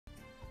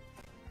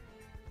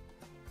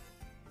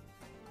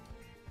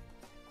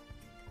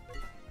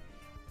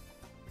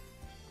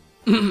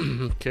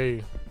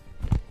Okay.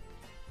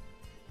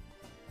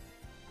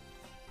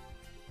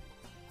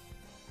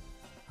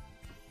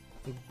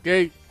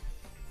 Okay.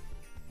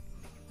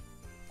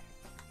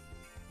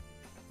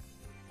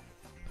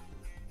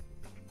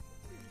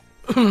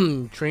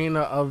 Trainer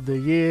of the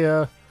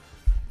year.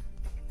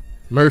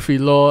 Murphy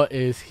Law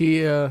is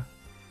here.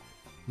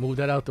 Move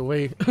that out the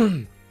way.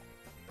 You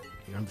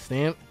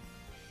understand?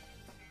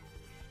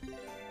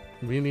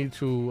 We need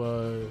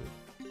to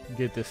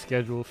get the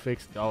schedule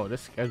fixed. Oh,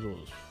 this schedule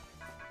is.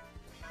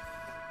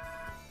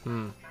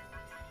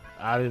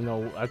 I didn't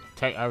know.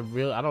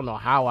 I don't know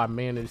how I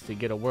managed to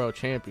get a world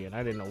champion.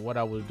 I didn't know what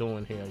I was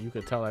doing here. You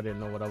could tell I didn't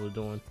know what I was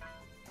doing.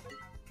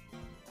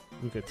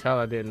 You could tell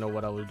I didn't know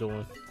what I was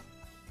doing.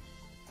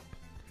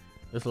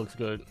 This looks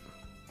good.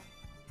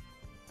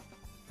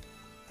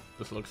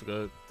 This looks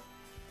good.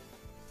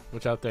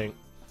 What y'all think?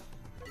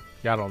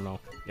 Y'all don't know.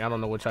 Y'all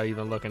don't know what y'all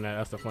even looking at.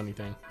 That's the funny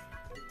thing.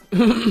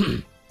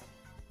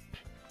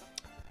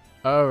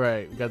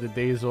 Alright, we got the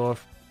days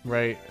off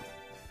right.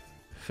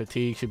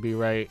 Fatigue should be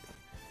right.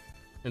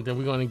 And then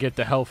we're going to get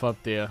the health up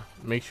there.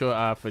 Make sure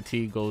our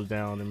fatigue goes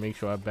down and make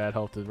sure our bad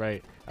health is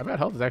right. Our bad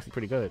health is actually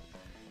pretty good.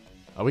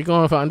 Are we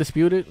going for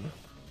undisputed?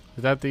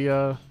 Is that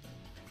the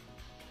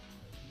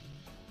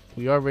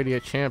we already a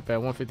champ at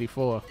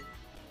 154.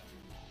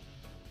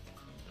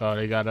 Oh,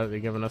 they're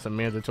giving us a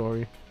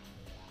mandatory.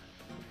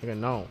 Okay,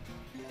 no.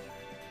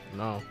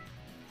 No.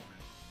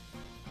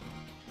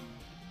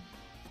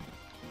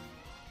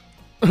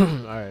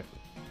 Alright.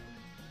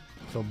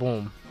 So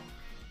boom.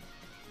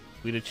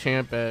 We the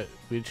champ at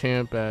the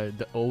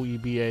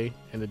OEBA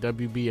and the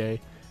WBA.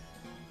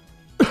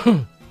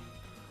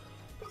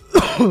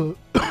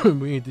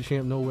 We ain't the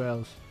champ nowhere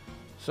else.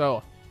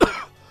 So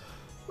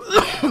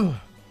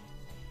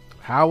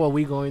how are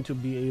we going to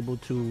be able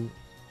to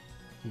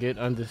get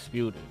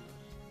undisputed?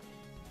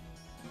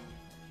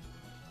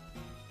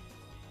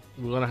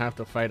 We're gonna have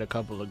to fight a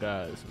couple of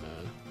guys,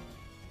 man.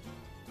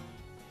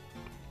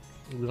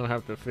 We're gonna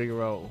have to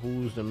figure out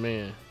who's the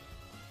man.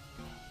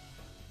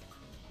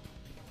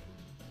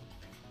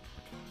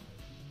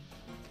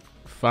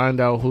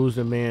 Find out who's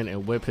the man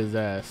and whip his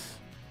ass.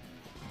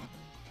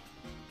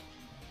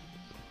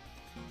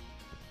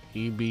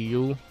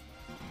 EBU,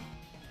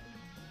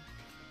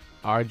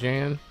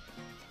 Arjan,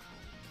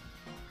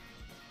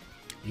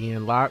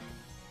 Ian Locke,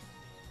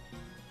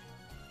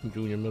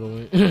 junior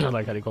middleweight. I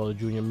like how they call it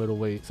junior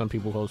middleweight. Some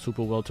people call it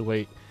super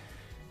welterweight.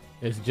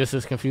 It's just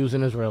as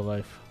confusing as real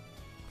life.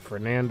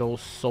 Fernando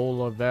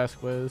Sola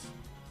Vasquez.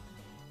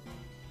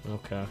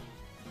 Okay.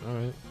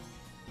 Alright.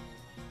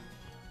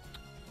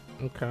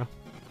 Okay.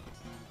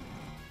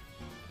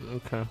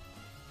 Okay.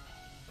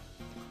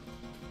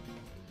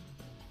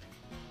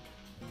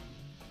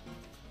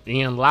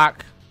 Ian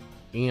Locke.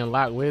 Ian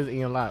Locke. Where's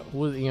Ian Locke?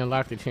 Who is Ian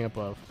Locke the champ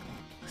of?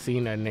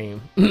 Seeing that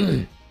name.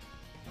 Ian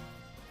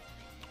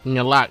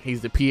Locke.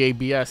 He's the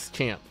PABS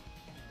champ.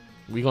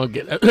 We gonna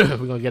get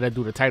we gonna get that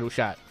dude a title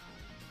shot.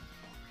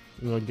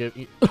 We gonna get.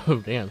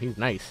 Damn, he's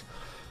nice.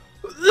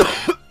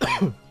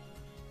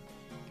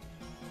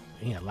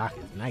 Ian Locke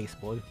is nice,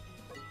 boy.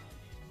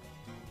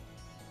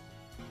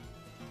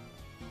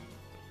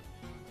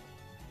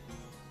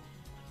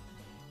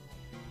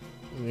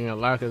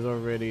 Ian Locke is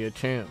already a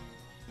champ.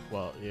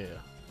 Well, yeah.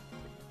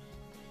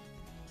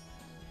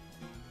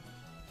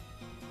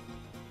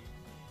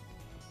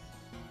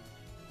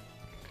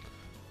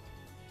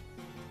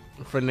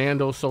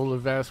 Fernando Sola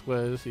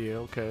Vasquez. Yeah,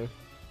 okay.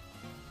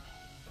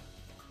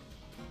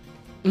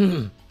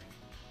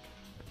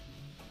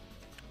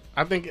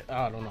 I think,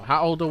 I don't know.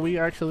 How old are we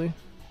actually?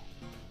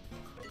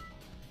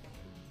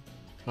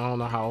 I don't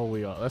know how old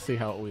we are. Let's see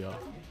how old we are.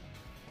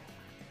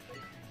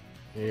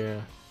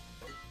 Yeah.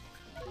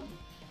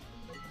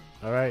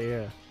 Alright,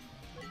 yeah.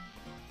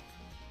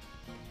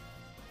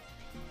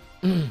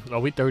 Oh,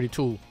 we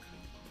 32.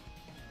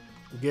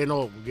 We're getting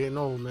old. We're getting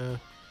old, man.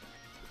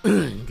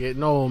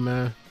 Getting old,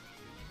 man.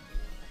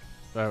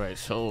 Alright,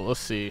 so let's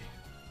see.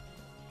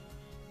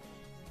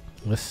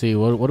 Let's see.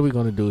 What are we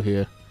going to do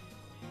here?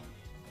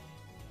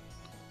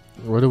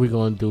 What are we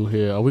going to do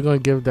here? Are we going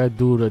to give that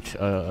dude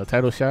a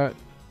title shot?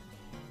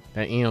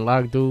 That Ian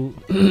Locke dude?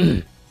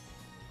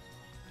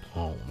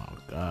 Oh, my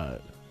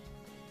God.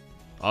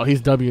 Oh,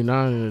 he's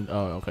W9.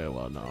 Oh, okay.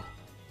 Well, no.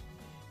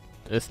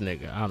 This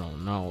nigga, I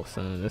don't know,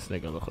 son. This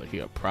nigga look like he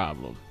a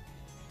problem.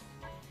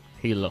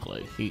 He look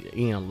like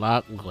Ian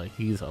Locke look like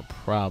he's a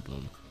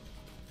problem.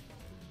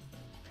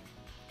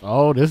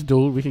 Oh, this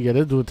dude, we can get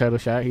this dude a title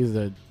shot. He's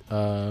the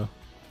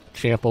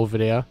champ over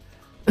there.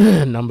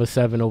 Number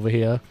 7 over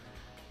here.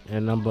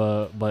 And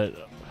but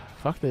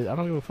fuck this. I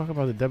don't give a fuck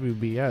about the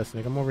WBS.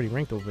 Nigga, I'm already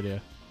ranked over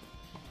there.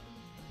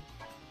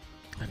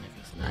 That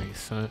nigga's nice,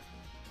 son.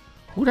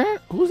 Who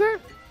that? Who's that?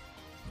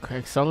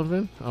 Craig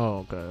Sullivan?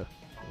 Oh, okay.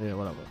 Yeah,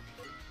 whatever.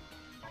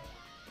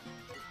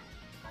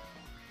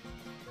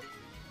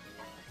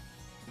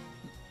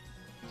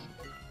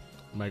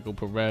 Michael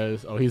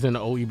Perez. Oh, he's in the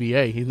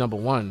OEBA. He's number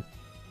 1.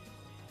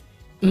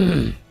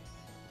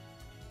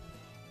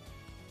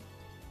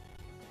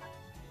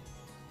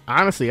 I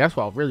Honestly, that's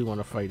why I really want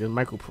to fight this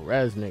Michael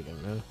Perez nigga,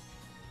 man.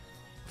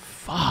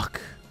 Fuck.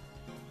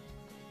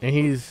 And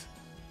he's,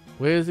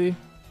 where is he?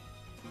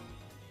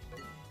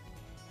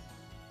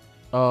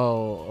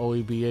 Oh,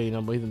 OEBA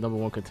number. He's the number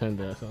 1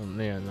 contender. Something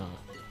there, no.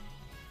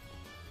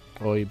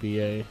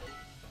 OEBA.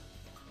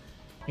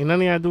 Ain't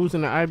none of y'all dudes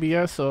in the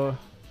IBS or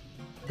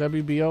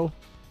WBO?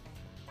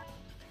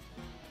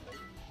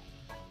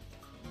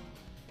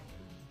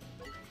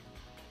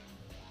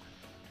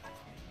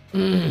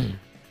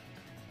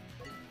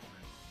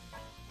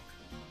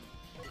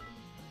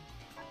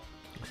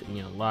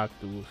 You locked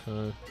through,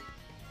 son.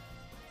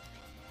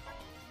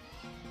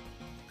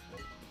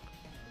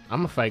 I'm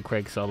gonna fight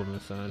Craig Sullivan,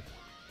 son.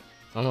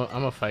 I'm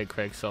gonna fight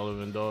Craig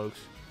Sullivan, dogs.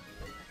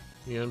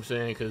 You know what I'm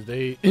saying? Cause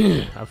they,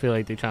 I feel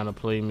like they trying to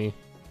play me.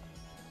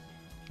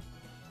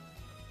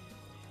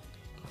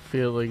 I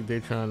feel like they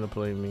trying to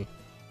play me.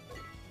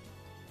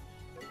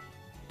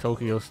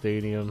 Tokyo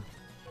Stadium.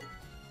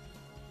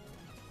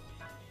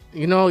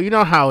 You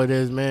know how it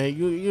is, man.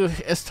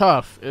 It's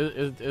tough.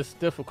 It's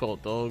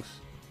difficult, dogs.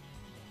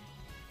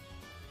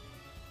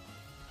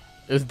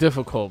 It's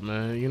difficult,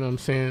 man. You know what I'm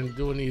saying?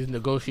 Doing these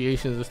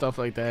negotiations and stuff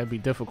like that, it'd be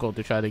difficult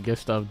to try to get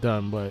stuff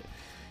done. But,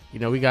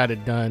 we got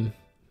it done.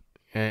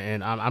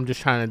 And I'm just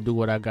trying to do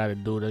what I got to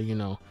do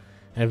to,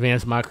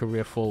 advance my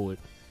career forward.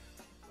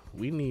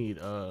 We need,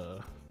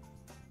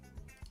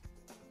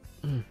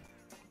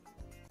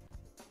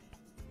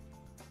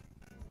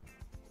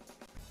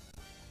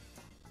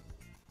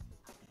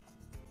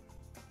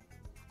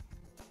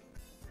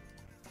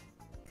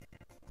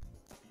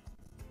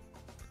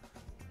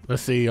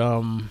 let's see,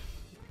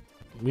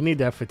 we need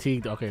that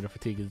fatigue. Okay, the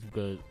fatigue is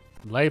good.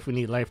 Life, we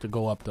need life to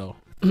go up, though.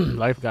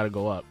 Life got to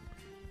go up.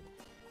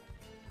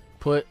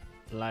 Put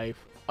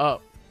life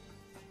up.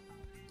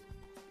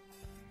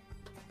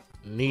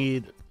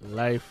 Need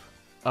life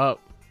up.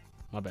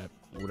 My bad.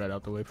 Move that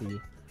out the way for you.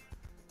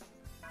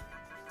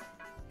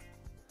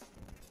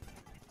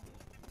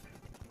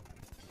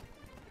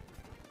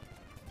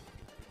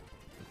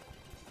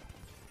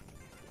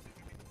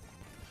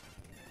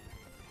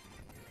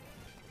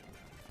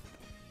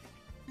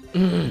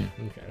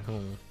 Okay,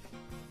 hold on.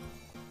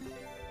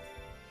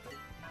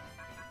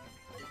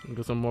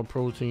 Get some more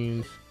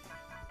proteins.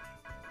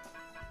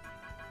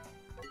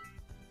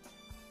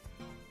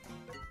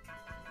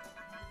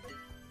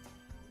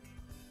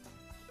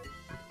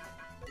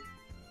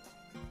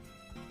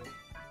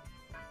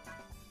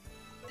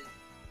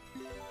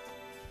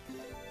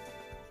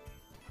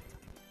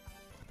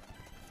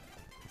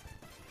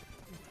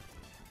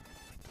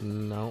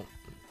 No.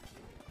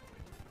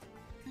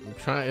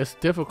 It's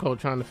difficult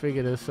trying to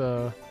figure this.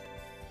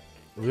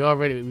 We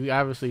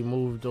obviously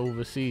moved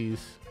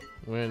overseas.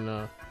 We're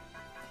in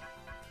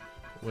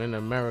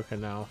America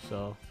now,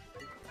 so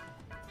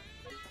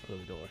what are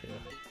we doing here?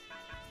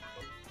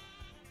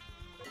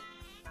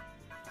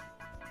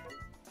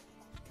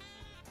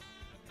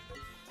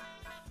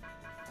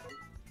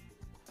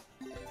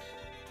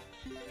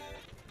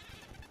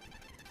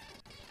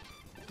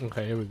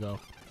 Okay, here we go.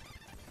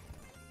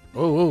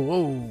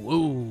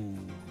 Whoa,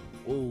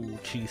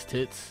 cheese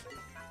tits.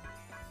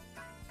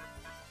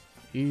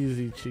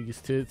 Easy cheese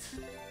tits.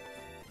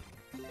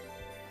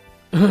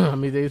 How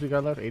many days we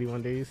got left?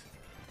 81 days.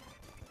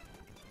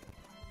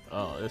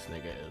 Oh, this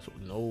nigga is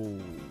no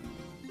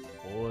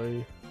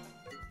boy.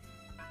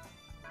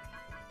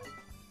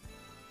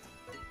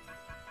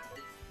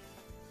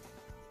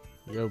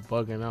 You're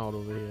bugging out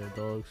over here,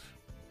 dogs.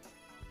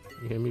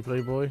 You hear me,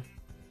 Playboy?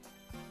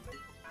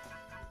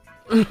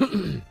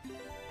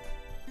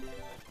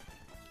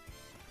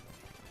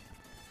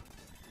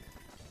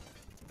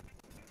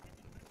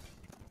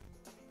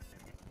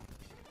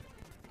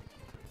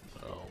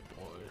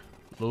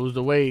 Lose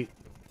the weight.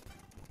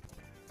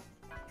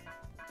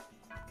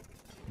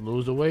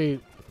 Lose the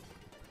weight.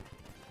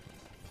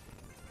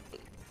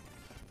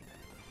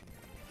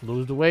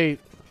 Lose the weight.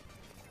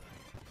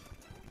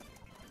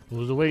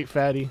 Lose the weight,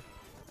 fatty.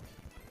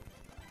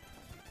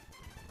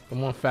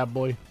 Come on, fat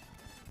boy.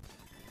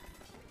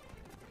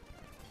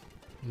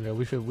 Yeah,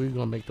 we're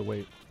gonna make the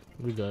weight.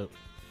 We good.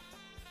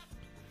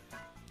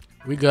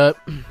 We good.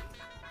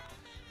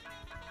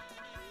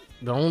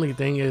 The only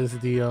thing is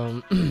the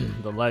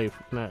the life.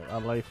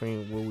 Our life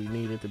ain't where we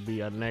need it to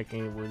be. Our neck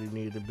ain't where we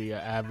need it to be. Our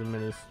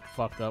abdomen is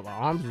fucked up. Our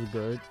arms is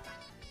good,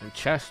 and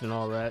chest and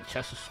all that.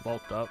 Chest is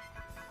smoked up,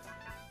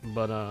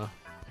 but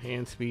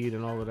hand speed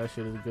and all of that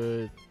shit is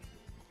good.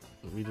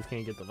 We just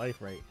can't get the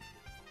life right.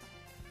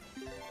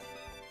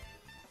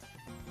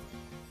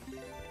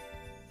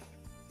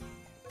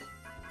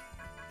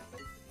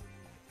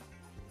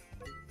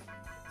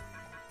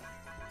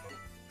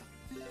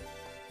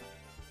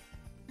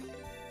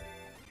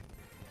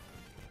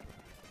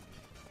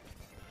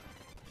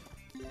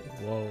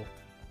 Whoa.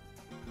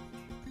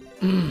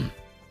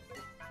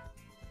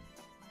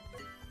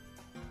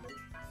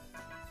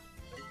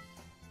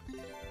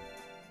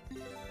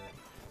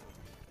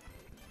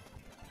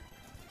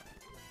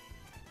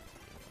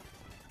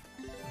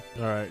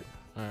 Alright,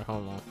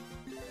 hold on.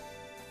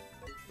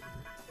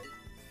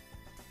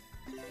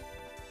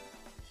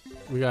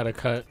 We gotta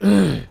cut.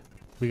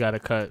 We gotta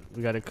cut.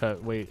 We gotta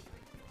cut. Wait.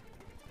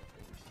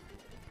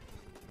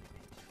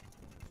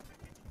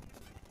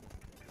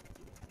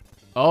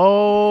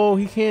 Oh,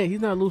 he can't.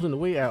 He's not losing the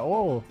weight at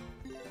all.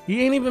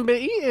 He ain't even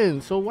been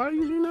eating. So why are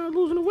you not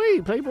losing the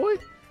weight, Playboy?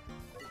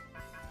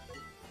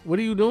 What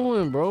are you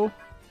doing, bro?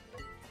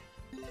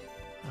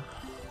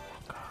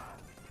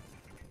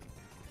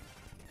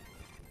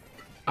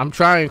 I'm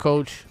trying,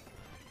 coach.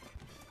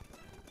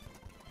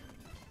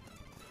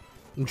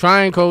 I'm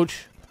trying,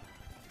 coach.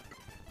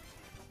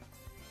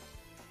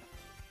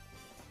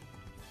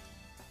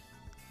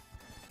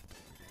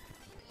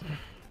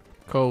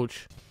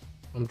 Coach,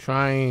 I'm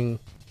trying.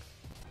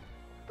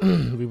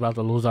 We about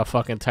to lose our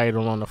fucking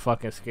title on the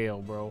fucking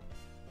scale, bro.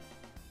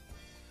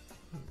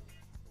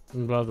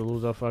 We about to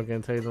lose our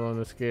fucking title on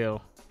the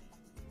scale.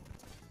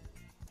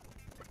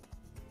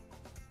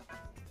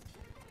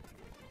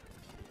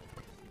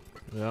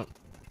 Yep.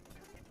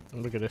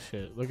 Look at this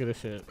shit. Look at this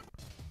shit.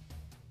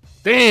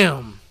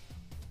 Damn!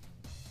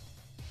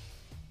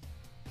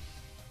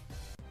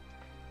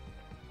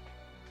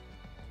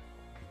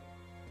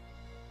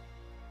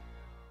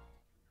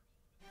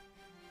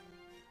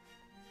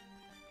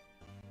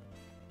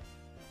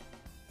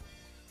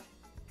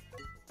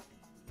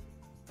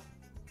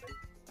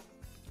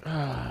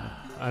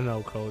 I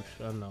know, coach.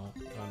 I know.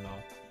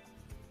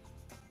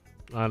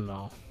 I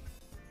know.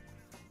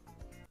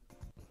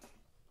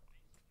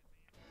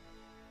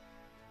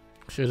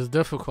 Shit is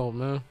difficult,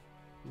 man.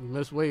 We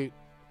miss weight.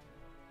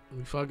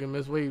 We fucking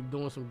miss weight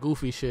doing some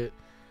goofy shit.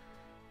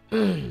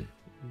 Doing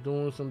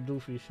some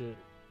doofy shit.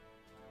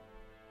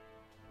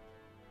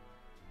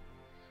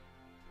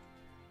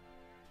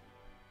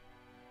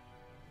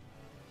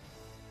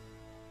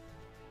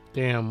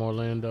 Damn,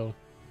 Orlando.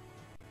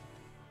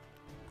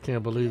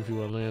 Can't believe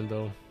you,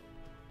 Orlando.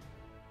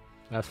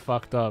 That's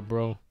fucked up,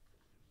 bro.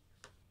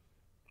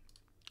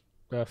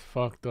 That's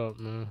fucked up,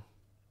 man.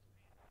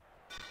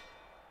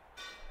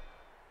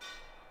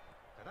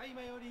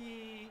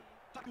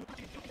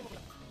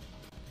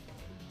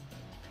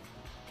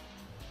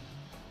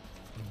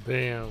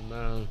 Damn,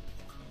 man.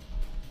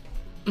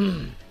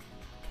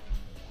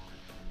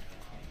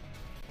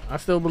 I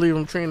still believe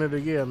I'm trainer of the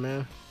year,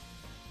 man.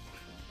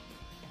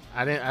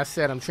 I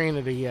said I'm trainer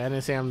of the year. I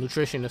didn't say I'm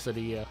nutritionist of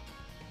the year.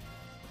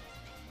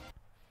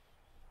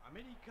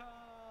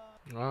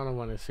 I don't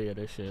want to see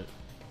this shit.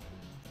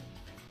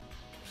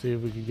 See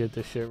if we can get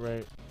this shit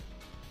right.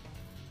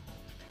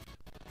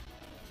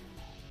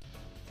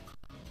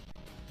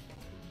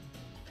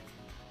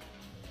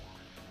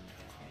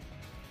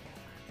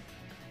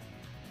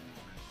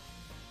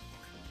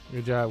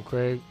 Good job,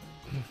 Craig.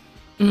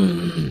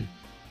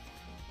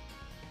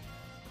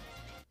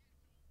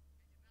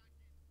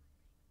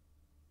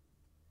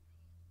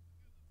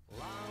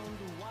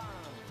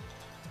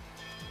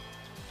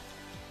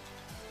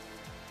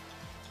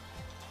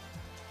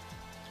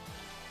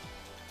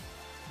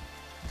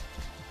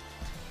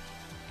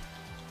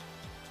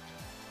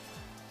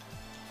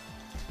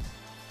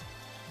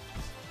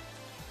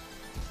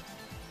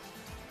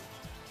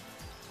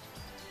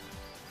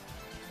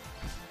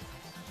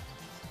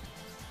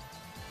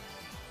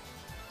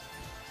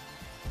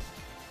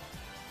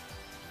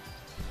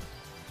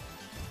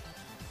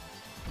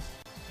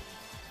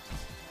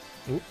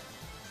 Oop.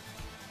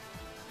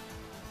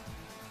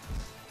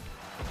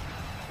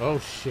 Oh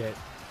shit.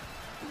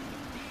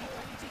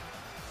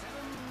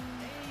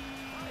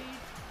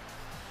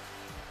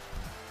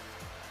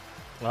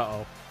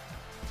 Uh-oh.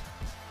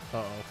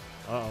 Uh-oh.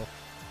 Uh-oh.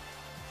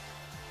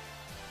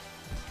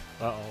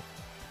 Uh-oh.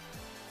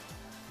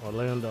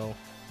 Orlando.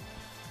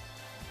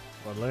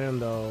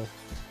 Orlando.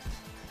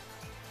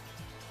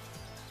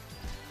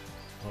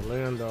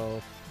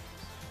 Orlando.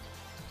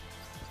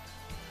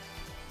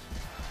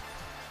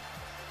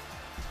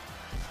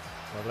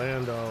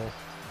 Orlando.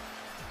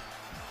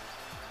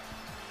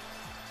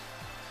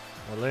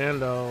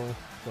 Orlando.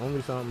 Show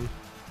me something.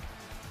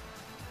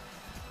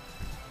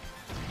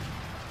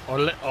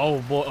 Oh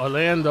boy,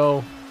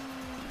 Orlando.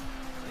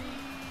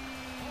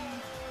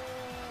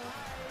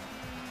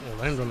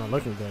 Orlando not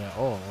looking good at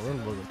all.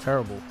 Orlando looking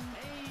terrible.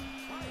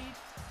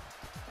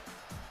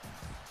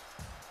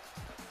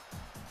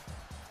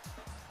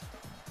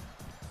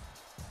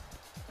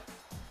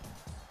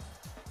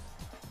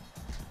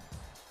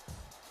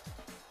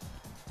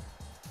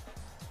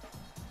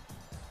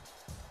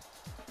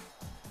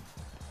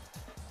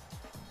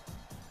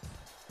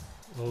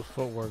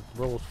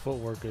 Bro's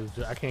footwork is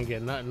just, I can't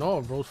get nothing.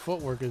 No, bro's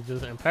footwork is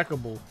just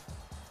impeccable.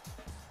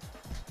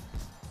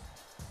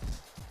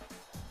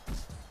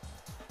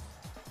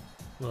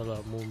 Hold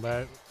up, move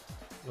back.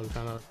 I'm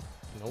trying to,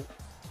 nope.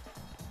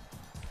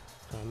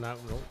 Trying to knock,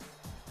 nope.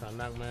 Trying to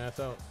knock my ass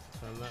out.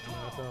 Trying to knock my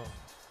ass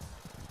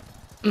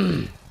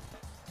out.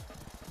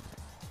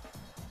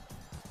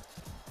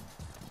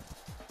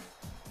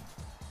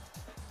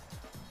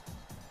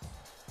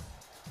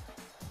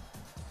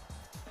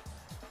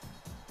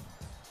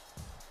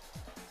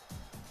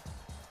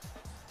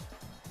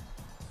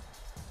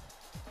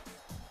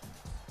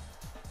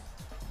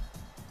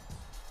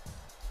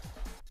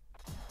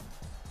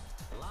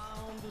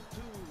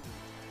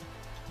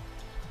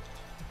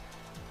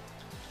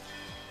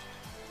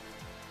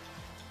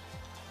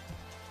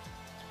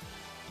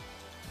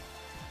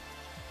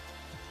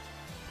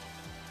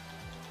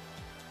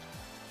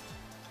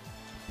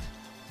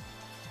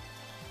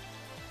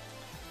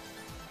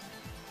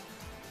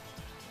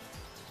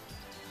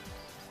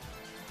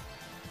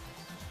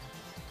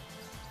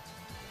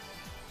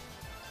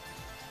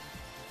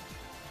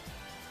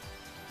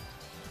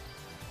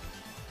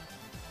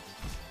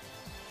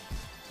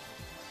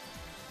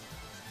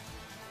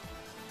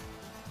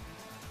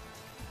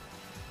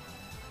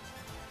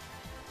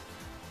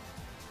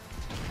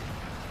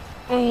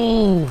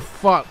 Oh,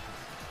 fuck.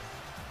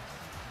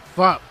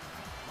 Fuck.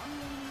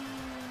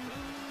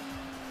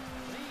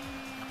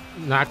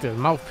 Knocked his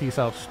mouthpiece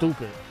out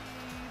stupid.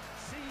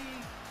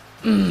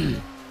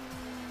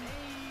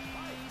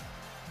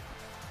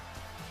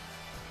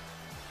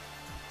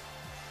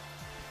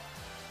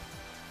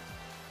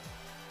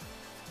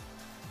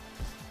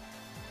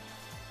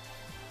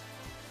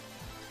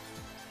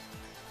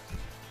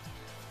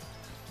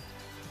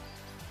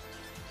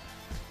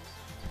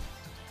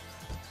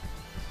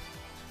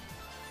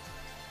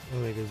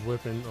 Niggas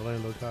whipping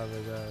Orlando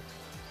Chavez ass.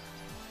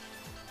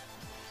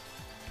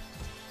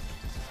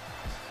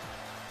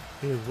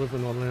 He was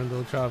whipping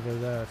Orlando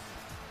Chavez ass.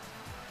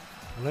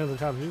 Orlando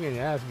Chavez, you getting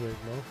your ass whipped,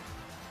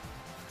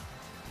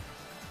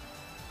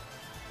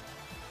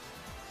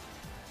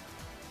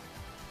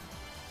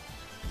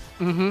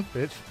 bro.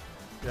 Bitch.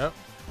 Yep.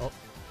 Oh.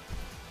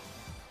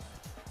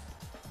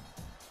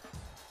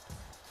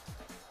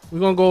 We're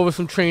gonna go over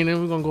some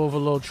training. We're gonna go over a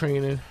little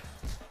training.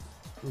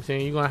 I'm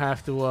saying you're gonna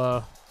have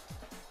to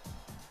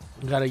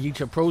you gotta eat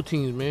your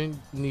proteins, man.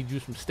 You need you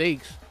some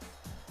steaks.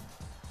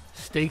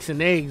 Steaks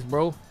and eggs,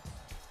 bro.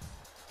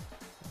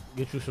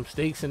 Get you some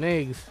steaks and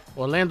eggs.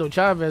 Orlando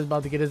Chavez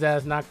about to get his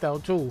ass knocked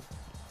out too.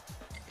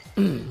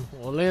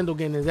 Orlando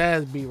getting his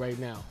ass beat right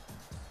now.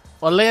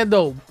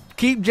 Orlando,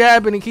 keep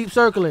jabbing and keep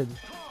circling.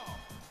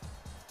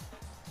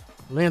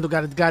 Orlando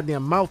got his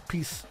goddamn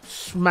mouthpiece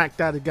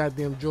smacked out of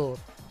goddamn jaw.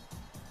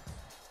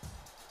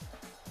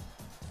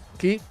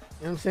 Keep, you know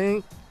what I'm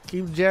saying?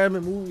 Keep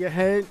jabbing, move your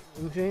head,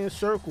 you know what I'm saying?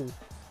 Circle.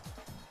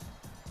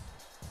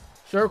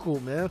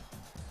 Circle, man.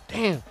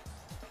 Damn.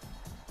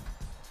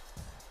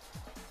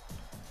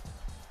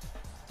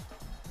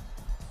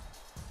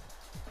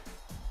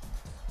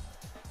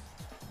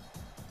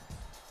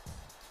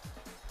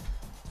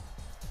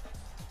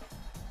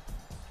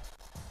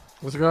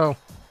 Let's go.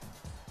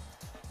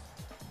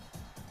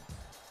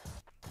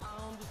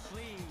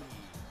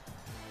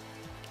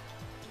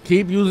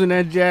 Keep using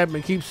that jab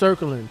and keep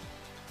circling.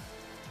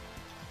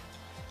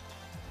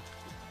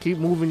 Keep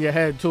moving your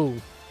head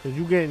too, cause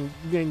you getting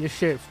your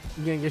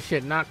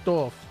shit knocked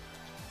off.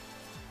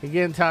 He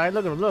getting tired.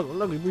 Look at him.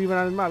 Look. He breathing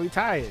out his mouth. He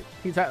tired.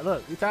 He tired.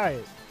 Look. He tired.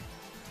 You know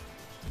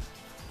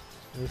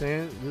what I'm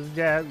saying? This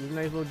jab. This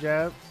nice little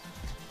jab.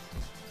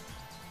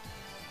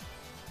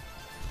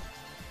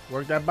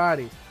 Work that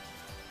body.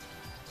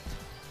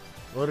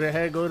 Go to the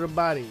head. Go to the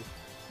body.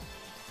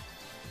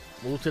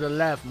 Move to the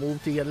left.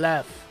 Move to your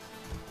left.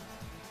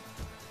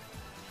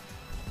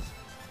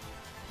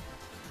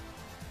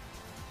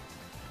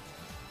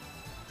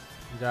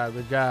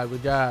 Good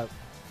job.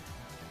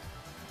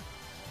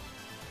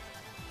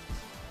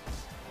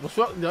 What's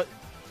wrong?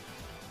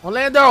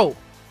 Orlando!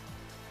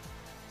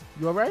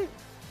 You alright?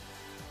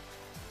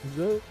 You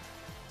good?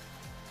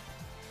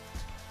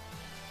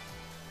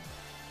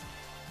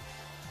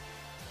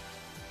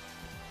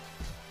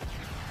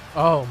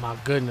 Oh my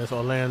goodness,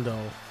 Orlando.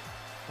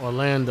 I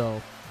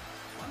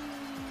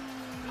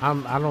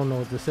don't know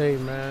what to say,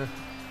 man.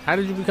 How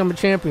did you become a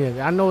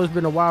champion? I know it's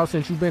been a while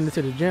since you've been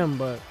into the gym,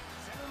 but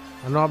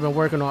I know I've been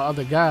working on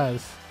other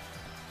guys,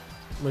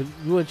 but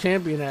you were a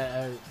champion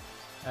at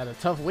a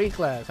tough weight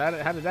class. How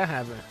did that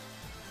happen?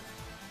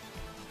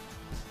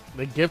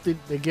 They gifted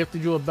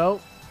you a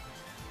belt?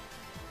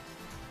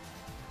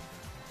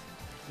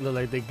 Look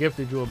like they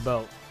gifted you a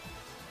belt.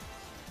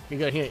 You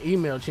got here,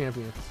 email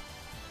champion.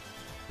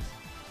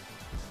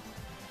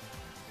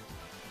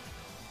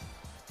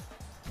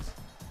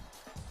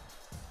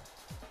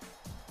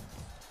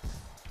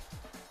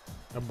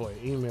 That boy,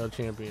 email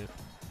champion.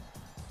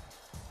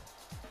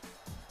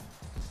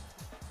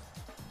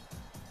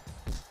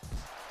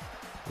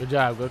 Good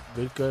job,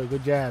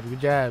 good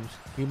jabs.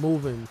 Keep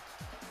moving.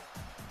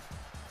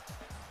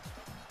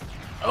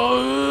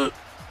 Oh,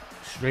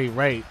 straight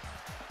right.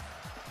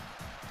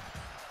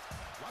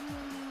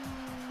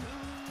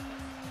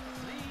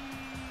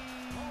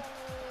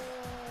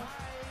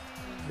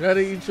 Gotta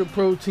eat your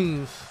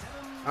proteins.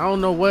 I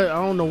don't know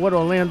what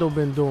Orlando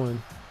been doing.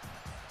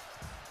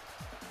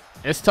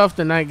 It's tough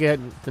to not get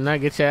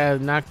your ass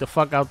knocked the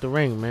fuck out the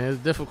ring, man.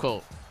 It's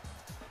difficult.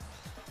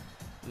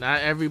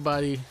 Not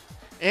everybody.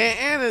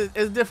 And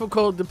it's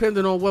difficult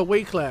depending on what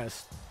weight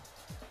class.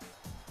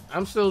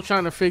 I'm still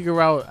trying to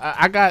figure out.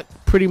 I got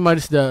pretty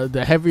much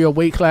the heavier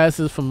weight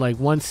classes from like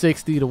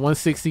 160 to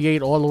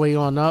 168 all the way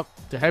on up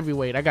to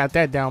heavyweight. I got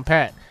that down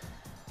pat.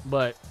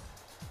 But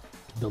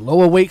the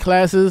lower weight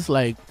classes,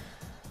 like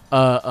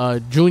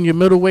junior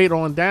middleweight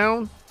on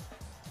down,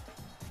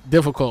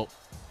 difficult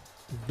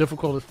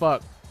as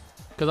fuck.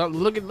 Cause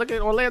look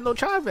at Orlando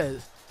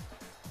Chavez.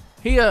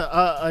 He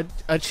a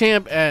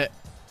champ at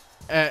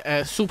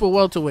super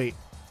welterweight.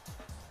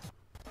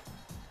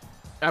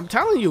 I'm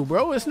telling you,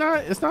 bro, it's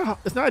not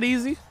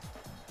easy.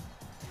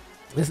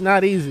 It's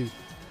not easy.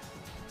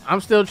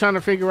 I'm still trying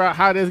to figure out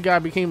how this guy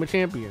became a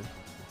champion.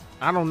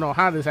 I don't know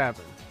how this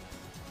happened.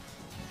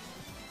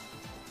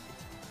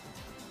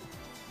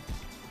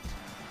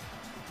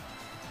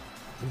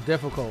 It's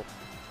difficult.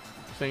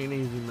 This ain't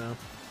easy, man.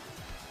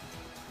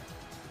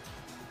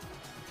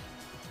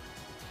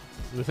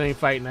 This ain't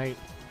fight night.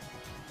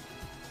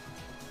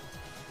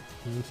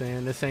 You know what I'm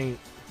saying? This ain't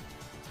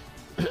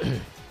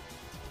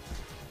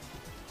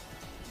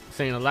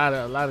saying a lot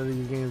of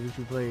these games that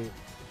you played.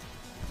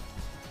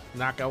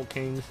 Knockout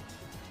Kings.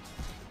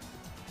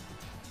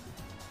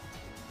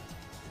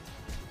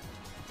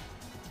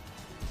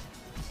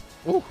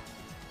 Ooh.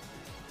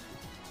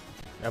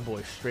 That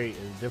boy straight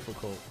is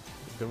difficult.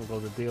 It's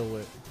difficult to deal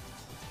with.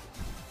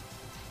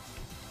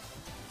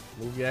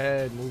 Move your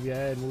head, move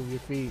your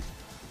feet.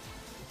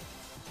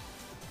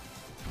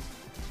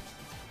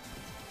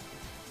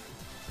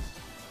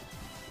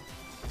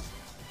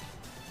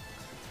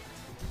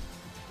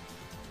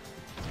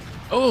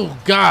 Oh,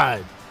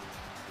 God.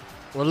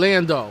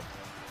 Orlando.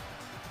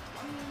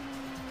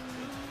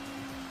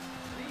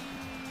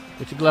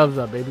 Get your gloves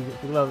up, baby.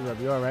 Get your gloves up.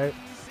 You all right?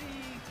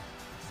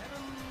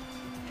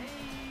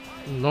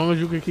 As long as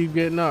you can keep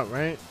getting up,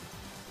 right?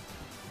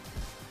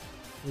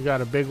 You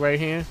got a big right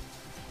hand?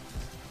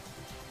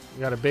 You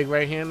got a big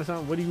right hand or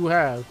something? What do you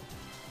have?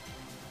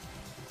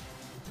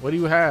 What do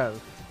you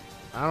have?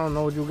 I don't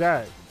know what you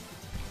got.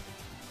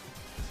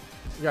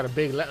 You got a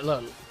big left.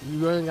 Look,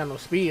 you ain't got no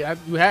speed.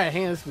 You had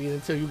hand speed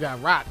until you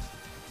got rocked.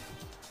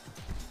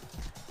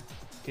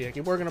 Yeah,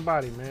 keep working the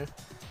body, man.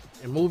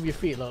 And move your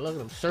feet. Look at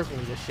them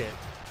circling this shit.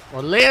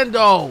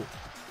 Orlando!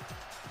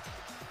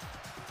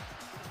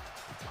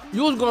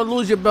 You was gonna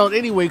lose your belt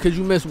anyway because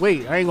you missed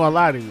weight. I ain't gonna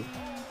lie to you.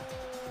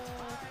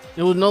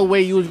 There was no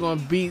way you was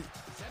gonna beat.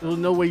 There was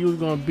no way you was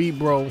gonna beat,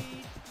 bro.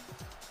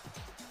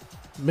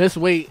 Miss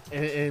weight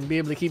and be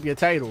able to keep your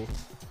title.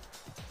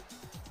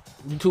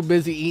 You too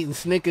busy eating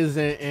Snickers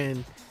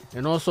and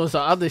all sorts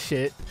of other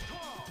shit,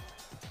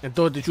 and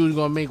thought that you was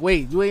gonna make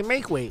weight. You ain't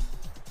make weight.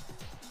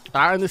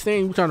 I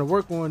understand you trying to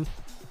work on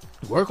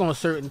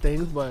certain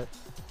things, but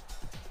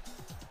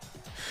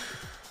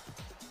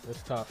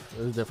it's tough.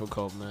 It's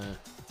difficult, man.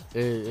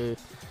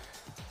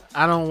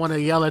 I don't want to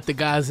yell at the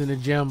guys in the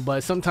gym,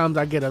 but sometimes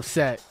I get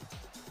upset.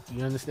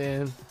 You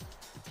understand?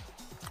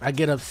 I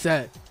get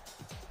upset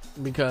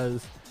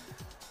because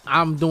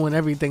I'm doing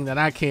everything that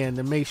I can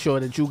to make sure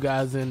that you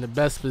guys are in the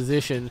best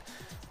position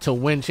to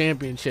win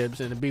championships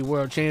and to be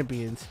world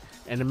champions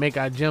and to make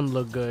our gym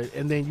look good.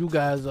 And then you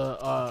guys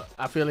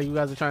I feel like you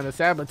guys are trying to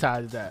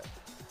sabotage that.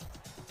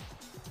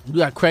 You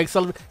got Craig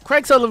Sullivan.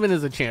 Craig Sullivan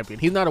is a champion.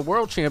 He's not a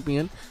world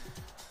champion,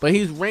 but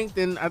he's ranked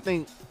in, I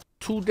think,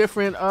 two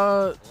different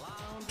what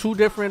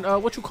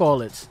you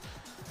call it?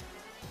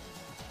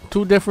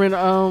 Two different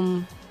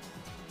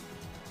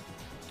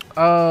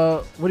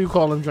what do you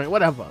call them, joint?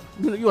 Whatever.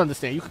 You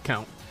understand. You can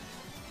count.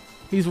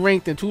 He's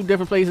ranked in two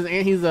different places,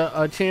 and he's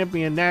a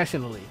champion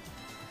nationally.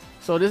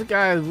 So this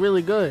guy is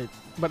really good.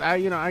 But I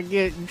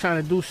get you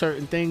trying to do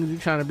certain things. You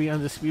trying to be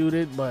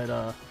undisputed, but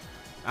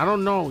I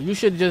don't know. You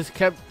should have just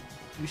kept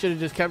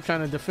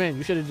trying to defend.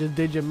 You should have just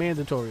did your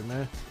mandatory,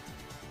 man.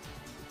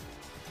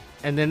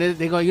 And then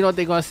they gonna, you know what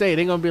they're gonna say?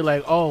 They're gonna be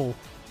like, oh,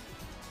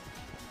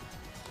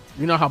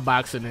 you know how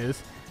boxing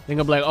is. They're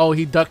gonna be like, oh,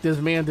 he ducked his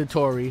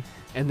mandatory,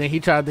 and then he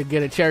tried to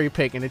get a cherry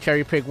pick, and the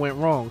cherry pick went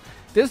wrong.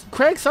 This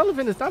Craig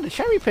Sullivan is not a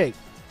cherry pick.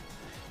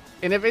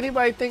 And if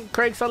anybody think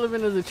Craig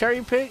Sullivan is a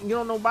cherry pick, you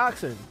don't know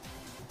boxing.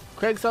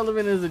 Craig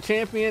Sullivan is a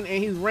champion,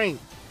 and he's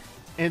ranked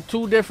in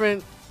two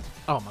different,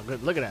 oh my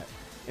god, look at that,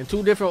 in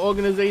two different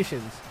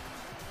organizations.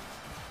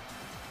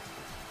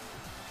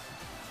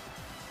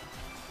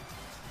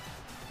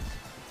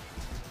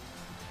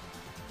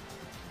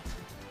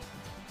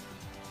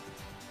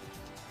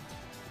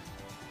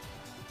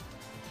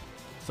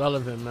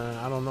 Sullivan, man,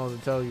 I don't know what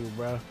to tell you,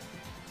 bro.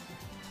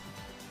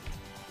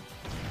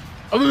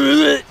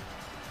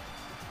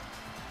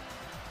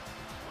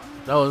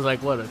 That was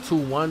like, what, a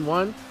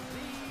 2-1-1?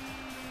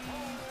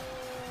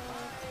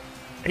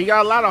 He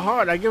got a lot of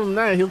heart. I give him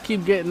that. He'll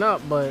keep getting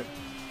up, but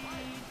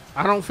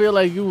I don't feel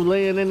like you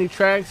laying any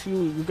tracks.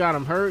 You got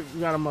him hurt. You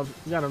got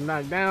him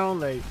knocked down.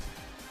 Like,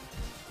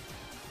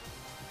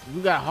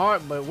 you got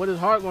heart, but what is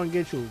heart going to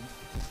get you?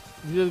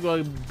 You just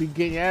going to be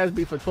getting your ass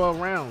beat for 12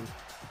 rounds.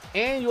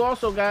 And you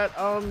also got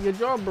your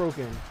jaw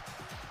broken.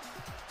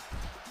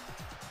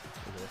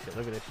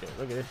 Look at this shit.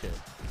 Look at this shit.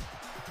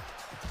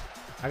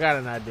 I got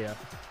an idea.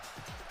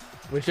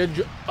 With your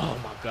oh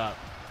my god.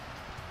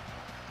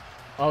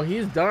 Oh,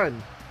 he's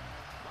done.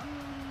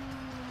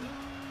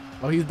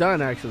 Oh, he's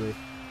done actually.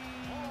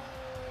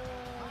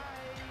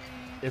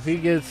 If he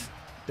gets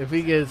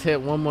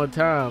hit one more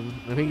time,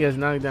 if he gets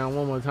knocked down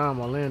one more time,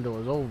 Orlando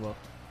is over.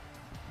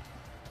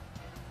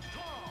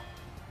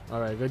 All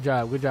right, good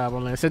job,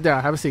 Orlando. Sit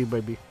down, have a seat,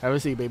 baby. Have a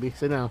seat, baby.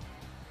 Sit down.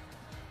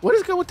 What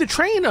is good with the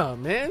trainer,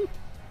 man?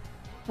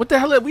 What the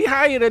hell? We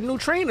hired a new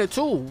trainer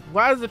too.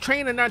 Why is the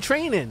trainer not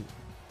training?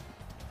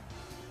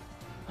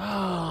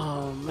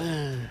 Oh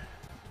man.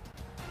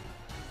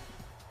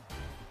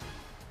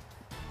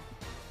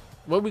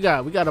 What we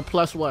got? We got a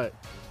plus what?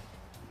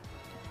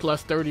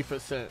 Plus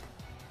 30%.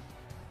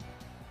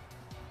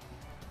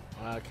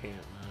 I can't,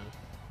 man.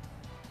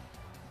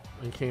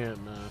 I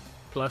can't, man.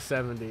 Plus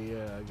 70,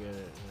 yeah, I get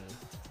it, man.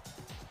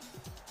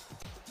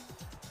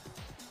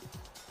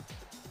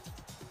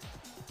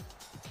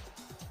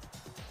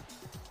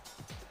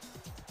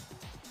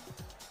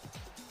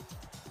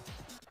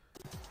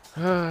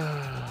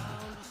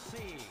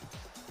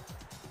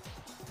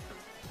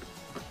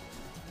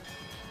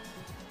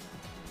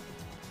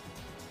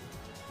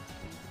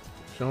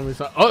 Show me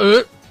some.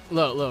 Oh,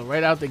 look,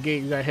 right out the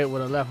gate, you got hit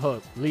with a left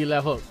hook. Lead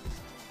left hook.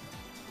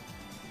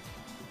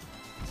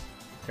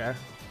 Okay.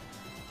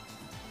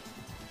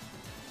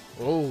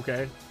 Oh,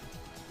 okay.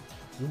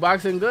 You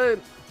boxing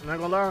good. I'm not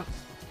gonna lie.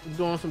 You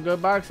doing some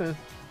good boxing.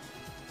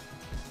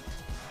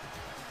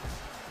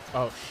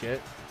 Oh,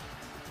 shit.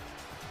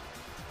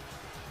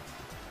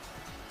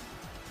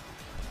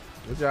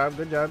 Good job,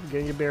 good job.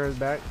 Getting your bearings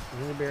back.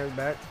 Getting your bearings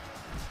back.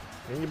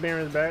 Getting your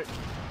bearings back.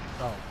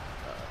 Oh.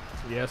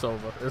 Yeah, it's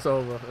over. It's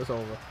over. It's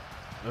over.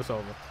 It's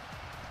over.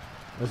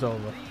 It's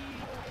over.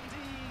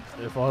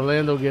 If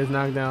Orlando gets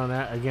knocked down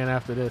again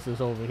after this,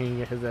 it's over. He ain't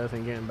get his ass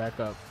and getting back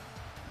up.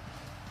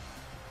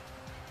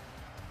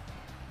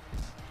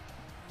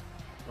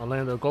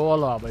 Orlando, go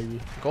all out,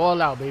 baby. Go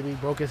all out, baby.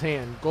 Broke his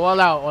hand. Go all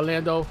out,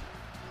 Orlando.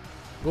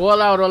 Go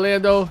all out,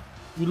 Orlando.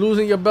 You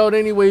losing your belt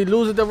anyway.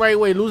 Lose it the right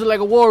way. Lose it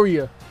like a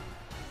warrior.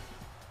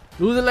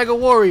 Lose it like a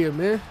warrior,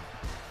 man.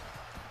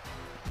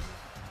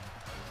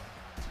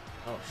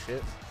 Oh,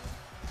 shit.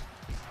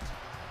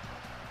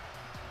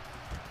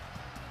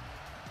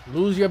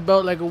 Lose your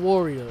belt like a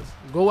warrior.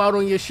 Go out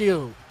on your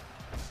shield.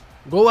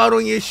 Go out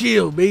on your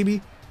shield,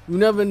 baby. You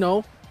never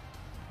know.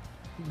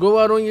 Go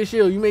out on your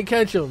shield. You may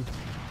catch him.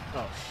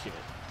 Oh, shit.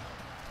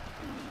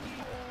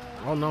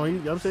 Oh, no.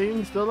 I'm saying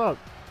he's still up.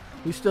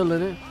 He's still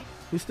in it.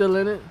 He's still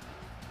in it.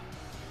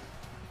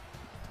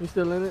 He's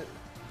still in it.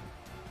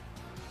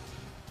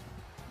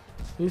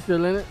 He's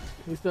still in it.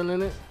 He's still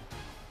in it.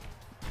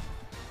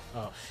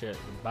 Oh, shit.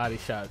 Body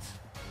shots.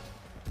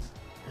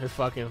 His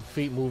fucking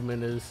feet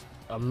movement is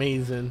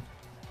amazing.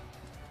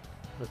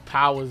 His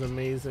power is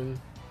amazing.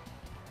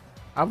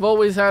 I've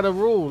always had a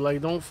rule,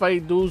 like, don't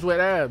fight dudes with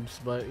abs,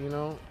 but you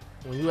know,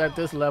 when you at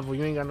this level,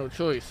 you ain't got no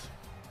choice.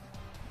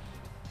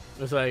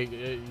 It's like,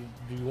 do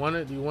you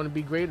want to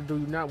be great, or do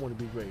you not want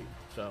to be great?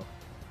 So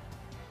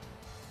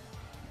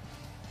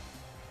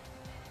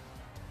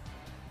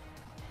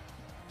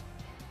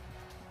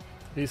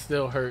he's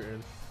still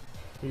hurting.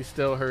 He's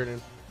still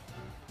hurting.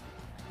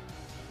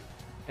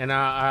 And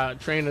our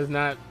trainer's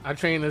not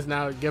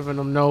giving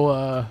him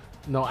no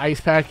ice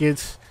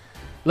packets.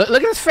 Look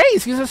at his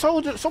face. He's in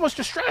so much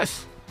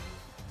distress.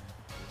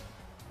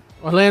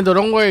 Orlando,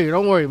 don't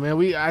worry, man.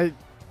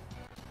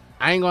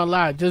 I ain't gonna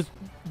lie. Just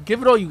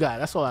give it all you got.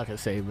 That's all I can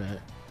say, man.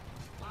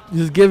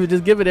 Just give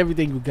it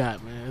everything you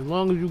got, man. As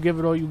long as you give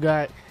it all you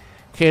got,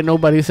 can't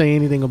nobody say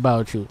anything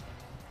about you.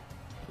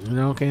 You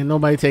know, can't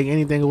nobody take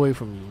anything away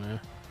from you, man.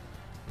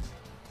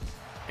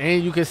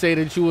 And you can say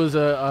that you was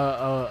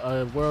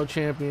a world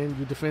champion.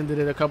 You defended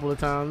it a couple of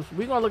times.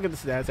 We're gonna look at the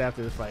stats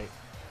after this fight.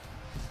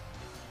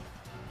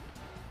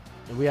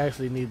 And we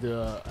actually need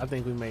to, I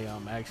think we may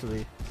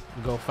actually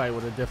go fight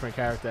with a different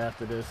character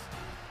after this.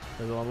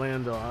 Because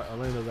Orlando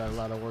got a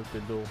lot of work to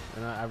do.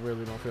 And I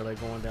really don't feel like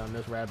going down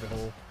this rabbit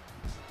hole.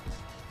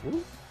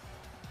 Woo.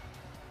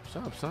 What's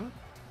up, son?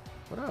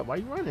 What up? Why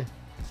you running?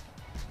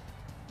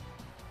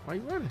 Why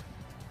you running?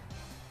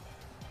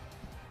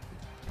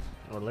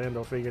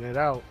 Orlando figuring it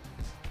out.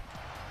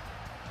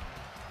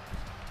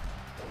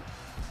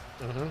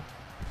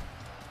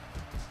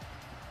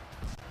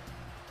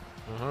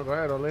 Go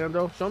ahead,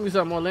 Orlando. Show me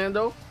something,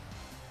 Orlando.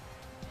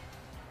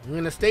 You're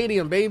in the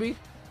stadium, baby.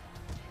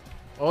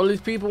 All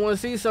these people want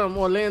to see something,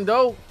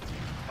 Orlando.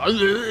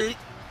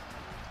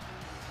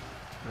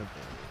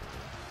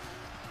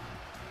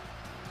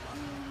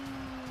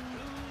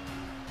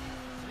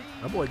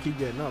 That boy keep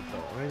getting up,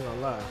 though. I ain't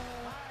gonna lie.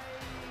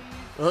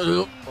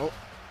 Oh.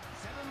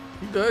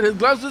 He good. His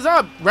gloves was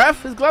up,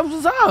 ref. His gloves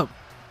was up.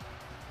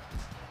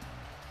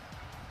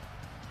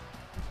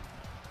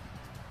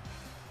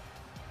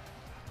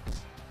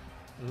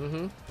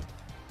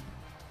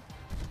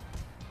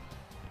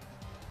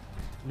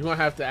 You're gonna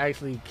have to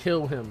actually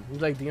kill him. He's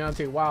like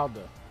Deontay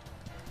Wilder.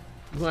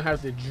 You're gonna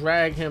have to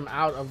drag him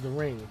out of the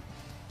ring.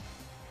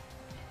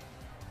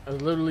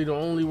 That's literally the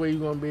only way you're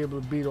gonna be able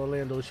to beat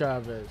Orlando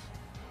Chavez.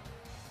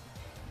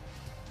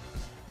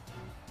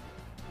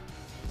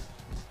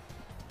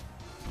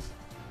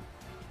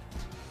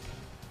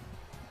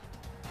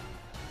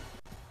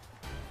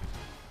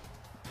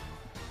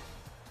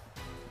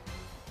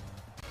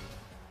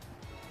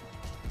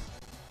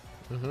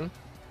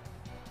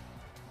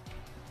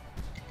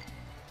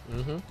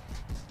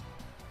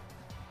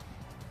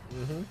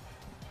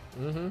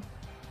 Mm-hmm. Mm-hmm.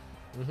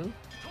 Mm-hmm.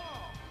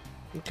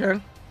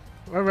 Okay.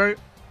 All right.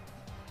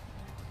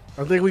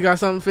 I think we got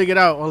something figured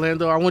out,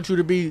 Orlando. I want you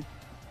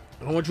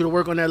to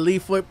work on that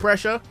lead foot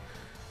pressure.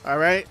 All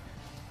right.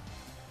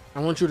 I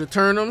want you to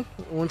turn them.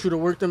 I want you to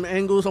work them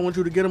angles. I want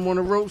you to get them on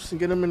the ropes and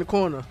get them in the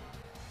corner.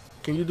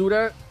 Can you do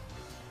that?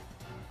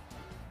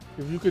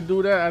 If you could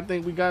do that, I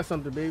think we got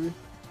something, baby.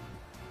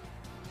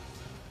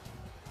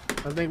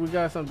 I think we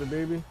got something,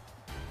 baby.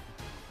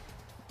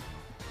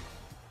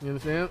 You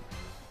understand?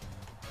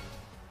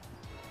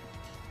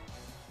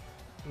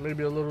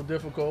 Maybe a little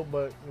difficult, but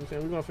you know what I'm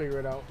saying, we're gonna figure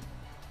it out.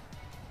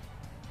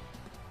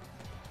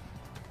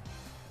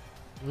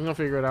 We're gonna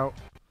figure it out.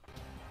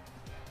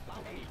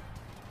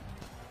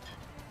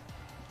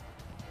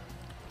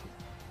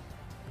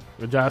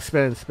 Good job,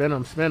 spin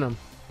him.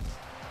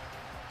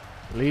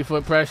 Lead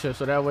foot pressure,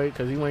 so that way,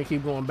 because he want to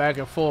keep going back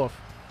and forth.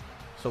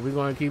 So we're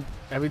going to keep,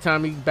 every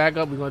time he back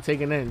up, we're going to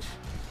take an inch.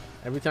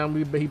 Every time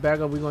he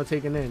back up, we're going to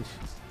take an inch.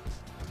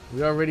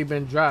 We already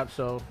been dropped,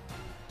 so.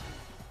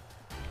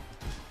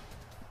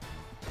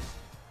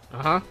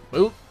 Boop,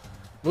 boop,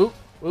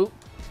 boop,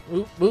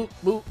 boop, boop,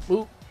 boop,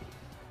 boop.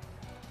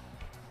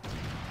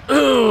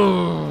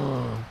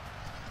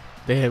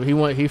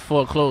 Damn, he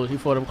fought close. He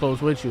fought up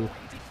close with you.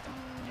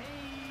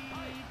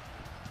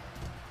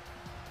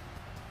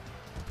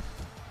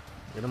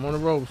 Get him on the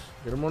ropes.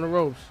 Get him on the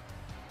ropes.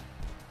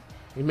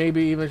 He may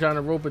be even trying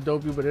to rope a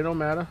dope you, but it don't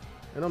matter.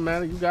 It don't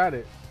matter. You got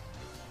it.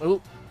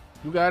 Oop.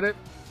 You got it.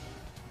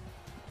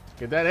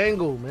 Get that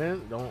angle,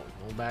 man. Don't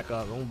back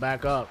up. Don't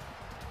back up.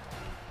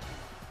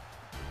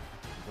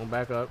 Don't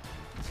back up.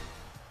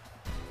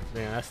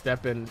 Man, that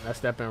step in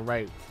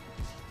right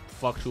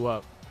fucks you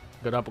up.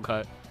 Good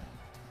uppercut.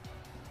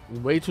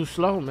 You're way too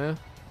slow, man.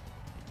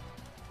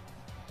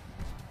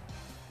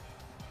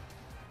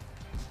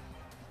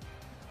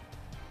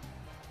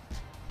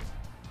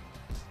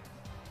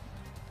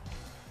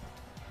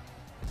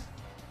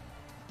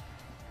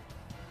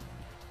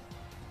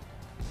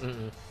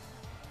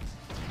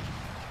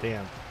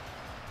 Damn.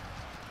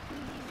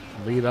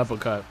 Lead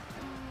uppercut.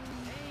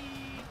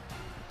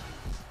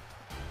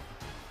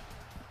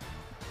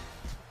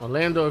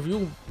 Orlando, if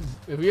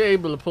you're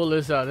able to pull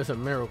this out, it's a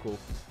miracle.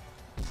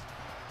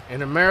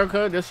 In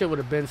America, this shit would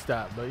have been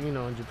stopped, but you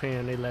know, in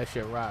Japan, they let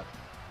shit rock.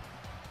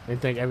 They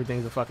think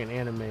everything's a fucking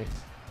anime.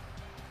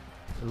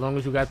 As long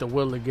as you got the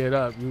will to get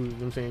up, you know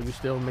what I'm saying, you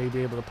still may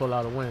be able to pull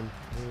out a win.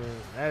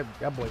 Yeah,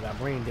 that boy got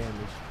brain damage.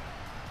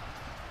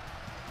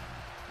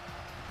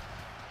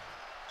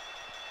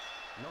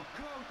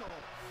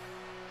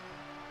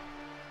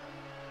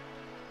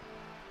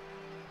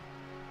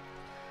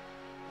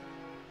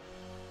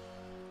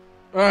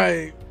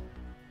 Alright.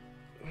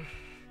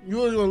 You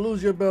was gonna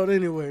lose your belt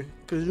anyway,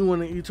 because you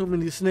want to eat too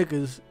many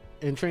Snickers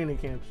in training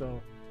camp,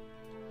 so.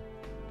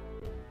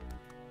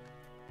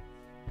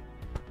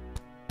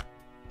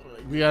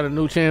 We got a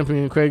new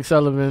champion, Craig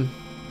Sullivan.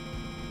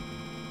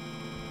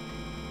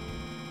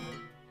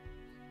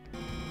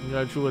 You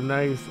got you a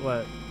nice,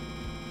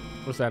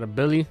 what's that, a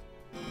Billy?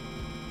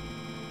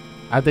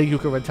 I think you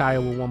could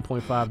retire with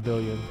 1.5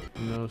 billion.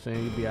 You know what I'm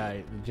saying? You'd be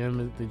alright.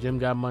 The gym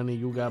got money,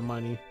 you got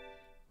money.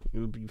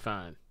 You'll be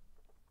fine.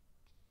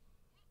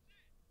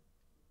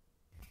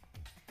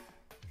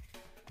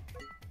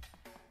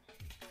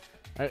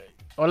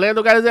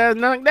 Orlando got his ass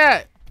knocked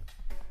out.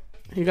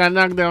 He got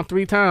knocked down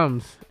 3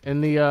 times in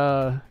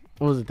the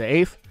what was it, the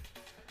 8th?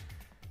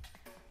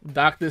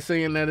 Doctor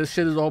saying that his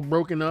shit is all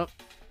broken up.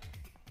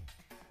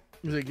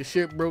 He's like, your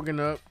shit broken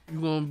up.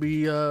 You're gonna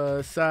be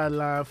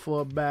sidelined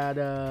for about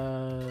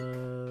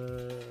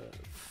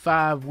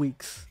 5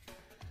 weeks.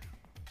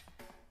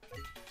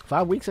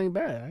 5 weeks ain't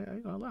bad. I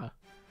ain't gonna lie.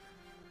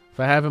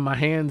 For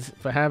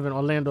having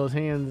Orlando's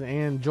hands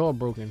and jaw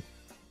broken.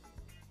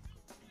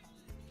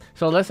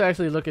 So let's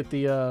actually look at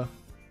the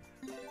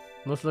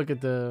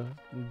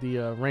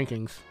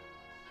rankings.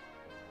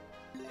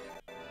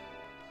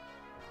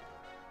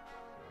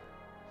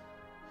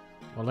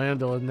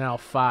 Orlando is now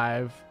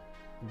 5.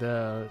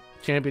 The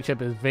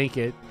championship is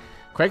vacant.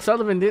 Craig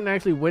Sullivan didn't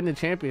actually win the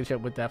championship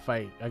with that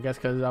fight. I guess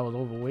because I was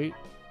overweight.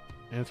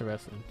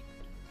 Interesting.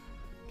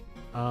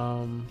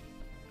 No,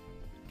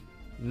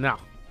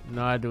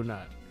 I do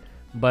not.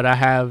 But I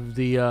have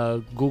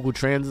the Google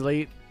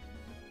Translate.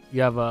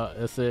 You have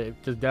just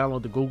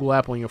download the Google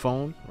app on your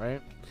phone,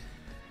 right?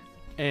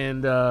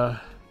 And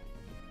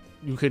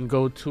you can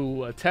go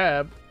to a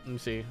tab. Let me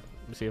see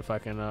if I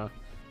can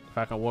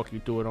walk you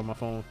through it on my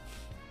phone.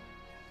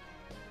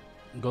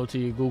 Go to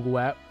your Google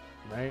app,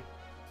 right?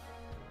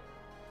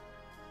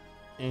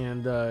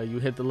 And you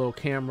hit the little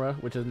camera,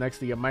 which is next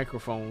to your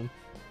microphone,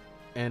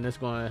 and it's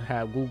going to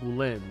have Google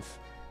Lens.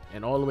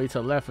 And all the way to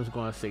the left is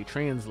going to say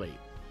translate.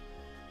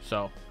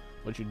 So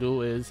what you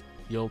do is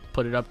you'll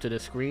put it up to the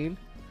screen,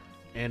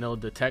 and it'll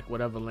detect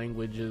whatever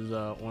language is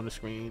on the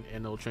screen,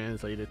 and it'll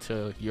translate it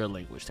to your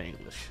language, to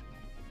English.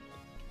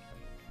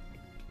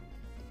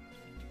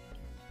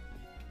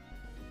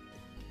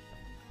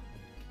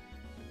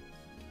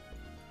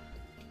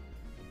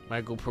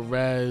 Michael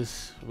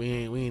Perez, we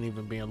ain't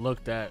even being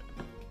looked at.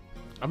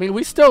 I mean,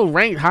 we still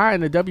ranked high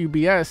in the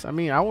WBS. I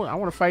mean, I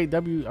want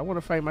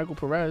to fight Michael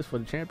Perez for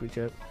the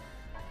championship.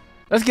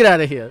 Let's get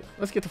out of here.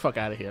 Let's get the fuck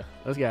out of here.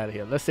 Let's get out of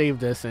here. Let's save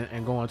this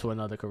and go on to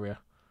another career.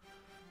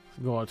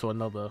 Let's go on to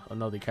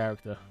another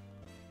character.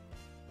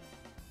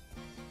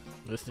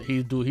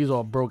 He's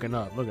all broken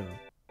up. Look at him.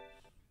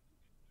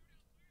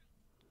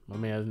 My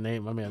man's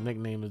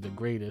nickname is the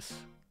greatest.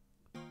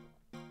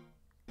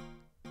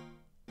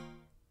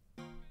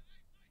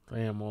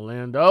 Damn,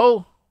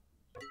 Orlando.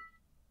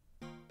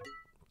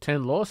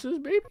 10 losses,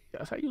 baby?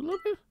 That's how you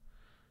looking?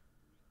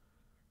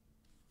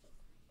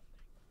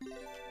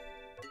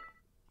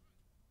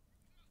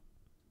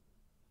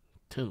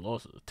 Ten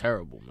losses is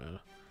terrible, man.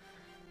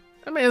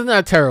 I mean, it's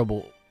not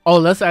terrible. Oh,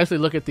 let's actually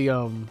look at the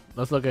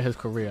let's look at his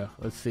career.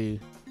 Let's see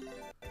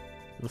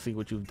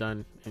what you've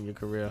done in your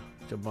career.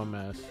 Your bum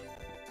ass.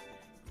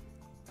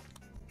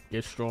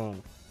 Get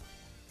strong.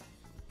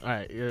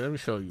 Alright, yeah, let me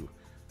show you.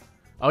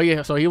 Oh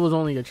yeah, so he was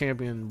only a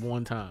champion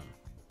one time.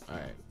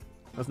 Alright.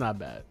 That's not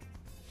bad.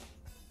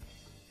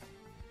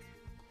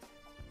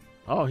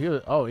 Oh,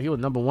 he was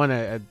number one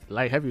at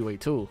light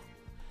heavyweight too.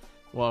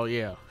 Well,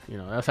 yeah, you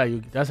know, that's how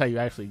you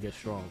actually get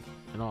strong,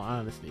 in all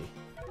honesty.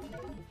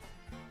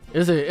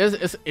 It's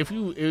if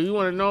you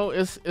want to know,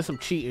 it's some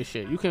cheating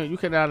shit. You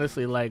can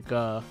honestly like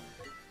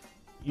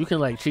you can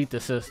like cheat the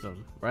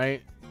system,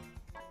 right?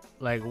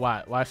 Like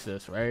watch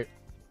this, right?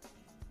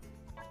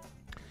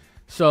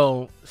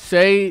 So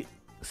say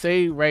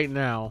right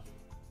now,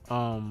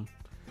 I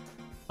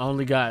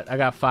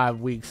got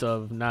 5 weeks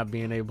of not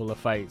being able to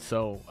fight,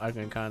 so I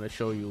can kind of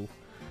show you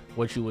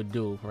what you would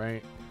do,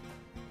 right?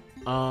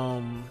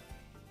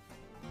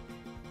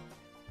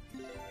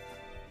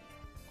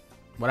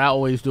 What I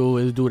always do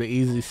is do the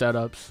easy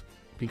setups,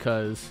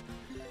 because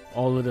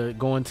all of the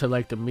going to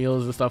like the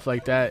meals and stuff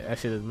like that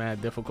shit is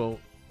mad difficult.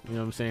 You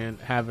know what I'm saying?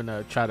 Having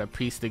to try to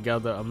piece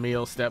together a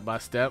meal step by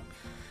step,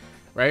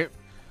 right?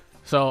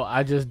 So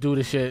I just do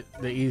the shit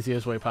the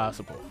easiest way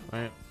possible,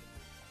 right?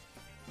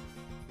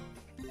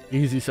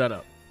 Easy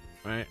setup,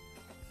 right?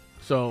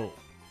 So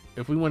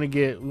if we want to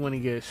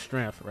get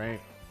strength, right?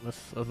 Let's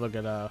look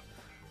at our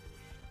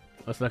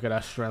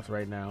strength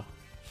right now.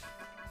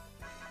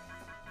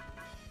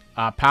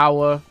 Our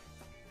power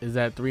is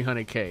at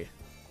 300k,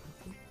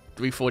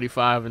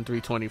 345 and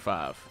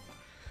 325.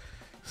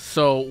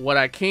 So what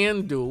I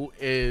can do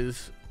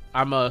is,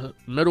 I'm a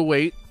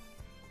middleweight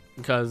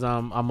because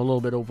I'm a little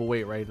bit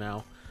overweight right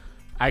now.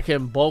 I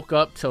can bulk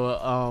up to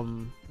a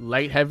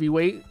light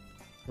heavyweight,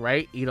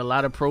 right? Eat a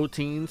lot of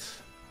proteins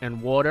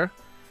and water,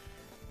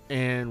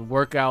 and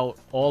work out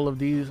all of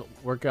these.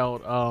 Work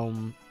out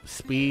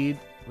speed.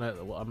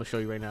 I'm gonna show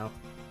you right now.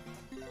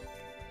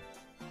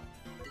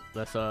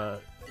 Let's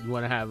you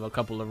want to have a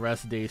couple of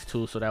rest days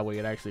too, so that way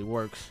it actually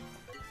works.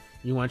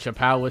 You want your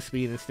power,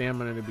 speed, and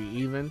stamina to be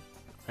even,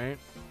 right?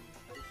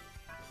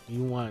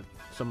 You want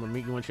your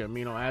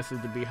amino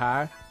acids to be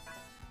high,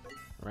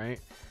 right?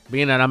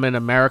 Being that I'm in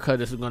America,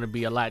 this is going to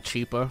be a lot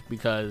cheaper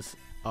because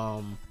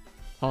hold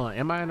on,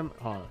 am I in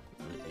hold on,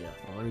 yeah,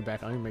 let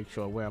me make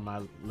sure, where am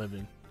I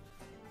living?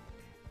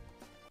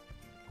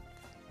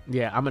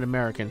 Yeah, I'm an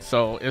American,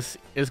 so it's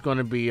going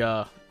to be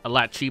a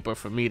lot cheaper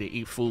for me to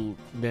eat food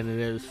than it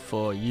is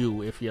for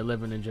you if you're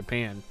living in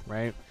Japan,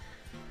 right?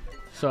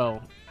 So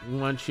you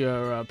want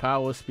your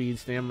power, speed,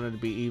 stamina to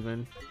be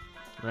even,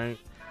 right?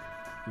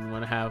 You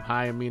want to have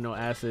high amino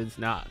acids.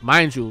 Now,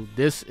 mind you,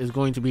 this is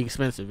going to be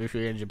expensive if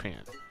you're in Japan.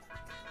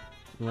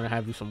 You want to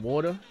have you some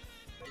water,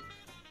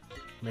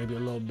 maybe a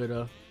little bit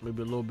of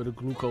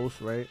glucose,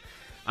 right?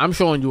 I'm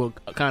showing you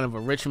a kind of a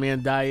rich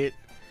man diet.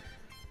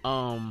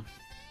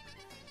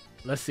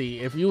 Let's see,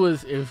 if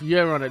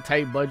you're on a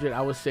tight budget, I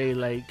would say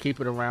like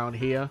keep it around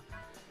here.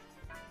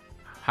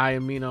 High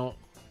amino,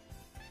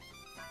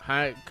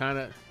 high kind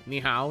of ni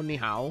hao.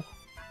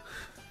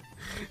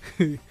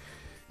 You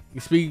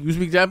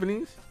speak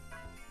Japanese?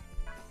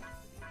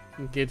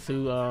 Get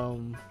you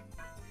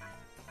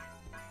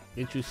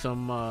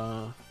some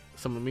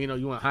amino.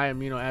 You want high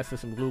amino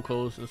acids, some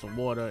glucose, and some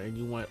water, and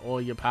you want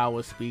all your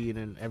power, speed,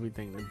 and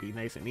everything to be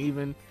nice and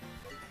even.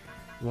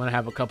 You want to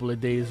have a couple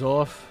of days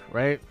off,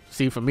 right?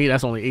 See, for me,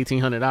 that's only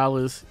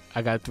 $1,800.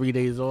 I got 3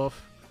 days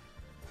off.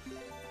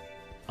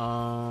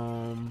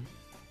 And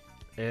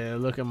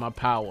look at my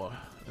power.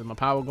 Is my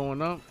power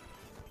going up?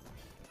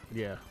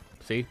 Yeah.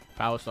 See,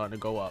 power's starting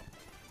to go up.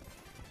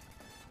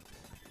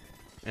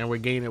 And we're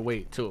gaining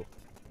weight too.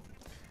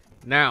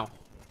 Now,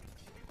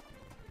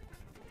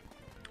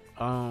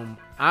 I'm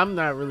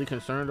not really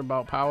concerned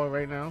about power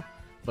right now,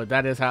 but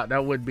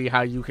that would be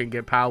how you can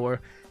get power.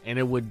 And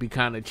it would be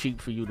kind of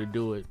cheap for you to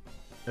do it,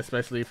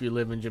 especially if you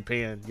live in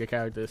Japan. Your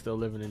character is still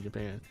living in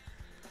Japan.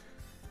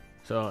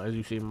 So as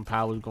you see, my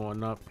power's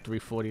going up.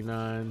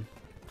 349,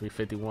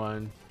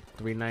 351,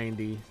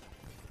 390.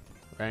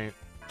 Right.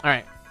 All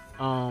right.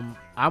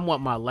 I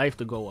want my life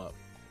to go up.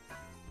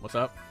 What's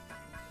up?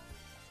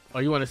 Oh,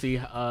 you want to see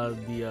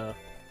the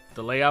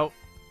layout?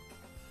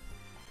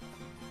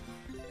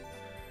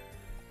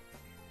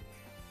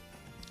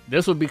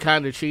 This would be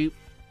kind of cheap.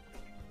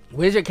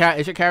 Is your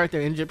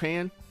character in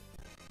Japan?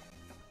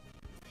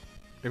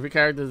 If your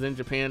character's in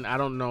Japan, I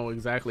don't know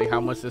exactly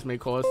how much this may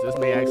cost. This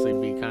may actually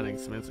be kind of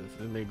expensive.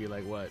 This may be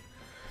like what,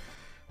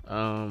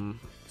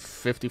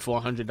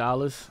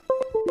 $5,400.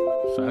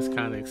 So that's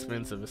kind of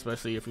expensive,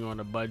 especially if you're on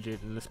a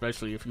budget and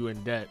especially if you're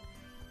in debt.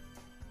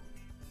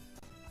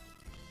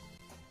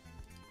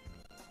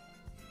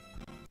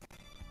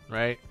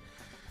 Right?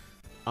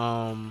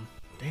 Damn,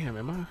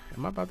 am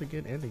I about to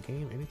get end the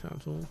game anytime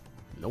soon?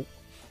 Nope.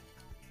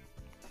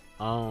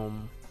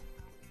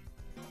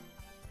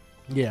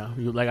 Yeah,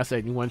 like I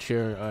said, you want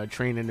your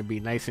training to be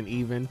nice and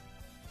even,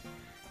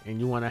 and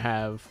you want to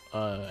have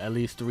at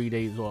least 3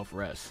 days off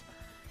rest,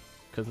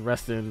 because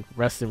rest and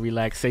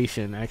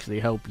relaxation actually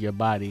help your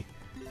body.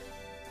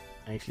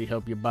 You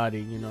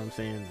know what I'm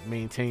saying,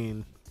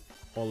 maintain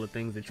all the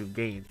things that you've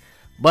gained.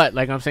 But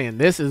like I'm saying,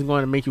 this is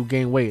going to make you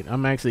gain weight.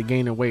 I'm actually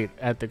gaining weight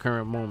at the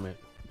current moment.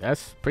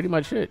 That's pretty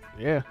much it.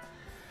 Yeah,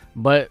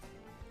 but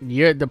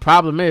the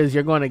problem is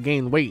you're going to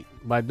gain weight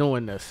by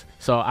doing this.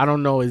 So I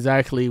don't know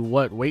exactly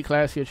what weight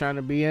class you're trying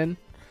to be in.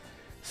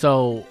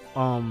 So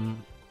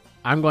I'm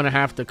going to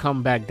have to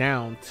come back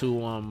down to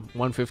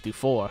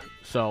 154.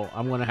 So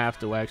I'm going to have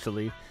to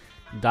actually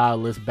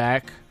dial this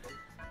back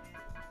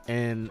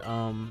and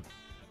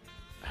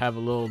have a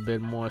little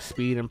bit more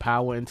speed and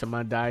power into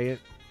my diet.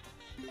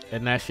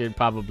 And that should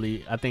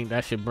probably, I think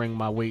that should bring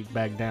my weight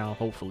back down,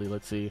 hopefully.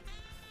 Let's see.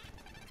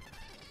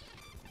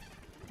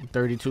 I'm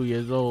 32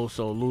 years old,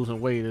 so losing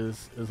weight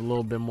is a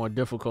little bit more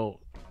difficult.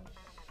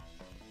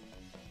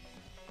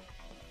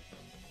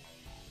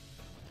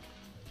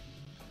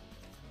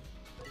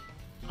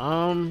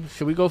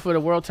 Should we go for the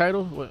world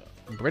title? What,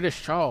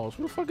 British Charles?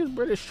 Who the fuck is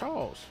British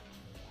Charles?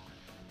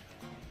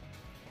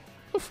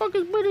 Who the fuck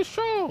is British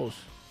Charles?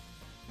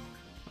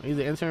 He's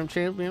the interim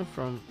champion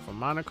from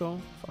Monaco.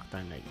 Fuck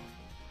that nigga.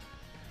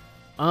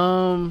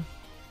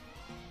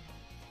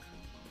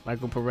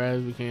 Michael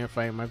Perez. We can't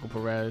fight Michael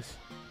Perez.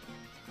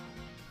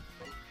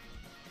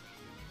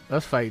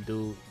 Let's fight,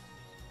 dude.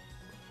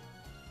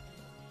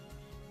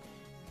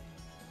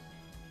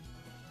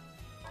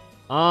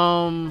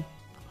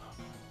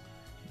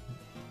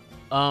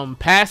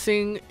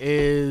 Passing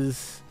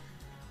is,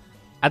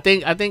 I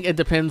think it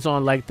depends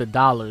on like the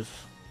dollars.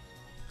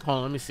 Hold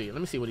on, let me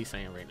see what he's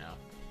saying right now.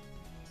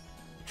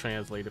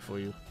 Translate it for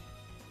you.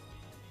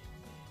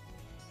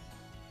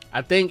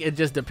 I think it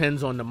just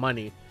depends on the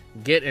money.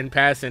 Get and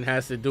passing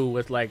has to do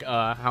with like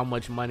how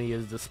much money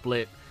is the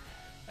split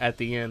at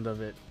the end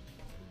of it,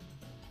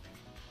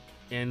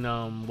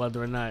 and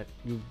whether or not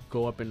you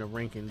go up in the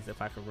rankings,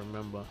 if I can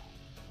remember.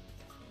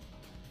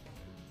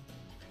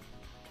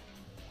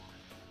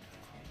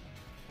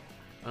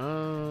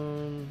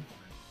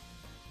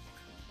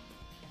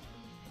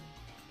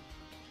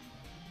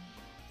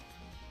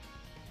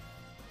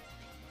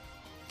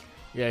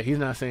 Yeah, he's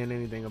not saying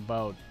anything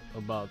about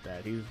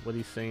that. What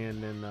he's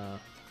saying, and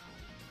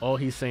all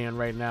he's saying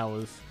right now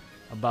is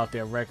about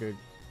their record.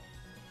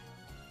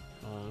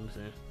 Let me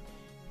see.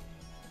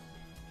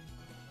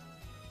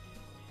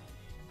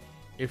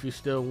 If you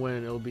still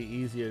win, it'll be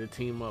easier to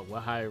team up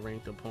with higher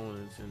ranked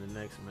opponents in the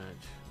next match.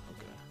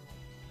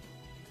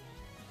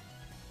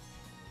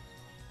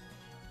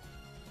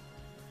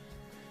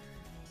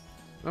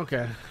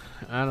 Okay.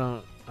 I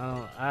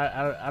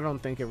don't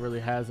think it really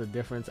has a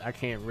difference. I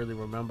can't really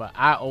remember.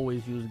 I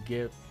always use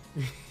Gip.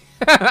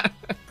 I'm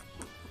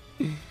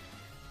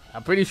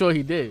pretty sure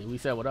he did. We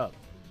said what up.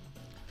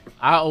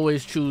 I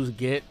always choose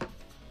Get.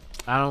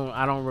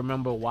 I don't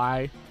remember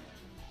why.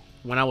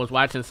 When I was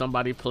watching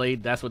somebody play,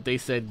 that's what they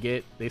said,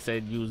 Get. They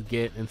said use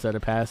Get instead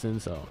of passing,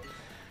 so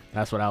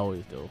that's what I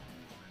always do.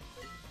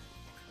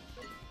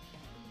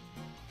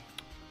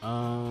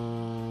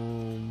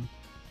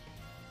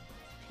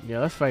 Yeah,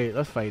 let's fight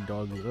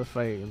Doggy. Let's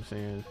fight, you know what I'm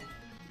saying,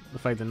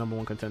 let's fight the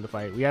 #1 contender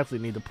fight. We actually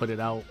need to put it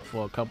out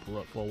for a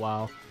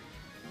while.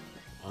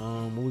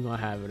 Where we gonna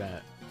have it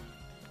at?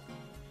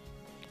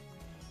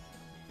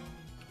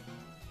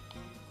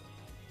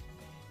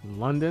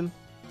 London?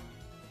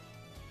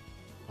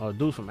 Oh,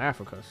 dude's from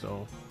Africa,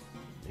 so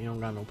they don't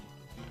got no.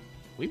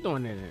 We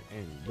doing it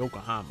in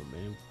Yokohama,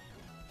 man.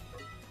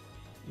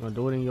 We're gonna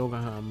do it in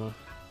Yokohama.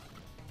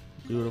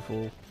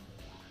 Beautiful.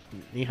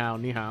 Ni hao,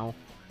 ni hao.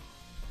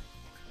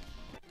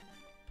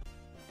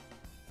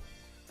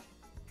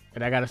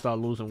 And I gotta start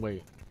losing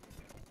weight.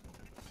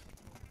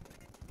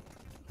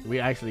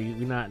 We're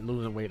not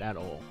losing weight at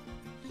all.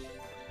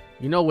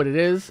 You know what it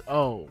is?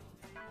 Oh.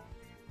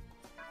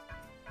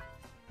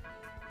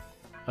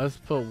 Let's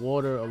put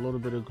water, a little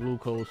bit of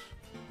glucose,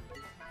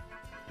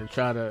 and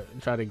try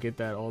to get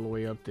that all the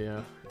way up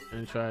there,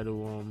 and try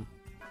to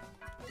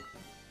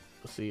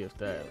see if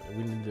that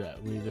we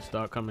need to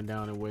start coming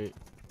down in weight.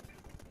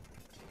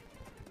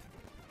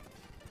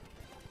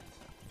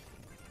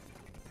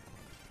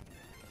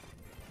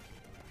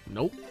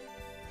 Nope.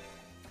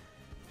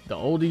 The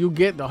older you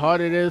get, the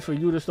harder it is for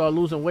you to start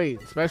losing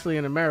weight, especially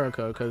in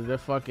America, because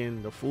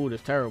the food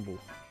is terrible.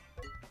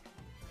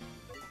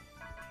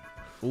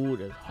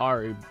 Food is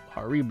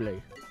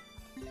horrible.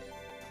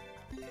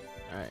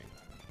 Alright.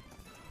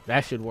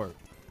 That should work.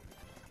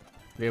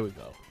 There we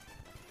go.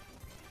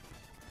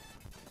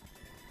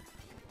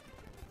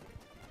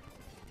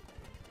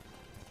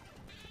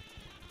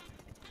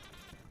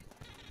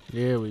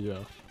 There we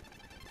go.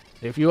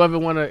 If you ever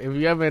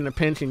in a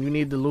pinch and you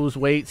need to lose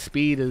weight,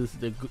 speed is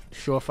the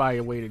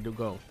surefire way to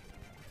go.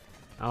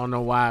 I don't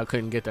know why I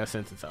couldn't get that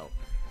sentence out.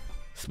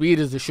 Speed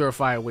is the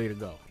surefire way to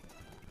go.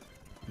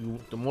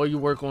 The more you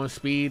work on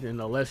speed and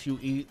the less you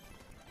eat,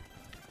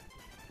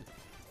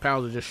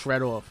 pounds will just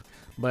shred off.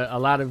 But a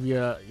lot of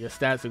your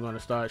stats are going to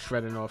start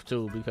shredding off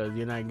too, because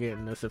you're not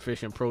getting the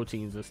sufficient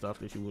proteins and stuff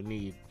that you would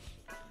need.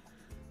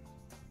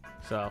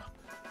 So,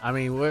 I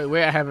mean,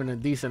 we're having a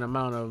decent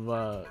amount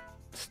of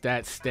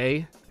stats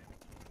stay.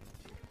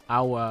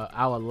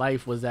 Our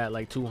life was at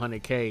like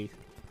 200K,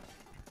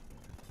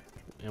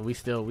 and we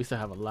still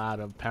have a lot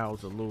of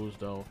pounds to lose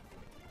though.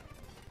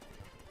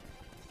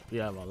 We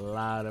have a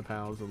lot of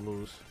pounds to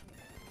lose.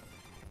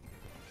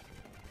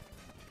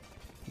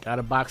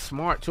 Gotta box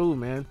smart too,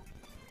 man.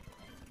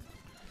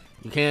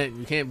 You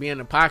can't be in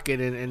the pocket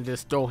and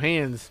just throw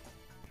hands.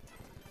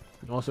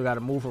 You also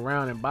gotta move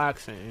around and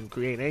box and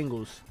create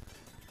angles.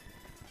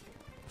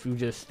 If you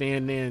just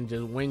stand there and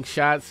just wing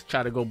shots,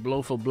 try to go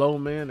blow for blow,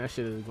 man, that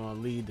shit is gonna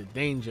lead to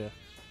danger.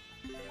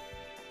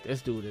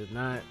 This dude is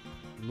not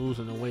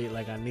losing the weight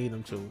like I need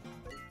him to.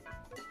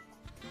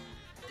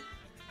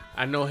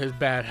 I know his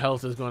bad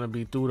health is gonna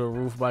be through the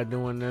roof by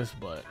doing this,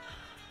 but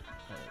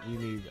I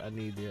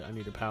need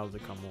the pounds to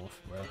come off,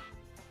 bro.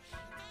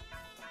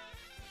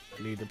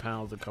 I need the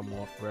pounds to come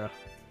off, bro.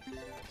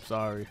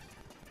 Sorry.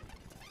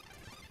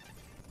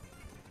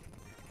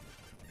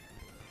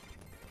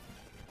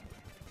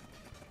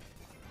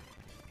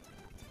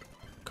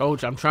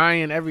 Coach, I'm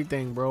trying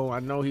everything, bro. I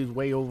know he's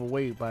way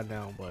overweight by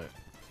now, but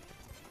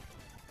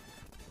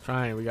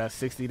trying. We got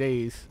 60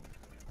 days.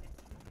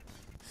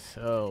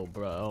 So,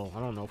 bro, I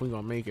don't know if we're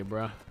gonna make it,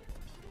 bro.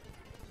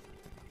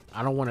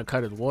 I don't want to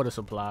cut his water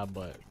supply,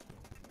 but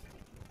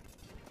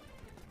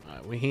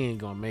he ain't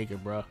gonna make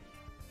it, bro.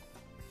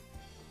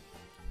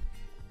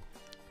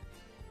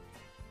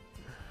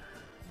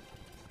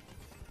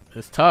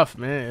 It's tough,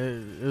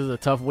 man. This is a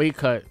tough weight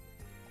cut.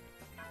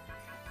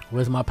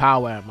 Where's my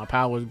power at? My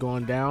power is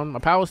going down. My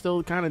power's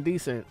still kind of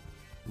decent,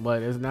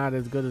 but it's not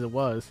as good as it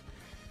was.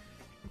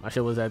 My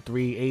shit was at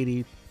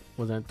 380,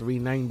 was at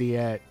 390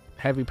 at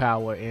heavy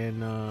power,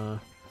 and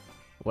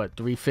what,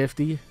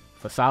 350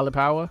 for solid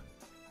power.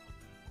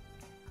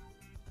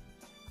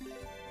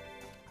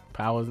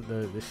 Power,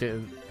 the shit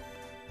is,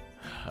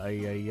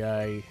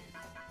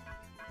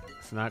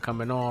 it's not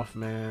coming off,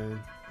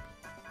 man.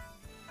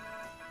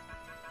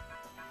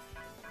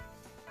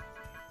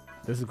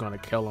 This is gonna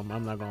kill him.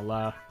 I'm not gonna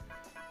lie.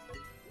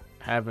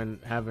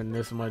 Having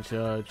this much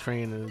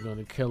training is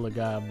gonna kill a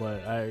guy,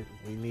 but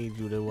we need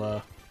you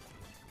to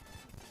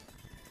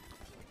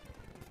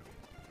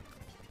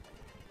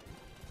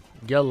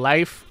your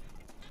life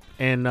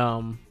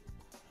and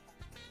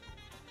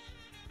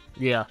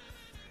yeah,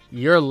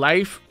 your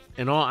life.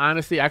 In all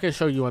honesty, I can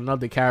show you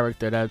another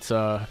character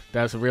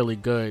that's really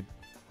good,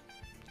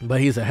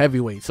 but he's a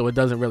heavyweight, so it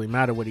doesn't really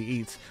matter what he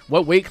eats.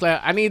 What weight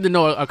class? I need to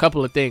know a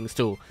couple of things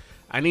too.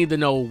 I need to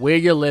know where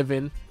you're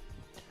living.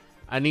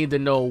 I need to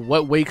know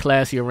what weight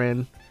class you're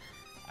in.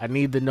 I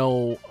need to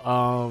know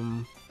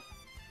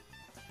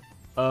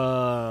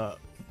how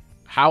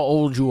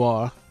old you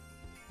are.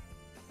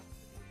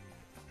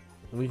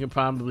 We can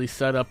probably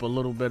set up a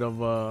little bit of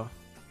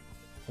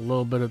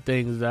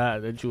things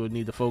that you would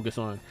need to focus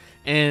on,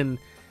 and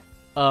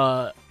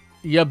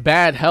your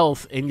bad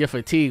health and your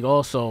fatigue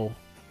also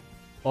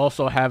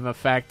have a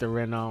factor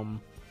in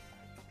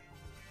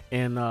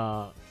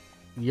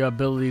your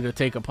ability to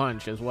take a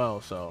punch as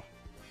well. So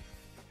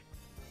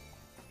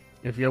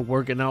if you're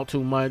working out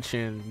too much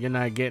and you're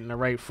not getting the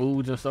right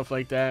foods and stuff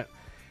like that,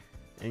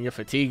 and your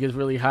fatigue is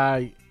really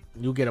high,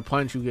 you get a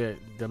punch, the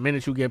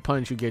minute you get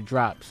punched, you get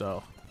dropped.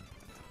 So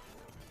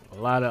a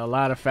lot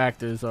of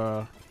factors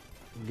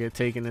get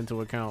taken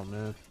into account,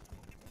 man.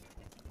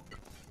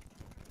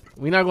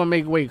 We're not gonna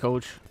make weight,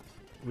 coach.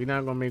 We're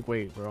not gonna make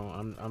weight, bro.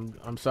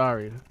 I'm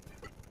sorry.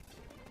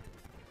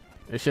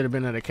 It should have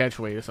been at a catch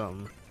weight or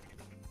something.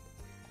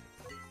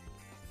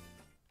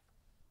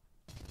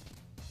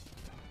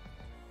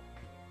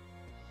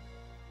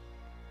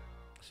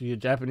 So you're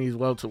Japanese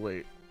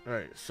welterweight.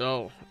 Alright,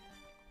 so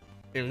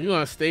if you're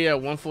gonna stay at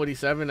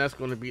 147, that's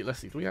gonna be, let's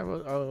see, do we have a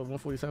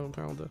 147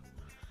 pounder?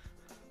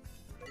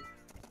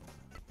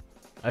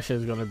 That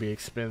shit's gonna be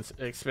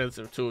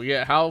expensive too.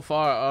 Yeah, how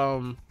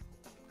far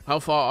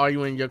are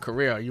you in your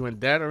career? Are you in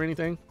debt or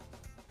anything?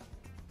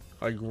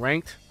 Are you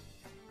ranked?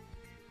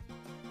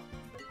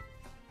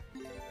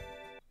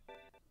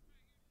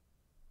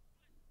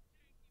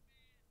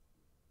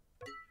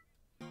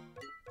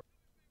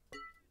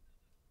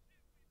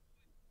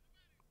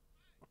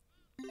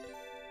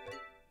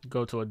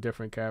 Go to a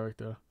different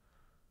character.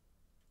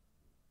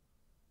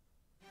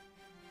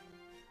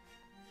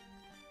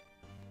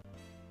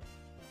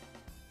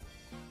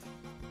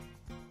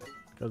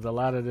 Because a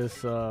lot of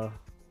this, a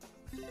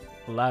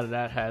lot of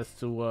that has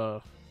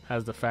to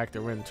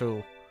factor in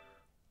too.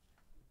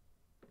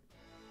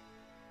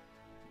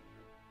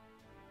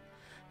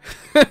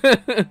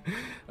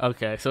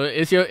 Okay, so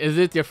this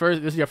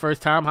is your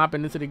first time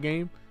hopping into the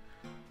game?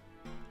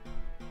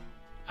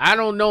 I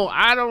don't know.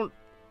 I don't.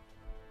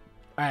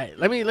 All right,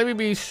 let me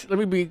be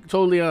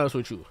totally honest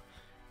with you.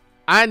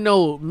 I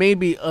know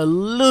maybe a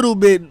little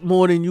bit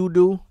more than you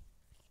do,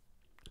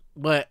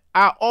 but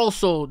I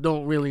also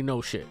don't really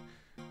know shit.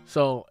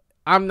 So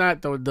I'm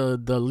not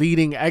the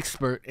leading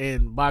expert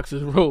in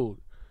Boxers Road.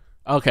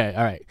 Okay,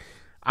 all right.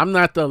 I'm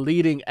not the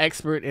leading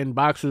expert in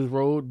Boxers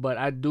Road, but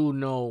I do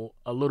know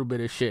a little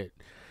bit of shit.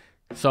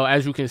 So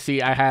as you can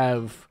see, I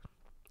have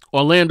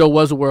Orlando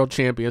was a world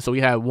champion, so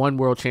we have one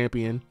world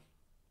champion.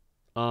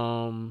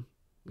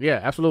 Yeah,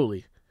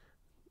 absolutely.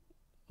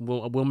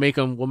 We'll make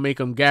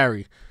him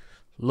Gary,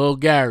 Lil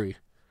Gary.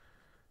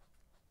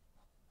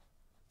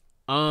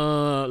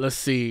 Let's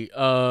see.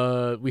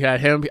 We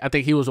had him. I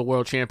think he was a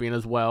world champion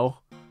as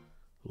well.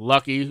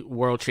 Lucky,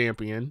 world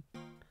champion.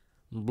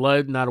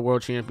 Blood, not a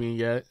world champion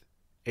yet.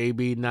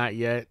 AB, not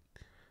yet.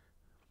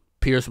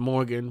 Pierce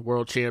Morgan,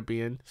 world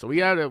champion. So we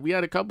had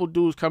a couple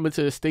dudes coming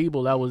to the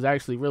stable that was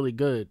actually really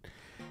good,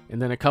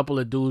 and then a couple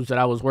of dudes that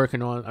I was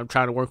working on. I'm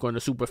trying to work on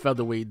the super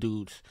featherweight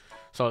dudes.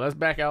 So let's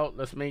back out.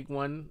 Let's make a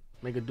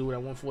dude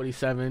at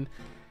 147,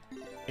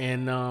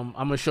 and I'm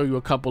gonna show you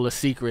a couple of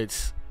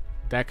secrets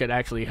that could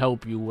actually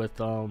help you with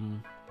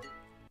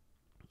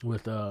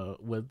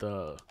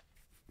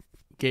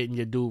getting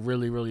your dude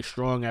really, really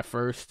strong at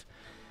first,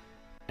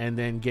 and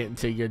then getting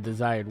to your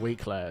desired weight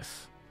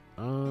class.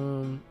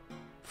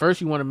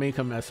 First, you want to make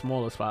him as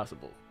small as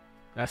possible.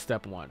 That's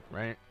step one,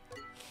 right?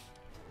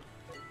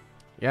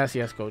 Yes,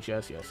 yes, coach.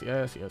 Yes, yes,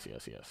 yes, yes,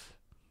 yes, yes.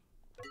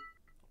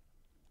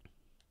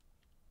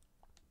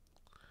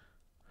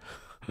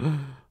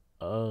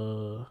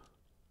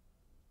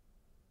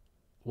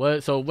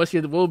 What? So what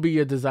will be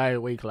your desired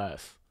weight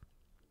class?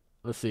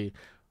 Let's see.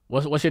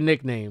 What's your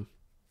nickname?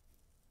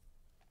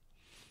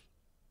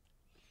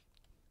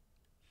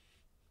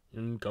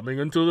 Coming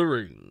into the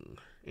ring.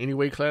 Any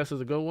weight class is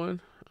a good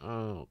one.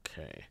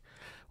 Okay.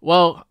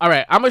 Well, all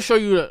right. I'm gonna show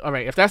you. All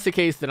right. If that's the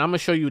case, then I'm gonna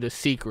show you the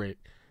secret,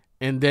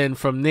 and then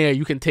from there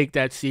you can take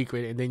that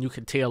secret, and then you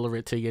can tailor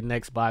it to your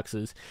next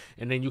boxes,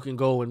 and then you can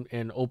go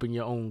and open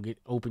your own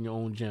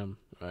gym.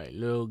 All right,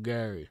 Lil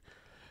Gary,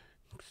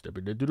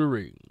 stepping into the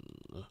ring.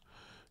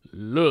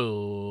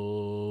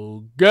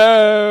 Lil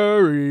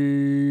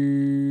Gary.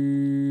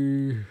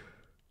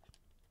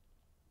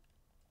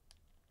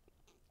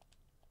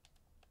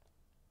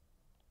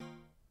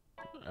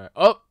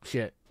 Oh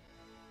shit!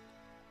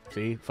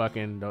 See,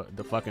 fucking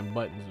the fucking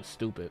buttons are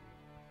stupid.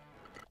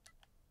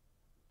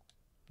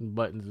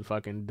 Buttons are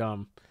fucking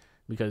dumb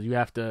because you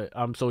have to.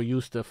 I'm so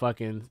used to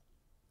fucking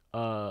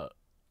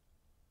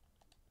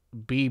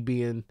B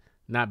being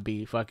not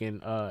B,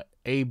 fucking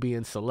A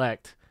being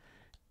select,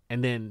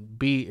 and then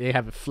B they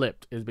have it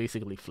flipped. It's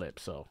basically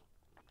flipped. So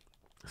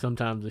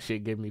sometimes the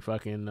shit get me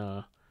fucking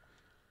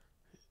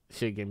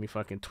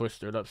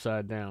twisted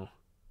upside down.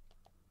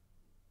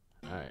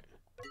 All right.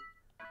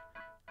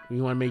 We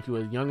want to make you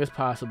as young as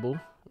possible,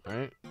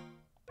 right?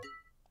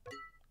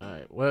 All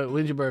right.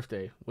 When's your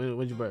birthday?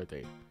 When's your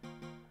birthday?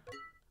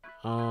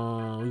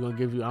 We're gonna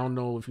give you. I don't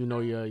know if you know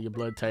your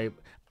blood type.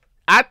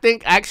 I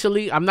think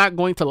actually, I'm not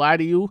going to lie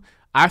to you.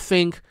 I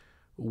think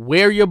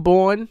where you're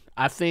born.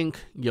 I think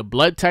your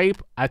blood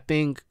type. I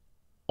think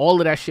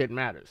all of that shit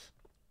matters.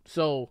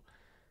 So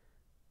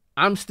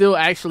I'm still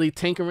actually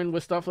tinkering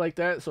with stuff like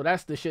that. So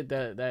that's the shit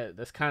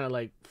that's kind of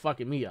like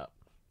fucking me up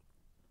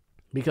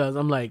because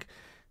I'm like.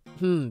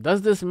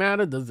 Does this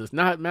matter? Does this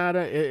not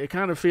matter? It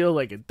kind of feels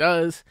like it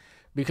does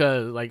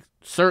because like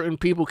certain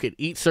people could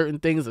eat certain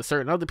things that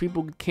certain other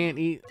people can't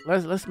eat.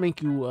 Let's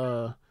make you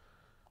A.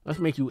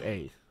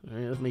 Right?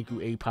 Let's make you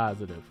A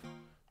positive.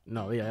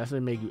 No, yeah, let's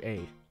make you A.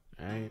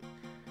 All right.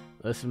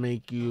 Let's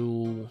make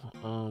you.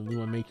 We want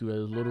to make you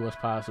as little as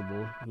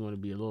possible. You want to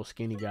be a little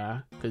skinny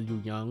guy because you're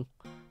young,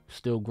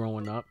 still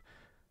growing up.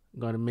 I'm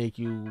gonna make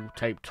you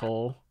type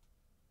tall.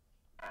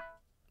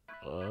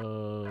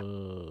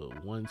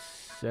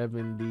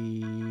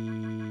 170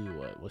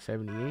 what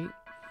 178.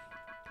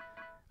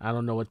 I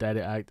don't know what that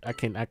is. I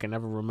can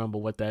never remember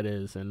what that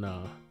is. And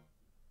oh,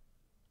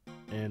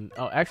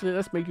 actually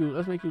let's make you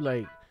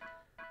like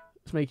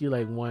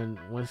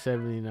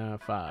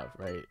 179.5,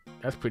 right?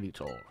 That's pretty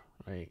tall,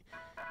 right?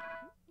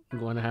 I'm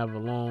going to have a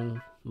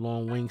long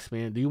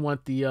wingspan. Do you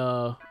want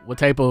the what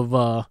type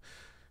of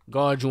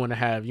guard you want to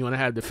have? You want to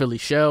have the Philly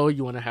shell?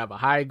 You want to have a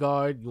high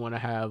guard? You want to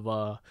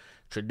have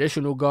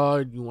traditional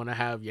guard? You want to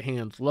have your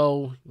hands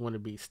low? You want to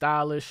be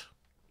stylish?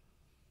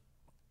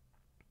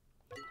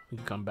 We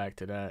can come back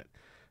to that.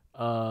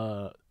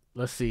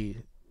 Let's see.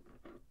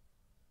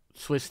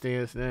 Switch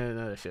stance. None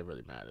of that shit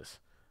really matters.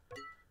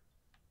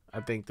 I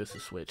think this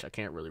is switch. I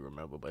can't really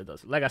remember, but it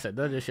doesn't. Like I said,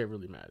 none of this shit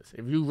really matters.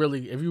 If you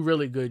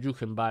really good, you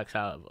can box.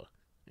 However,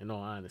 in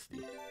all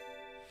honesty,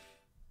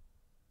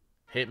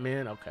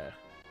 Hitman. Okay,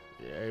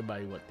 yeah,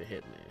 everybody want the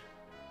Hitman.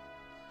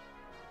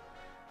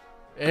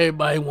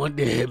 Everybody want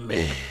the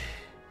Hitman.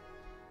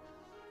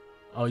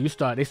 Oh,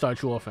 they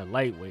start you off at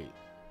lightweight.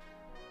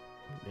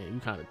 Yeah,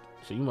 you kind of.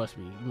 So you must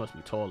be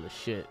tall as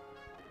shit.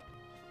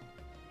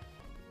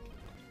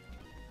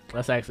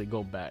 Let's actually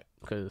go back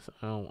because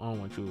I don't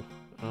want you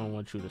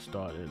to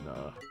start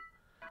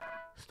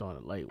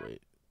at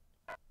lightweight.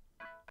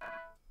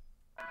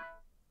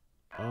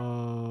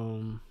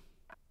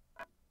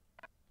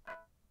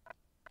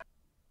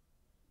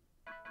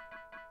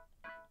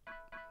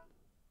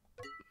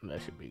 That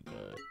should be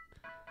good.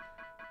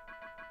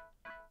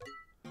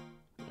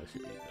 That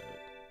should be good.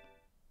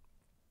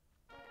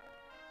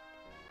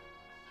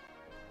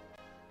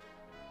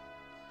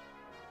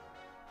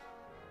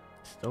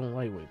 Still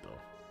lightweight though.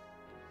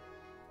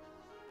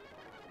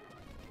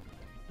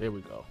 There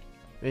we go.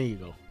 There you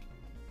go.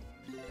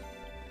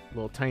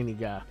 Little tiny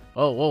guy.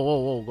 Oh, whoa, whoa,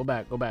 whoa. Go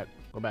back, go back,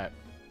 go back,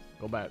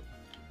 go back.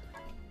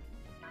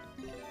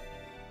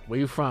 Where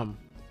you from?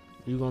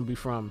 Where you gonna be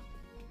from?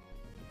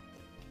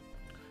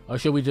 Or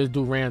should we just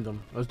do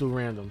random? Let's do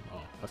random.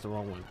 Oh, that's the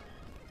wrong one.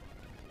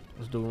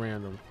 Let's do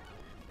random.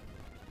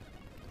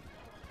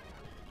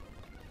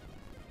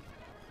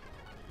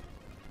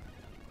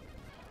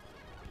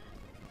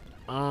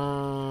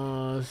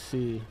 Let's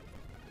see.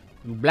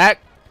 You black?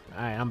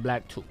 Alright, I'm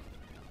black too.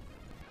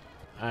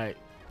 Alright.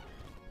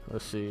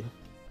 Let's see.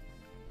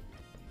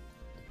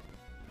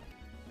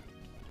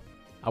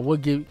 I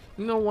would give,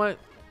 you know what?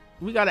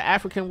 We got an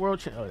African world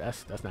champ. Oh,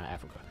 that's not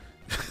Africa.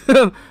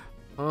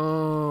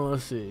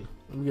 Let's see.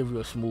 Let me give you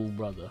a smooth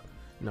brother.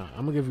 No,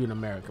 I'm gonna give you an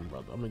American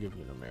brother. I'm gonna give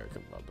you an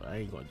American brother. I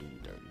ain't gonna do you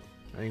dirty.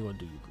 I ain't gonna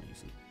do you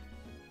greasy.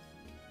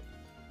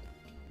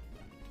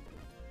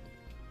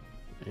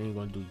 I ain't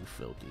gonna do you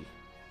filthy.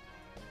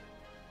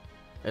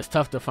 It's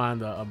tough to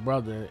find a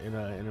brother in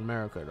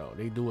America though.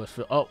 They do us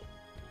feel. Oh,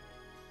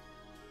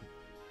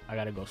 I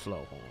gotta go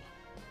slow. Hold on.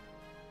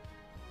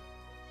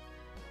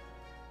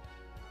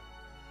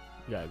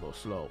 You gotta go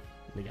slow.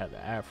 Nigga have the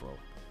afro.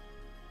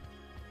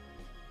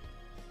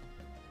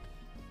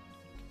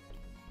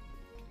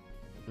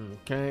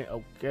 Okay,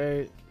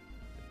 okay.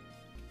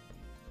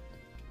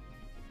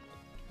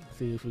 Let's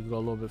see if we can go a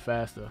little bit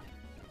faster.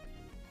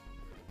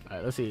 All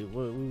right, let's see.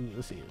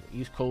 Let's see.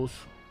 East Coast.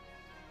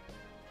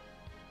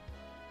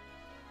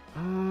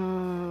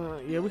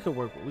 Yeah, we could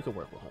work. We could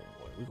work with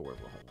Homeboy. We could work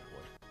with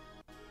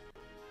Homeboy.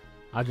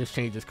 I'll just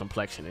change his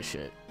complexion and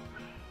shit.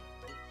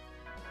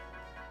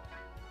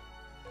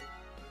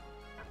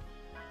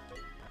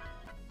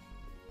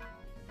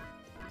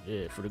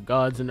 Yeah, for the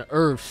gods and the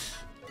earths.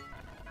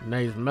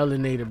 Nice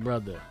melanated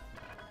brother.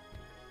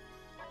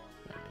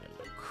 That man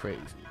look crazy.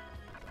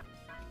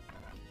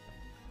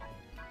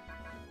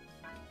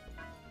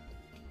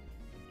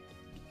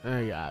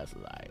 And your eyes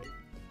light.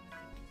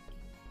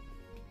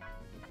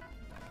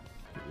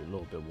 A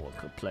little bit more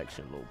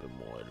complexion, a little bit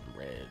more of them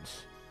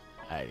reds.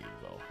 There you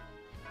go.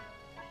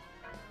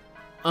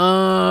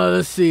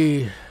 Let's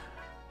see.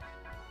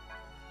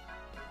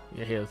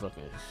 Your hair's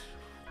looking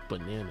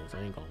bananas.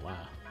 I ain't gonna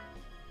lie.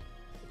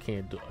 I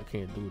can't do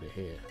the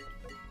hair.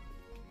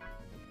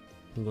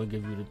 I'm gonna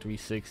give you the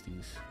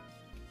 360s.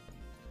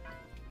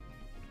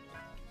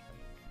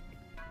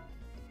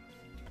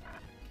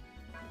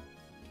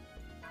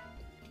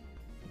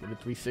 Where the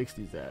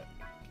 360s at?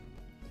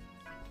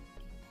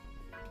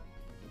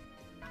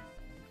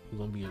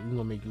 We're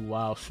gonna make you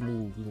wild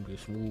smooth. You're gonna be a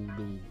smooth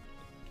dude.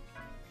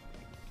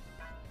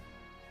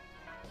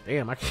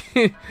 Damn, I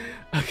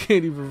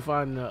can't even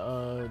find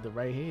the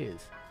right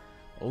hairs.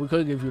 Or we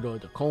could give you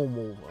the comb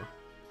over.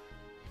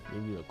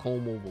 Give you the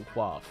comb over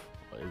coif.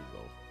 Oh, there you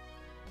go.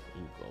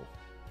 There you go.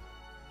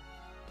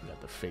 You got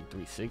the fake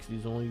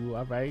 360s on you.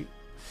 All right.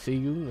 See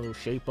you. Little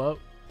shape up.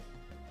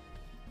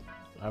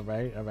 All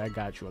right. All right.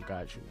 Got you. I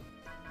got you.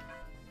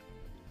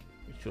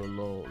 Get your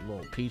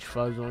little peach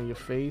fuzz on your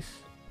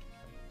face.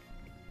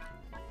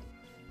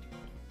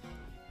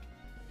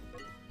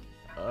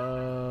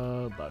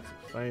 Boxing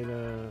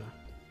fighter.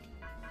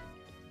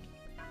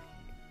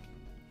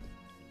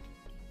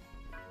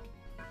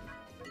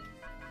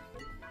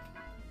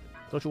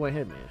 Don't you want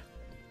Hitman?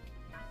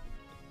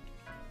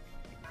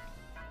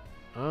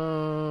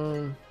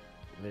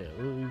 Yeah,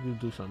 we can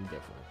do something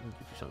different. We can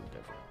do something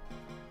different.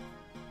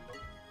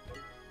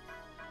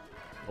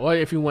 Or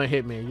if you want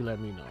Hitman, you let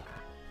me know.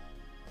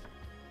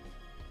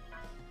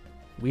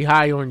 We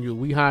high on you.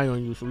 We high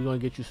on you, so we're gonna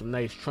get you some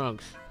nice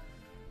trunks.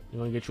 We're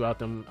gonna get you out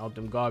them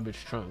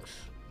garbage trunks.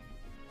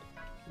 You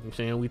know what I'm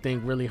saying? We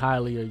think really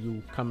highly of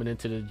you coming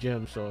into the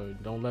gym, so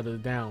don't let us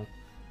down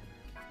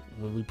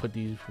when we put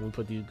these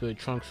good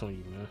trunks on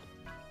you, man.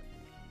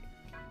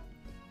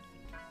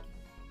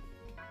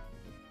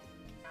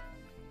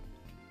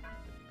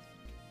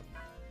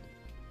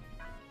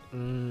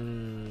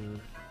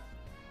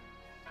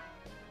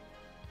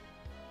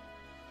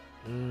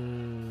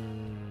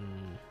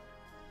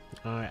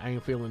 Alright, I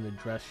ain't feeling the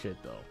dress shit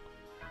though.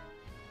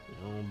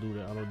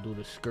 I don't do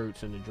the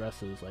skirts and the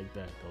dresses like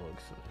that, dog.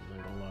 So I'm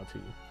not gonna lie to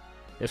you.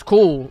 It's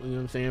cool, you know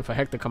what I'm saying, for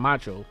Hector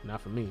Camacho,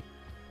 not for me.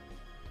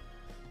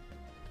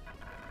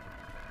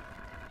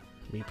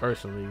 Me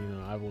personally,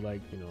 I would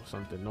like,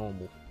 something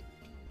normal.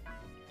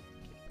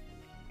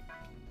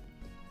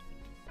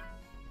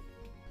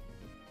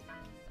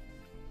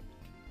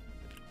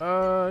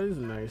 This is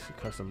nice. You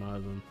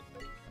customize them.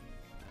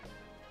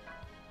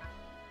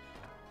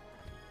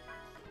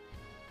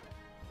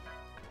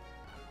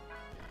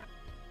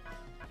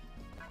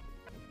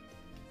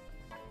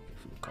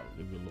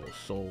 little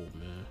soul,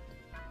 man.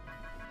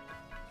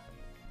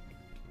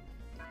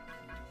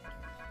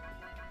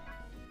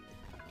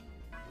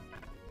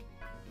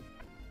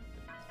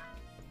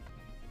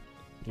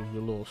 Give you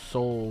a little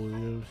soul, you know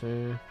what I'm saying?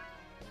 You know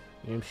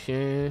what I'm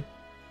saying?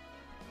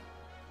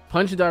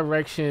 Punch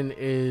direction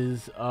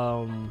is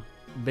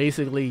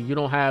basically you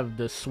don't have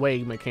the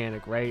sway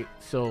mechanic, right?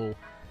 So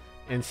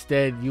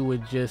instead you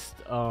would just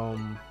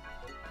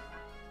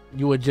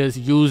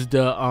use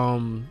the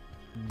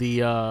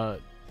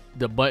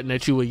button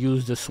that you would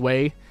use to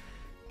sway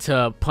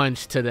to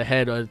punch to the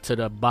head or to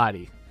the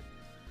body.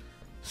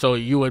 So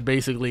you would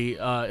basically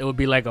it would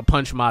be like a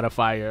punch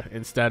modifier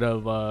instead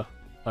of a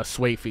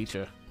sway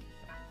feature.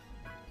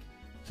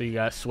 So you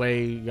got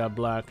sway, you got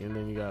block, and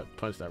then you got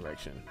punch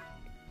direction.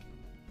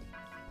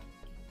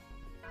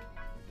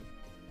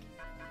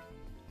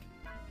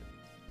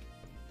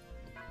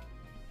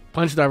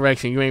 Punch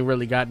direction, you ain't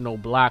really got no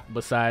block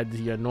besides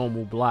your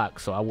normal block,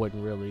 so I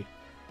wouldn't really,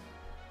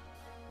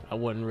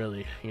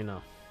 you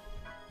know.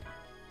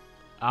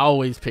 I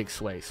always pick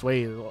sway.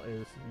 Sway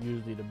is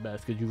usually the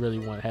best because you really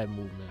want head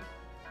movement.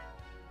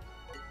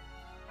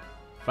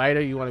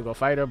 Fighter, you want to go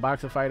fighter,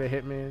 boxer, fighter,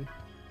 hitman?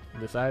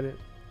 Decided.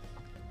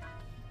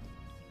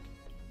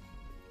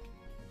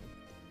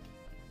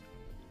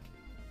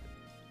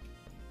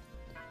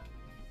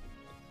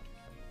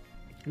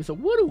 He's a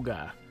woodoo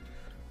guy.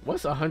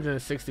 What's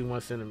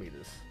 161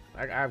 centimeters?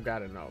 I've got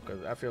to know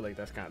because I feel like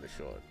that's kind of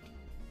short.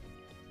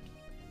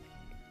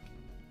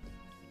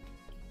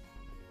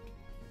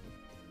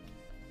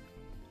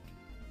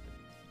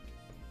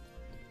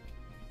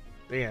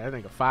 Yeah, I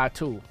think a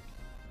 5'2".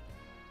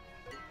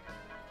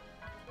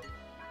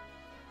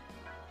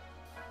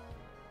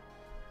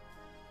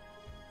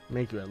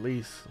 Make you at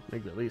least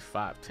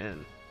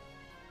 5'10".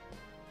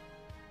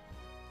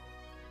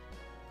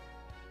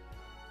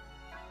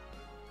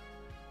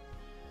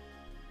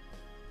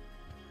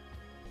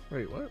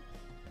 Wait, what?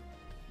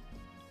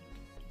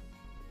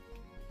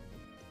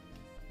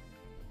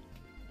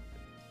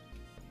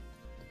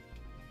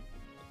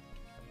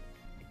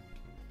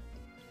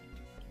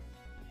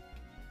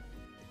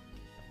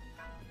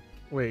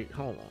 Wait,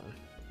 hold on.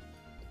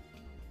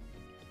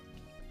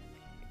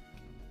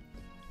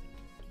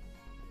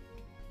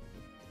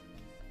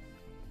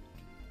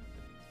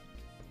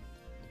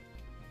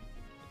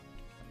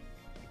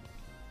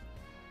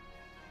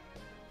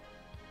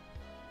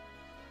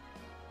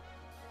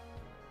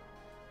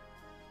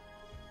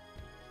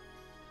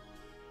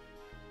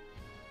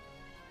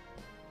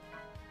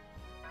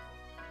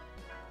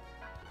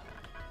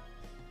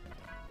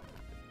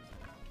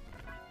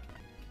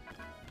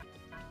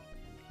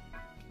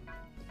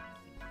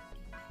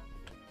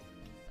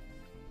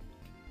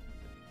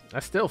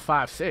 That's still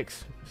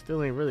 5'6".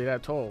 Still ain't really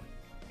that tall.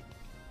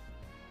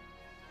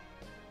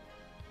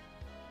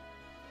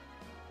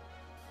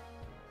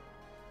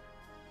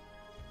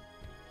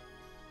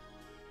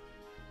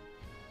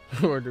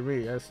 Or to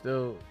me, that's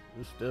still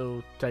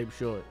type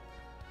short.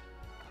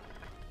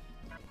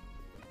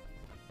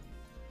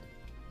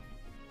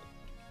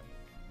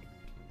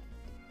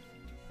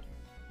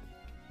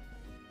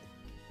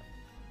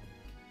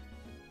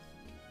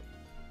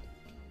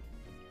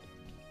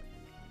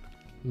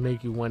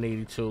 Make you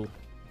 182.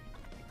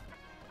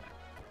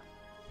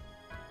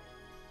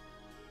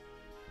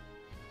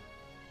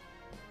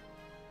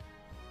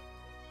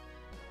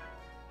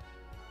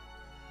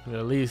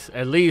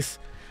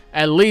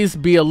 At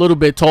least be a little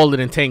bit taller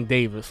than Tank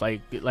Davis.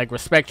 Like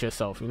respect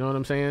yourself. You know what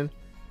I'm saying?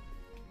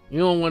 You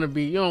don't want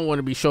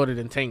to be shorter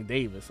than Tank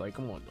Davis. Like,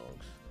 come on,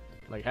 dogs.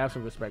 Like, have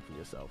some respect for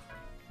yourself.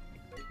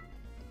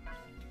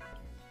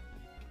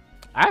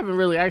 I haven't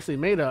really actually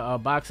made a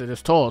boxer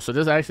this tall, so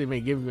this actually may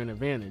give you an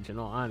advantage, in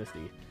all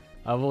honesty.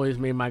 I've always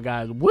made my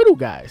guys little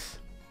guys.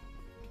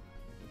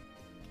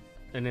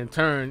 And in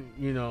turn,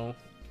 you know,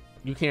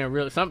 you can't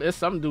really... There's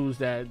some dudes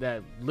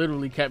that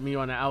literally kept me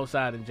on the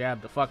outside and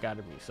jabbed the fuck out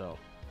of me, so...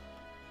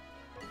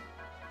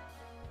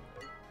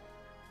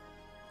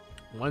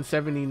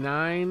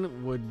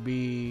 179 would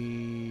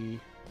be...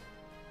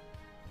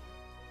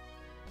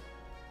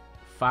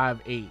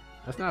 5'8".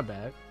 That's not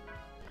bad.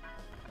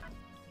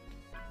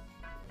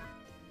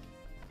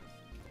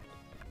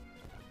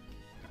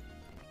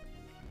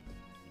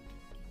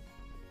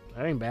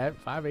 That ain't bad.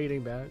 5'8"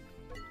 ain't bad.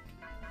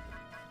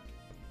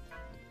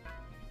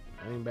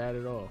 That ain't bad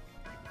at all.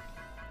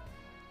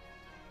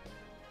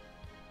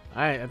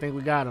 Alright, I think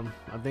we got him.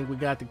 I think we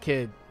got the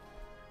kid.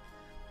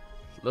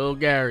 Little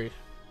Gary.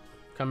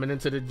 Coming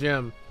into the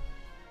gym.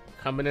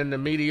 Coming in the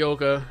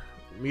mediocre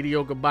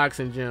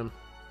boxing gym.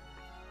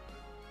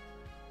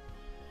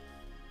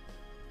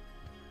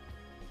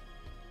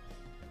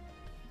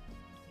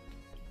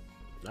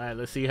 Alright,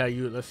 let's see how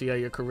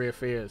your career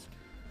fares.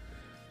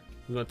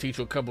 We're gonna teach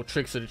you a couple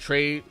tricks of the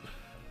trade.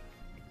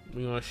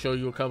 We're gonna show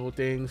you a couple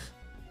things.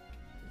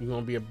 You're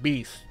gonna be a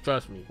beast.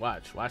 Trust me.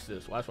 Watch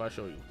this. Watch what I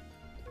show you.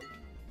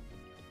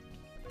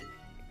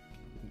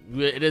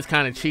 It is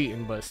kind of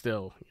cheating, but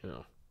still, you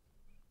know.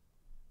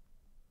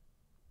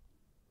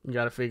 You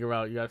gotta figure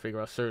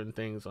out certain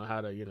things on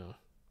how to, you know,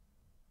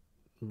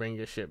 bring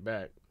your shit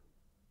back.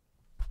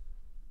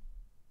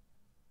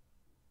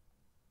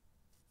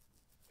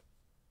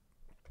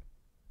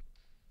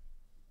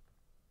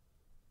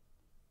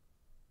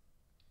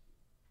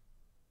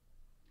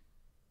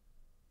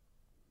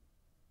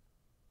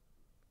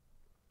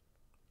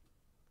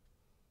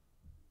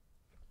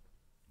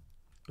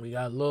 We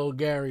got Lil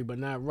Gary, but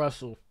not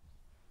Russell.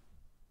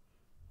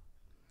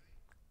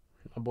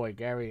 My boy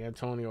Gary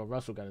Antonio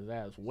Russell got his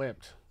ass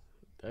whipped.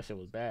 That shit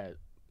was bad.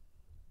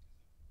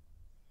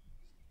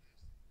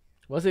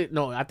 Was it?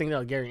 No, I think that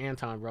was Gary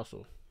Anton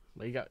Russell.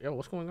 But he got, yo,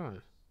 what's going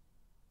on?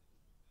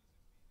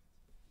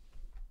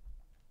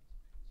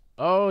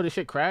 Oh, this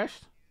shit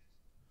crashed?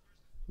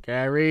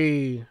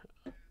 Gary,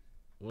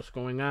 what's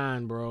going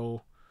on,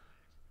 bro?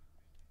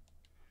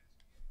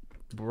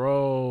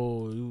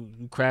 Bro,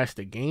 you crashed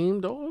the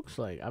game, dogs?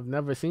 Like, I've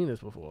never seen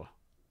this before.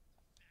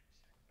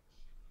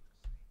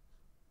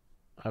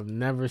 I've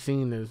never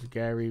seen this,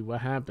 Gary.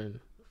 What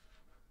happened?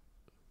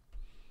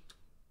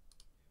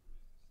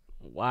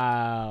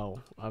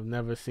 Wow, I've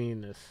never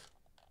seen this.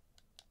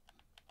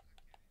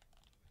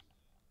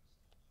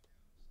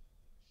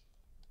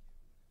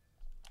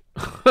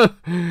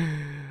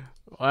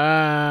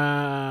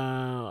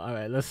 Wow. All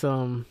right, let's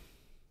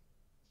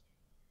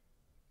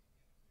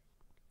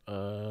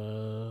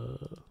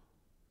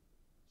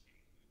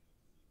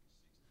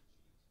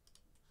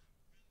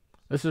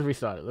let's just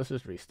restart it. Let's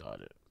just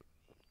restart it.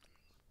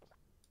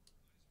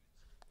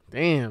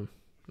 Damn,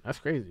 that's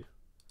crazy.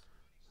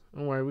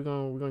 Don't worry, we're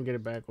gonna get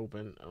it back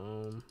open.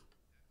 All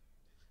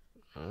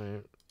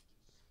right.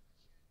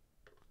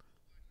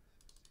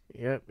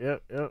 Yep.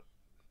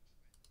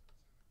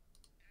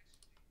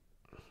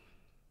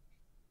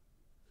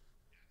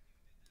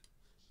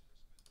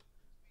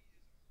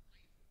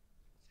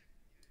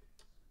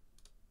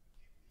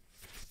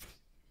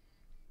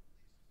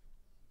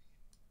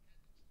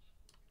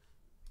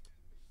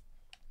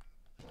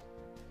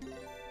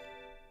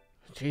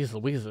 Jeez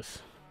Louises.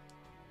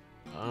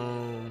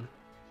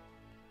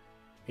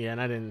 Yeah,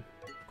 and I didn't.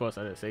 Of course,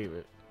 I didn't save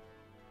it.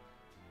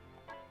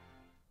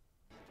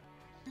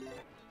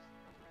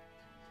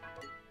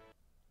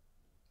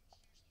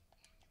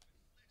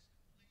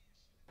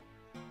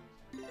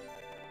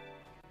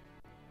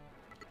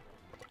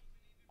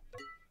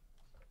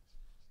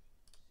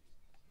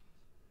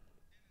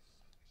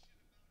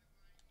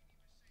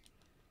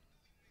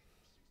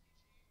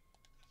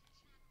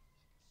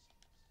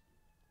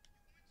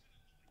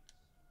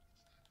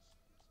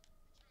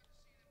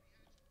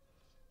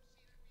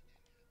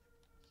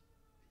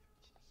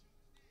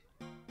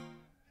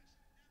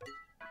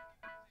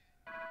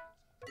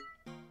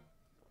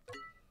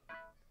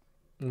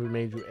 We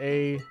made you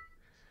A.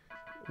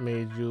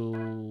 Made you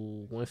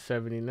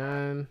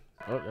 179.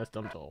 Oh, that's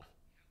dumb toll.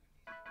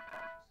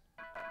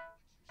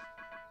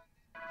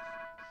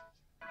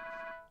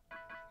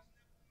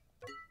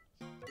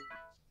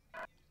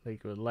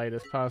 Make it as light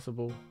as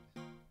possible.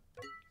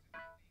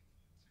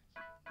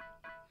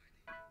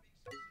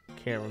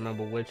 Can't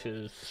remember which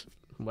is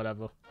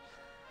whatever.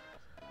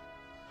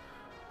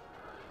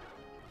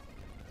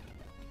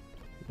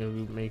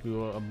 Maybe make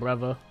you a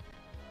brother.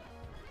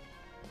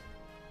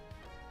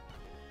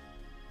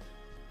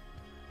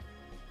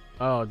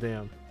 Oh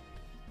damn,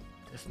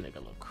 this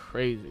nigga look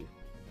crazy.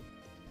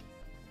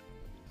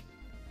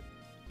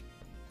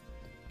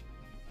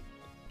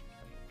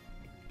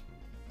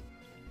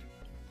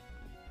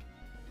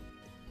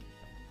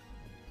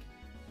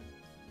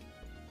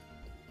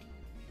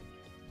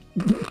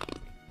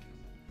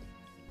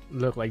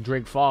 Look like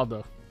Drake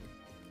father.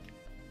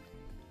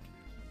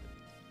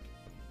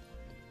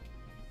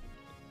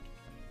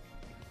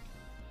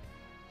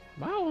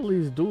 Why all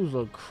these dudes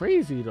look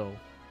crazy though?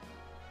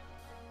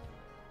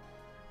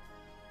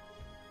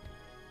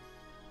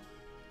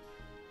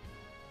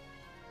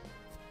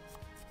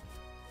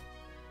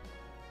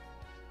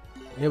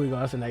 Here we go.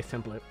 That's a nice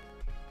template.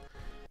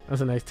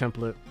 That's a nice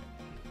template.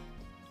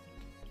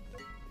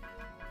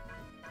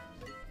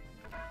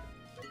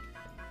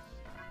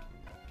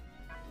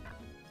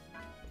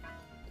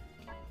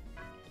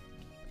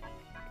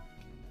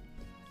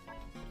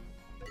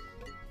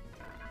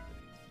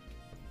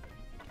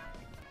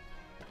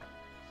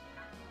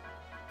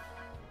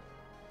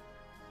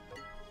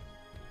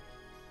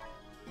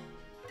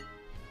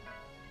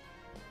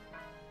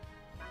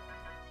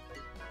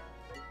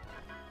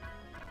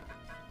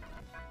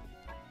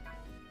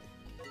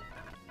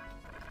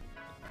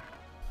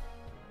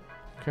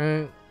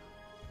 Okay.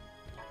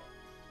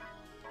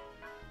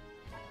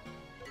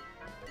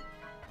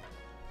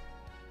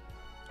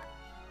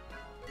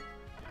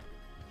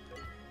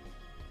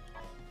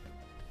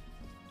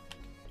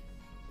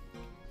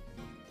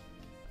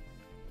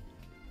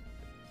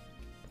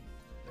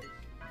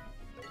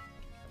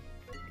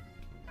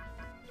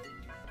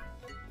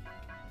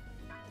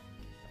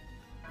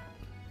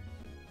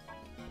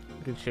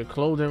 Get your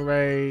clothing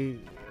right.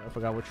 I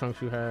forgot what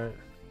trunks you had.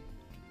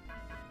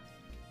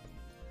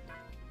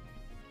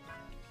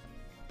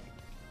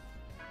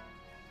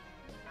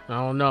 I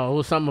don't know. It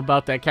was something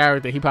about that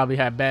character. He probably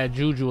had bad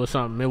juju or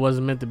something. It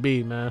wasn't meant to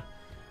be, man.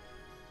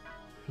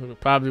 It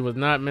probably was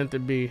not meant to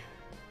be.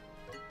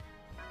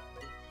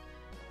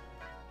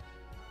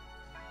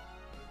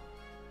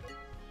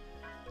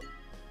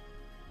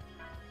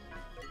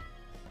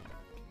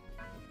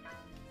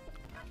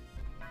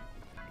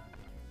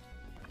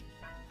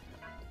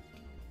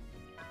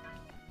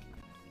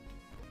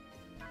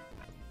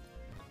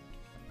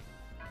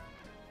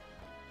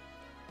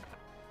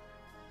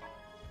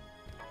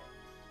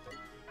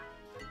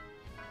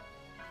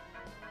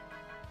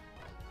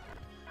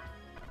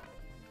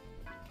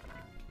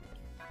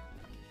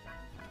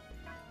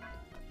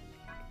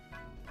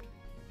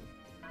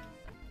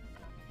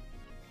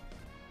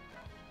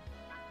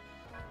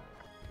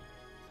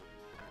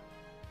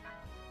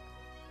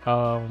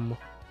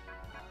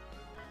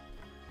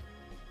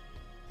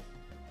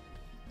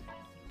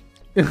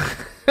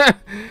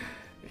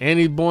 And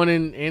he's born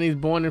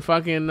in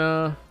fucking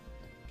and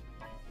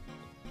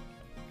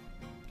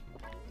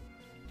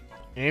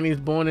he's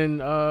born in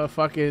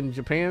fucking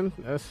Japan.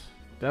 That's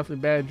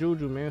definitely bad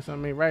juju, man.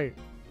 Something ain't right.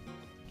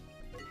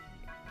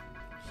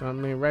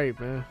 Something ain't right,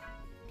 man.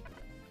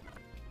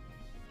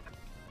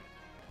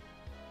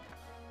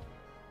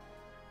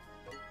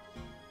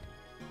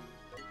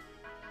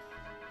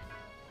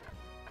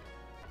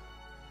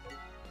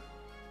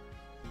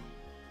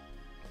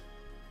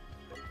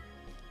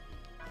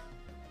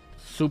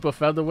 Super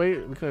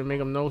featherweight. We couldn't make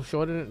him no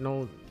shorter than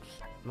no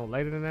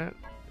lighter than that.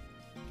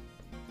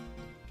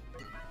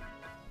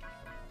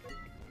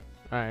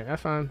 Alright,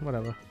 that's fine.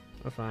 Whatever.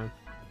 That's fine.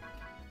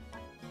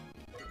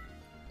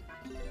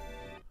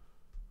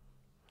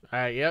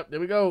 Alright, yep, there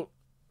we go.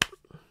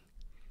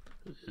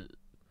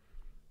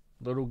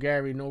 Little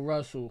Gary, no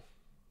Russell.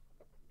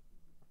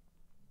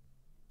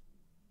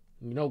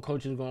 You know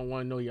coach is gonna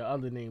want to know your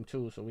other name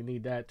too, so we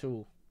need that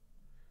too.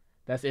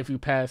 That's if you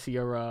pass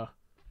your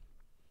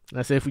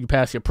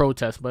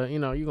protest, but you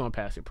know, you're gonna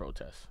pass your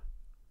protest.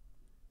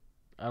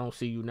 I don't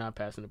see you not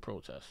passing the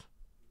protest.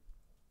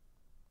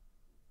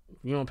 If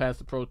you don't pass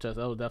the protest,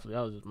 that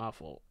was just my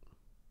fault.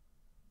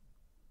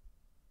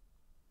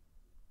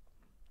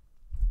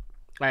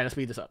 Alright, let's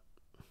speed this up.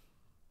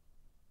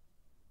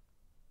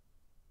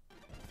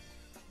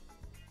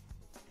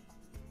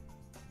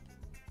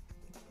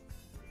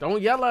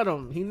 Don't yell at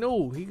him. He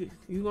knew.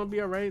 He's gonna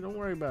be alright. Don't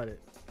worry about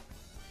it.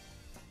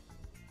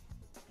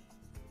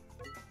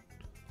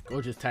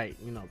 Coach is tight.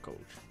 You know, coach.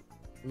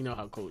 You know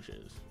how coach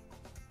is.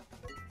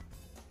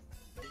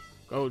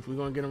 Coach, we're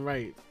gonna get him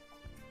right.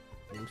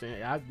 You know what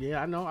I'm saying?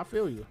 I know. I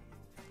feel you.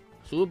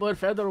 Super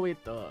featherweight.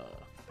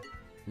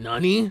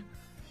 Nani?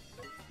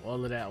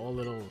 All of that. All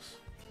of those.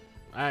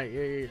 Alright,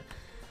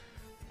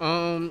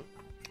 yeah.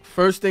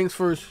 First things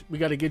first, we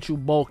gotta get you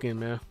bulking,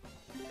 man.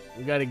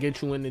 We gotta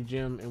get you in the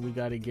gym, and we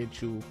gotta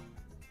get you.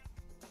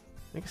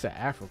 I think it said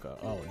Africa.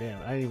 Oh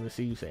damn, I didn't even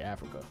see you say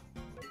Africa.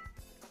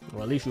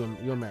 Well, at least you're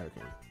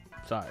American.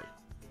 Sorry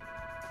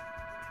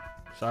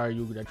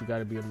that you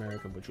gotta be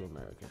American, but you're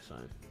American,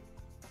 son.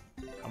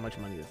 How much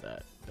money is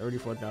that?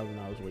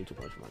 $34,000 is way too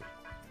much money.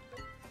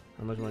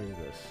 How much money is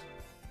this?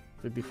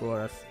 54.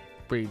 That's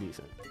pretty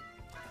decent.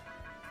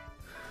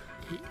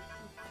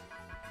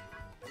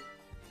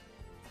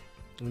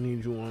 We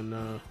need you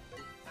on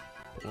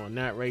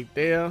that right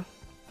there.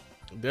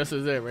 This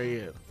is it right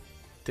here.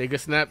 Take a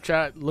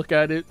Snapchat, look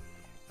at it,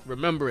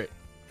 remember it.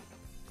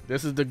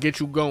 This is to get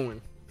you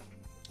going.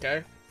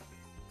 Okay?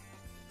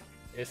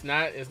 It's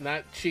not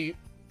cheap,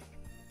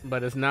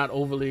 but it's not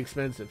overly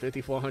expensive.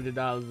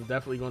 $5,400 is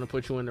definitely going to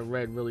put you in the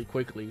red really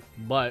quickly.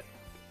 But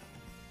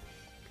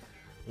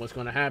what's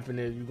going to happen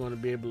is you're going to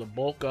be able to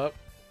bulk up,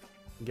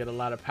 get a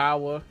lot of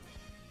power,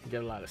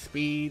 get a lot of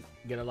speed,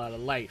 get a lot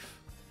of life.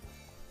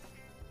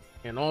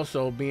 And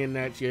also, being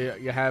that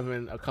you're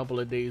having a couple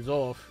of days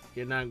off,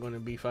 you're not going to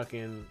be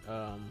fucking,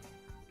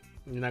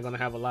 you're not going to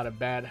have a lot of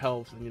bad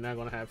health, and you're not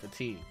going to have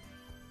fatigue.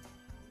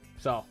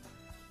 So,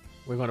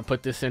 we're going to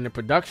put this into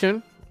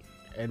production,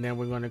 and then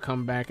we're going to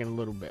come back in a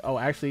little bit. Oh,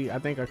 actually, I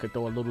think I could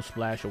throw a little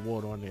splash of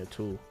water on there,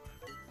 too,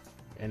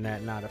 and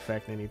that not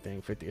affect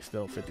anything. 50 is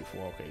still 54.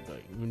 Okay,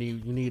 good. You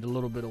need a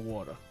little bit of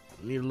water.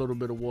 You need a little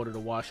bit of water to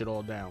wash it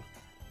all down.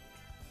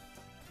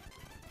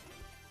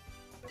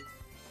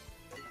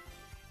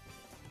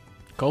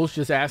 Coach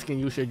just asking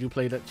you, should he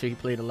play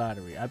the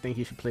lottery? I think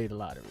he should play the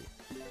lottery.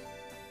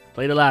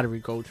 Play the lottery,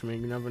 coach, man.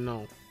 You never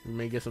know. You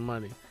may get some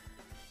money.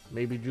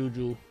 Maybe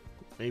Juju,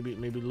 maybe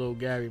little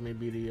Gary may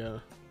be the you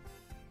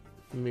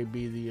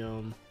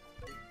know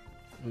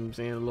what I'm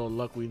saying, a little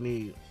luck we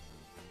need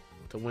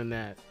to win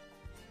that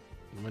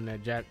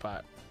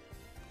jackpot.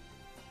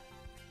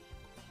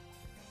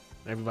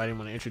 Everybody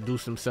want to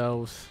introduce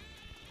themselves.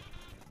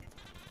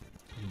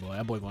 Boy,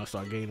 that boy gonna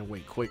start gaining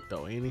weight quick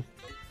though, ain't he?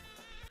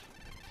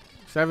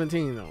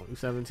 17 though. He's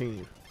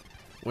 17.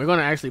 We're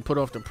gonna actually put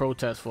off the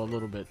protest for a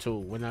little bit too.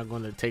 We're not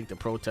gonna take the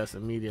protest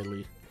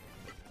immediately.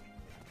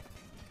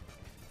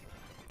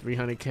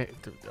 300K.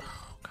 Oh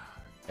God.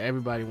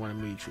 Everybody want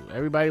to meet you.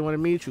 Everybody want to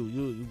meet you.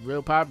 You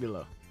real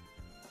popular.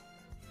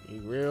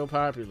 You real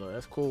popular.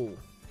 That's cool.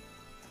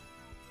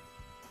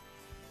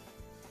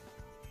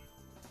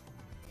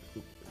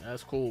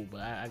 That's cool. But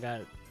I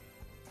got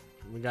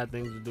We got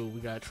things to do. We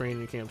got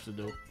training camps to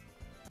do.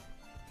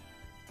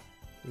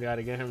 We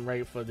gotta get him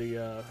right for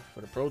the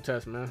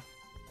protest, man.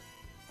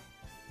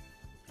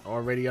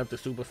 Already up to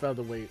super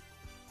featherweight.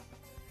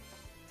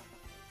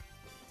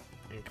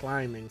 And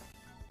climbing.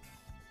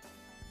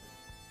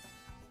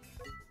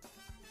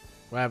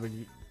 What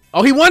happened?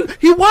 Oh, he won!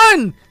 He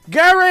won!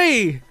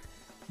 Gary!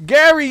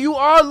 Gary, you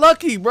are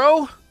lucky,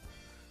 bro.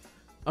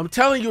 I'm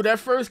telling you, that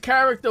first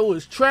character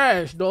was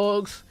trash,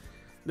 dogs.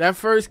 That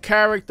first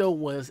character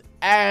was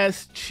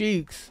ass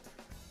cheeks.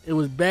 It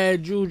was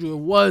bad juju. It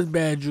was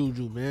bad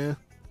juju, man.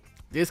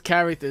 This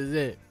character is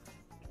it.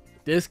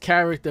 This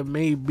character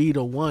may be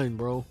the one,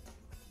 bro.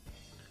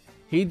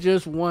 He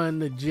just won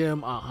the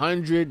gym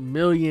 100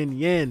 million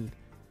yen.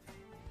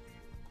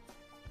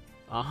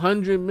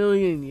 100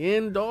 million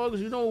yen, dogs.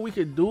 You know what we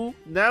could do?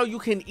 Now you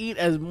can eat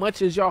as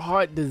much as your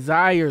heart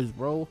desires,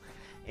 bro.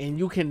 And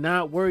you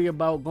cannot worry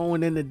about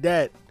going into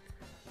debt.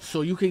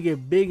 So you can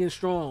get big and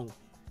strong.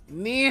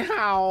 Ni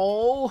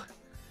hao.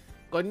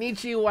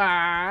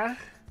 Konnichiwa.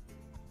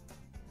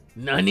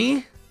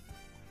 Nani?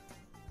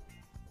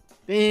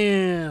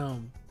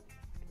 Damn.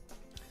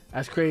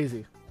 That's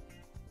crazy.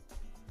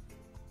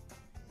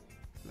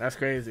 That's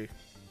crazy.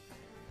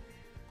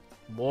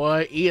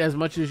 Boy, eat as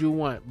much as you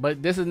want.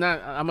 But this is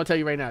not, I'm gonna tell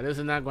you right now, this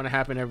is not gonna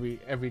happen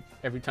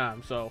every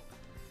time. So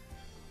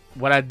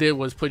what I did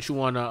was put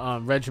you on a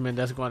regimen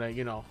that's gonna,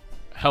 you know,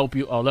 help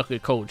you. Oh, look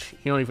at coach.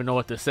 He don't even know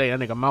what to say. That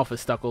nigga mouth is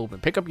stuck open.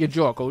 Pick up your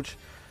jaw, coach.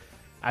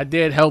 I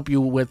did help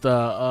you with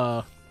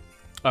a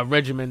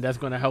regimen that's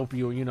gonna help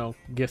you, you know,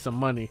 get some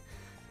money.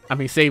 I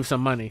mean, save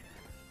some money.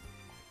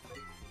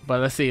 But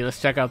let's see.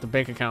 Let's check out the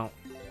bank account.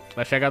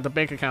 Let's check out the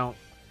bank account.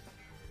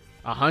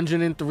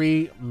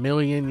 103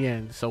 million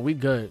yen. So we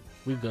good.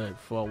 We good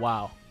for a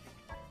while.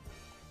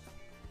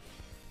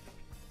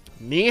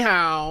 Ni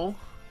hao.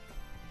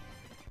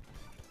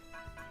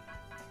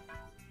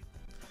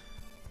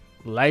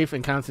 Life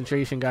and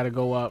concentration got to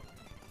go up.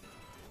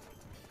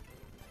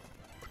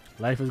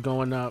 Life is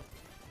going up.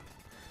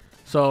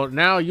 So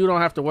now you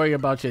don't have to worry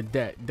about your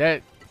debt.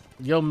 Debt,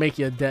 you'll make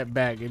your debt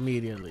back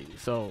immediately.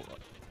 So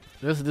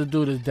this is the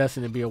dude that's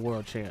destined to be a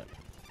world champ.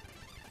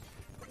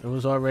 It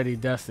was already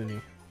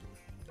destiny.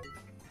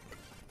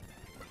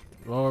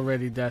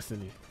 Already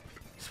destiny.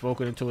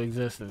 Spoken into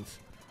existence.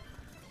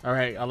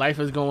 Alright, our life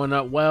is going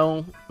up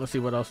well. Let's see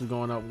what else is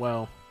going up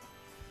well.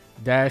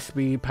 Dash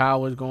speed,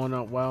 power is going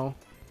up well.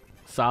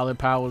 Solid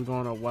power is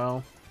going up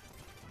well.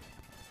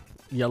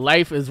 Your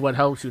life is what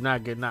helps you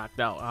not get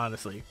knocked out,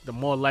 honestly. The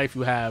more life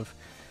you have,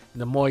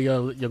 the more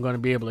you're going to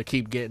be able to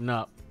keep getting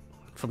up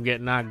from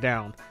getting knocked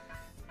down.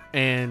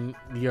 And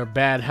your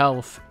bad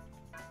health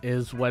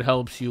is what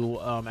helps you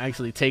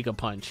actually take a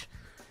punch.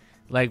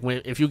 Like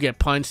if you get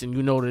punched and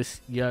you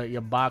notice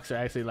your boxer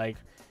actually like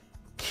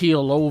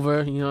keel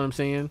over, you know what I'm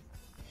saying?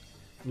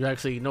 You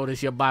actually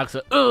notice your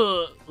boxer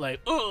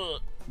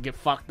get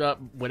fucked up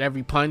with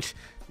every punch.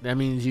 That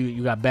means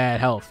you got bad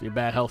health. Your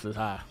bad health is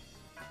high.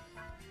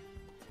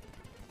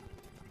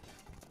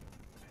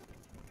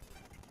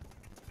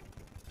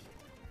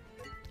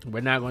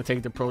 We're not gonna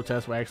take the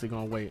protest. We're actually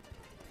gonna wait.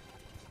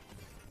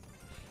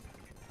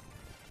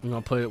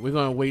 We're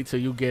gonna wait till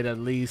you get at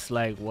least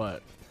like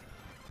what?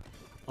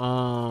 I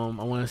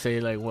want to say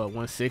like what,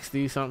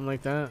 160, something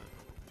like that.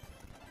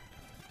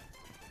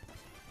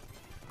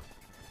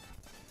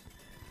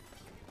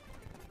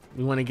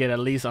 We want to get at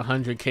least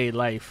 100k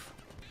life.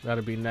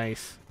 That'll be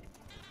nice.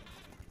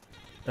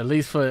 At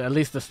least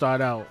to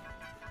start out.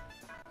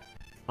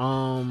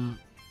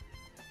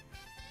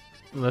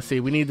 Let's see.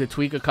 We need to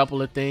tweak a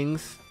couple of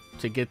things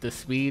to get the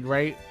speed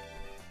right.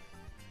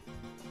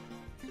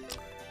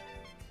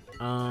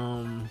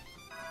 I'm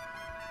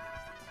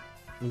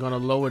gonna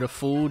lower the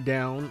food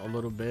down a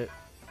little bit,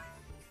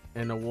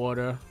 and the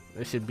water.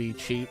 It should be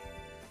cheap.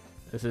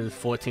 This is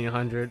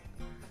 1400.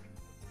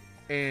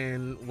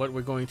 And what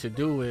we're going to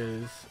do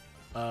is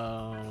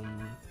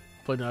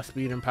putting our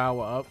speed and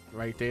power up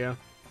right there.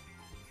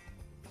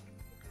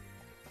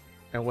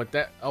 And what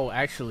that? Oh,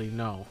 actually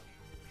no.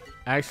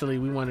 Actually,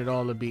 we want it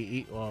all to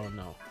be. Oh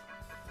no,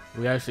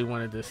 we actually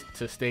wanted this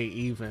to stay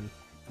even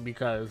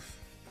because.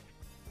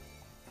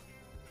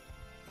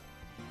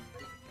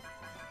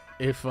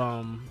 If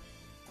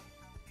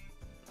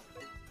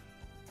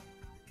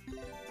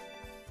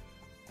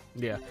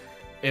yeah,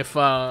 if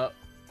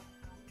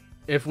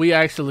we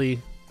actually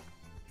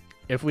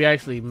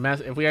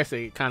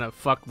kind of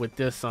fuck with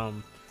this,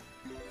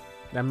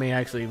 that may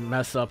actually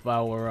mess up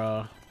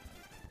our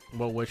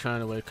what we're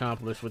trying to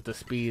accomplish with the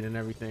speed and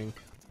everything,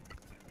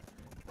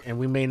 and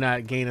we may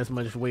not gain as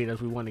much weight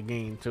as we want to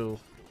gain too.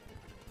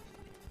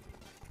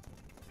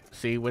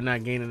 See, we're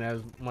not gaining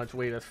as much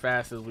weight as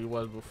fast as we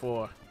was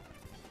before.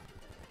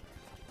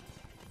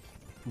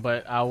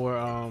 But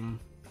our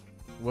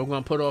we're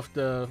gonna put off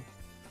the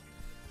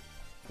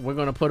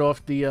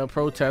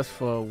protest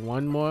for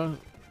one more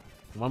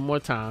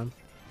time.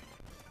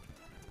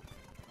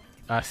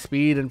 Our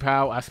speed and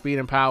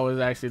power is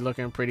actually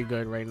looking pretty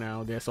good right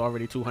now. There's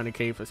already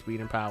 200k for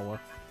speed and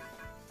power.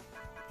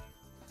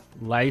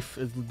 Life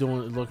is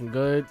looking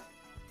good.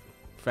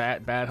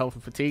 fat, bad health,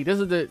 and fatigue. This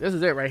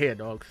is it right here,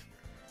 dogs.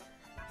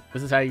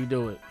 This is how you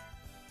do it.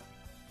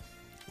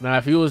 Now,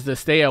 if you was to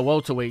stay at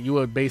welterweight, you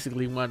would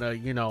basically want to,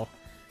 you know,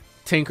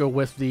 tinker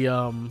with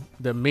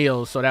the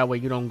meals so that way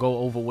you don't go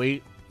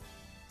overweight.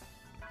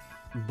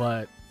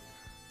 But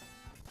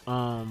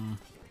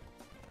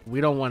we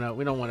don't want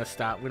to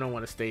stop. We don't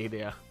want to stay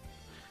there.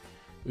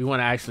 We want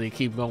to actually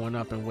keep going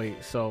up in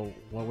weight. So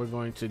what we're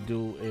going to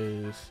do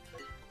is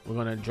we're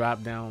going to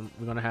drop down.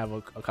 We're going to have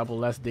a couple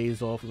less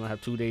days off. We're going to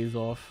have 2 days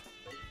off.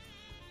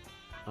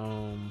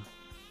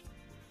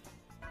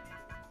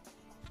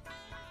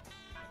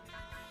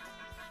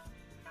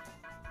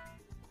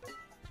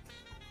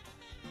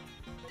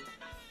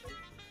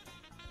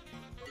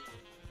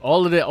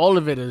 All of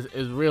it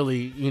is really,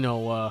 you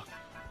know,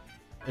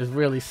 is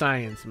really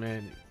science,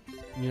 man.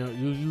 You know,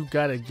 you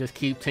gotta just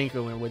keep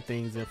tinkering with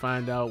things and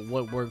find out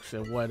what works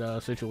in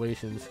what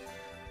situations.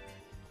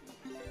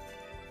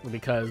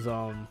 Because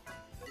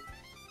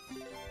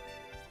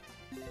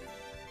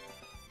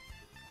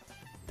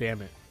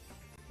damn it.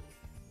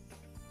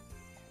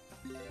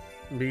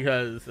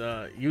 Because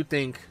you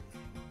think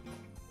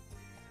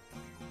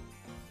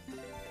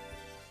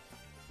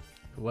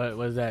what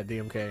was that,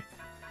 DMK?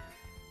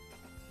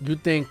 You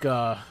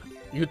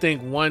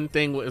think one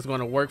thing is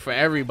going to work for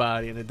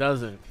everybody, and it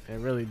doesn't. It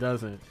really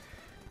doesn't.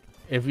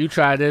 If you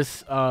try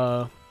this,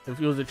 if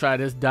you was to try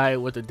this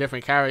diet with a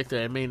different character,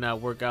 it may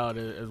not work out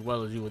as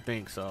well as you would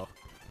think. So,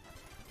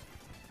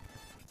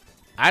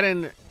 I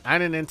didn't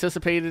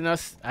anticipate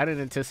us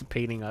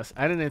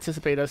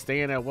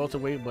staying at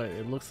welterweight, but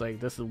it looks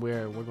like this is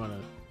where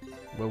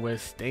we're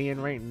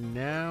staying right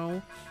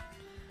now.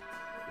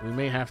 We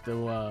may have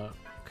to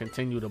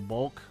continue to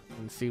bulk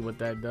and see what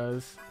that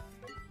does.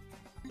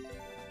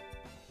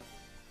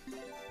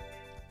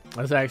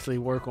 Let's actually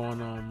work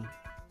on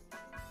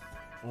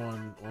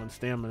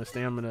stamina.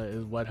 Stamina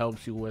is what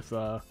helps you with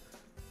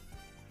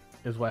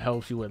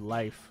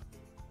life.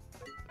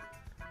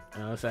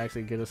 And let's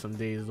actually get us some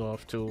days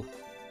off too.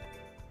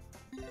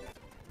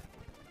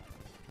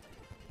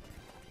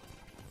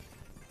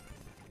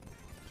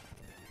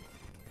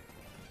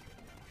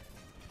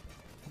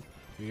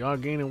 We are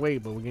gaining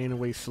weight, but we're gaining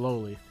weight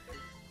slowly.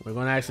 We're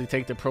gonna actually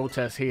take the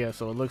protest here,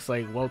 so it looks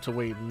like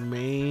welterweight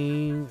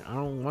main. I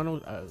don't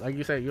want to, like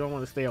you said, you don't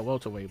want to stay at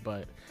welterweight,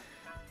 but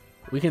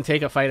we can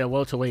take a fight at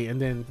welterweight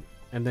and then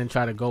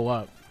try to go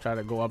up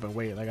in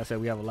weight. Like I said,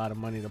 we have a lot of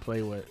money to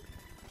play with.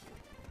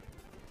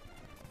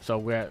 So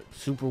we're at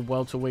super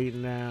welterweight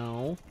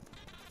now.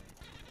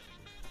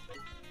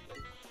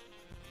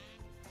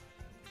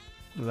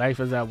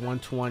 Life is at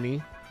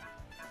 120.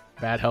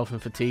 Bad health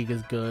and fatigue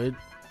is good.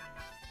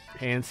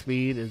 Hand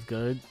speed is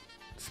good.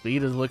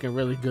 Speed is looking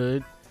really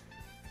good.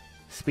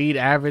 Speed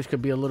average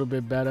could be a little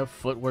bit better.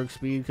 Footwork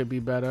speed could be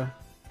better.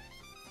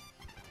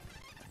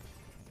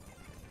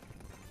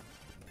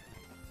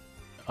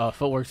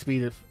 Footwork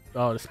speed is,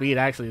 the speed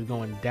actually is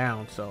going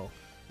down, so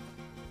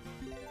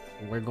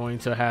we're going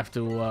to have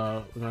to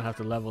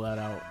level that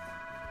out,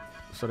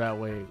 so that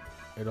way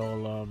it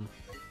all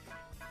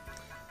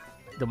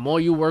the more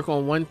you work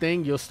on one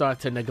thing, you'll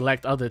start to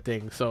neglect other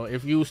things. So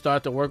if you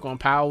start to work on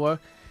power,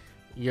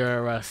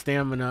 your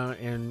stamina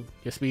and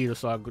your speed will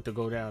start to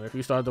go down. If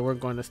you start to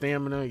work on the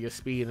stamina, your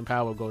speed and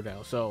power go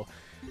down. So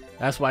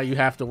that's why you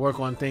have to work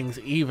on things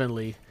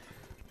evenly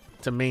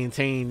to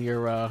maintain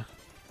your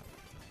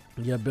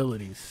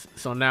abilities.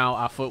 So now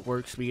our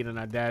footwork speed and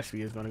our dash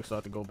speed is going to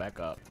start to go back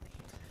up,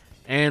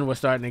 and we're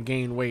starting to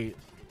gain weight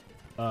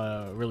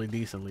really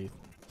decently.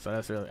 So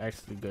that's really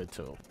actually good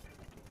too.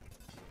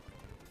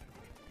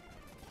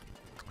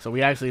 So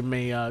we actually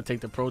may take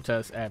the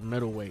protest at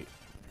middleweight.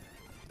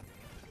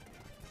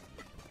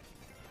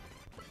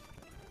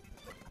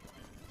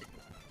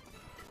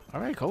 All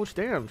right, coach.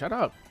 Damn, shut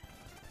up.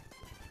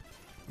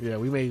 Yeah,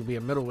 we may be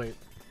a middleweight.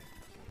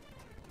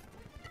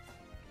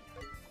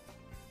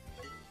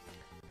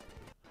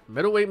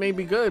 Middleweight may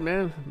be good,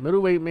 man.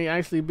 Middleweight may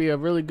actually be a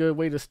really good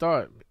way to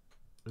start,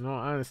 in all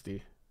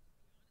honesty.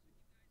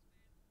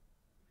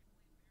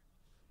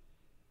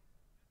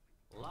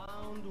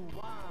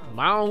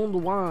 Round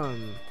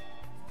one.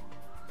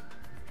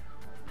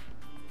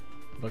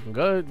 Looking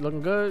good,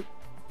 looking good.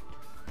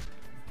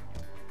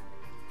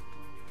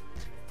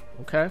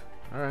 Okay.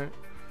 All right,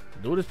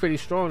 dude is pretty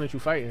strong that you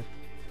fighting.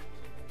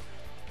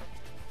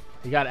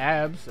 He got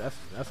abs.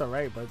 That's all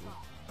right, but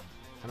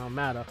it don't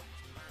matter.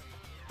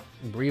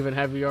 Breathing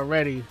heavy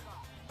already.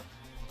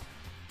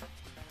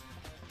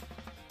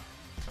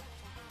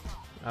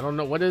 I don't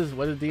know what is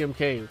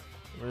DMK.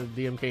 What does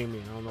DMK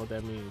mean? I don't know what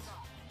that means.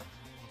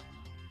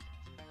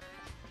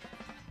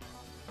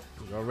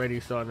 He's already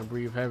starting to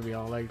breathe heavy. I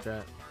don't like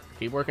that.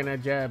 Keep working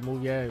that jab.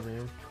 Move your head,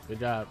 man. Good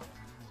job.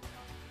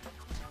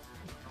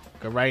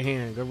 Good right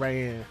hand, good right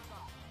hand.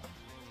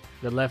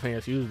 Good left hand,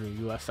 excuse me.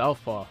 You are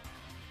southpaw.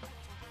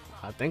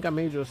 I think I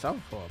made you a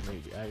southpaw,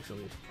 maybe,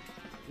 actually.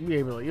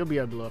 You'll be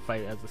able to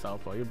fight as a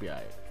southpaw. You'll be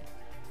alright.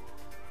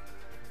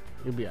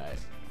 You'll be alright.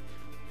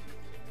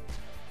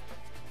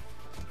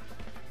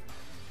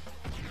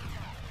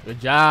 Good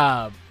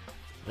job.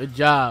 Good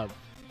job.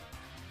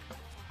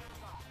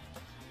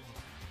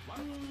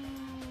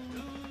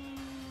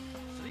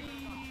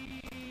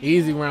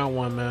 Easy round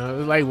one, man.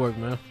 It's light work,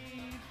 man.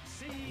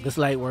 It's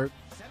light work.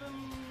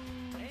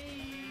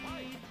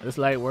 It's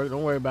light work.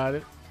 Don't worry about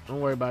it. Don't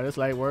worry about it. It's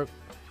light work.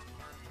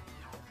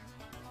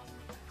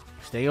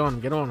 Stay on him.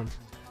 Get on him.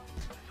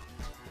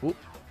 Oop.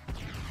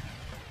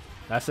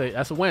 That's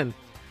a win.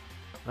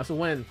 That's a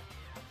win.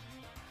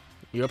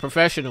 You're a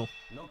professional.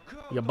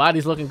 Your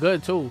body's looking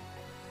good too.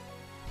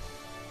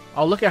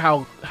 Oh, look at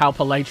how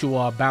polite you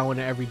are, bowing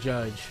to every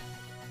judge.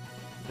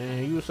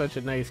 Man, you were such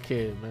a nice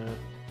kid, man.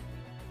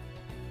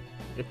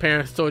 Your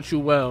parents taught you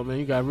well, man.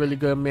 You got really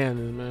good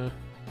manners, man.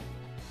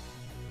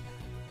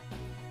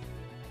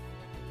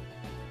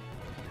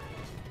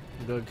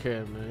 Good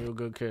kid, man. You're a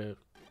good kid.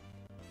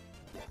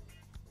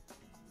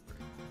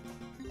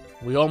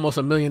 We almost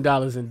 $1 million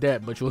in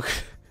debt, but you're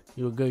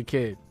a good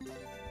kid.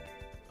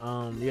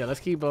 Yeah,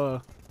 let's keep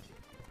in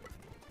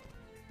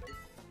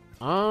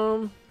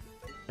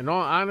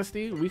all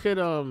honesty, we could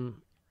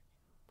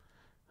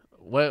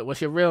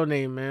what's your real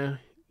name, man?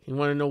 You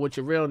want to know what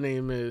your real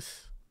name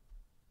is?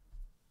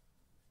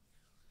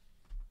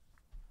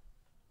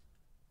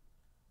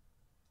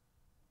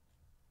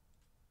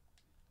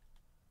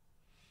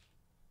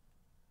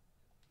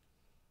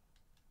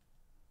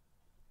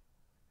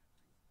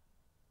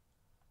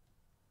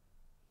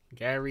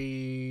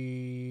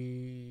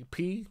 Gary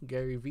P,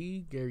 Gary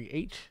V, Gary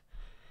H,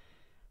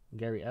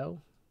 Gary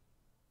L.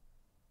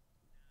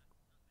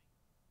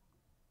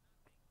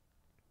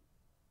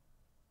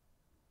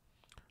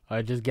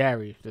 Alright, just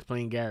Gary. Just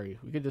plain Gary.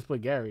 We could just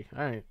put Gary.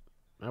 Alright.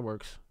 That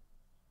works.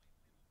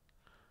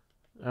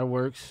 That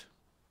works.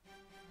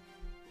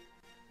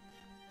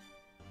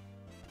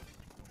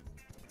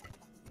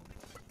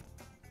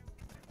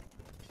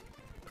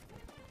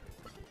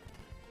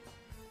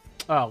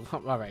 Oh,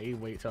 alright. You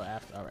wait till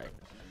after. Alright.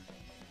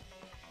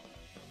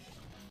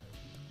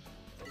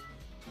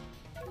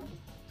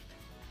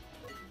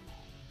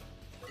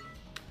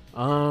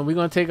 We're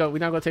not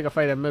gonna take a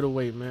fight at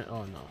middleweight, man.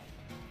 Oh no.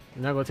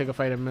 We're not gonna take a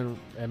fight at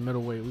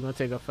middleweight. We're gonna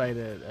take a fight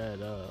at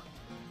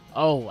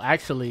oh,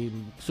 actually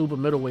super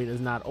middleweight is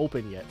not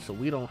open yet, so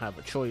we don't have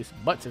a choice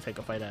but to take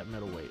a fight at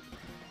middleweight.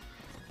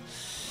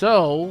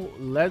 So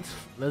let's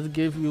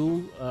give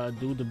you a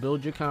dude to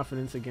build your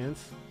confidence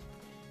against.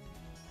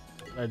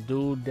 A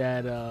dude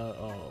that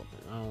oh,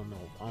 I don't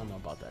know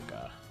about that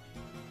guy.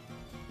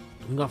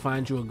 I'm gonna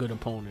find you a good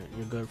opponent.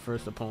 Your good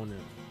first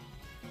opponent.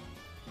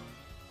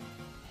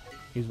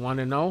 He's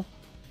 1-0. All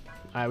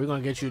right, we're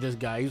gonna get you this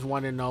guy. He's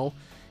 1-0.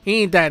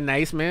 He ain't that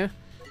nice, man.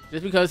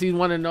 Just because he's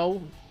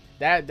 1-0,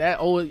 that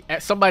always,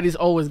 somebody's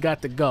always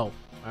got to go.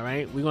 All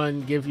right, we're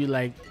gonna give you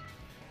like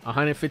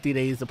 150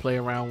 days to play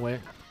around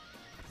with.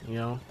 You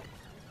know,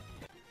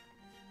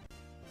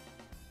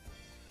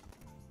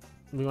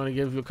 we're gonna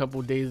give you a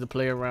couple days to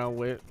play around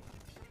with.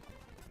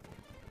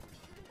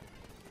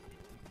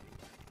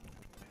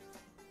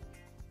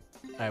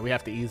 All right, we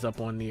have to ease up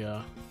on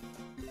the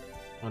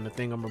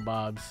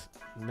thingamabobs.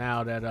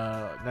 Now that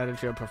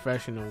you're a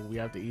professional, we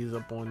have to ease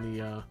up on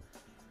the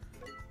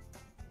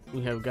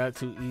we have got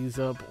to ease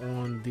up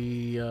on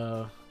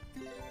the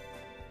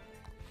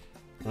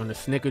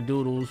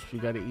snickerdoodles. We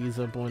got to ease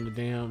up on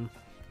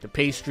the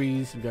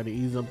pastries. We got to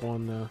ease up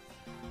on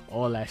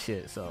all that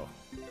shit. So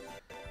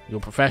you're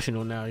a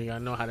professional now. You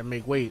gotta know how to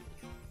make weight.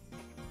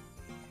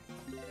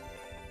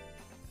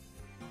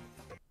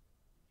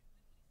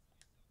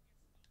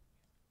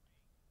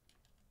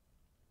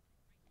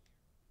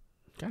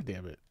 God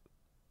damn it.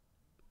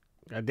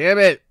 God damn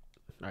it.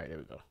 All right, there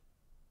we go.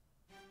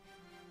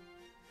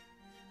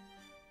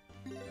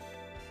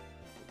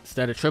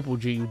 Instead of triple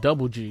G, you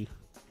double G.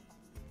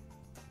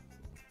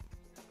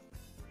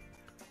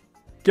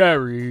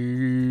 Gary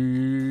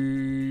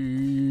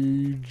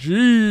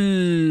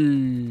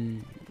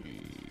G.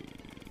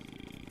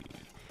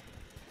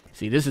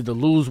 See, this is the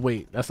lose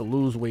weight. That's a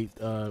lose weight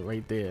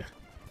right there.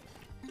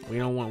 We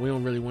don't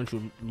really want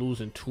you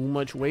losing too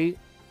much weight.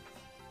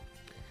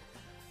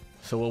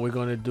 So what we're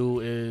gonna do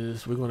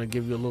is we're gonna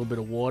give you a little bit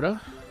of water.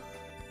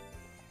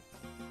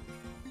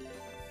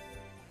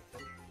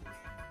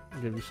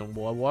 Give you some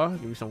wawa,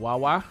 give you some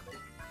wawa,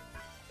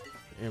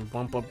 and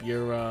bump up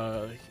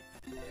your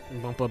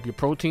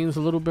proteins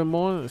a little bit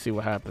more. Let's see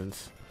what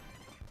happens.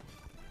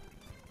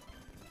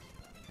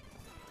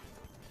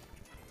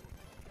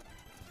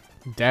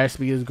 Dash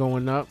speed is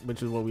going up,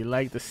 which is what we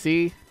like to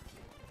see.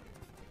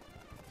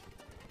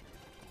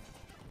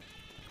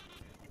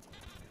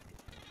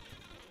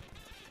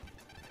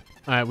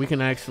 All right, we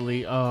can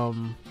actually is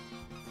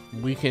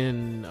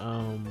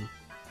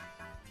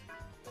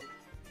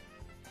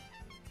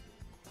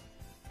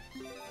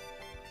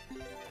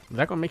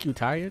that gonna make you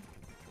tired?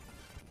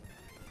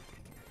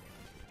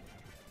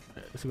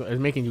 It's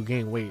making you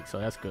gain weight, so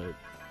that's good.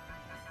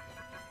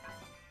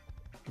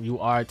 You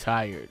are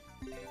tired,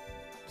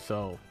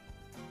 so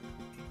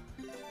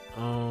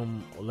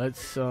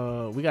let's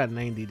we got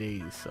 90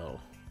 days, so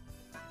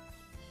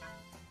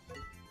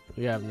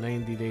we have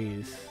 90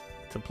 days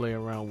to play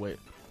around with.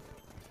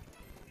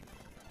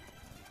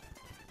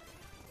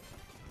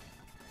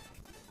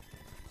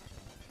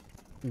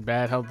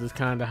 Bad health is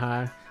kind of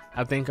high.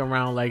 I think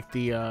around like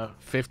the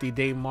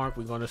 50-day mark,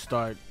 we're gonna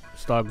start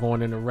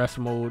going into rest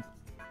mode.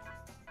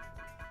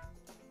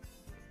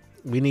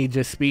 We need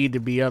your speed to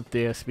be up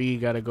there.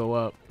 Speed gotta go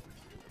up.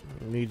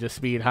 We need your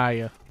speed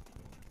higher.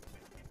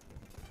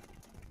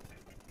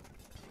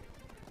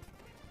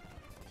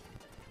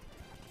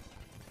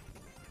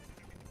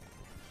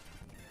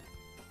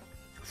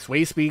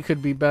 Sway speed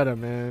could be better,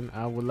 man.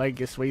 I would like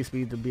your sway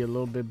speed to be a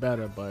little bit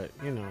better, but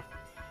you know.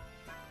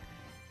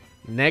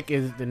 The neck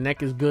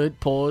is good.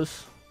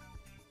 Pause.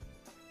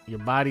 Your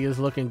body is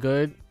looking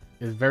good.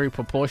 It's very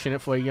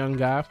proportionate for a young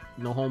guy.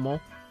 No homo.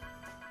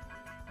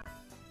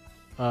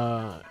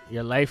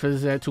 Your life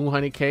is at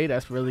 200K.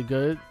 That's really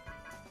good.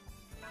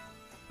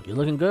 You're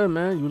looking good,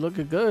 man. You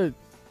looking good.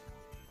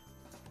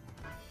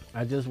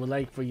 I just would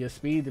like for your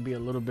speed to be a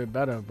little bit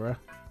better, bruh.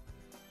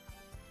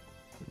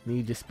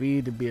 Need your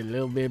speed to be a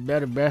little bit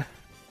better, bruh.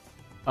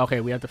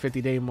 Okay, we have the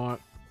 50-day mark.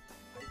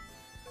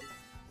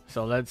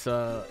 So let's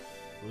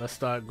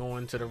start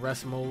going to the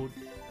rest mode.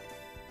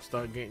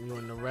 Start getting you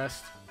in the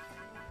rest.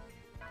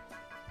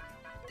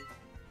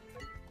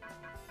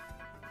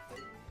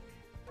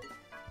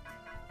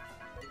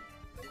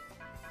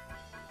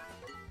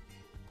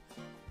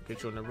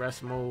 Get you in the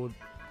rest mode.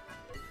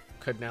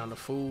 Cut down the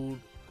food.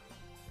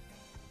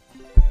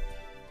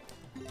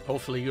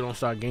 Hopefully you don't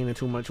start gaining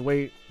too much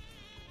weight.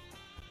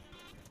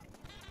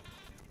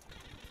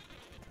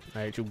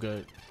 Alright, you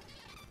good.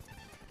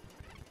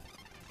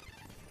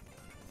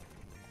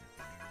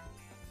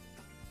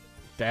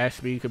 Dash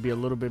speed could be a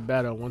little bit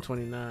better.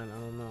 129, I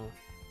don't know.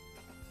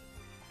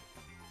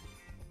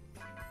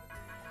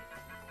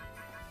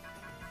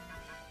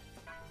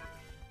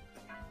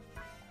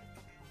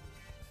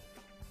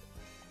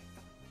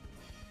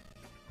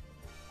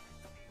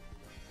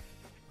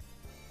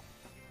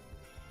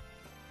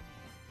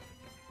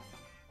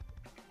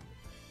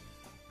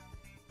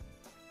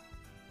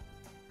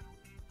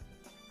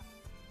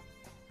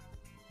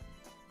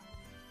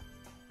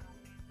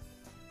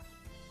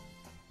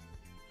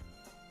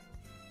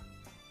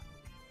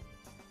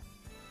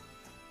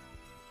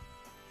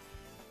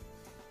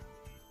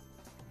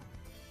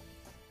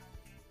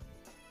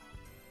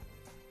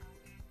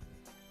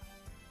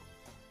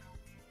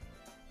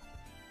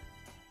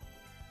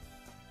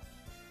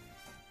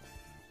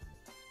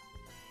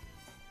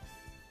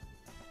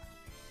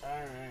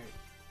 Alright.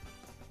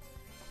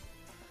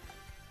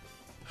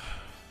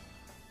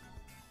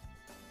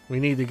 We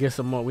need to get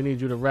some more. We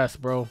need you to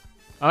rest, bro.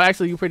 Oh,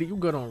 actually, you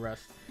good on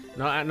rest.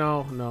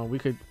 No, we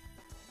could.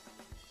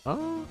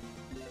 Oh.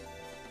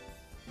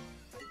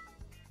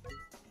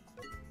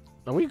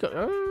 No, we could.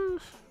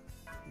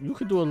 You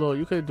could do a little.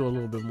 You could do a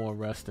little bit more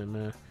resting,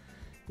 man.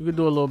 You could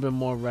do a little bit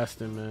more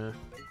resting, man.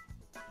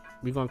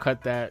 We gonna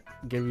cut that.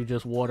 Give you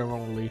just water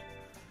only.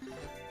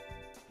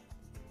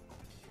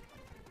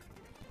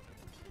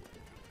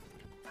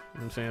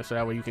 You know what I'm saying, so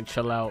that way you can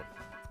chill out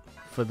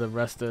for the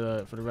rest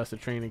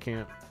of training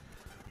camp.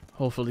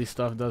 Hopefully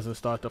stuff doesn't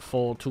start to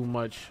fold too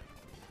much.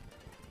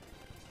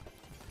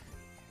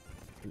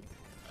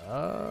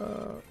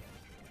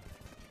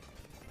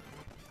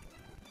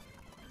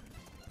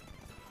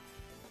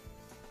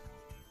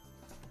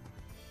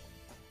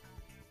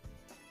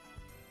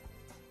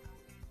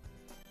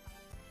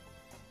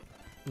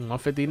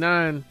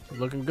 159,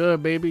 looking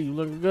good, baby. You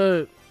looking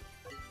good.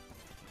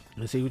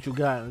 Let's see what you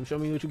got. Show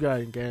me what you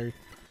got, Gary.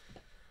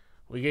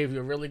 We gave you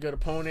a really good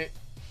opponent.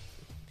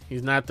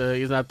 He's not the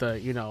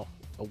you know,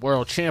 a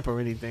world champ or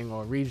anything,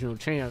 or a regional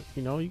champ.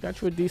 You know, you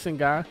got you a decent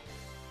guy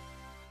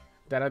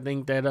that I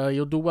think that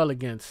you'll do well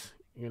against.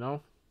 You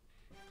know,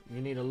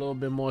 you need a little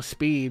bit more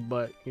speed,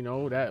 but you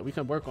know that we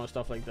can work on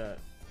stuff like that.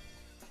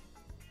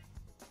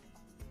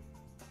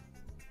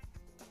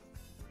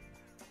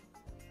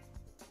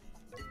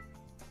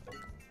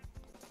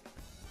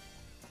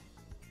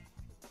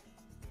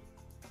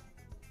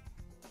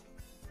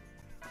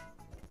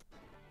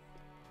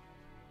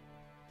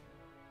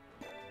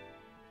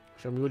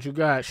 Show me what you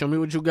got. Show me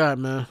what you got,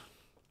 man.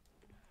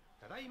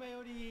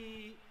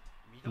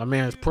 My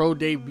man's pro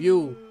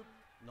debut.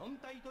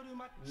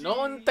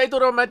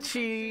 Non-title match.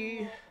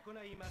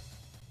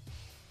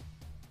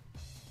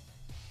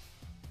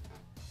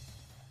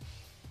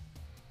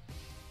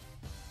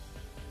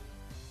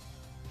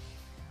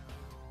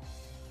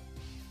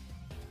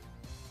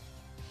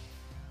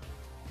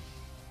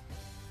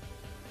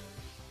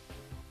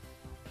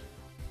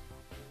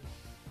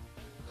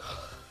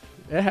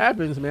 It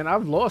happens, man.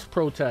 I've lost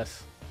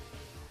protests.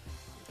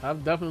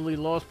 I've definitely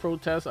lost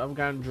protests. I've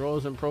gotten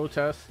draws in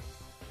protests.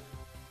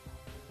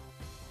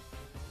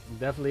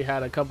 Definitely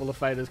had a couple of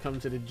fighters come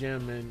to the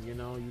gym and, you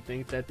know, you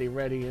think that they're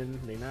ready and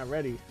they're not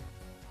ready.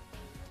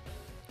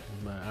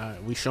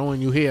 But we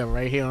showing you here,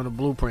 right here on the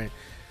blueprint.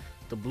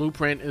 The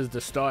blueprint is to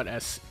start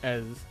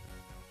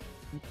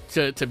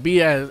to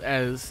be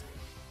as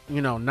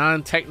you know,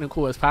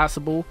 non-technical as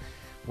possible.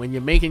 When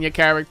you're making your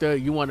character,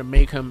 you want to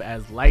make him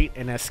as light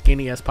and as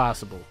skinny as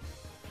possible.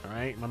 All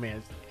right, my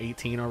man's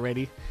 18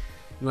 already.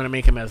 You want to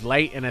make him as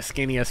light and as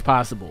skinny as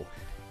possible.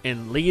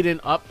 And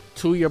leading up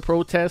to your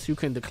protest, you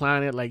can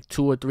decline it like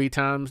 2 or 3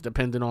 times,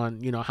 depending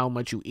on, you know, how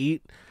much you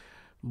eat.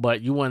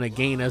 But you want to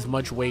gain as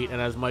much weight and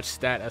as much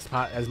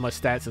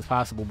stats as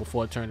possible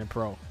before turning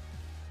pro.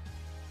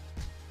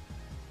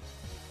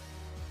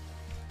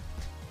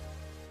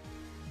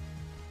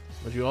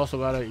 But you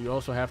also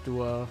have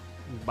to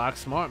box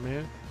smart,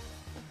 man.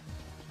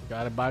 You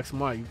gotta box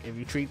smart. If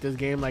you treat this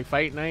game like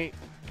fight night,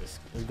 it's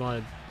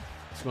gonna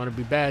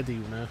be bad to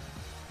you, man.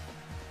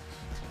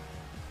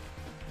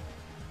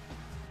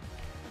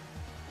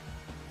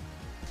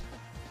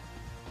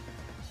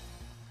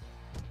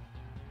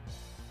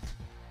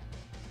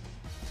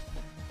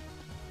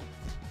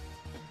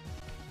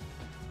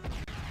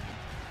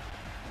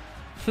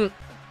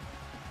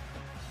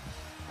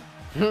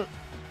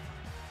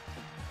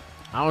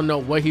 I don't know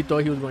what he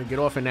thought he was going to get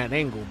off in that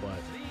angle, but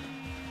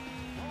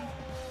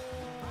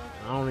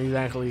I don't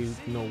exactly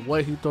know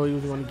what he thought he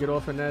was going to get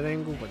off in that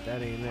angle, but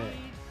that ain't it.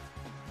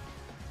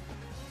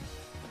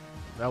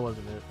 That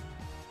wasn't it.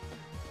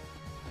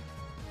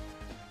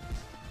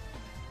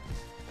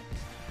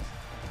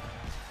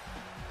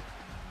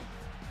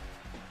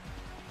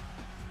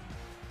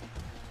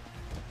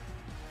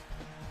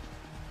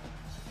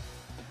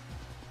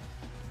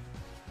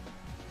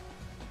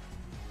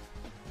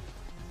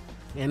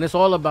 And it's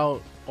all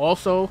about,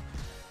 also,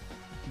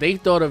 they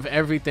thought of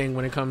everything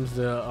when it comes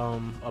to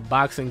a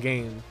boxing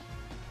game,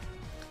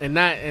 and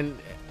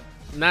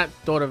not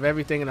thought of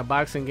everything in a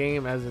boxing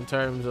game as in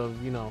terms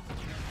of, you know,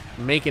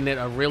 making it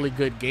a really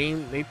good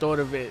game. They thought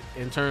of it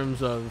in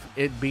terms of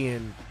it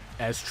being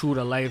as true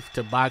to life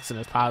to boxing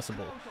as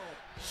possible.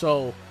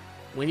 So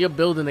when you're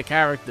building a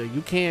character,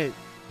 you can't,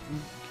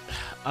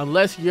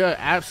 unless you're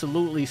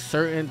absolutely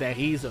certain that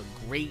he's a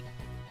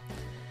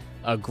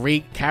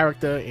great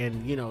character,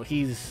 and, you know,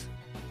 he's,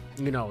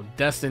 you know,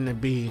 destined to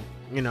be,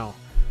 you know,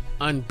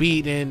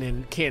 unbeaten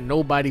and can't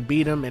nobody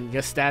beat him, and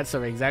your stats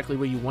are exactly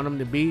where you want him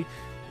to be,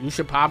 you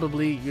should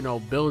probably, you know,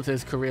 build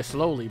his career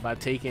slowly by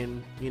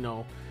taking, you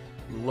know,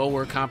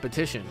 lower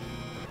competition,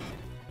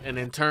 and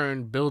in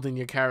turn building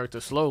your character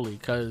slowly.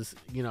 Because,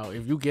 you know,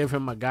 if you give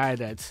him a guy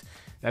that's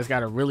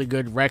got a really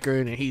good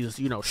record and he's,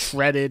 you know,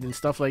 shredded and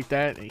stuff like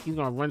that, he's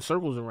gonna run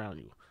circles around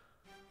you,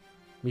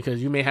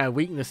 because you may have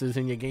weaknesses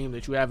in your game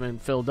that you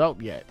haven't filled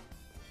up yet,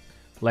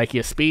 like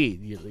your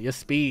speed. Your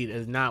speed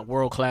is not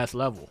world-class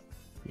level.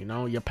 You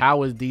know, your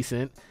power is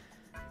decent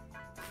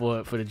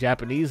for the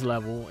Japanese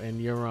level, and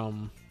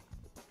your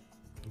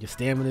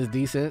stamina is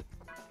decent,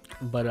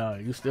 but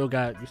you still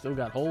got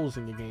holes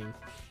in your game.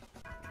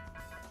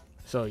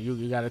 So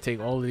you got to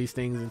take all of these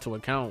things into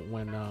account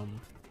when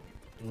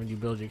you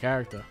build your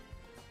character.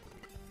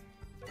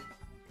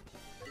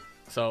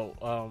 So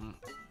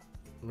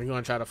we're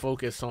gonna try to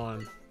focus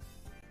on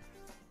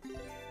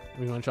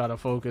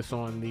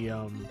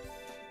the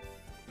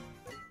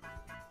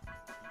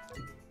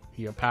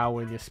your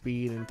power and your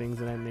speed and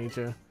things of that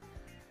nature.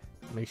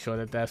 Make sure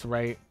that that's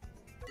right.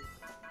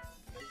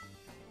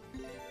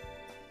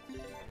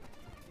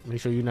 Make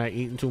sure you're not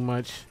eating too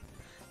much.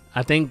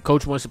 I think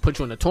coach wants to put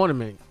you in a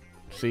tournament.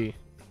 See,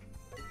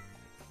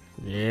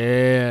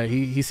 yeah,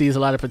 he sees a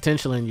lot of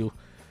potential in you.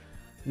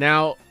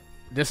 Now,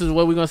 this is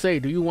what we're gonna say.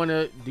 Do you want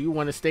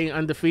to stay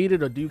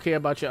undefeated, or do you care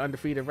about your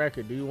undefeated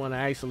record? Do you want to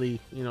actually,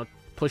 you know,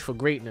 push for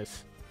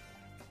greatness?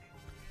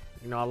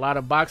 You know, a lot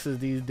of boxers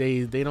these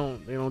days, they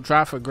don't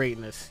try for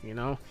greatness. You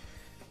know,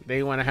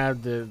 they want to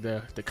have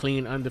the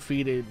clean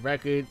undefeated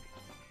record.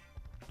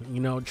 You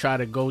know, try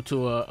to go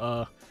to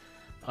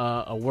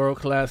a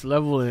world-class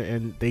level,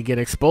 and they get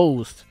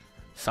exposed.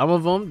 Some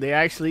of them, they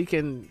actually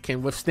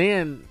can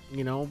withstand,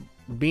 you know,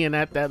 being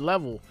at that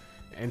level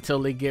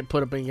until they get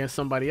put up against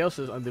somebody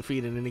else's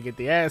undefeated and they get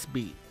their ass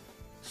beat.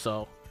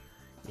 So,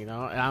 you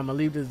know, I'm gonna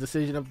leave this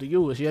decision up to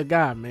you. It's your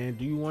guy, man.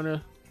 Do you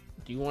wanna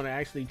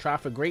actually try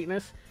for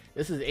greatness?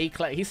 This is A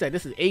class. He said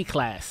this is A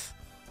class.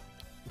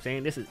 I'm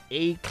saying this is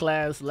A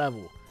class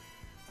level.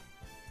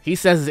 He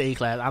says it's A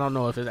class. I don't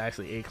know if it's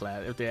actually A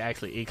class, if they're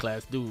actually A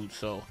class dudes.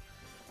 So,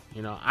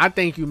 you know, I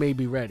think you may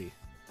be ready.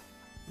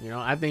 You know,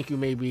 I think you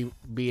may be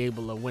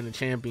able to win a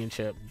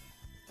championship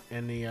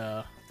in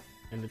the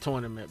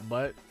tournament.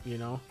 But, you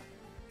know,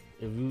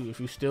 if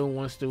you still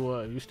want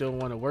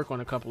to work on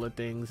a couple of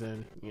things,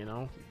 and, you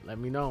know, let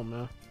me know,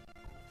 man.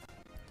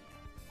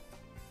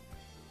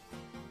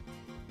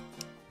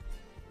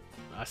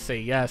 I say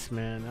yes,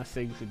 man. I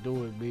say you should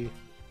do it, B.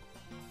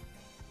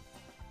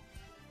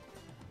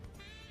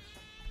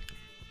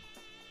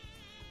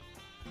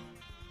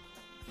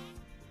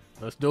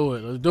 Let's do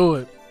it. Let's do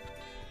it.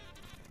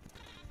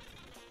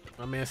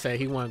 My man said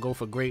he want to go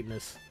for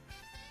greatness.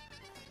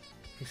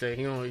 He said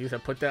he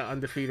said put that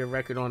undefeated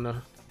record on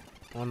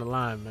the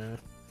line, man.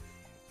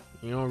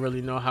 You don't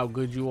really know how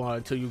good you are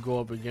until you go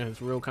up against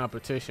real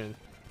competition.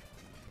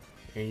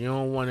 And you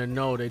don't want to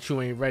know that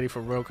you ain't ready for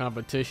real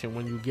competition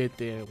when you get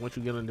there. Once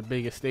you get on the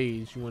biggest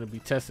stage, you want to be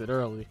tested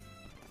early.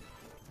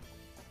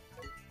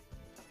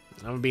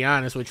 I'm going to be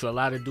honest with you. A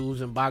lot of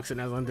dudes in boxing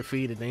that's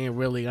undefeated, they ain't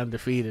really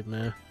undefeated,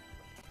 man.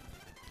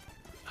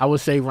 I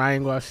would say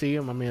Ryan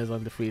Garcia, my man's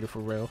undefeated for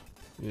real,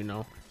 you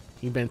know.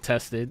 He been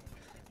tested.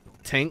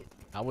 Tank,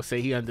 I would say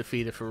he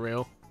undefeated for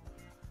real.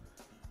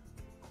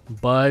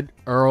 Bud,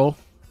 Earl,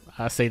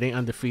 I say they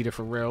undefeated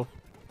for real.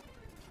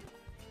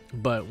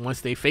 But once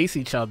they face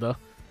each other,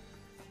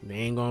 they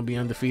ain't gonna be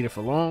undefeated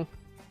for long,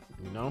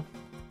 you know.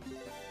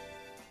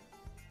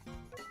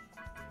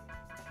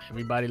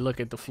 Everybody look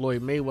at the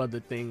Floyd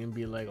Mayweather thing and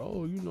be like,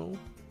 oh, you know,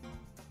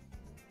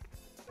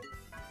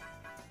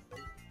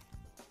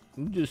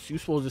 you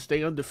supposed to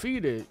stay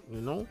undefeated,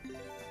 you know.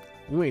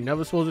 You ain't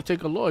never supposed to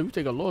take a loss. You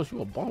take a loss,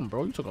 you a bum,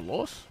 bro. You took a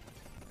loss?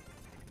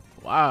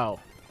 Wow.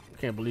 I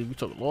can't believe you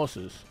took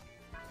losses.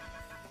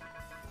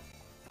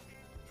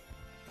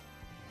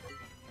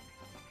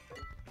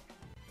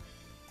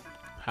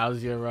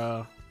 How's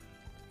your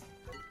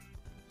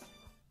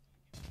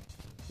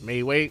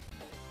May weight?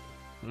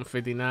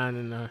 159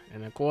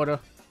 and a quarter.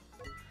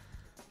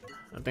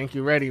 I think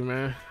you're ready,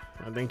 man.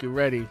 I think you're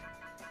ready.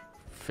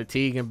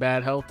 Fatigue and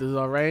bad health is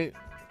alright.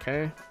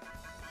 Okay.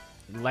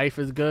 Life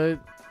is good.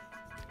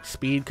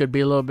 Speed could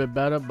be a little bit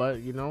better, but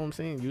you know what I'm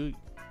saying? You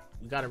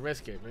gotta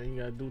risk it, man.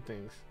 You gotta do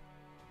things.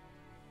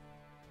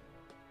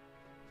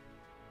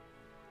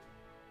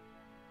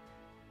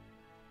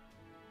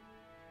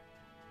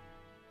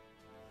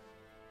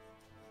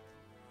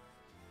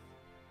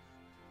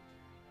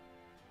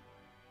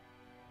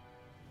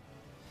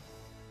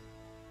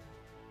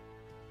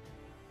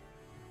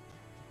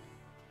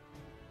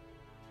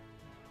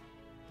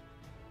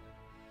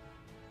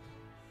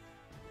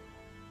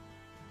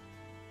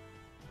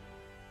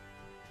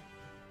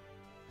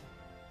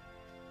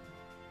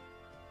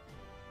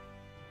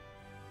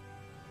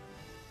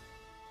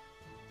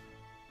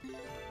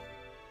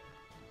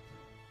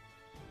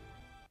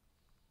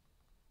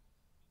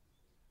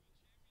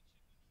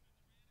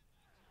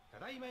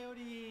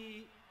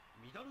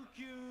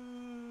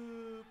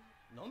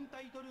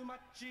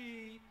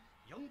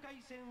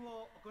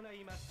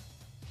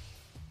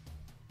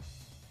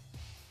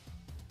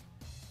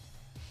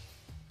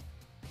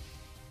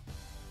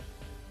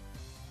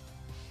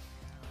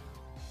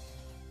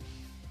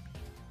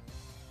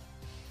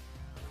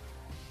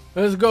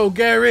 Let's go,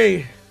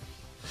 Gary.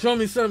 Show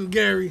me something,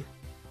 Gary.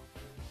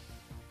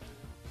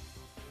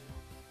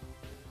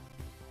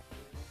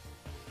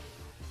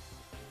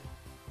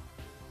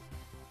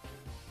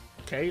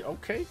 Okay,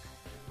 okay.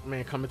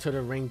 Man, coming to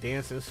the ring,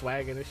 dancing,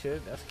 swagging and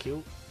shit. That's cute.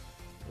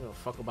 You don't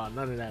fuck about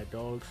none of that,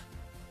 dogs.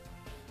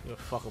 You don't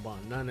fuck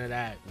about none of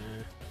that,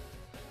 man.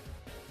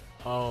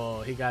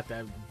 Oh, he got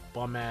that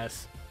bum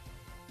ass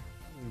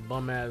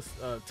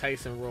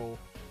Tyson roll.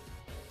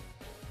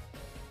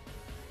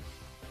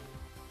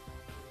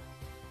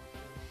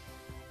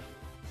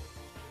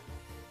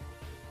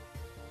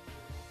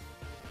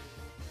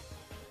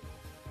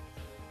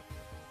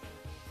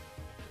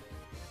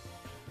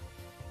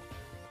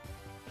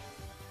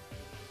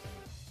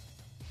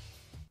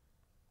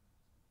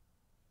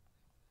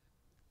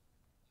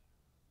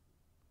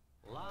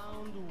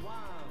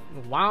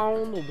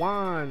 Round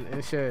one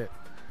and shit.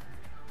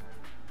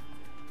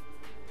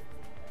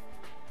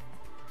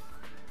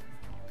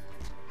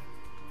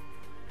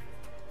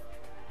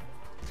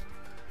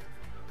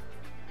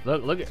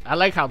 Look. I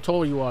like how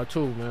tall you are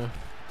too, man.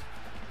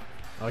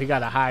 Oh, he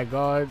got a high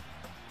guard.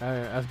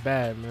 That's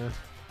bad, man.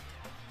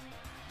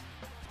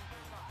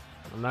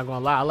 I'm not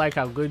gonna lie. I like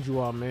how good you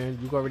are, man.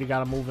 You already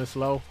got him moving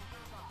slow.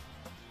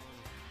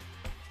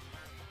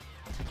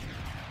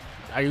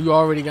 You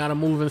already got him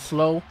moving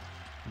slow.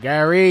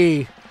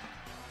 Gary,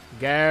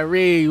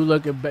 you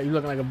looking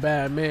like a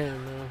bad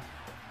man, man.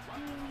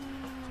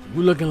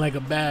 You looking like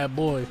a bad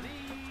boy.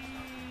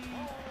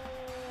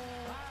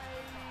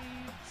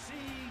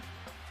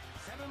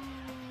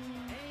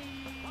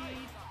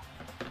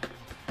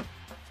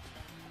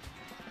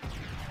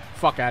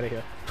 Fuck out of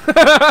here.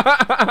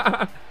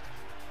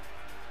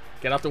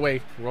 Get out the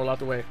way. Roll out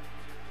the way.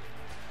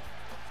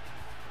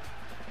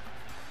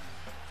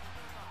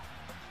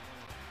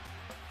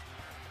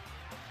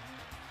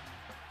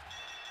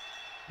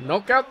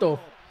 Knockout though.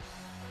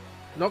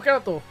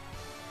 Knockout though.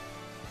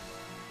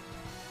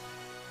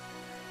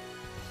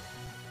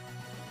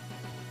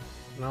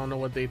 I don't know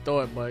what they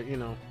thought, but you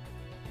know.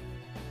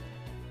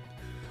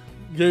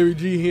 Gary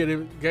G here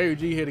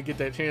to get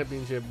that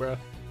championship, bro.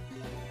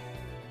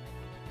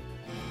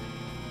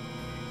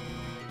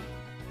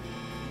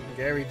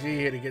 Gary G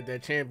here to get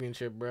that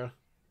championship, bro.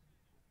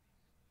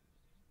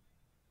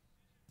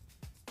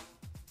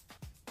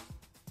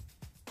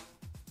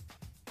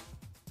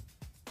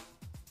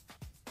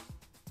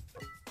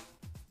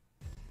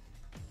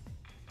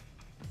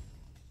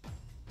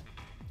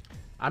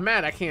 I'm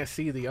mad I can't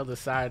see the other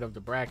side of the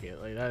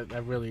bracket. Like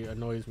that really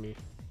annoys me.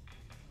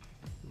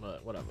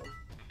 But whatever.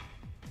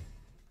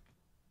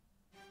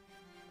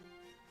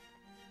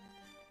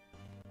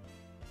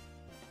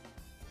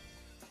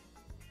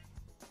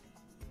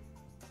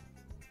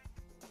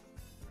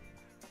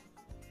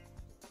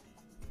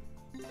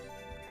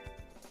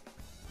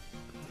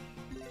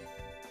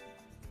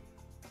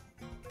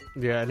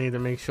 Yeah, I need to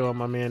make sure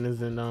my man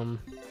isn't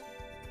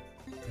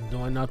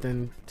doing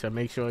nothing to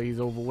make sure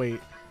he's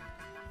overweight.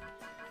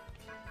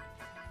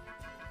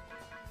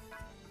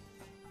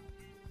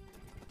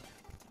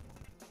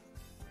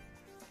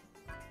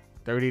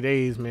 30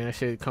 days, man. That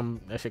shit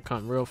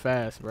come real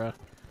fast, bro.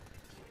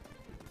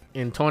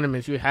 In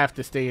tournaments, you have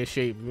to stay in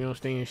shape. If you don't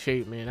stay in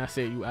shape, man, that's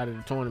it. You out of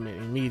the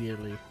tournament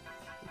immediately.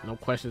 No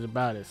questions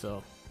about it.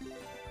 So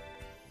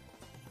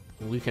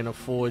we can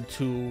afford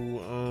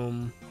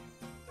to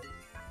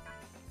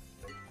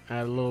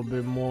add a little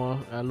bit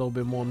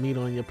more meat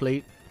on your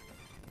plate.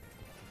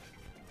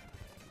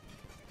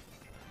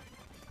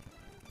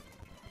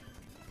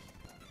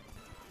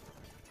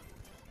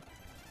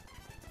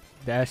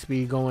 Dash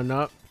speed going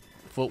up,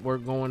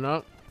 footwork going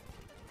up.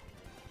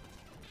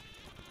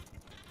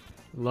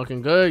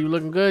 Looking good. You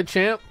looking good,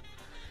 champ.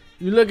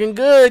 You looking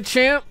good,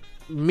 champ.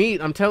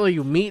 Meat, I'm telling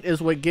you, meat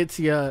is what gets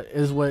you.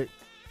 Is what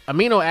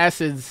amino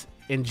acids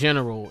in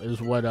general is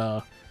what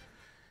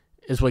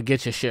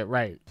gets your shit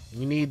right.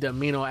 You need the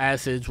amino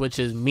acids, which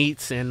is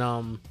meats and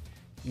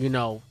you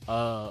know,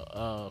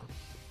 what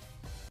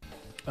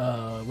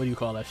do you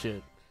call that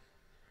shit?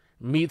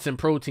 Meats and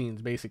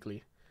proteins,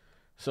 basically.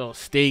 So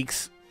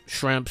steaks,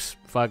 shrimps,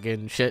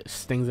 fucking shit,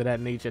 things of that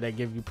nature that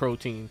give you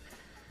protein.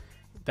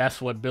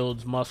 That's what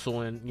builds muscle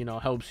and, you know,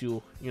 helps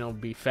you, you know,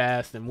 be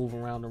fast and move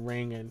around the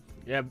ring and,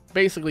 yeah,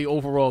 basically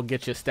overall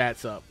get your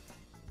stats up.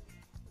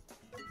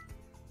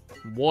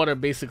 Water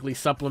basically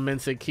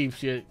supplements it,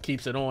 keeps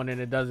it on,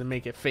 and it doesn't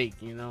make it fake,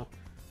 you know.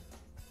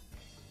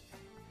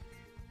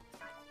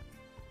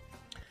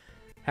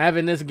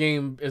 Having this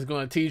game is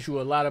going to teach you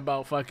a lot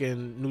about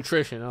fucking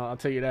nutrition. I'll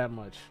tell you that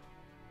much.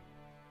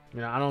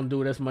 You know, I don't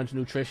do this much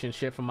nutrition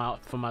shit for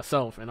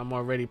myself, and I'm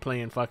already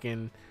playing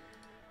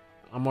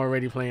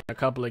a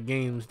couple of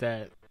games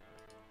that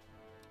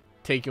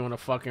take you on a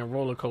fucking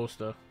roller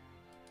coaster.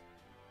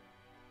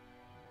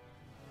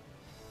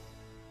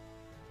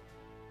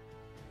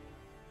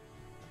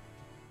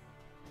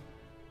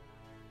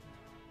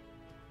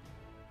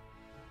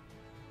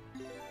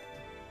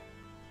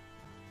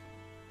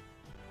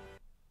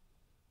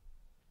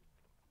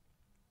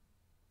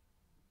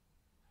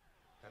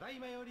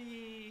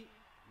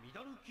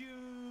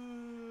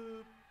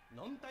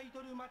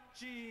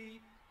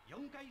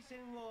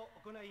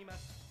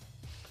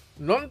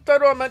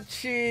 Non-taro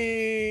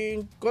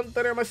matchi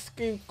contra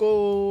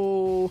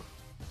Maskinko.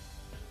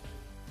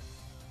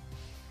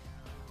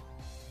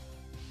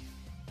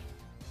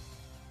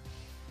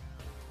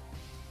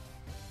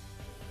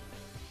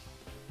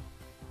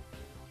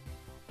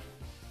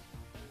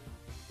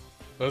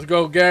 Let's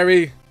go,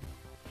 Gary.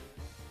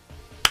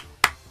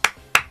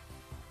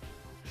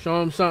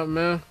 Show him something,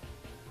 man.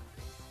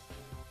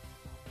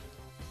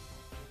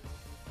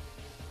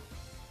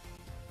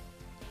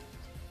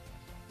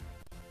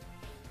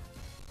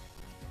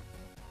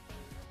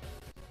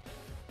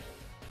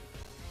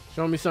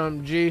 Show me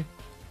something, G.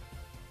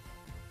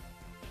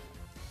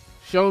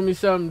 Show me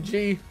something,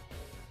 G.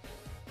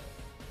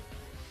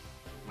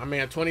 My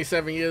man,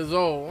 27 years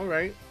old. All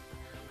right.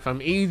 From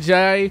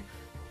EJ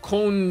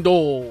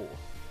Kondo.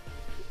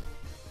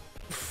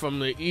 From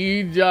the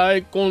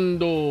EJ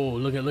Kondo.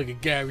 Look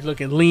at Gary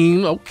looking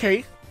lean.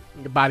 Okay.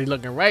 Your body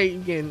looking right.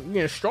 You're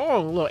getting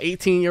strong. A little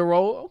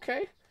 18-year-old.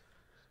 Okay.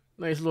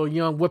 Nice little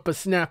young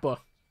whippersnapper.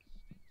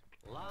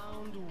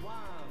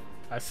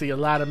 I see a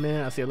lot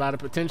of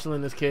potential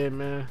in this kid,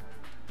 man.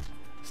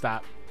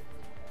 Stop.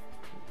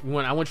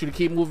 I want you to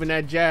keep moving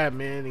that jab,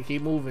 man, and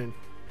keep moving.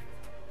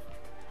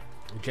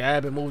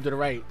 Jab and move to the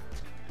right.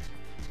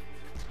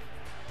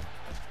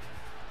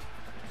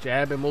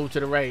 Jab and move to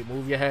the right.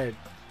 Move your head.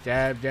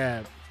 Jab,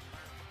 jab.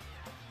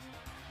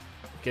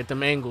 Get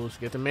them angles.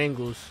 Get them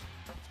angles.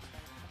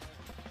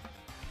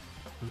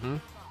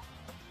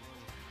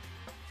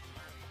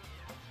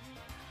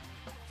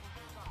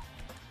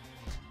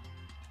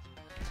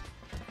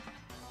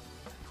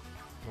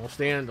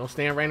 Don't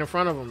stand right in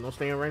front of him. Don't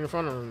stand right in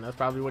front of him. That's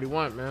probably what he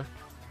wants, man.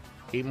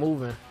 Keep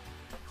moving.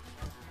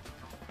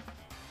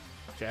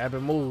 Jab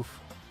and move.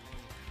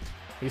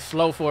 He's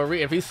slow for a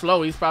reason. If he's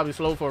slow, he's probably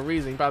slow for a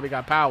reason. He probably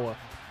got power.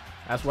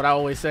 That's what I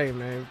always say,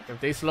 man. If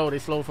they slow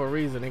for a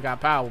reason. They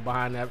got power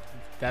behind them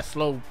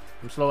slow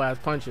ass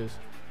punches.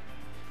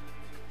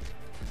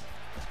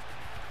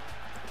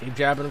 Keep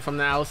jabbing them from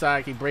the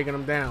outside. Keep breaking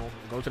them down.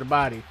 Go to the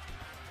body.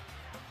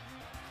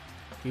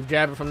 Keep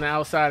jabbing from the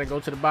outside and go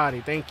to the body.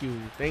 Thank you.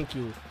 Thank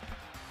you.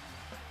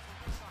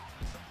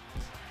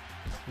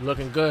 You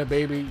looking good,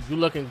 baby. You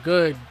looking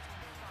good.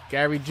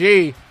 Gary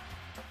G.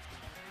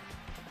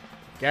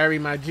 Gary,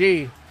 my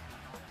G.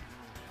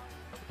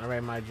 All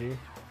right, my G.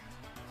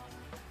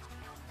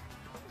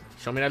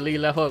 Show me that lead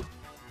left hook.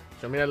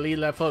 Show me that lead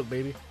left hook,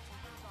 baby.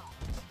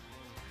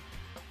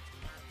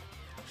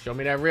 Show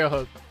me that rear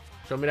hook.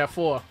 Show me that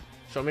 4.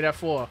 Show me that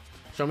 4.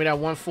 Show me that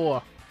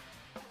 1-4.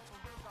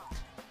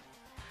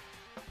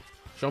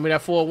 Show me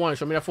that 4-1.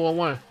 Show me that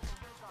 4-1.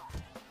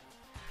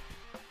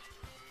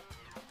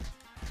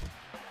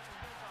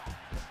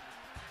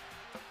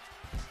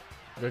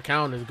 Good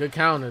counters. Good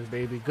counters,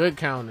 baby. Good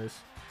counters.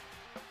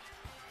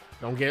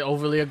 Don't get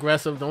overly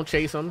aggressive. Don't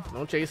chase him.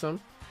 Don't chase him.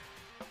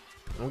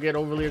 Don't get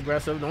overly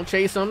aggressive. Don't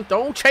chase him.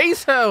 Don't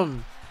chase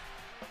him.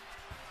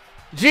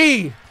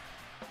 G.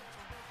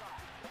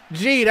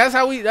 G, that's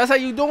how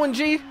you doing,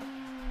 G?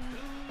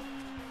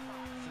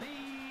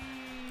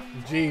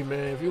 Gee,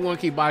 man, if you want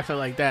to keep boxing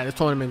like that, this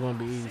tournament gonna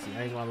be easy.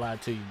 I ain't gonna lie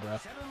to you, bro.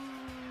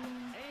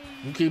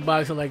 You keep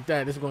boxing like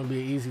that, this is gonna be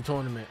an easy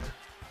tournament.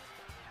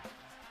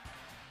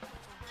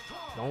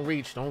 Don't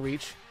reach, don't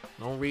reach,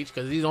 don't reach,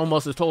 because he's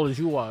almost as tall as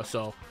you are,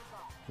 so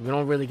we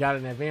don't really got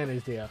an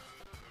advantage there.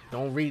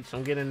 Don't reach,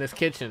 don't get in this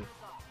kitchen.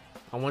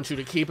 I want you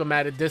to keep him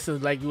at a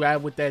distance like you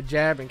had with that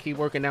jab and keep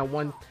working that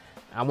one.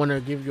 I want to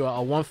give you a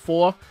 1-4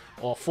 or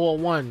a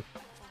 4-1,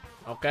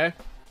 okay?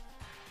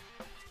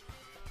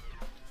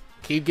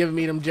 Keep giving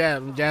me them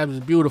jabs. Them jabs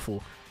is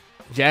beautiful.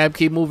 Jab,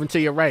 keep moving to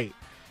your right.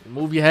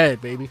 Move your head,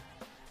 baby.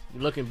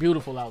 You're looking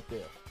beautiful out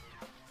there.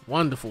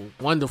 Wonderful,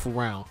 wonderful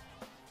round.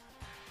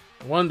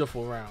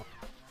 Wonderful round.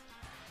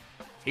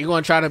 He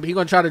gonna try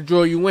to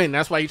draw you in.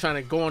 That's why you're trying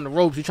to go on the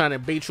ropes. You're trying to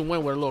bait you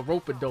in with a little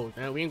rope-a-dope.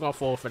 Man, we ain't gonna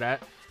fall for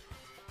that.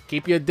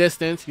 Keep your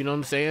distance. You know what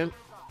I'm saying?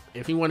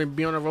 If he want to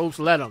be on the ropes,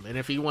 let him. And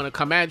if he want to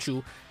come at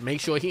you,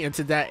 make sure he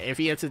enters that. If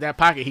he enters that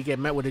pocket, he get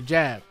met with a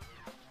jab.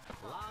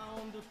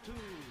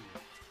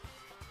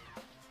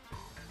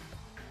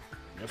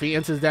 If he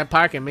enters that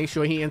pocket, make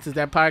sure he enters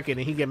that pocket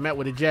and he get met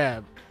with a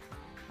jab.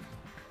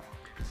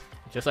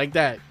 Just like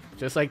that.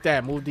 Just like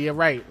that. Move to your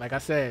right, like I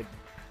said.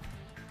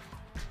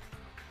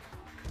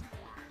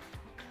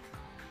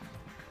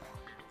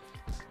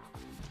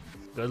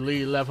 Good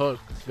lead left hook.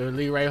 Good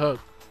lead right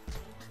hook.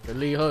 Good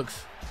lead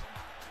hooks.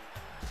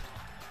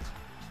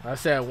 Like I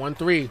said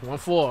 1-3,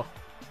 1-4.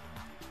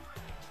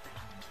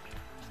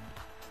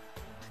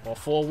 Or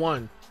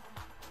 4-1.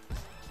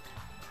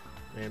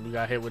 Man, we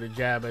got hit with a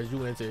jab as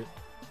you entered.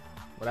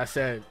 What I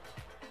said.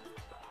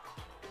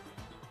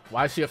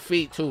 Watch your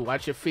feet too.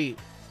 Watch your feet.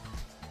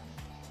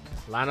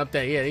 Line up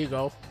that. Yeah, there you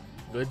go.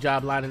 Good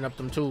job lining up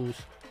them twos.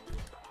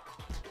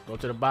 Go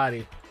to the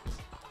body.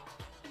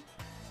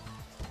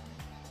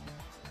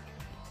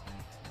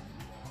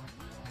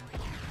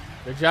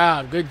 Good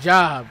job. Good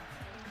job.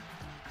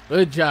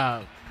 Good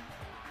job.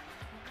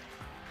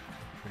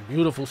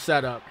 Beautiful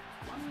setup.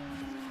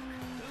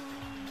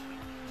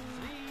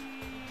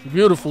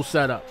 Beautiful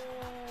setup.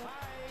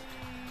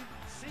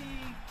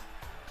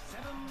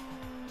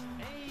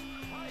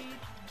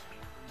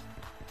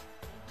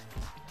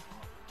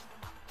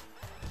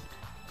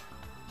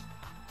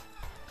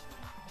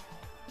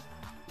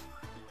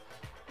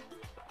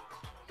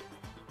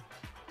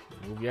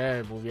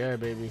 Move yeah,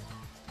 baby.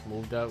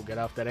 Moved up, get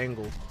off that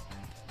angle.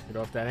 Get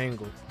off that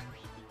angle.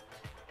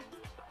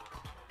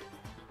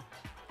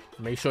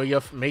 Make sure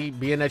you're,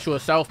 being that you're a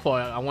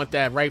southpaw, I want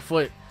that right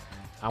foot.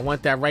 I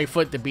want that right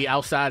foot to be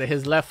outside of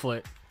his left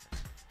foot.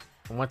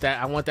 I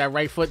want that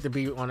right foot to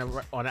be on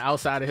the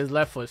outside of his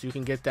left foot, so you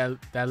can get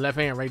that left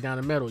hand right down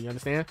the middle. You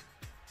understand?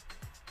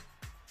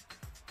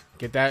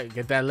 Get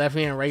that left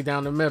hand right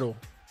down the middle.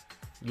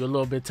 You're a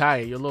little bit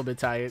tired. You're a little bit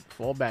tired.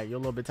 Fall back. You're a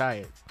little bit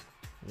tired.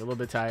 You're a little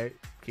bit tired.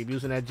 Keep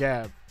using that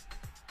jab.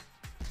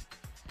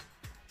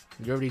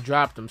 You already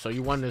dropped him, so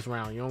you won this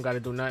round. You don't got to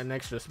do nothing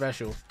extra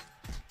special.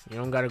 You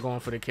don't got to go in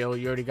for the kill.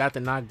 You already got the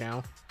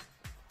knockdown.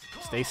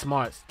 Stay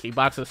smart. Keep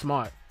boxing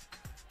smart.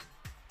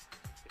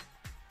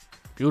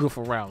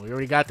 Beautiful round. We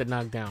already got the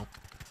knockdown.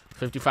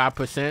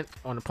 55%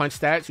 on the punch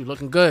stats. You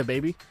looking good,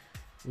 baby.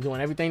 You're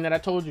doing everything that I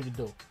told you to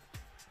do.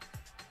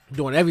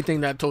 Doing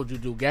everything that I told you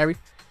to do, Gary.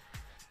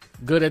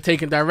 Good at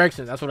taking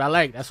directions. That's what I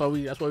like. That's why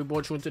we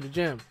brought you into the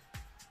gym.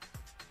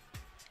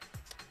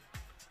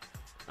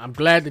 I'm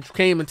glad that you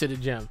came into the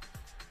gym.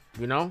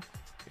 You know?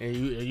 And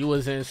you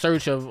was in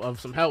search of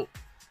some help.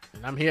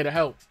 And I'm here to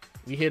help.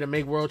 We here to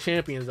make world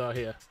champions out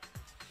here.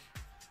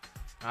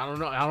 I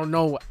don't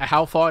know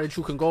how far that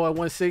you can go at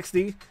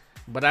 160,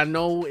 but I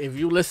know if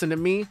you listen to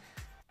me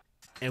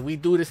and we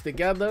do this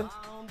together,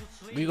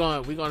 we're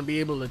gonna be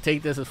able to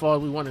take this as far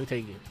as we want to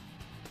take it.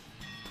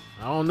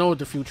 I don't know what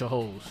the future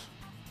holds.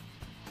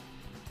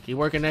 Keep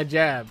working that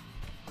jab.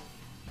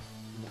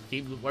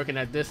 Keep working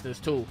that distance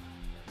too.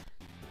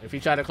 If you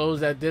try to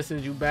close that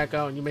distance, you back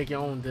out and you make your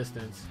own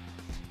distance.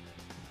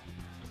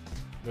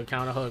 Good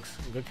counter hooks.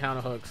 Good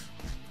counter hooks.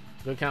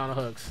 Good counter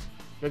hooks.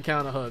 Good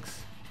counter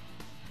hooks.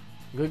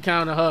 Good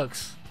counter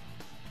hooks.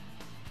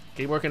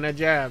 Keep working that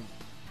jab.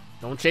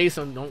 Don't chase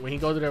him. When he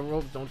goes to that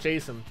rope, don't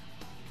chase him.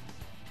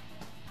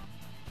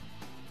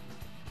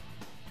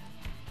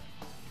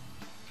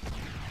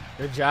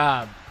 Good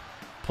job.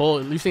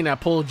 Pull. You seen that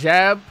pull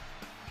jab?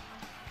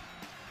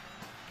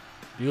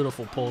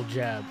 Beautiful pull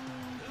jab.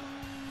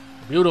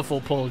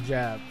 Beautiful pull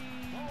jab.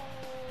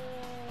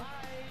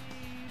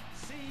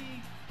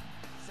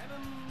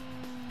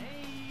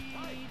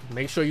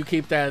 Make sure you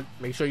keep that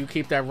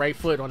right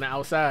foot on the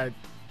outside.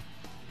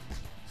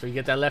 So you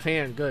get that left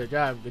hand. Good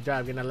job. Good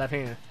job getting that left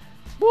hand.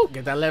 Woo,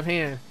 get that left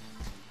hand.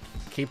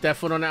 Keep that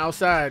foot on the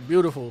outside.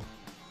 Beautiful.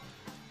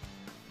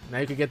 Now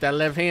you can get that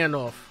left hand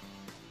off.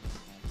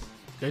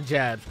 Good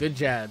jabs. Good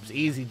jabs.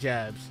 Easy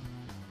jabs.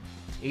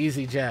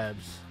 Easy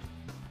jabs.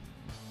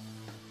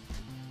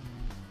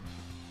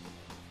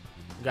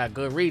 You got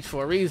good reach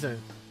for a reason.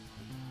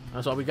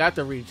 That's why we got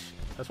the reach.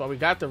 That's why we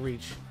got the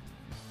reach.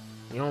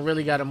 You don't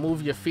really got to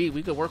move your feet.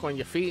 We could work on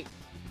your feet.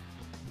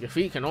 Your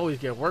feet can always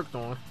get worked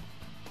on.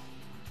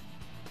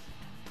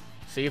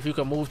 See if you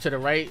can move to the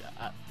right.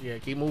 Yeah,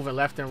 keep moving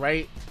left and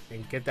right,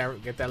 and get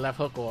that left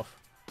hook off.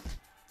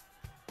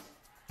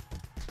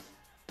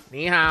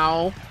 Ni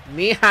hao,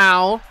 ni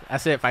hao.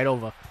 That's it. Fight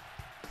over.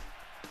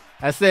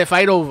 That's it.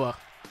 Fight over.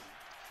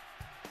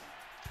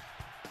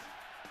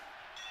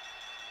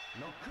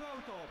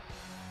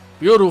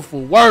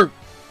 Beautiful work.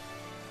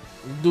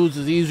 These dudes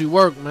is easy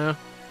work, man.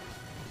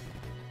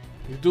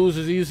 These dudes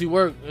is easy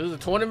work. This is a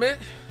tournament.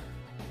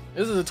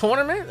 This is a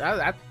tournament.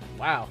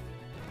 Wow.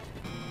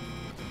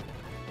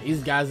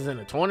 These guys is in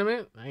a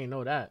tournament? I didn't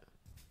know that.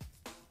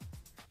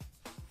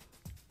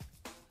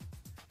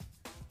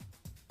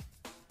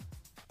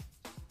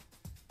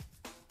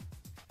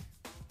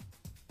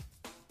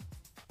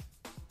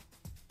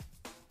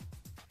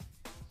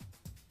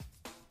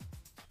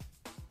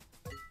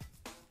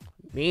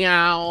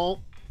 Meow.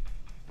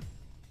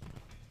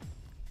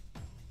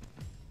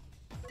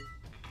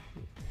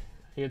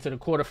 Here to the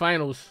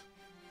quarterfinals.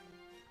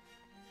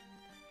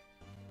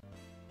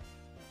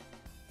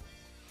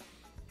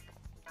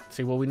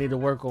 See what we need to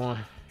work on.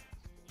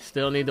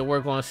 Still need to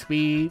work on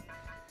speed,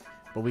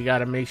 but we got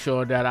to make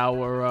sure that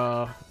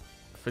our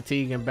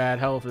fatigue and bad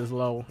health is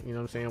low. You know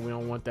what I'm saying? We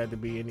don't want that to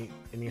be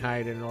any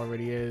higher than it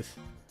already is.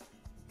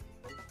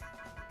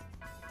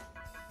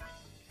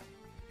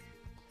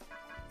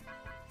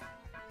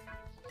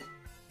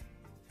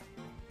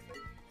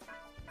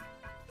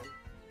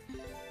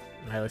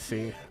 All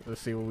right,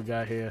 let's see what we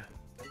got here.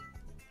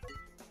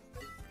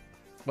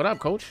 What up,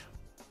 coach?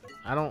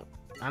 I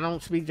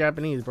don't speak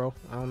Japanese, bro.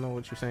 I don't know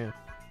what you're saying.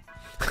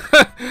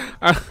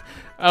 I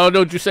don't know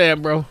what you're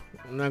saying, bro.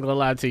 I'm not gonna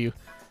lie to you.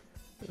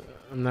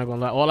 I'm not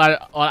gonna lie.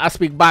 I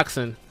speak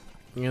boxing.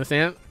 You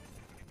understand?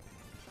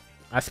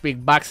 I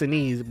speak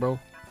boxingese, bro.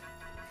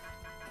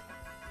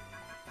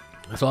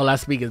 That's all I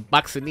speak is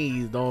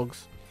boxingese,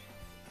 dogs.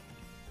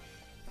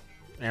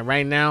 And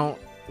right now,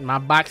 my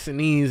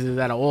boxingese is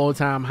at an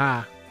all-time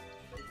high.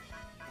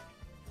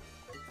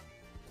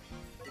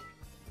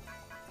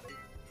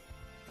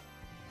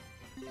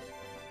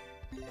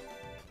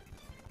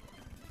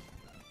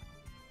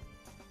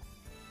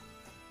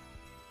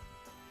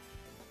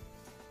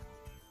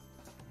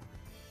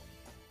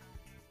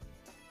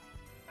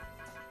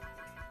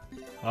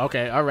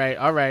 Okay, all right.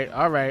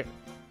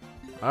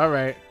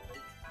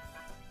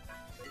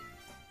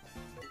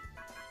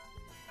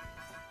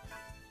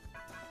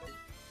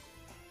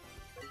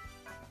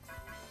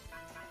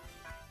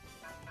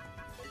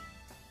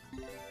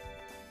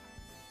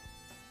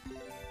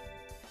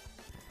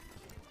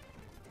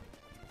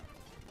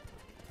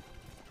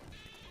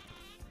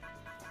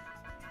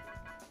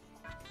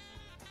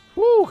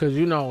 Woo, cause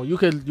you know you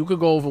could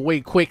go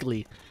overweight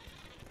quickly.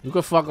 You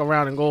could fuck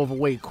around and go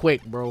overweight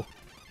quick, bro.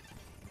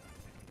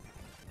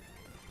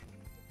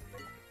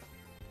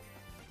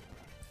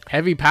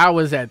 Heavy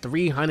powers at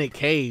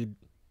 300k.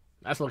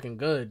 That's looking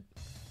good.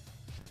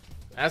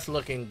 That's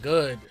looking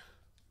good.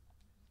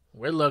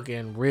 We're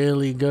looking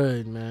really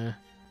good, man.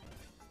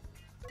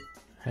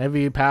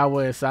 Heavy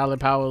power and solid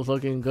power is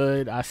looking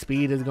good. Our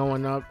speed is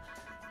going up.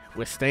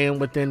 We're staying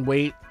within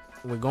weight.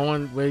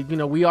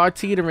 We are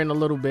teetering a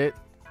little bit.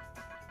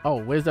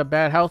 Oh, where's the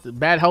bad health?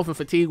 Bad health and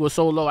fatigue was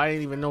so low, I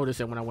didn't even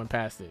notice it when I went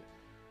past it.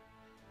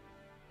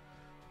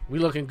 We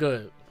looking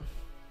good.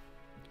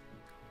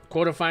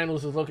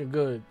 Quarterfinals is looking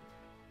good.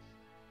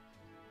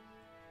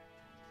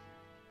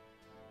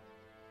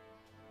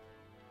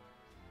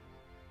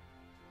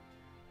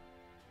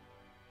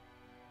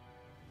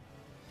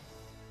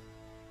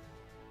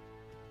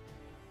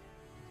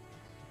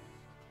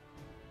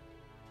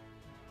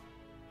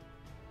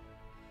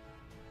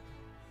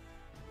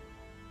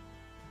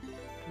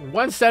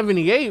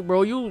 $178,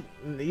 bro. You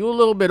a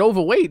little bit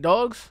overweight,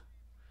 dogs.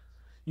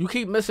 You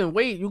keep missing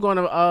weight, you're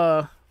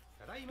not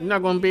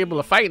gonna be able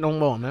to fight no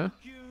more, man.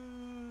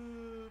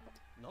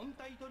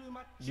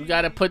 You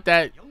gotta put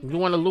that. You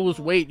want to lose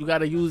weight, you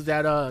gotta use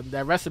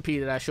that recipe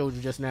that I showed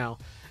you just now.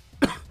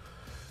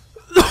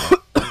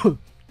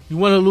 You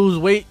want to lose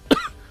weight,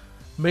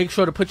 make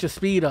sure to put your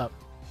speed up.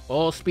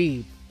 All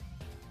speed.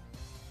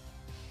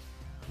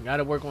 You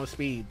gotta work on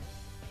speed.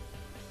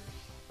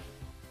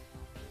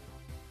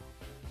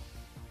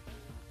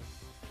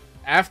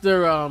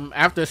 After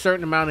a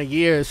certain amount of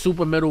years,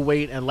 super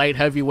middleweight and light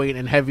heavyweight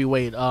and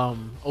heavyweight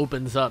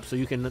opens up, so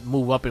you can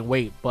move up in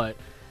weight. But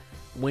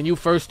when you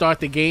first start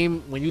the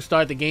game,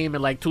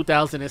 in like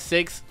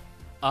 2006,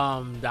 the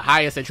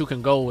highest that you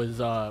can go is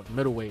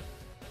middleweight.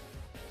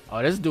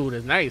 Oh, this dude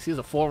is nice. He's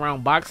a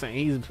 4-round boxer. And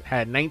he's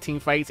had 19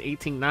 fights,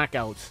 18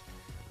 knockouts,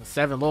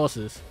 7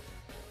 losses.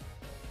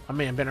 My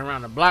man been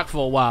around the block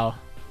for a while.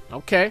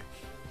 Okay,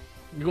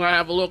 you're gonna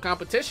have a little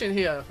competition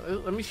here.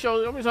 Let me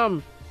show me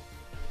something.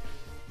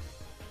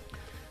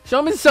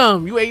 Show me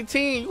some. You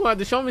 18. You gonna have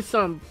to show me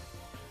some.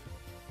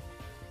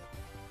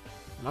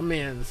 My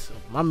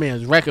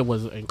man's record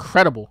was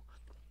incredible,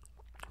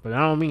 but that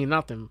don't mean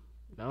nothing.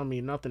 That don't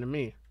mean nothing to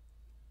me.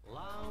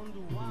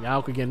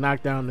 Y'all could get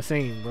knocked down the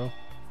same, bro.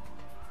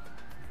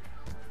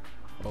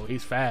 Oh,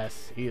 he's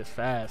fast. He is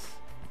fast.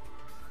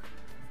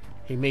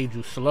 He made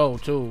you slow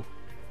too.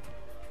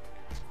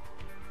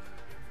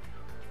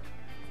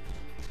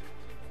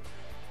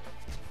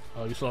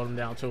 Oh, you slowed him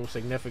down too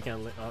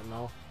significantly. Oh,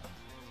 no.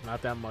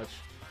 Not that much.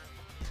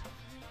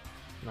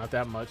 Not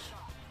that much.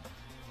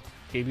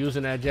 Keep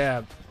using that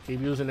jab. Keep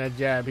using that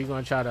jab. He's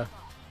gonna try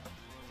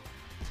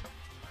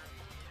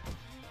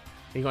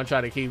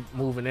to keep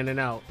moving in and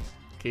out.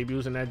 Keep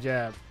using that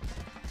jab.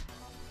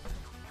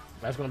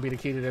 That's gonna be the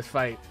key to this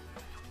fight.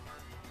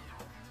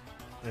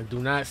 And do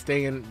not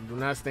stay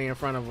in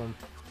front of him.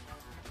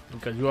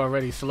 Because you're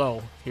already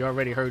slow. He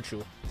already hurt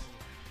you.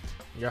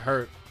 You're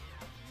hurt.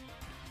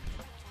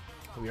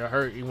 You're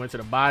hurt. You went to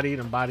the body.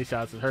 Them body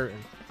shots is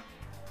hurting.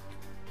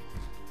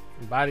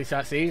 Body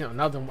shot. See,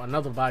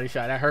 another body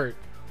shot that hurt.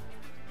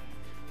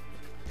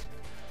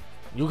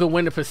 You could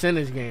win the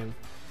percentage game.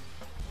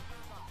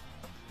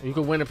 You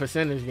could win the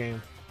percentage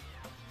game.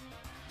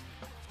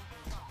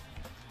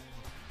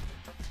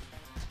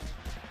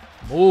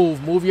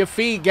 Move your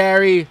feet,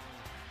 Gary.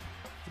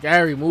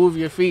 Gary, move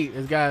your feet.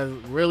 This guy's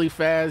really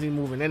fast. He's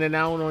moving in and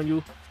out on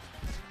you.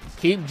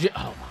 Oh my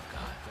God,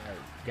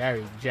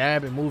 Gary,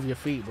 jab and move your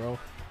feet, bro.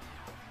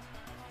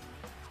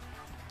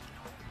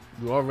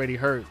 You already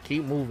hurt.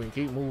 Keep moving.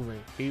 Keep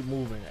moving. Keep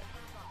moving.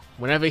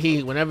 Whenever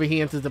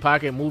he enters the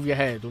pocket, move your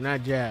head. Do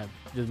not jab.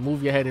 Just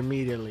move your head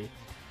immediately.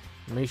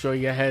 Make sure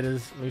your head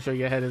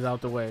is out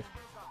the way.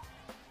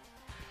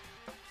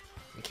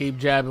 Keep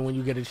jabbing when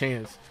you get a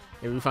chance.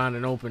 If you find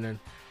an opening.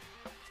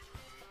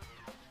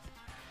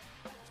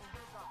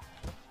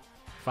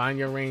 Find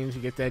your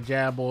range, get that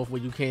jab off where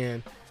you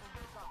can.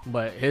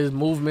 But his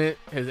movement,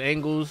 his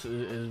angles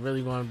is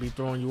really going to be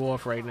throwing you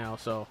off right now,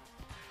 so.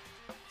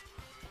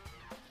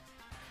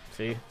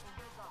 See?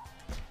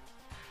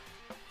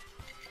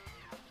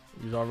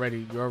 You're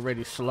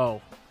already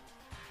slow.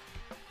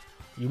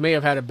 You may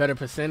have had a better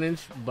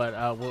percentage, but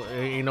well,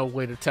 ain't no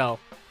way to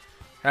tell.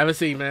 Have a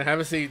seat, man. Have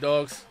a seat,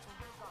 dogs.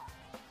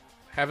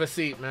 Have a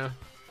seat, man.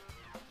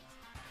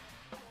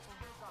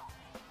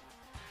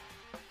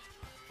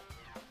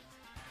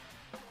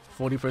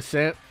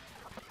 %.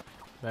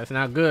 That's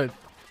not good.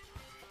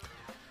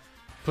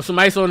 Put some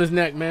ice on his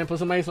neck, man. Put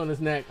some ice on his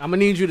neck. I'm gonna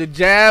need you to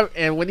jab,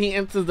 and when he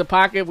enters the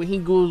pocket, when he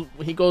goes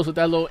with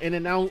that little in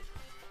and out,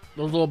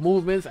 those little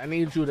movements, I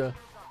need you to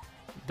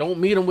don't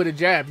meet him with a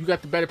jab. You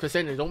got the better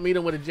percentage. Don't meet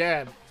him with a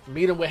jab.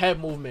 Meet him with head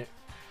movement.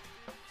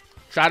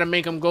 Try to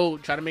make him go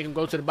to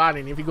the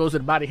body, and if he goes to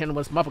the body, hit him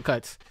with some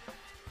uppercuts.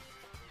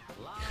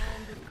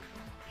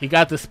 He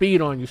got the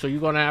speed on you, so you're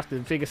gonna have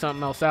to figure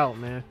something else out,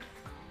 man.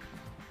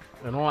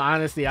 In all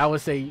honesty, I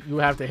would say you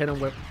have to hit him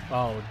with...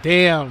 Oh,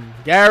 damn.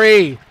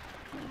 Gary!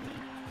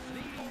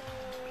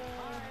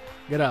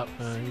 Get up,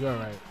 man. You're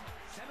alright.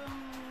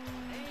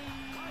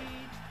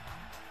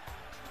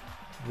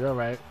 You're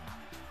alright.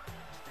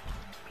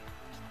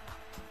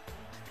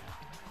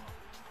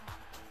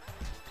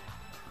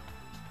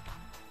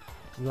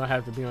 You're gonna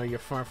have to be on your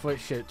front foot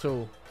shit,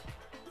 too.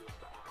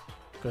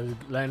 Because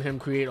letting him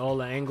create all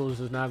the angles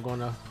is not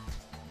gonna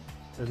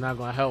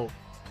help.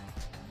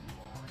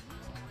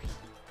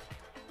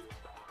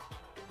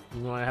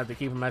 You're gonna have to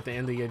keep him at the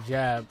end of your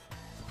jab.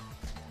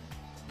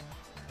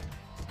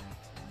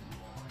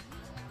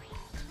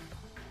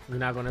 You're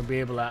not gonna be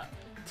able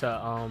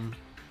to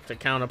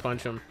counter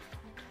punch him.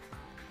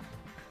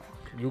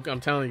 I'm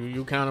telling you,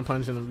 you counter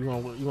punching him,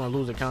 you're gonna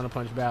lose a counter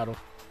punch battle.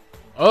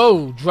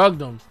 Oh,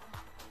 drugged him.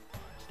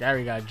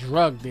 Gary got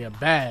drugged there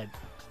bad.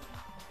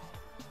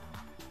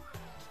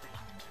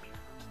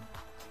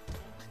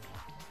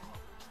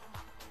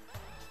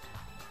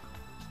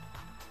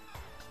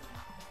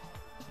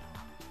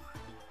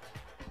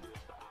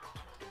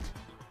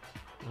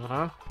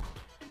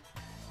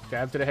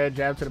 Jab to the head,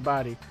 jab to the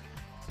body.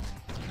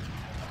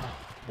 Oh,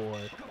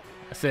 boy.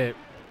 That's it.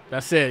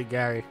 That's it,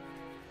 Gary.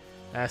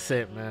 That's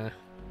it, man.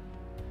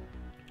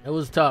 It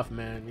was tough,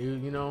 man.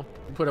 You know,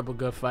 you put up a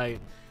good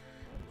fight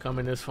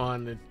coming this far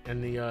in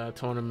the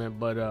tournament,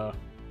 but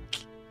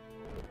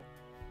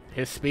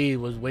his speed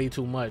was way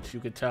too much. You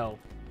could tell.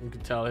 You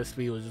could tell his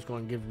speed was just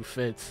going to give you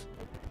fits.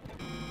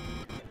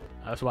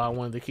 That's why I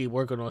wanted to keep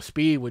working on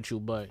speed with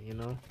you, but, you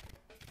know.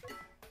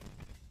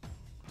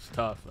 It's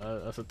tough.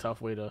 That's a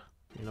tough way to,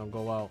 you know,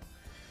 go out.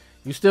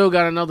 You still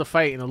got another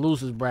fight in the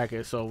losers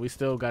bracket, so we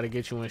still got to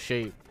get you in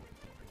shape.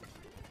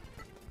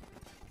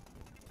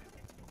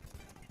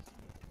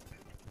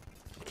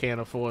 Can't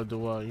afford to,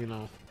 you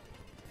know.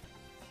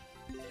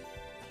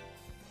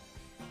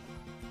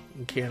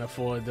 You can't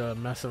afford to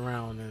mess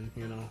around and,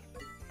 you know.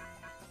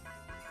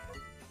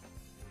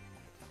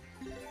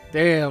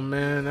 Damn,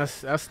 man,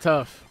 that's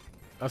tough.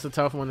 That's a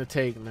tough one to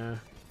take,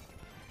 man.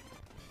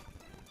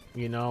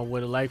 You know,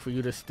 would have liked for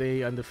you to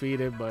stay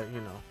undefeated, but,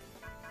 you know.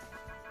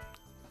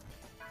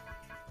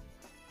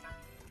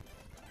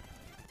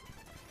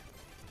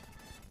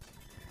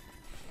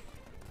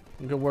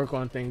 You can work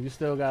on things. You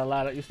still got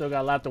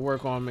a lot to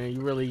work on, man.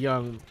 You're really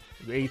young.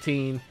 You're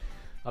 18.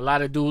 A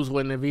lot of dudes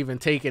wouldn't have even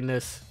taken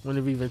this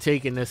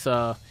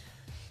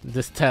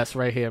this test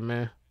right here,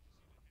 man.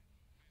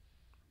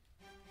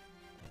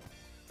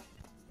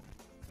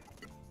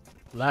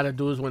 A lot of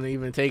dudes wouldn't have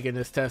even taken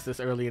this test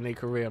this early in their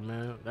career,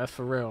 man. That's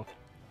for real.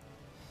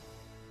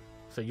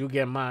 So you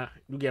get my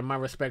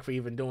respect for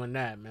even doing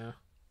that, man.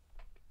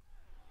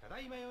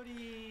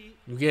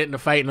 You get in the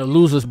fight in the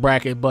losers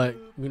bracket, but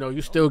you know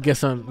you still get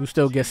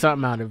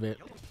something out of it.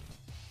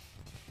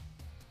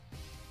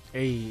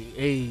 Hey.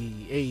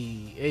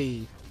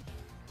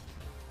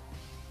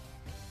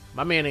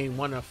 My man ain't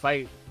won a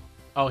fight.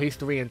 Oh, he's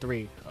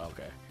 3-3.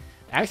 Okay.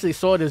 I actually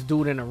saw this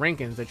dude in the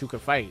rankings that you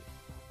could fight.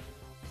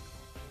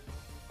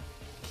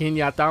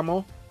 Kenya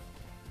Tamo.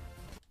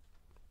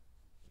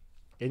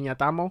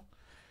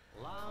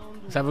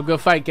 Let's have a good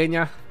fight,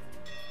 Kenya.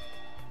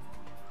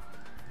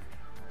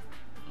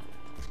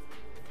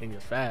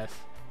 Kenya's fast.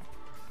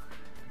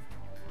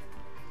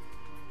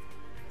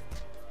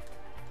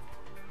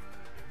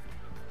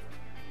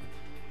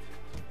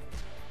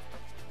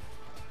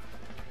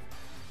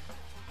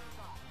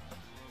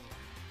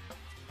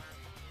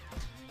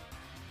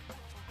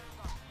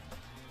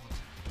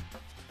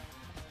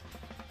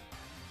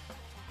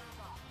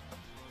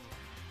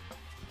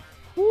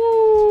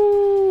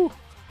 Woo!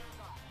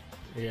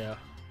 Yeah.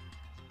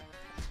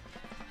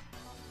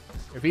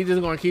 If he's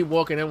just gonna keep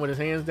walking in with his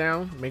hands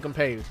down, make him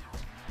pay.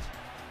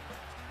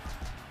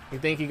 You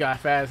think he got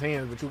fast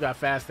hands, but you got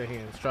faster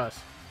hands. Trust.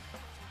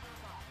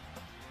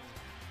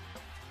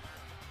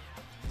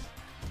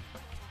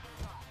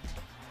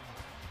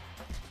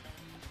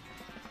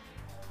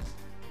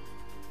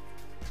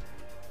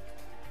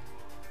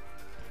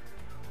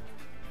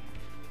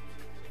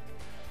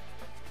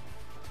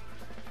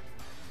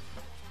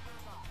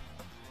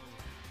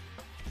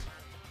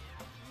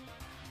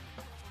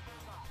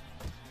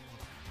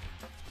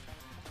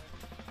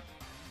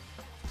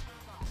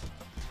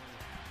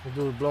 This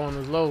dude's blowing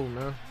his load,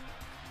 man.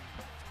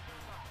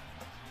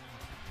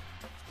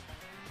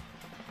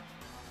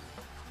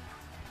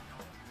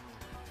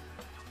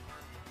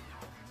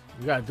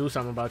 You gotta do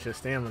something about your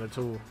stamina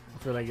too. I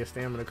feel like your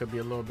stamina could be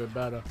a little bit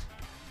better.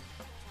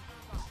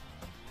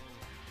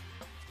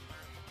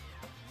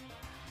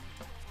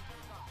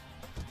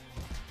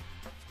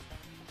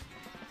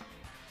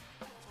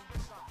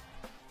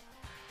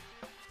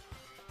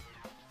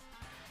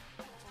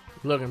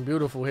 Looking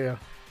beautiful here.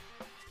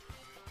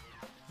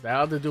 The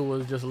other dude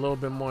was just a little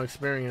bit more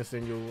experienced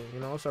than you.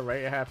 You know, it's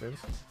alright. It happens.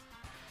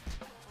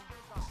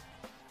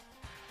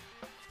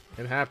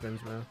 It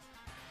happens, man.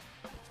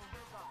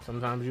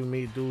 Sometimes you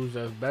meet dudes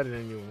that's better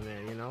than you in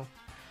there, you know?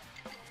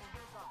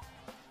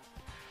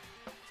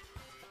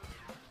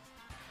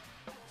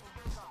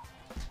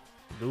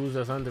 Dudes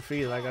that's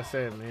undefeated, like I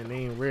said, man, they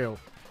ain't real.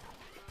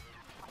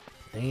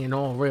 They ain't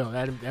all real.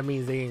 That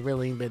means they ain't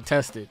really been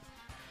tested.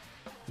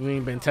 You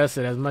ain't been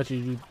tested as much as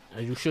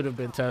you should have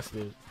been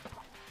tested.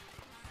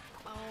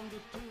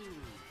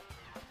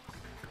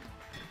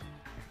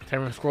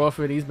 Terrence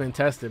Crawford, he's been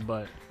tested,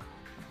 but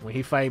when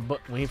he fight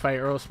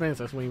Earl Spence,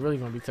 that's when he really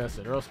gonna be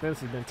tested. Earl Spence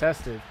has been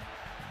tested,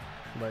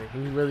 but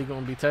he's really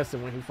gonna be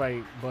tested when he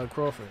fight Bud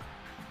Crawford.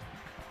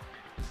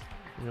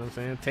 You know what I'm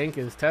saying? Tank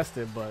is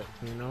tested, but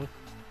you know,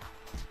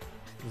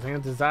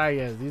 Xander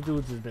Zayas, these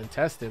dudes has been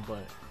tested,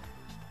 but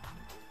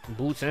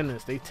Boots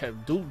Ennis,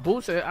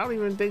 Boots. I don't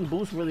even think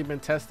Boots really been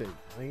tested.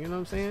 Like, you know what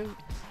I'm saying?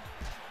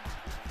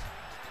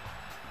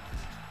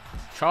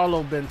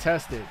 Charlo been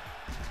tested.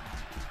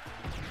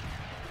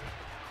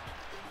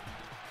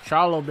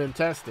 Charlo been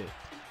tested.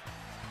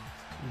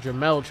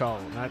 Jamel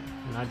Charlo,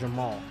 not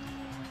Jamal.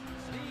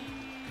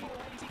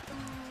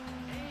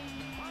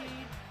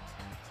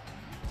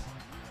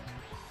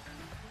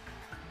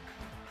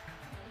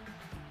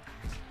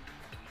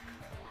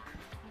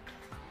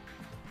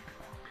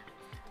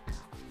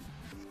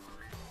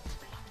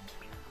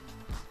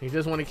 You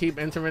just want to keep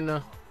entering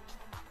the...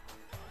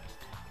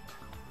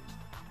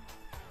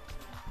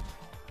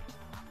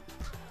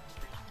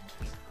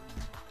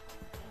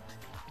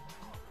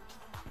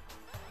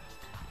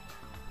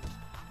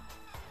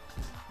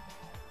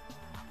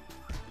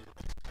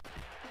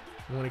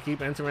 You want to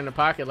keep entering the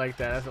pocket like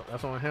that.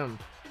 That's on him.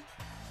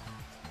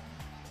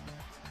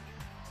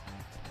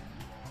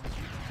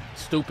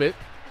 Stupid.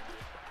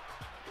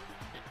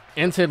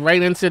 Entered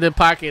right into the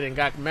pocket and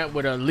got met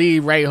with a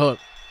lead right hook.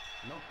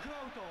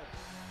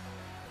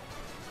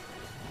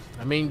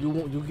 I mean,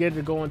 you get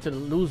to go into the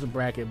loser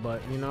bracket,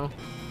 but you know.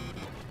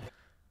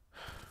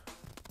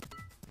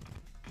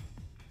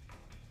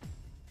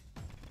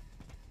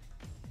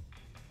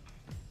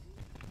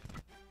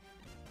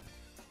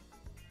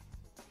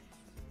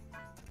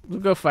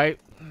 Good fight.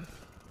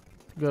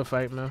 Good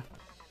fight, man.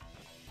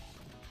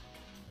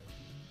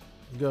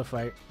 Good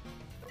fight.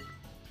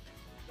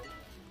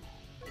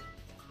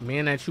 Me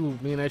and that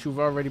you've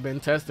already been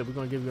tested. We're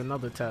gonna give you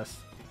another test.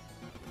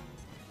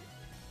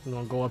 We're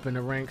gonna go up in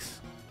the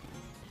ranks.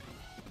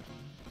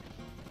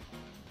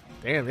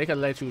 Damn, they could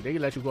let you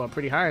go up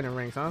pretty high in the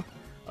ranks, huh?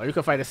 Oh, you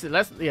could fight a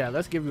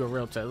let's give you a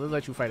real test. Let's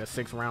let you fight a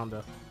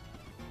 6-rounder.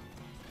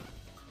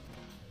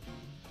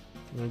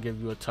 I'm gonna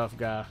give you a tough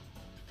guy.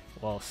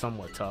 Well,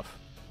 somewhat tough.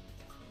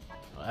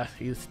 Oh,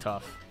 he's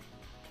tough.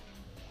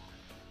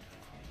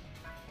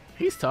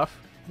 He's tough.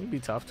 He'd be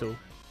tough too.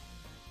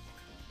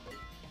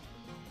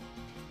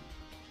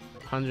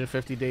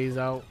 150 days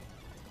out.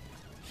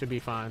 Should be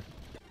fine.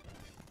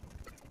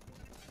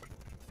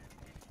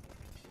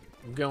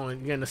 You're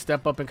getting to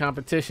step up in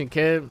competition,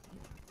 kid.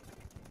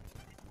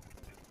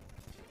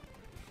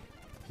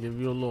 Give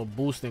you a little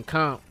boost in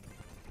comp.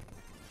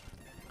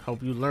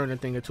 Hope you learn a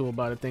thing or two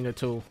about a thing or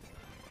two.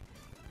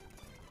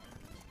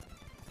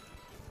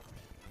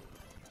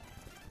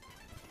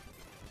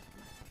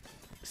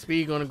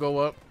 Speed gonna go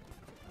up.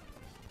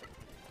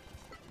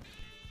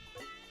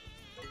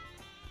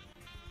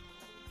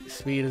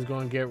 Speed is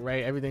gonna get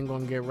right. Everything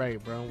gonna get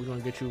right, bro. We're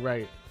gonna get you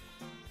right.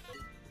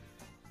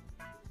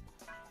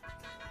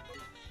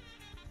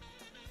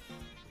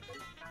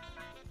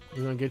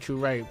 We're gonna get you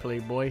right,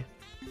 playboy.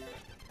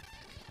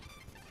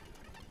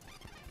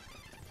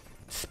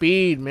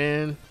 Speed,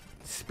 man.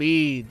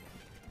 Speed.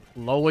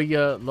 Lower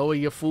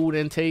your food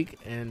intake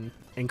and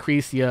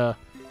increase your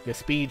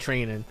speed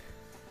training.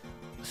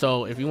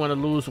 So if you want to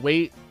lose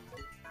weight,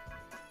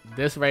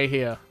 this right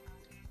here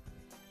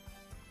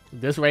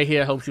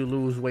helps you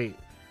lose weight.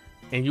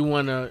 And you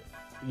wanna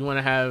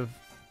have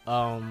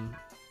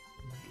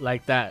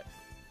like that.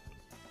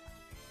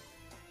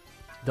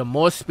 The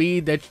more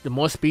speed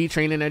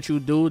training that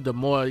you do, the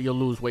more you'll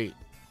lose weight.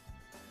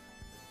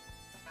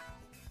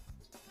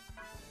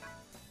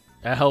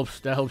 That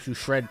helps you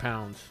shred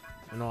pounds,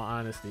 in all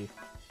honesty.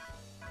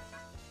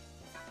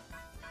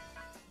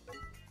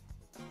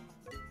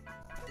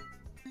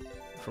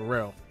 For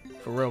real.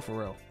 For real, for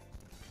real.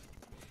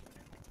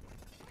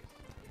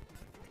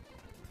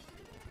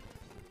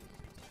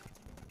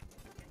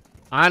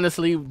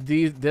 Honestly,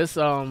 this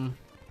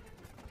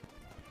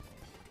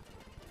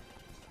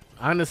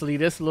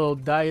little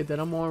diet that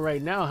I'm on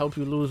right now helps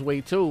you lose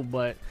weight too,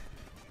 but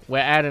we're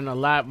adding a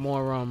lot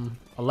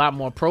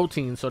more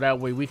protein, so that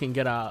way we can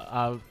get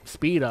our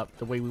speed up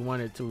the way we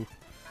want it to.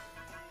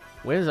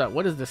 What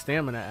is the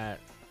stamina at?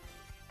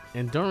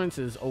 Endurance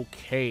is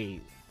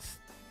okay.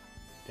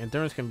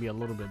 Endurance can be a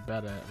little bit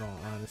better, in all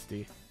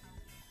honesty.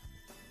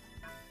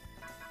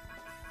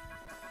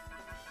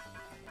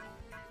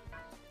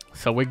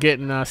 So we're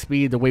getting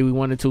speed the way we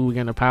wanted to. We're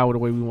getting the power the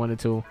way we wanted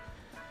to.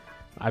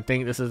 I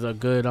think this is a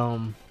good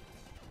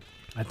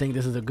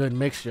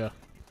mixture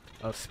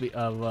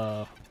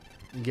of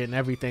getting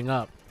everything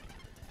up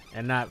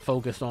and not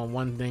focused on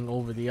one thing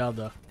over the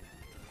other.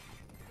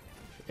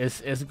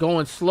 It's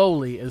going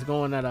slowly. It's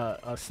going at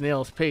a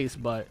snail's pace,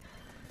 but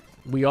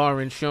we are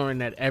ensuring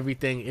that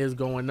everything is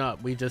going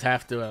up. We just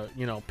have to,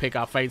 pick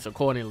our fights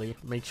accordingly.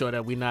 Make sure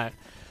that we not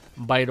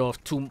bite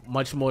off too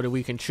much more than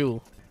we can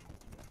chew.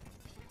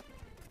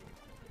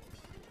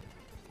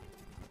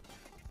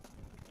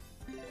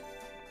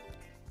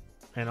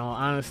 In all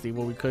honesty,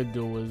 what we could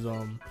do is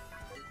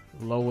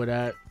lower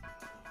that.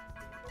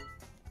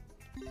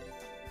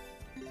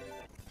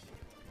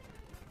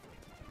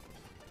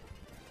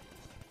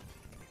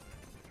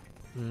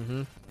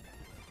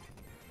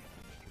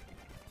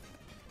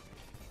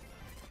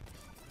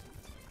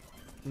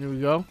 Here we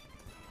go.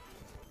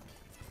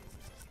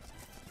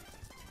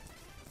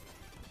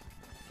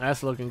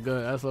 That's looking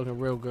good. That's looking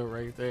real good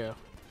right there.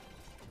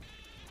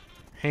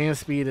 Hand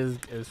speed is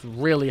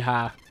really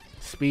high.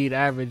 Speed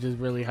average is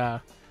really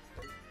high.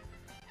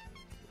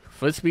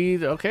 Foot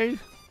speed, okay.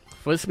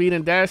 Foot speed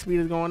and dash speed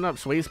is going up.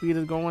 Sway speed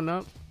is going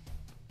up.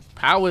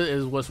 Power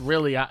is what's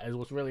really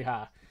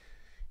high.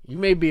 You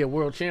may be a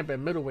world champ at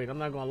middleweight. I'm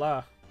not gonna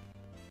lie.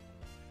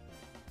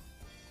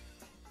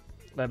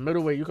 At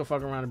middleweight, you can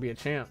fuck around and be a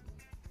champ.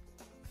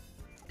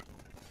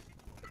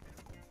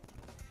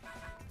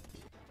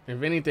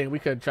 If anything, we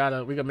could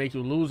make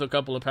you lose a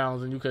couple of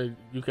pounds, and you could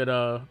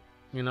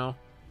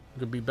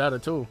be better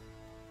too.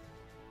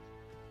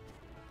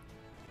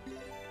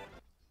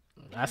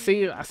 I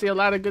see a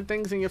lot of good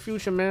things in your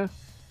future, man.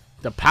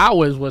 The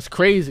power is what's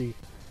crazy.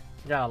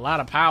 You got a lot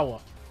of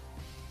power.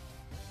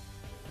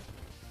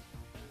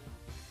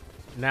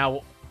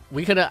 Now,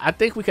 I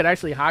think we could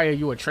actually hire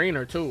you a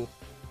trainer too.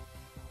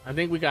 I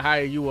think we could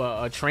hire you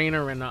a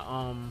trainer and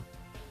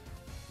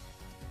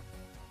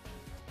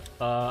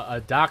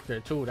a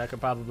doctor too. That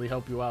could probably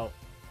help you out.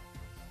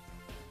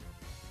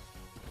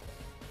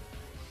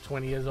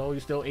 20 years old,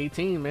 you're still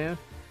 18, man.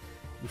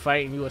 You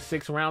fighting you a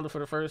 6th rounder for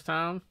the first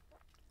time.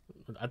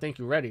 I think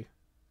you're ready.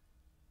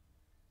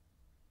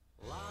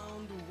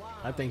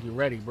 I think you're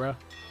ready, bro.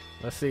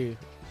 Let's see.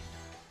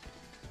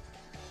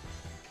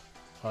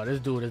 Oh, this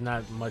dude is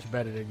not much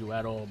better than you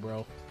at all,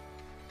 bro.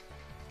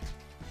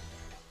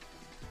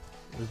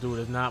 This dude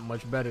is not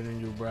much better than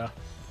you, bro.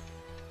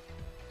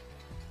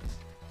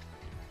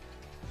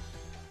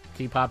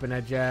 Keep popping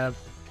that jab.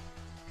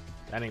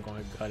 That ain't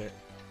gonna cut it.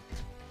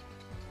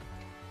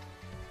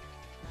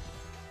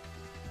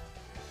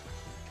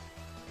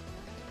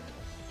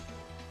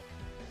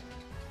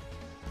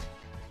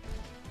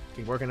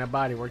 Keep working that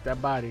body. Work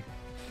that body.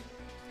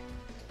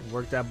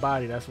 Work that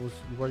body. That's what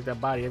you work that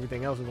body.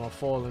 Everything else is gonna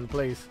fall in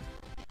place.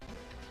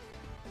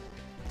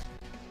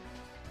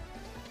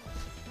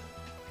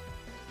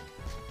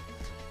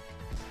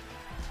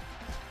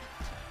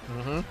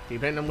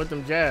 Keep hitting him with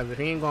them jabs. If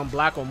he ain't gonna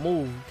block or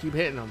move, keep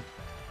hitting him.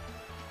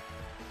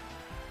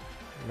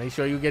 Make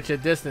sure you get your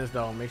distance,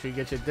 though. Make sure you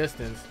get your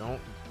distance. Don't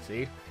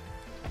see.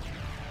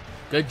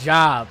 Good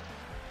job.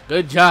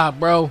 Good job,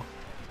 bro.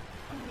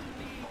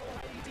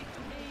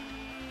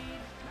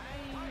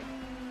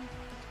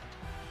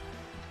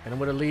 Hit him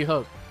with a lead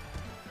hook.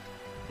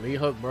 Lead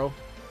hook, bro.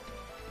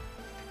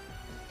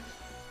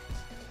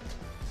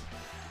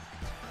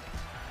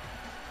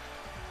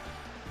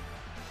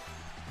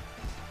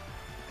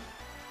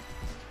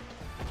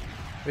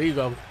 There you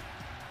go.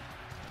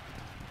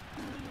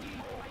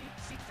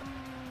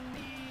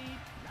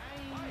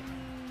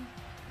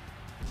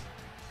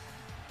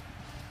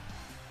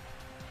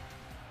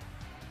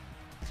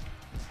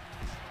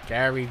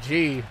 Gary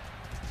G,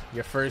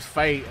 your first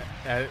fight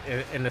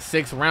in the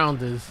 6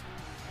 rounders.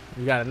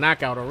 You got a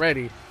knockout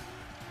already.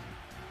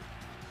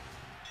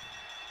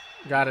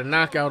 Got a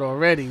knockout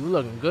already. You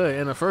looking good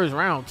in the first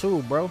round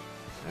too, bro.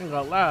 I ain't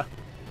gonna lie.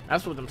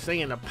 That's what I'm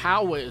saying. The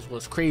power is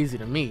what's crazy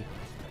to me.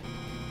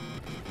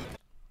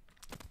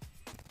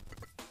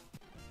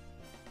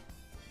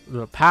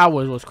 The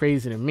power is what's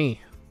crazy to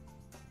me.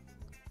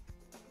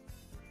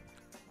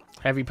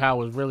 Heavy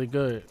power is really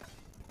good.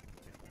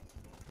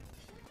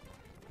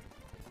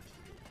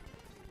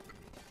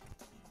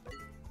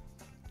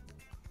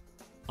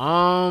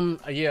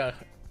 Yeah,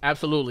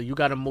 absolutely. You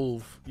gotta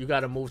move. You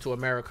gotta move to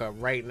America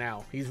right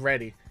now. He's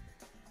ready.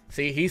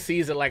 See, he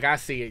sees it like I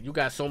see it. You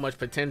got so much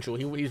potential.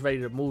 He's ready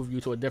to move you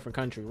to a different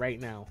country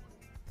right now.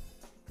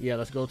 Yeah,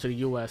 let's go to the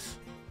U.S.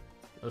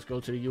 Let's go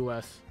to the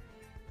U.S.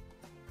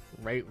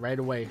 Right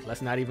away.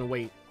 Let's not even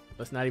wait.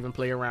 Let's not even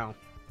play around.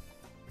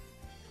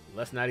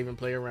 Let's not even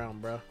play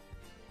around, bro.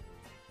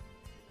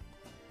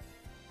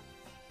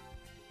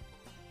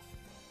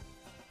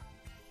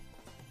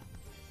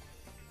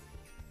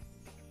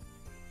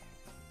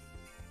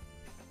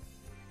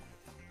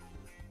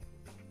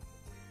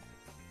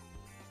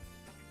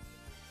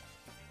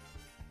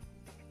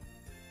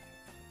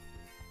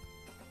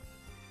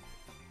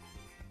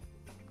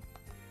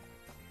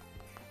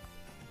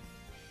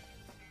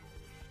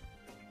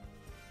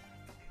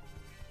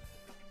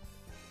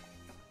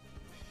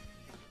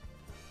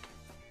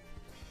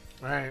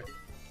 All right,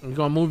 we're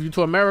gonna move you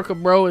to America,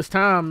 bro. It's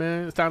time,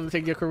 man. It's time to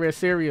take your career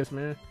serious,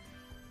 man.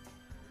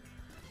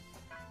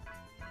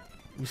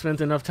 You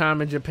spent enough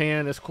time in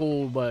Japan. It's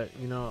cool, but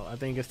you know, I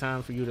think it's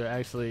time for you to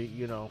actually,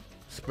 you know,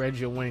 spread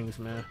your wings,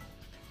 man.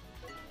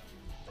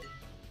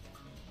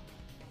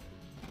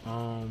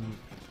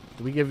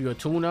 Do we give you a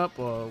tune-up,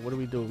 or what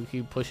do? We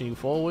keep pushing you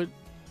forward?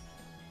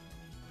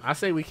 I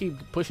say we keep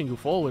pushing you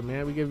forward,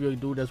 man. We give you a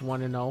dude that's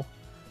 1-0.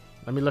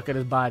 Let me look at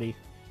his body.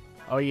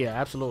 Oh yeah,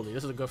 absolutely.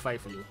 This is a good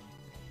fight for you.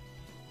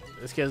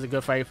 This kid's a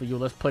good fight for you.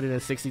 Let's put it in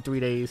 63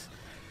 days.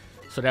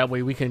 So that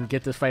way we can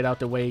get this fight out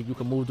the way. You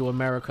can move to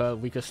America.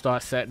 We can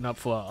start setting up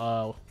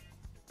for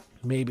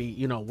maybe,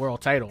 you know,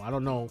 world title. I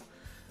don't know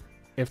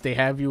if they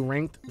have you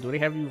ranked. Do they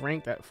have you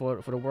ranked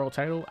for the world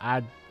title?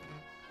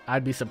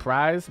 I'd be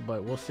surprised,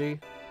 but we'll see.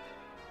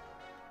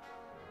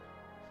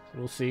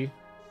 We'll see.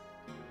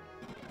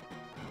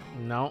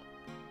 No.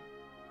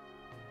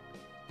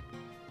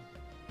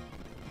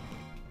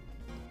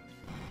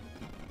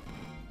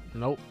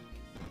 Nope.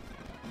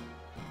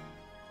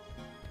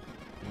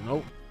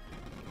 Nope.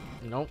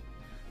 Nope.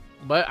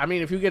 But I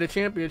mean, if you get a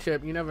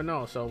championship, you never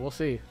know. So we'll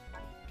see.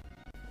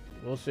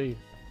 We'll see.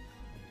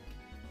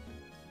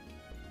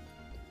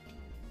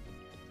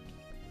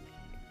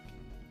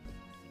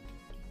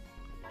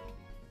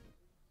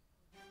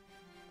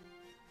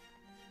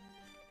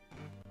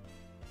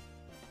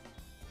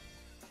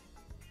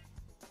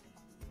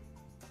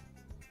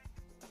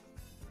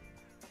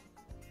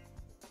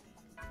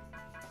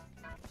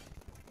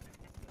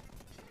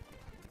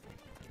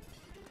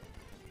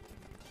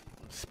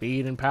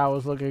 Speed and power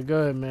is looking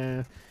good,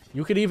 man.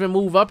 You could even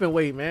move up in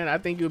weight, man. I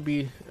think it'll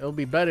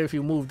be better if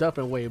you moved up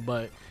in weight.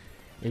 But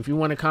if you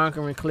want to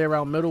conquer and clear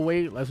out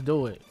middleweight, let's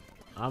do it.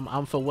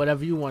 I'm for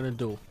whatever you want to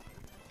do.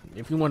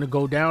 If you want to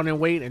go down in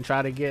weight and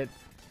try to get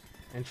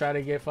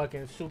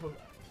fucking super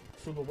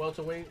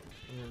welterweight,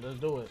 let's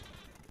do it.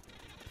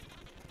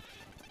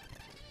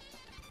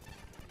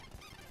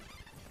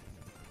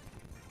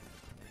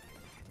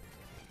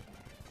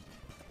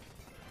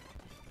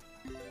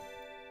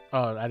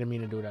 Oh, I didn't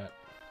mean to do that.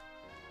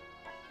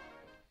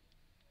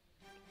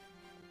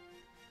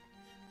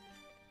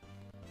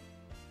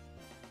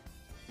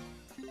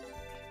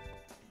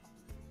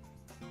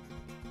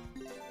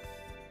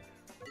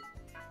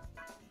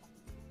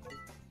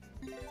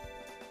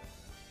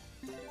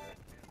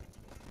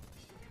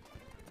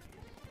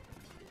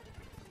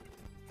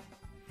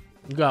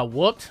 You got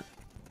whooped?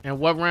 And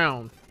what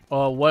round?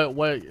 Or what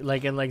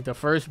like in like the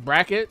first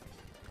bracket?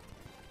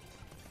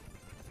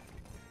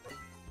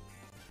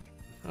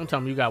 I'm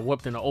telling you, you got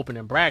whooped in the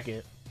opening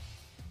bracket.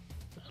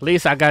 At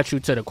least I got you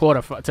to the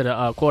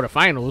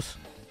quarterfinals.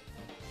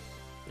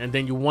 And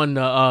then you won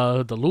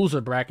the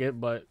loser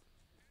bracket, but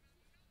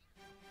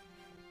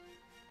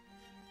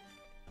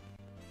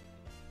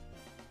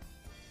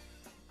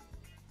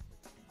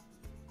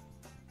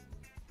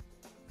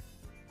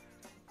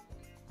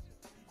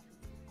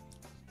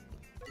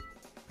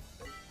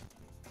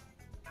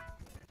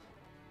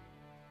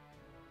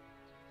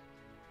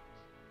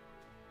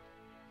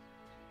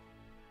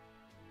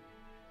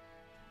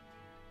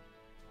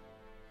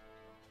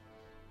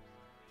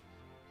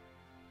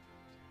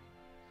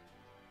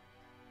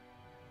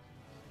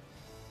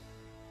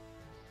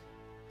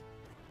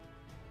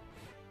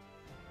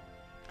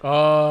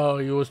Oh,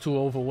 you was too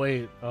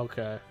overweight.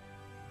 Okay.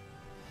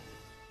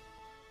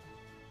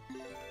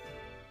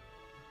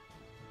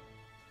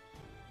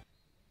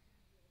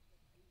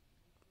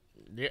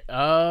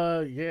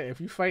 Yeah, yeah. If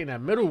you fighting at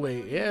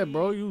middleweight, yeah,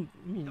 bro, you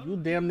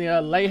damn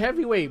near light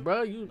heavyweight,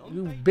 bro.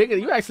 You bigger.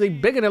 You actually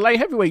bigger than light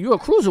heavyweight. You a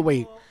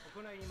cruiserweight.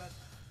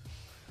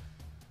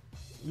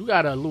 You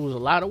gotta lose a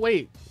lot of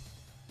weight,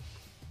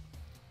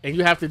 and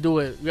you have to do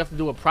it. You have to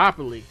do it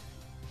properly.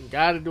 You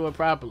gotta do it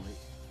properly.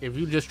 If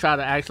you just try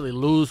to actually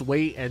lose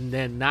weight and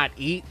then not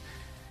eat,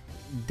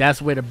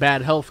 that's where the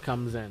bad health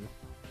comes in.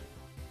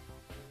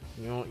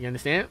 You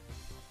understand?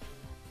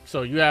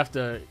 So you have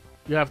to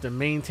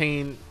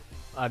maintain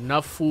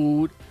enough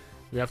food.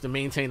 You have to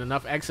maintain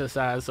enough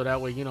exercise so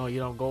that way you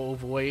don't go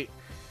overweight.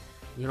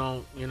 You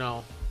don't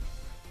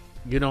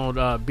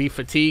be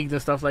fatigued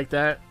and stuff like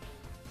that.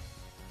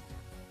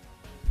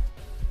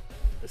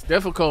 It's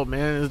difficult,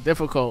 man. It's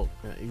difficult.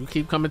 You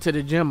keep coming to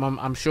the gym.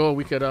 I'm sure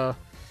we can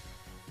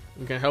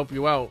help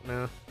you out,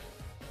 man.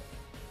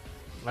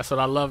 That's what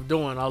I love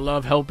doing. I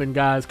love helping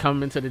guys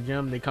come into the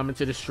gym. They come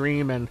into the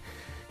stream, and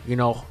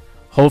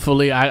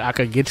hopefully I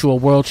could get you a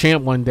world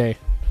champ one day.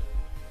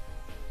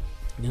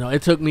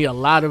 It took me a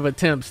lot of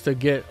attempts to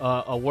get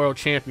a world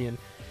champion,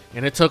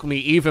 and it took me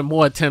even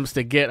more attempts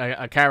to get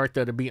a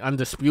character to be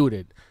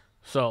undisputed.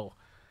 So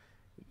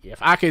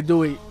if I can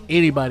do it,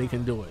 anybody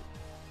can do it.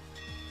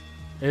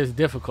 It's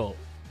difficult.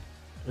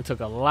 It took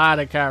a lot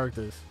of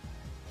characters.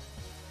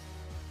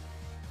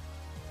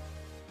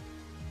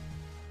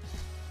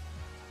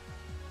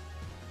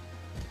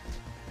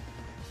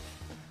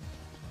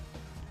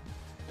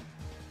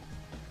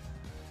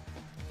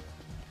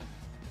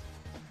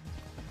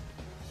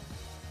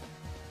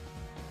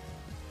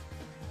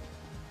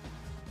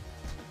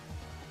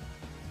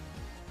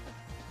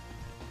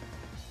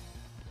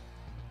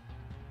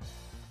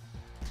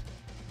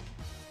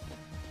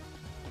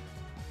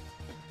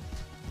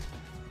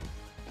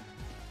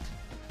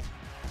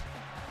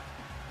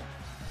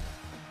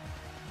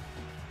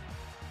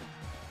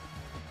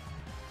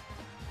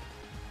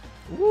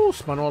 Woo,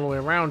 spun all the way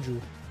around you.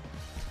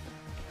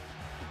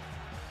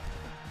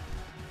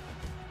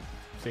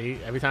 See,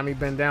 every time he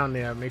bend down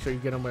there, make sure you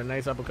get him with a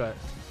nice uppercut.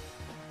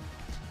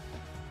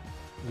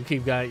 You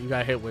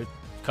got hit with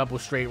a couple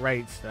straight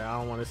rights that I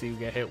don't want to see you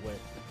get hit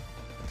with.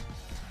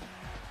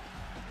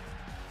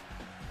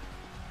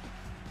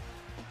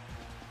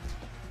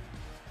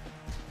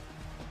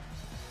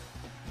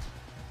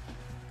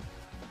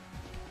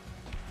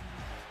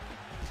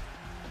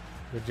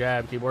 Good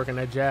jab. Keep working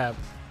that jab.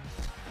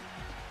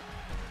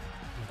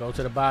 Go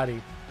to the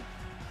body.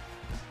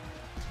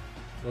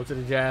 Go to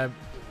the jab.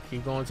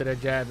 Keep going to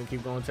that jab and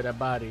keep going to that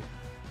body.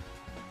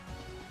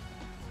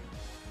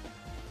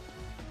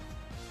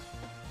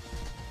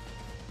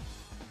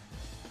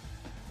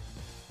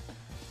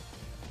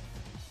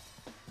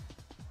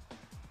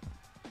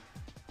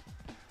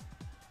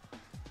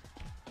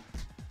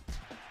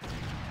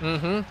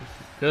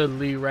 Good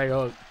lead right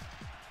hook.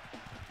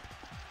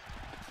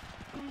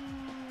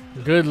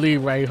 Good lead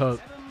right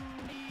hook.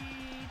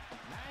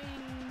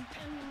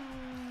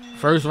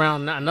 First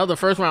round, another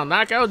first round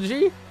knockout,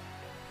 G?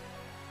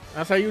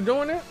 That's how you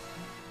doing it?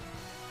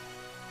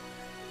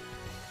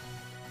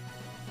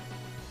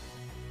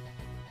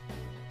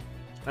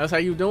 That's how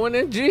you doing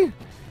it, G?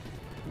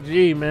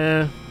 G,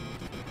 man.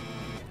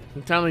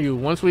 I'm telling you,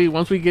 once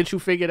we get you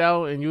figured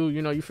out and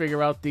you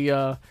figure out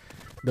the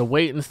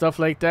weight and stuff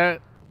like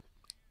that,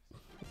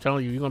 I'm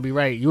telling you, you're gonna be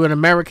right. You an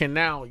American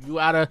now.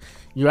 You out of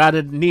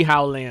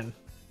Nihao land.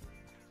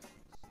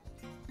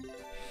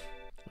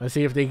 Let's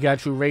see if they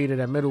got you rated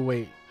at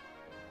middleweight.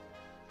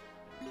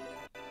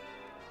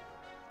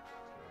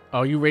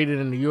 Oh, you rated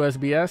in the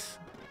USBS?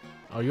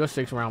 Oh, you're a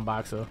 6-round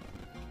boxer.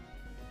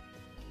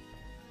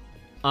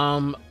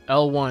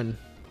 L1.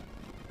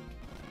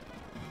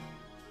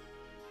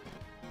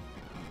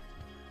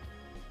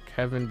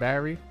 Kevin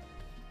Barry.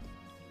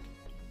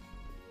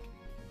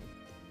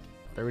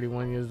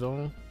 31 years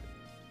old.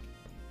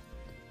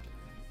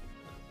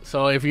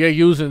 So if you're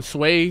using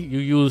sway, you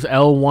use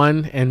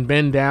L1 and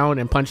bend down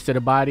and punch to the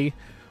body.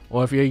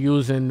 Or if you're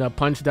using the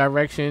punch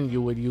direction,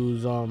 you would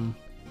use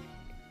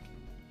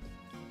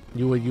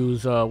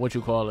what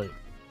you call it,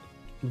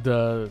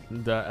 the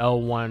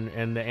L1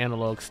 and the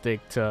analog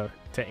stick to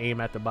aim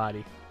at the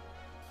body.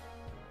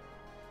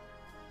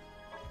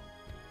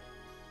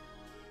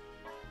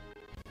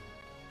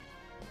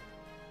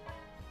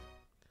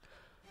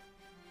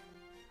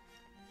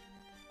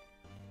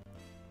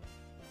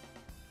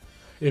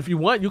 If you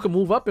want, you can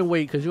move up in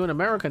weight because you're in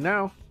America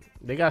now.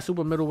 They got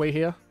super middleweight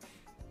here.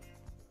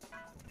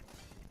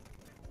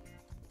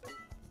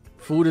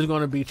 Food is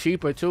going to be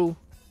cheaper too.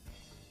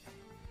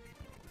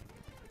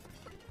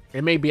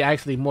 It may be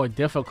actually more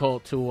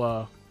difficult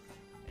to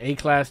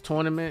A-class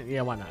tournament.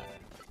 Yeah, why not?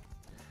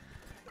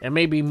 It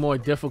may be more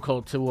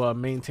difficult to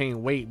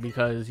maintain weight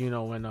because,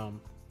 when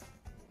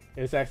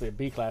it's actually a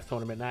B-class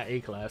tournament, not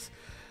A-class.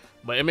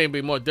 But it may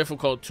be more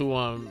difficult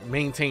to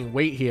maintain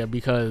weight here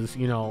because,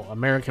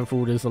 American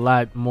food is a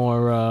lot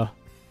more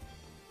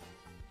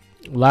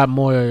A lot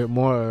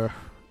more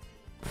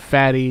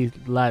fatty,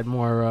 a lot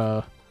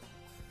more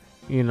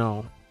you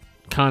know,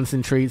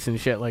 concentrates and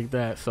shit like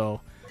that.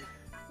 So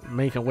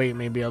making weight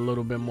may be a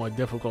little bit more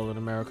difficult in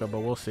America, but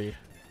we'll see.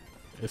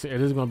 It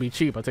is gonna be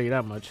cheap, I'll tell you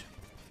that much.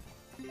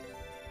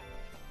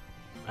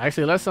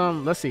 Actually, let's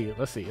see.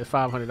 It's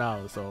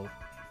 $500, so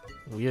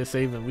we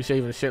saving a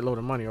shitload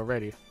of money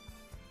already.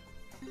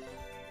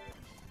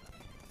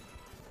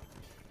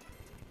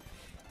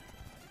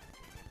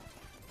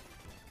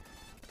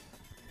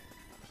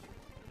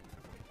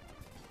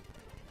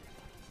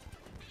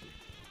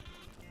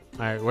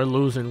 Alright, we're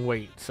losing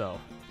weight, so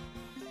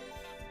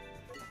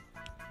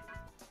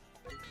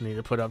need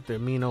to put up the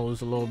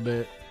aminos a little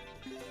bit.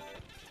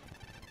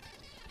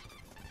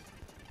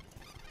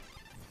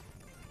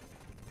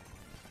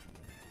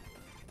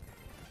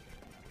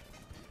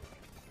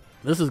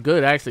 This is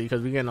good actually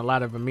because we're getting a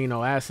lot of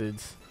amino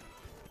acids.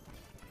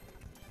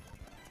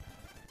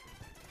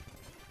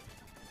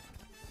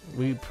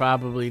 We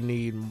probably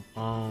need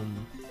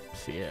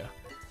yeah.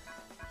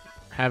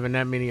 Having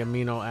that many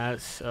amino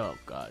acids. Oh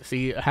god.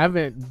 See,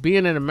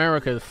 being in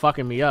America is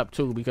fucking me up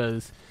too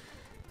because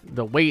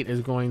the weight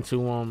is going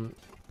to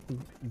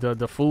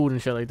the food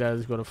and shit like that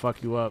is going to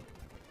fuck you up.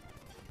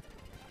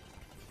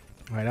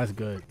 All right, that's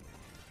good.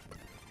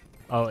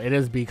 Oh, it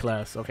is B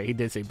class. Okay, he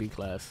did say B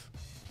class.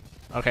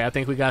 Okay, I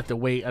think we got the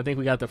weight. I think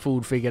we got the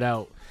food figured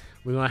out.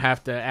 We're gonna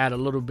have to add a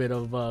little bit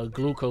of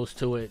glucose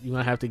to it. You're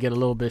gonna have to get a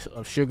little bit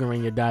of sugar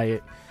in your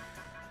diet.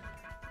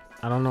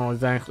 I don't know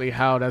exactly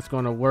how that's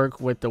gonna work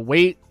with the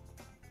weight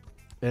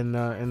and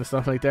the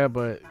stuff like that,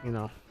 but you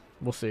know,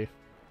 we'll see.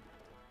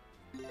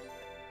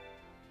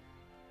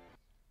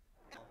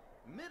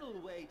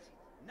 Middleweight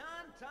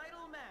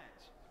non-title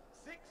match,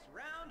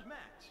 6-round match.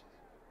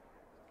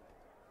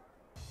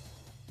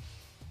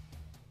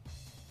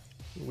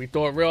 We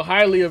thought real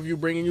highly of you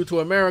bringing you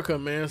to America,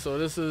 man. So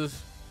this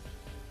is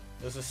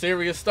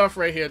serious stuff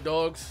right here,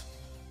 dogs.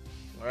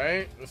 All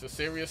right, this is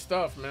serious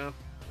stuff, man.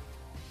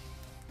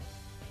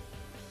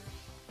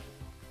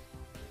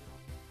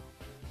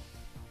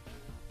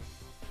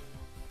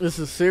 This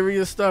is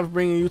serious stuff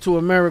bringing you to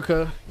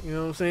America. You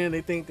know what I'm saying?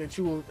 They think that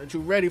you're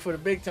ready for the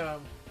big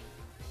time.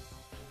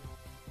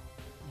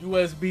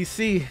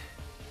 USBC.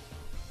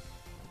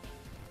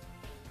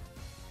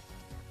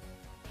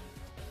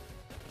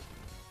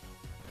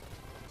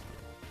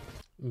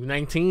 You're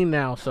 19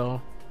 now,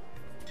 so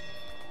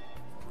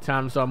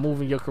time to start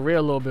moving your career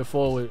a little bit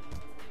forward.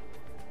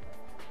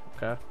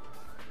 Okay.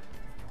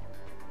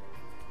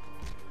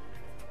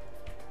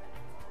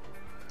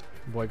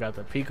 Boy got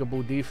the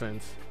peekaboo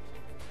defense.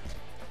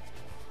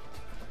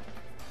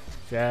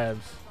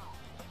 Jabs.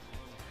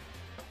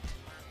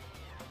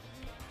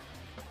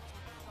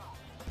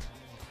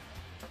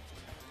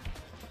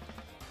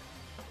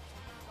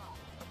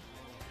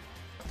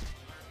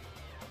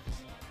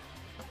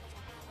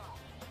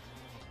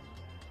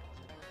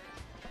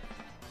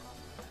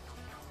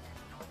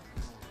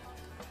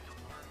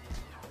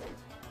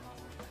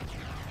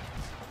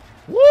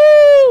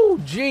 Woo!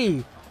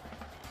 G.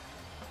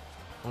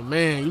 Oh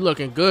man, you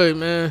looking good,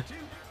 man.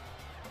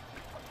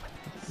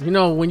 You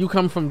know, when you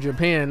come from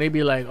Japan, they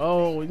be like,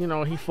 oh, you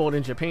know, he fought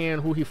in Japan.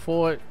 Who he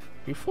fought?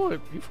 He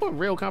fought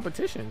real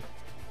competition.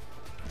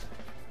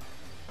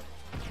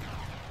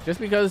 Just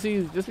because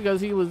he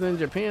was in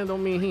Japan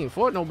don't mean he ain't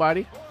fought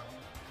nobody.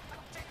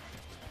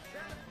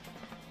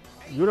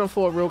 You done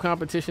fought real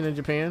competition in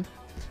Japan.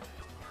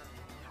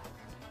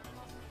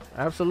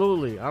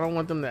 Absolutely. I don't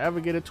want them to ever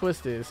get it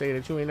twisted and say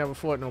that you ain't never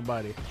fought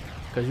nobody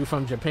because you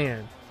from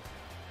Japan.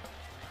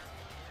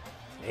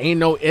 Ain't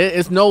no,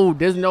 there's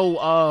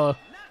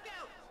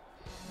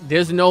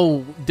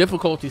no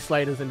difficulty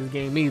sliders in this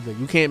game either.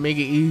 You can't make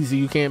it easy,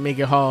 you can't make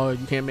it hard,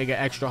 you can't make it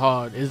extra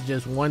hard. It's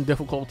just one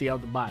difficulty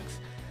out the box.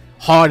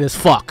 Hard as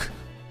fuck.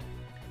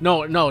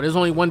 No, there's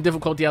only one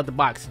difficulty out the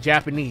box.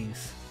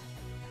 Japanese.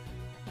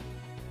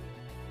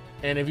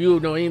 And if you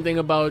know anything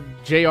about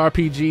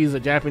JRPGs or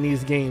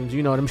Japanese games,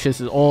 you know them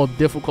shits is all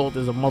difficult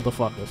as a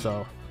motherfucker,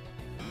 so.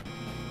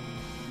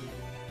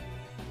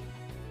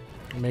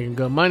 Making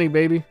good money,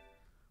 baby.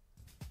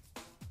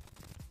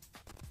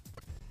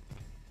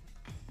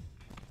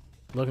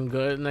 Looking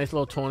good. Nice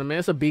little tournament.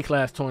 It's a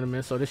B-class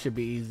tournament, so this should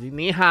be easy.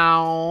 Ni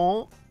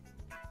hao.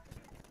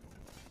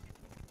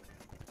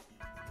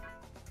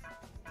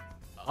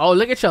 Oh,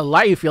 look at your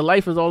life. Your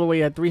life is all the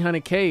way at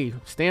 300K.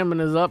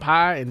 Stamina's up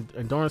high, and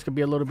endurance could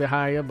be a little bit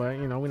higher, but,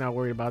 you know, we're not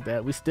worried about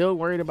that. We're still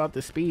worried about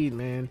the speed,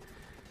 man.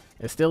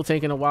 It's still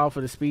taking a while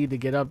for the speed to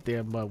get up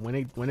there, but when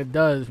it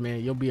does,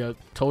 man, you'll be a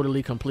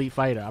totally complete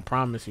fighter. I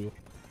promise you.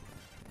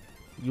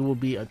 You will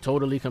be a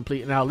totally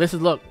complete. Now,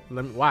 look.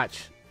 Let me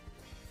watch.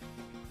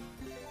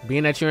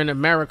 Being that you're in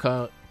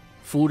America,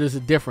 food is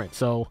different.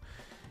 So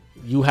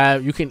you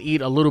can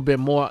eat a little bit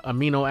more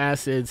amino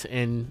acids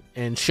and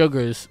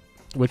sugars,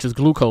 which is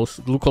glucose.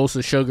 Glucose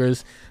is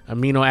sugars,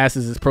 amino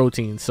acids is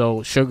protein.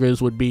 So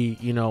sugars would be,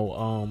 you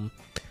know,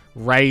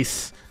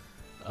 rice,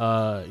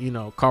 you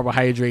know,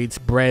 carbohydrates,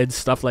 breads,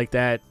 stuff like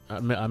that.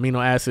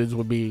 Amino acids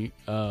would be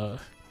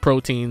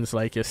proteins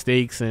like your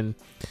steaks and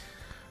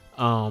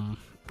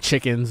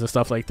chickens and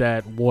stuff like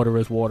that. Water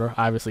is water.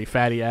 Obviously,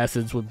 fatty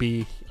acids would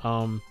be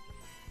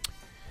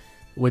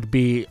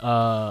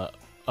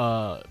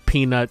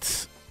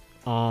peanuts,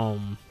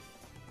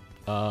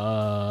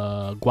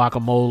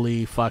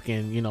 guacamole,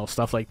 fucking, you know,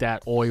 stuff like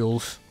that,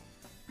 oils.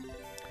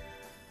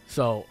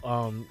 So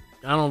I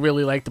don't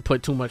really like to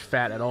put too much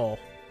fat at all.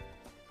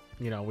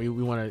 You know, we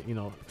want to, you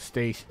know,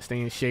 stay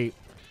in shape,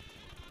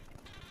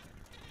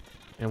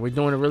 and we're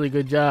doing a really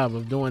good job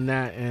of doing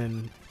that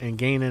and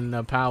gaining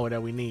the power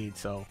that we need.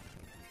 So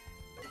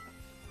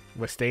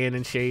we're staying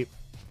in shape,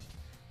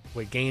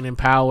 we're gaining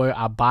power,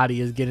 our body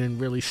is getting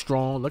really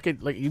strong. Look,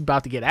 you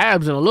about to get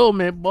abs in a little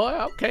minute, boy.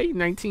 Okay,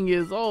 19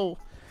 years old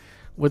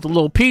with a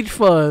little peach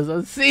fuzz.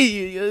 I see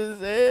you. You know what I'm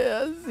saying?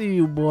 I see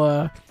you,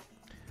 boy.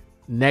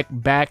 Neck,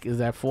 back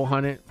is at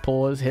 400.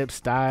 Paws, hips,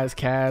 thighs,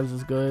 calves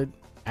is good.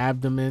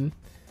 Abdomen,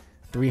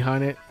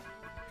 300.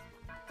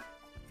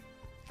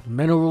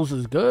 Minerals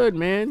is good,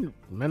 man.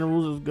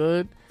 Minerals is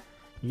good.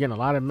 You're getting a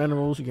lot of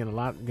minerals. You're getting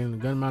a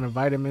good amount of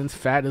vitamins.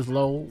 Fat is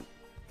low.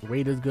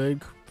 Weight is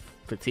good.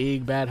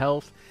 Fatigue, bad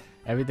health.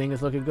 Everything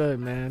is looking good,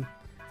 man.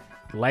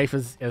 Life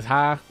is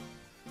high.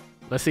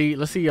 Let's see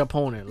your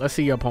opponent. Let's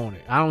see your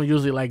opponent. I don't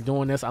usually like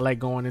doing this. I like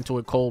going into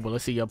it cold, but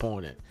let's see your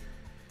opponent.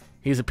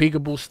 He's a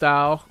peekaboo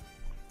style.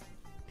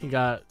 He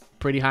got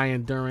pretty high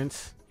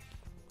endurance.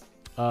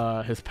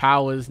 His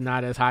power is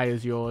not as high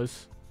as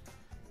yours.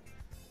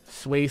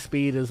 Sway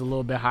speed is a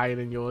little bit higher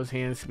than yours.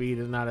 Hand speed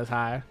is not as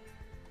high.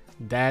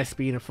 Dash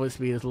speed and foot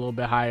speed is a little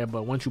bit higher,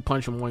 but once you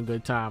punch him one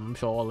good time, I'm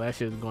sure all that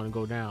shit is going to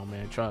go down,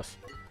 man. Trust.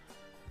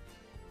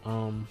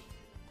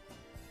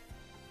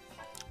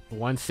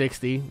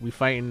 160. We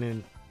fighting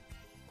in...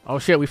 Oh,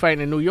 shit. We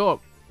fighting in New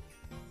York.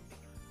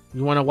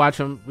 You want to watch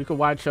him? We could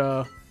watch...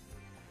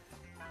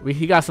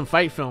 He got some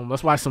fight film.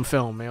 Let's watch some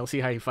film, man. We'll see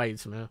how he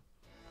fights, man.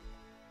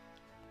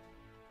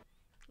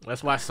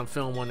 Let's watch some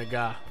film on the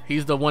guy.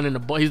 He's the one in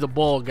the... He's the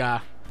bald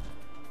guy.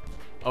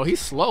 Oh,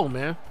 he's slow,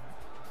 man.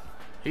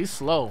 He's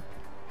slow.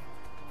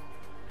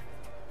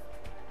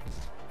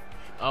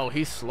 Oh,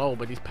 he's slow,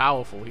 but he's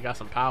powerful. He got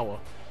some power.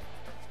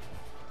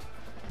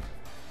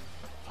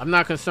 I'm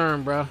not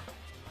concerned, bro.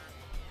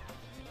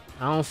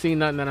 I don't see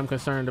nothing that I'm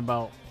concerned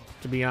about,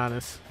 to be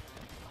honest.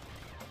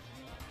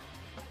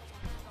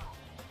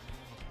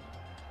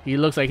 He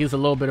looks like he's a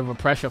little bit of a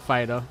pressure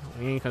fighter.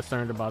 He ain't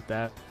concerned about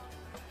that.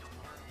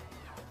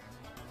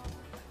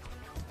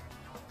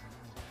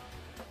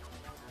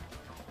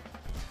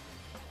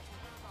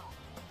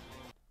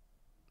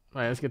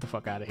 Alright, let's get the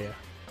fuck out of here.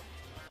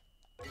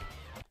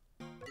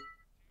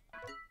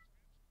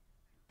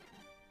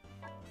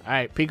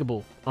 Alright,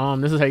 peekaboo.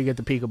 This is how you get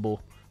the peekaboo.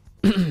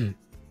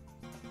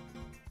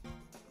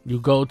 You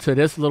go to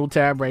this little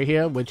tab right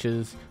here, which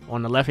is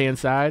on the left hand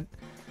side,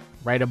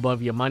 right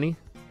above your money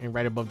and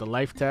right above the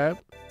life tab.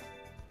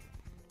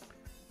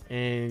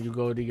 And you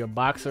go to your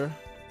boxer.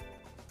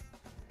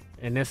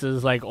 And this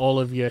is like all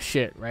of your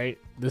shit, right?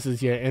 This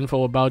is your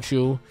info about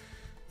you.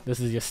 This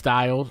is your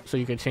style, so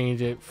you can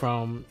change it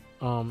from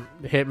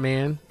the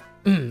hitman,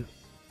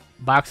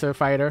 boxer,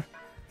 fighter,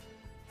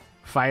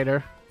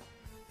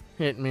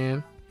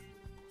 hitman,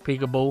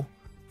 peekaboo,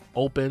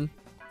 open,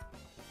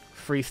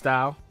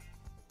 freestyle.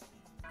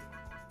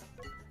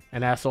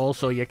 And that's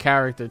also your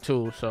character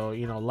too. So,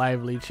 you know,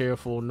 lively,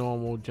 cheerful,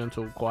 normal,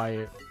 gentle,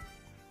 quiet.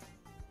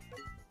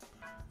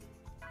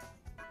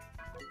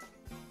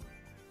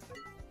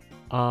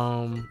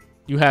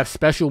 You have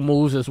special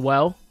moves as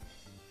well.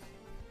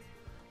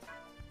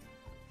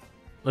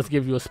 Let's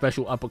give you a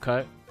special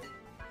uppercut.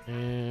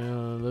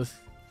 And let's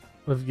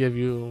give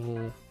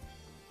you...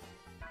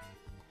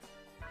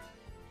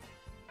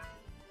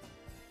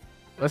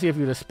 Let's give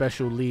you the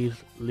special lead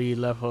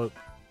left hook.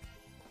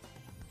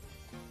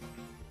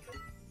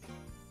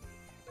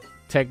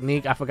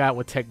 Technique. I forgot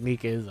what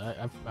technique is.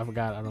 I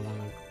forgot. I don't want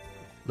to.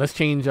 Let's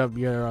change up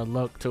your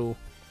look too.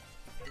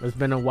 It's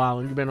been a while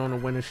and you've been on a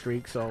winning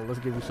streak, so let's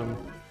give you some.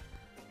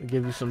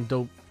 Give you some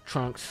dope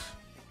trunks.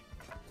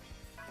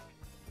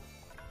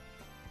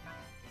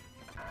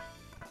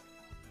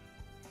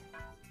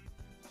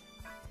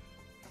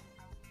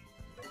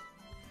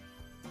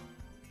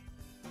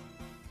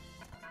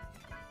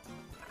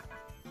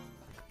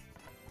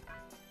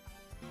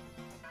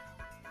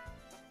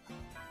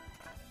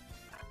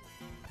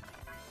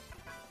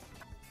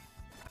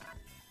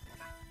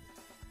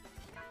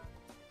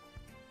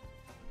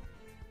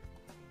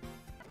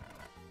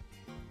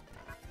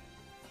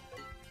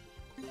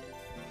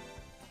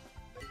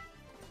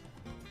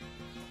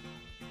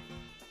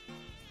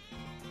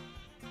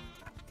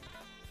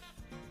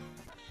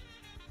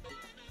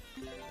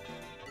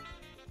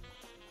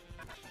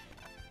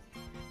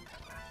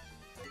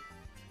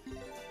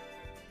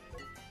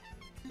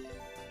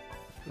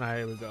 Alright,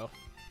 here we go.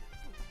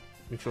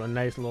 Get you a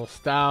nice little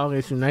style.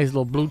 Get you nice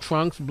little blue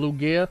trunks, blue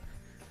gear,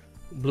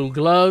 blue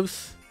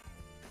gloves.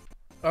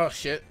 Oh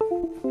shit.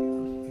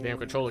 Damn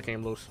controller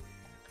came loose.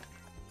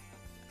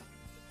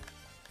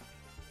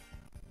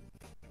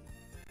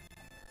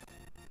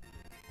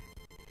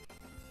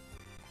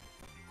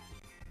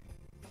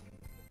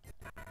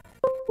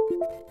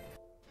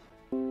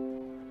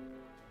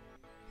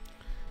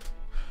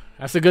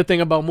 That's a good thing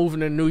about moving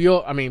to New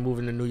York. I mean,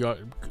 moving to New York.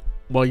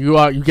 Well,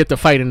 you get to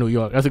fight in New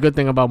York. That's a good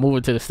thing about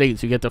moving to the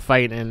States. You get to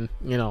fight in,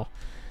 you know,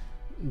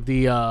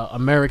 the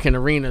American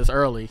arenas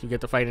early. You get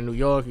to fight in New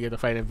York. You get to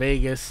fight in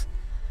Vegas,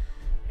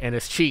 and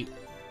it's cheap.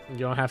 You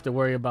don't have to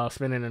worry about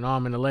spending an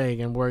arm and a leg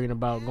and worrying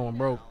about going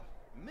broke.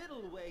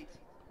 Middleweight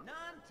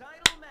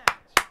non-title match.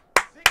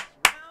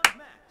 6-round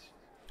match.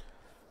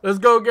 Let's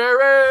go,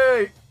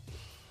 Gary.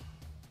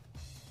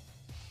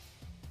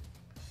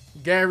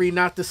 Gary,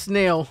 not the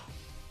snail.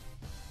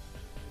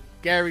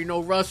 Gary,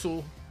 no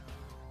Russell.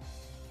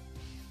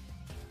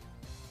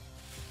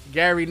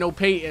 Gary, no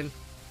Peyton.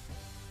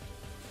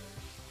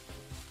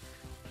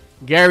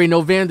 Gary,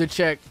 no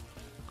Vandercheck.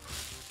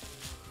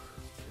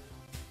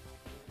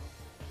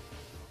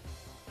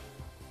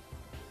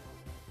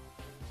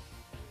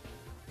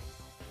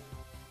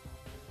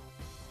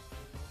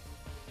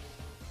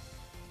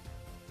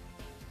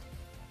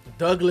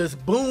 Douglas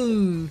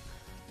Boone.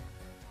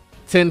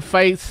 10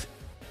 fights,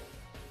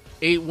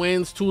 8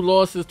 wins, 2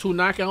 losses, 2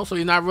 knockouts. So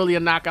he's not really a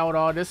knockout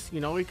artist.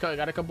 You know, he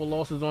got a couple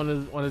losses on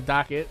his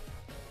docket.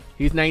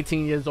 He's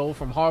 19 years old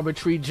from Harbor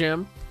Tree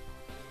Gym.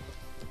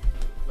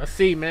 Let's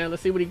see, man.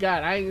 Let's see what he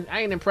got. I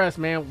ain't impressed,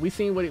 man. We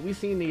seen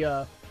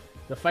the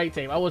fight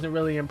tape. I wasn't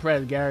really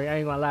impressed, Gary. I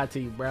ain't gonna lie to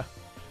you, bruh.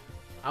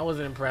 I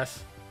wasn't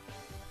impressed.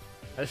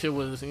 That shit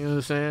was, you know what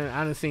I'm saying?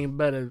 I done seen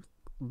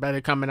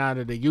better coming out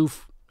of the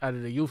youth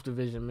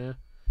division, man.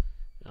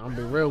 I'm gonna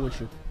be real with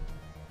you.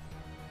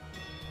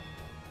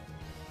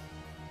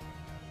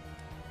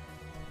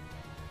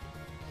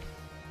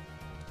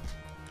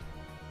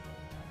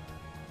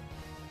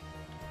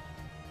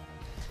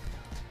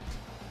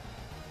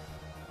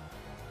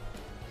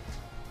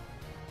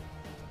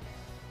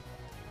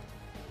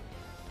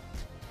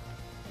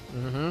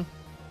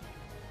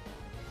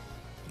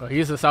 Well,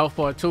 he's a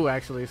southpaw too,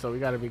 actually, so we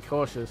gotta be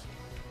cautious.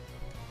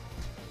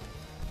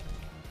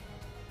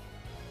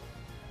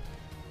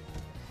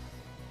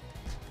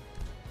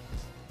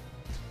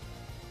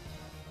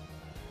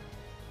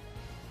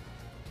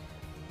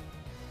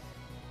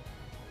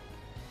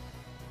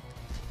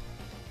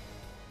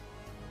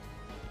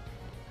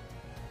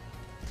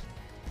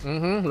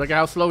 Look at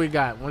how slow he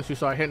got once you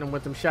start hitting him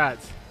with them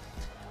shots.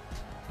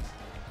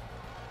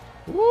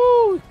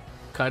 Woo!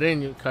 Cut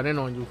in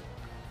on you.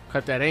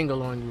 Cut that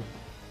angle on you.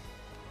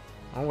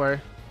 Don't worry.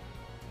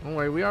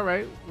 We all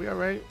right.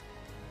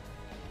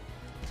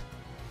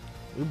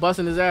 You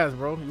busting his ass,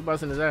 bro. You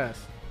busting his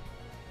ass.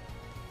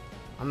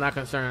 I'm not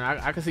concerned.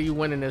 I can see you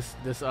winning this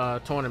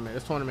tournament.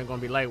 This tournament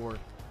gonna be light work.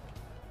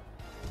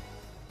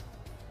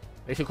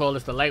 They should call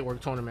this the light work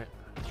tournament.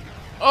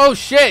 Oh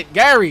shit,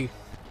 Gary!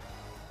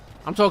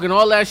 I'm talking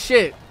all that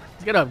shit.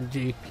 Get up,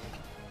 G.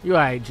 You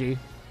alright, G.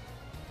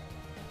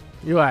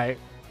 You alright.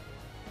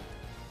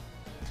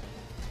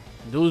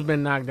 Dude's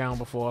been knocked down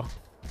before.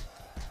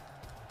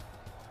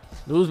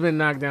 G. You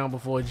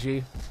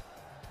know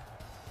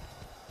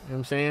what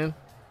I'm saying?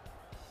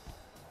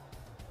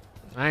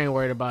 I ain't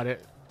worried about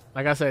it.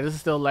 Like I said, this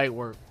is still light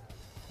work.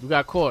 You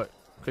got caught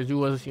because you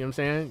was, you know what I'm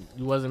saying?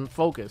 You wasn't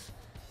focused.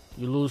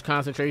 You lose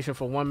concentration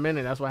for 1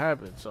 minute. That's what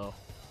happened. So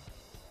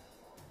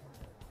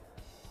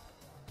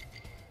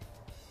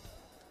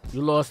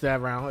you lost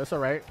that round. It's all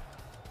right.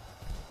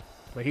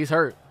 But he's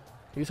hurt.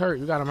 You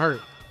got him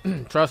hurt.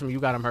 Trust me, you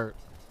got him hurt.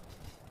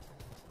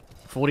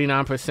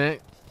 49%.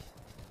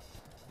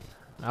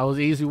 That was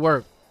easy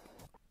work.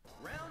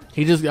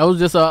 That was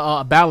just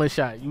a balance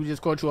shot. You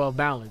just caught you off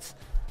balance.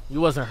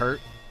 You wasn't hurt.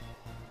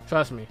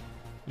 Trust me.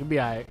 You'll be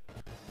alright.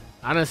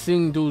 I done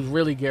seen dudes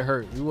really get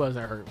hurt. You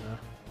wasn't hurt, man.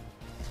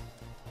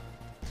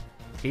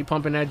 Keep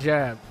pumping that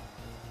jab.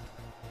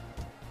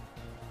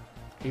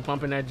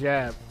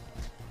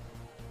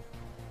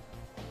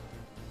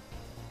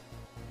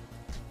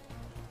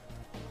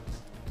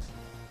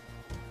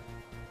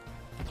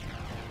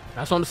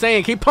 That's what I'm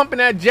saying. Keep pumping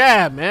that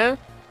jab, man.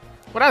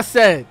 What I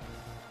said.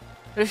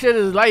 This shit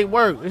is light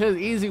work. This is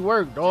easy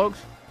work, dogs.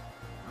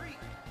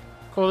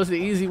 Call this the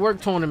easy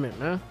work tournament,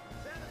 man.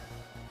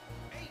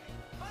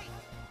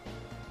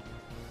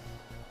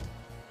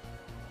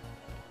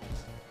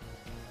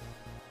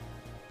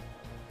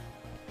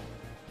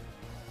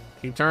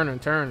 Keep turning,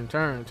 turn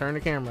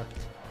the camera.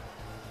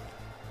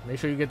 Make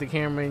sure you get the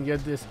camera in your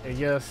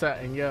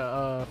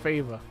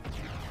favor.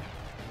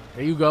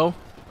 There you go.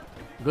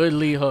 Good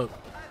lead hook.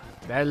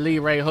 That lead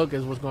right hook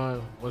is what's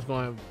going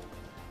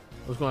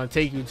to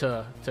take you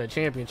to a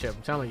championship.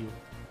 I'm telling you.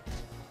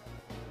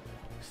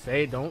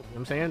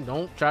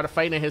 Don't try to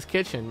fight in his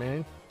kitchen,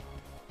 man.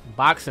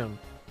 Box him.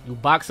 You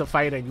box a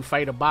fighter, you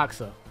fight a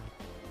boxer.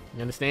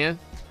 You understand?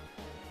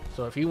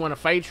 So if he want to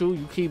fight you,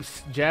 you keep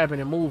jabbing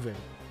and moving.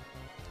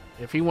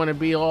 If he want to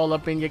be all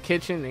up in your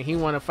kitchen and he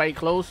want to fight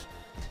close,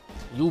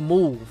 you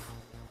move.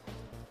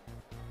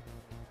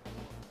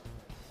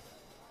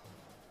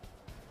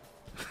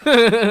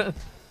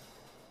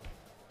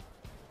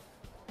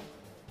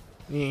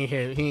 He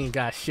ain't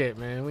got shit,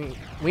 man.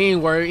 We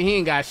ain't worried. He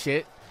ain't got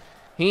shit.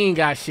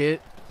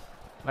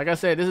 Like I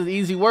said, this is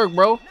easy work,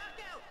 bro.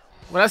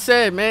 What I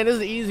said, man, this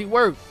is easy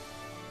work.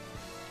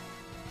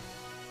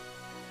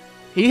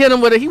 He hit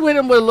him with a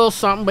little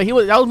something,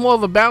 but that was more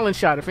of a balance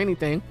shot, if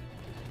anything.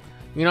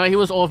 You know, he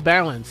was off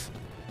balance.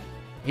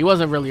 He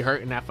wasn't really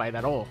hurt in that fight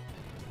at all.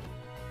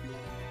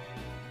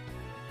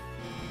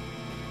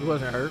 He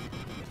wasn't hurt.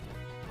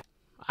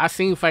 I've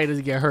seen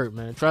fighters get hurt,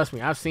 man. Trust me,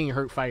 I've seen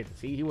hurt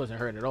fighters. He wasn't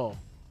hurt at all.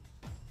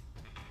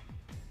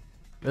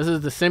 This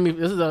is the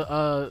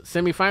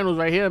semifinals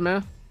right here,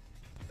 man.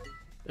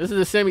 This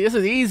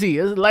is easy.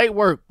 This is light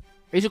work.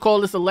 They should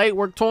call this a light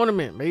work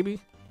tournament, maybe.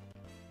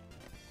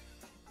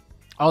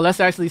 Oh,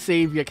 let's actually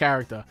save your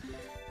character.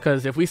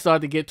 Because if we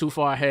start to get too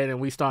far ahead and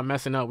we start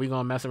messing up, we're going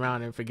to mess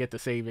around and forget to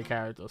save your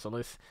character. So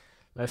let's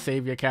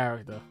save your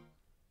character.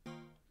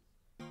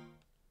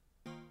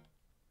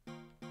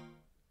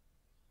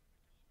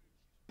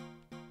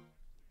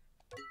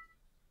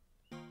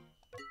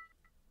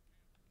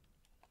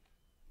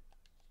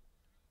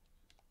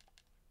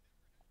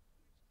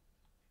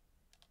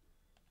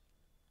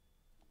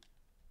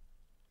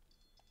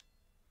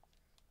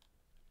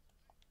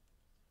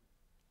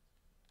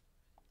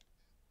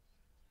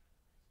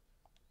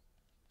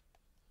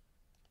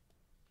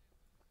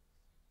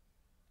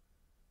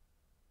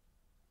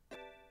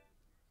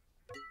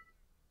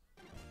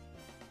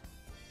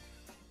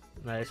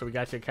 Alright, so we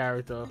got your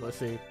character. Let's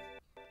see.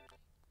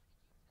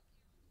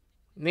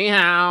 Ni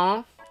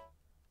hao.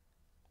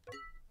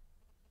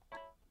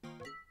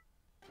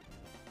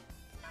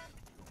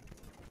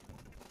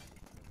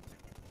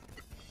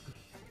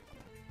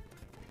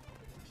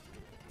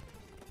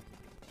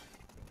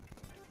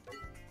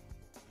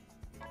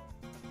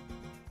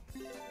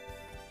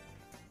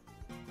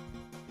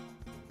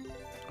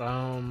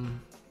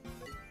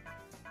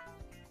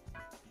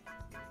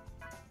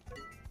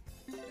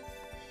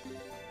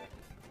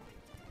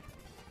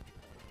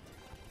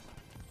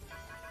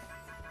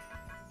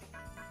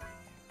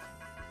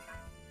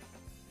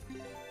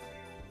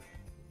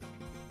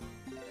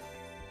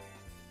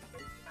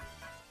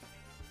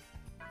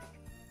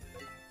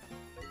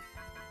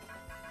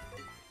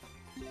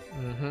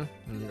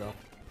 There you go.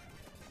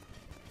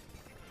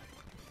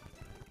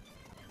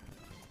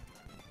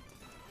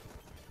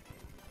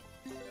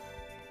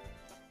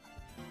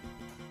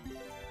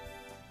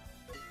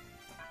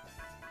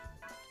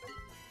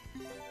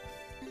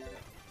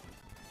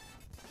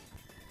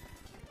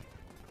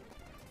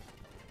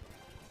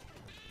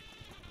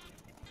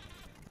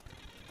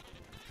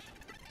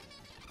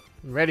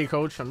 I'm ready,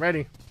 coach. I'm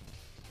ready.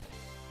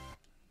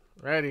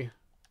 Ready.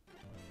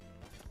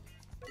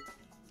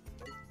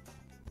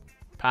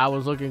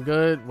 Power's looking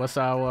good. What's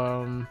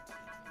our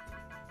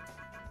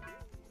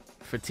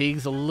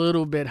fatigue's a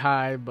little bit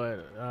high,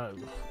 but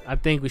I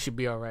think we should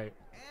be all right.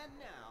 And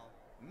now,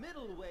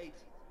 middleweight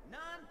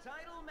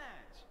non-title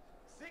match.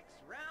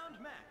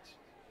 6-round match.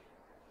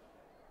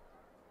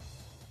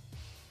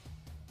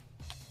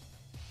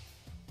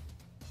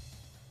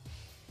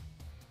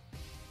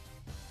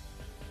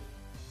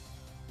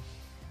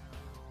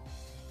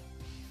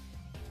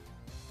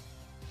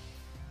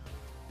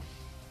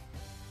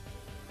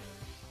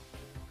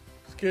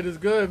 This kid is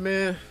good,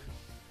 man.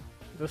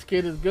 This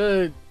kid is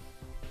good.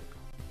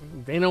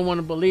 They don't want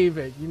to believe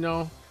it, you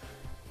know.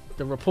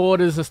 The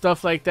reporters and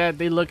stuff like that,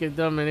 they look at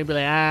them and they be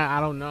like, I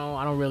don't know.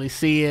 I don't really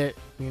see it.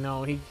 You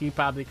know, he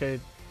probably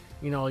could,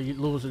 you know,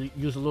 use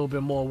a little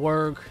bit more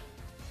work.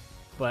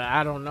 But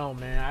I don't know,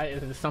 man.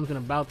 There's something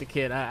about the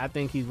kid. I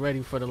think he's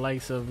ready for the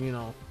likes of, you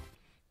know,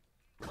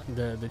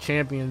 the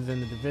champions in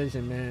the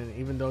division, man.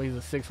 Even though he's a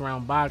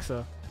 6-round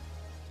boxer.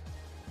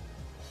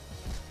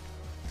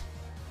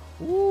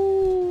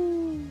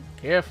 Ooh,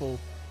 careful,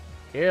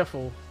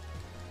 careful,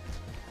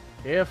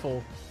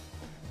 careful,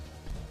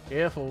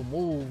 careful.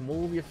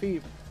 Move your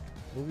feet.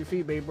 Move your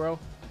feet, baby, bro.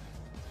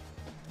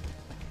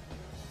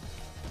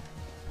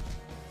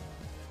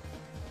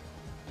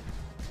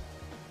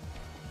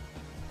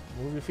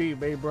 Move your feet,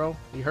 baby, bro.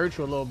 He hurt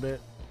you a little bit.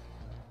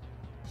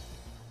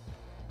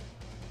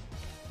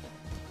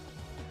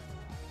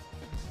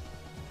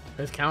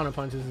 His counter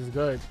punches is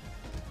good.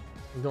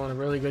 He's doing a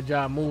really good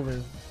job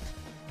moving.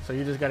 So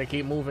you just got to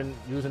keep moving,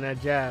 using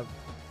that jab.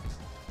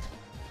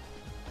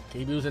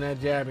 Keep using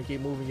that jab and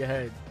keep moving your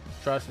head.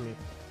 Trust me.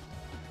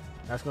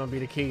 That's going to be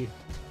the key.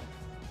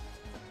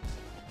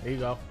 There you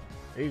go.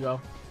 There you go.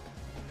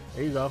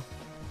 There you go.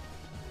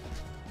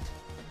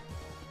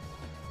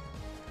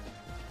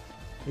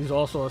 He's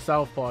also a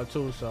southpaw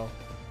too, so.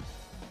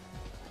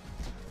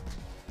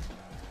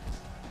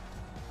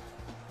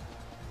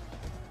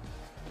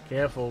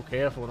 Careful,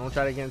 careful. Don't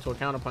try to get into a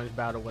counterpunch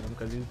battle with him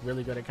because he's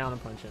really good at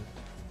counterpunching.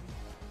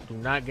 Do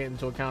not get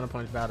into a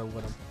counterpunch battle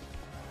with him.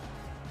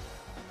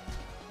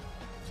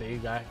 See, you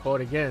got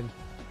caught again.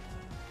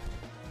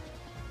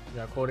 You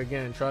got caught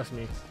again, trust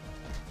me.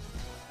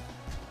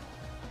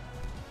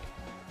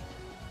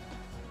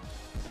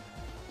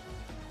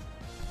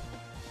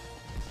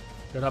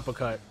 Good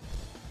uppercut.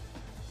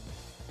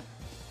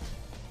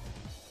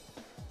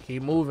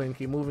 Keep moving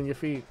your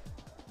feet.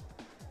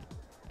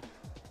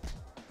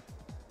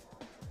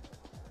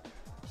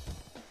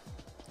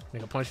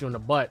 Nigga punch you in the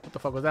butt. What the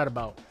fuck was that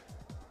about?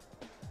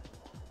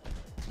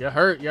 You're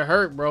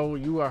hurt, bro.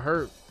 You are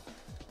hurt.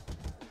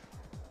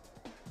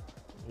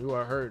 You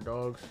are hurt,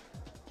 dogs.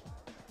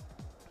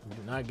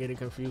 Do not get it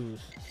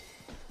confused.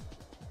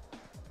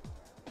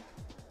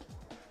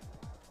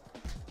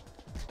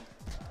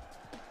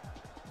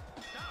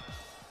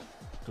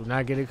 Do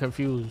not get it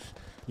confused.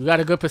 You got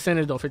a good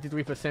percentage though.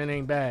 53%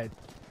 ain't bad.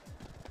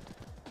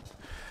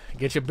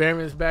 Get your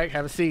bearings back.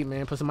 Have a seat,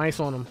 man. Put some ice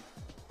on them.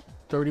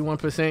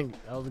 31%.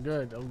 That was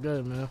good. That was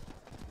good, man.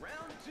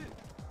 Round 2.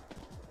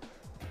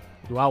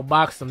 You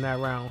outboxed him that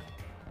round.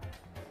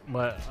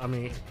 But I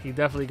mean, he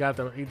definitely got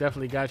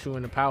you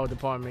in the power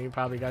department. He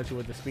probably got you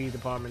with the speed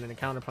department and the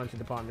counterpunching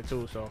department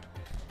too. So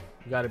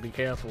you got to be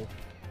careful.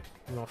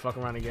 You don't fuck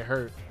around and get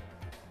hurt.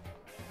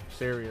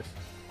 Serious.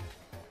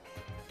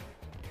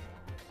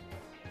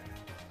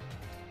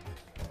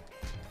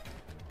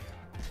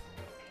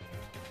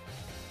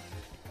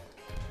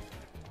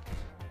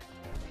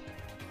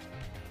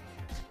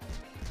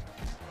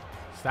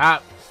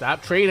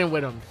 Stop trading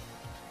with him.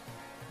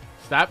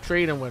 Stop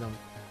trading with him.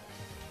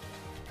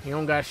 He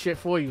don't got shit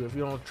for you if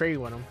you don't trade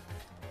with him.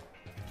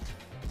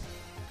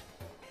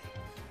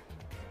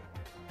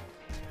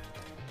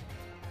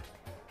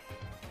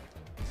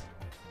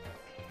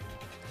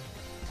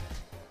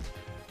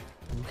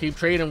 You keep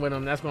trading with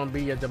him, that's gonna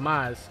be your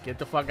demise. Get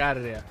the fuck out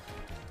of there.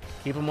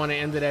 Keep him on the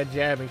end of that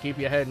jab and keep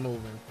your head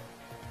moving.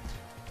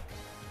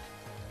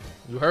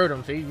 You hurt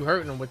him, see? You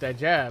hurting him with that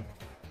jab.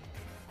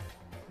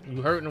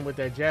 You hurting him with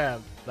that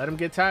jab. Let him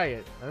get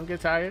tired. Let him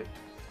get tired.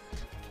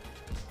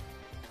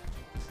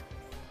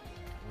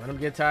 Let him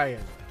get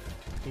tired.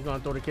 He's gonna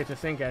throw the kitchen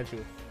sink at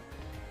you.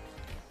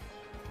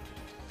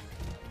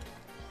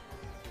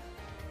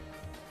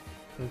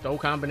 And throw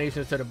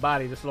combinations to the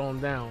body to slow him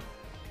down.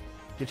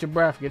 Get your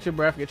breath. Get your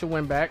breath. Get your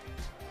wind back.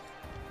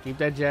 Keep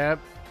that jab.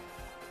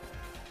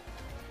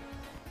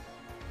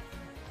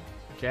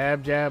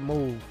 Jab, jab,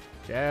 move.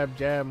 Jab,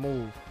 jab,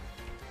 move.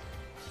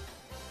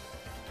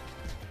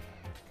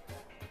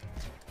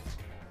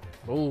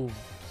 Boom.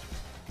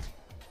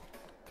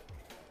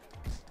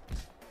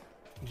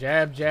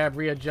 Jab, jab,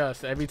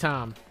 readjust every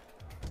time.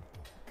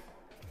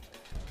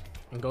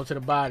 And go to the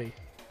body.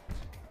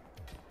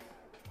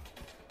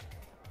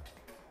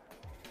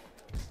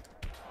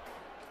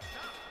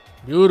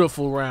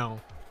 Beautiful round.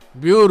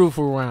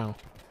 Beautiful round.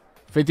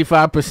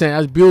 55%.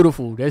 That's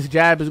beautiful. This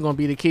jab is going to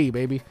be the key,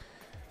 baby.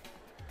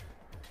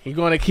 He's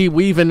going to keep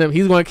weaving them.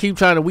 He's going to keep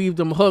trying to weave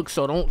them hooks.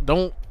 So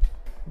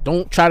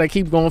don't try to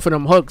keep going for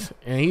them hooks.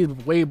 And he's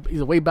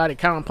a way better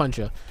counter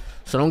puncher.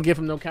 So don't give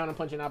him no counter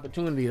punching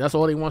opportunity. That's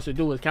all he wants to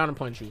do is counter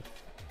punch you.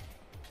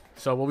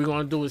 So what we're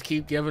going to do is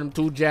keep giving him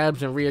 2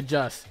 jabs and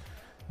readjust.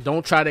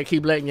 Don't try to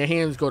keep letting your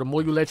hands go. The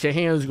more you let your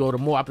hands go, the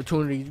more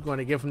opportunity you're going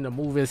to give him to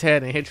move his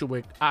head and hit you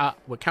with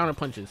counter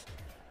punches.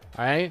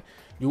 All right?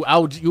 You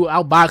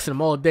outboxing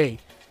him all day.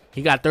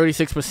 He got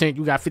 36%.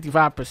 You got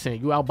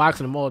 55%. You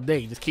outboxing him all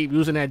day. Just keep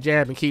using that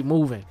jab and keep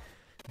moving.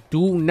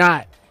 Do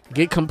not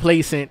get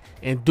complacent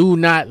and do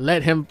not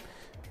let him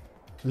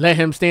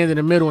stand in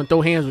the middle and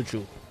throw hands with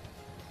you.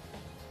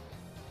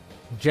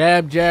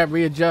 Jab, jab,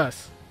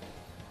 readjust.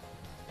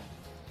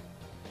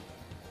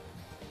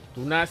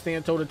 Do not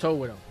stand toe-to-toe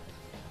with him.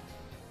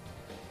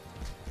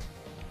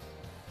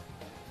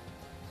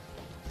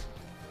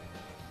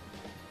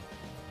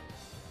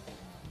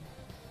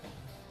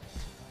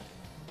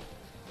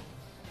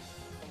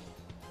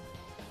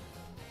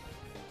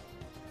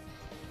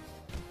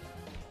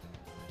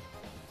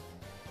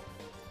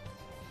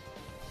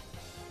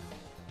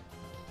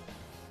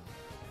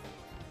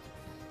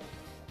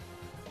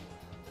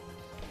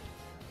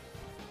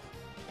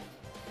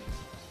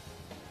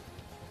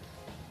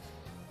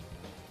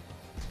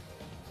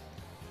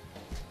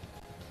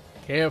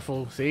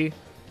 Careful, see?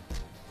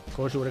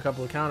 Caught you with a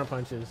couple of counter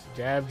punches.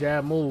 Jab,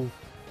 jab, move.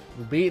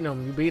 You beating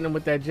him. You beating him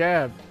with that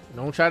jab.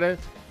 Don't try to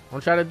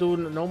do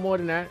no more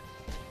than that.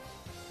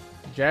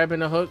 Jab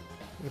and the hook. You know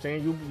what I'm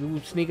saying?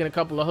 You sneaking a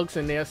couple of hooks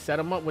in there. Set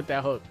him up with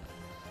that hook.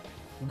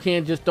 You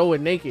can't just throw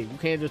it naked. You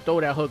can't just throw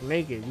that hook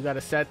naked. You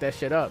gotta set that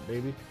shit up,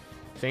 baby.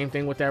 Same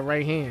thing with that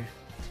right hand.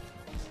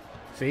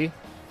 See?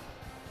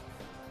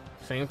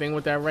 Same thing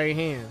with that right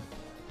hand.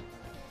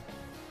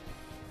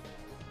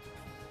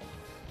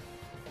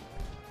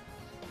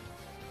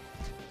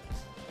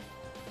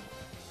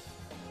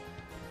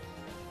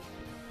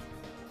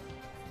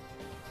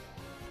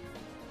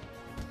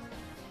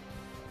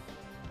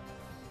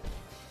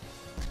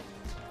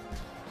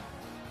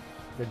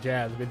 Good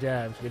jabs, good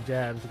jabs, good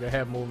jabs, good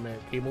head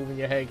movement. Keep moving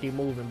your head, keep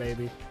moving,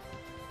 baby.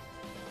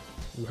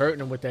 You hurting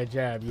him with that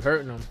jab. You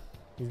hurting him.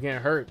 He's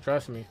getting hurt,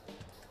 trust me.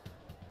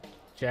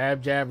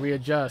 Jab, jab,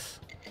 readjust.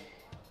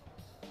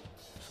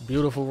 It's a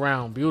beautiful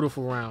round,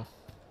 beautiful round.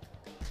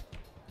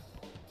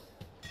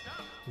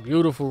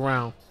 Beautiful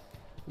round.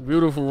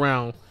 Beautiful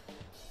round.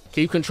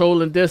 Keep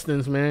controlling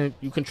distance, man.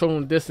 You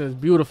controlling distance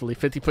beautifully.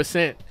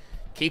 50%.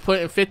 Keep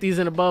putting 50s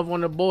and above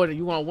on the board and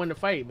you want to win the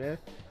fight, man. You know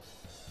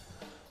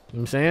what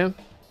I'm saying?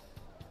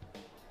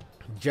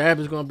 Jab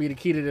is going to be the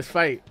key to this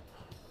fight.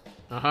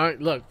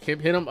 Look, keep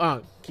hitting him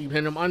up. Keep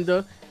hitting him under.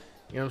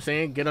 You know what I'm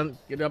saying? Get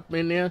up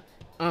in there.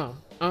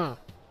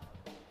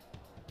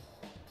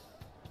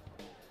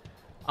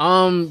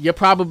 You're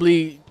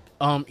probably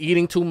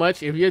eating too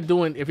much. If you're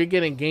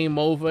getting game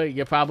over,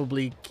 you're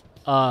probably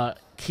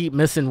keep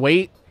missing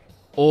weight,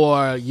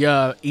 or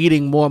you're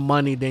eating more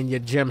money than your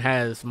gym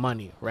has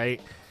money, right?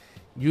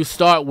 You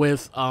start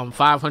with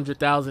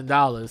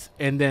 $500,000,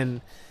 and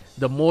then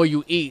the more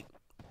you eat,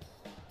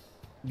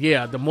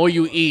 the more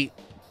you eat,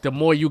 the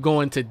more you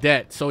go into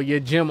debt. So your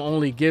gym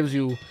only gives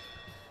you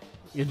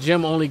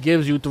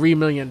 $3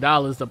 million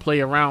to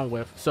play around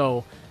with.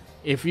 So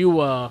if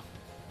you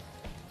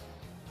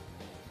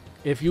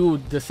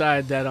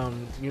decide that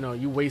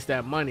you waste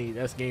that money,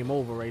 that's game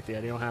over right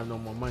there. They don't have no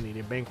more money.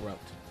 They're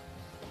bankrupt.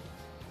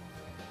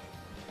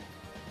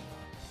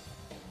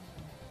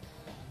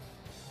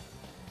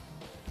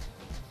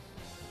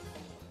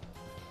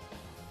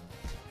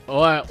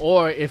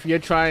 Or if you're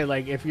trying,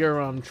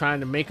 trying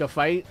to make a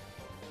fight,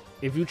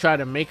 if you try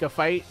to make a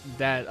fight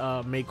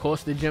that may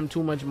cost the gym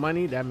too much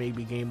money, that may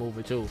be game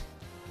over too.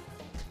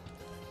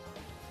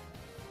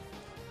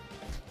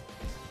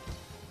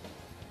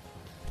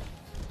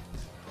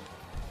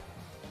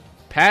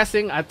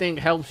 Passing, I think,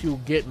 helps you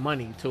get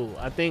money too.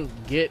 I think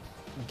get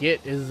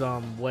is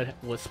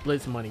what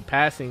splits money.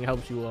 Passing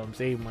helps you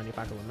save money, if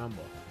I can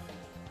remember.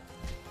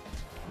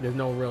 There's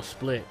no real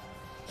split.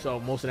 So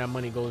most of that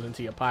money goes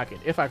into your pocket,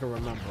 if I can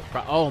remember.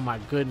 Oh my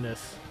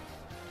goodness.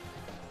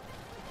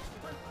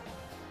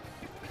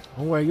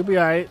 Don't worry, you'll be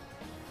alright.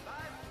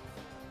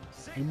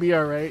 You'll be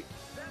alright.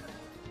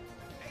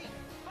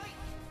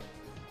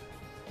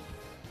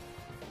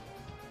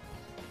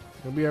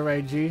 You'll be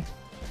alright, G.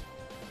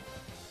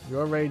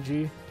 You're alright,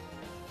 G.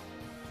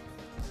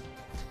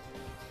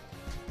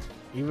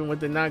 Even with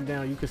the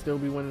knockdown, you could still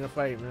be winning the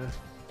fight, man.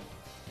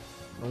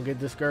 Don't get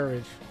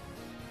discouraged.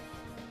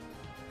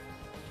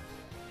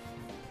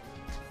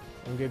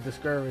 Don't get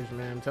discouraged,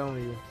 man. I'm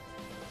telling you.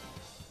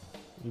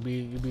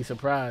 You be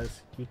surprised.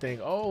 You think,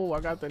 oh,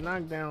 I got the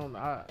knockdown.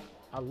 I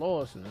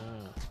lost. Nah.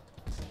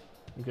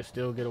 You can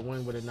still get a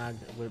win with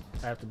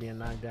after being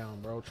knocked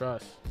down, bro.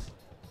 Trust.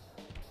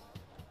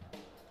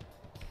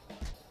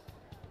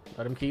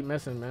 Let him keep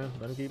missing, man.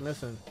 Let him keep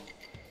missing.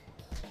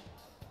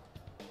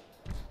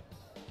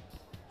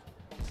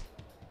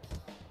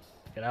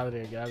 Get out of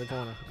there. Get out of the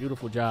corner.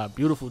 Beautiful job.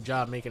 Beautiful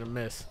job making a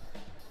miss.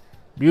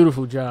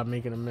 Beautiful job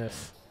making a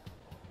miss.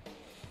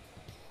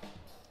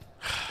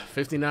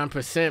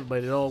 59%,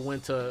 but it all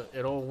went to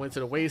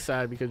the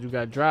wayside because you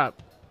got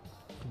dropped.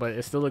 But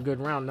it's still a good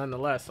round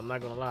nonetheless. I'm not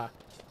gonna lie.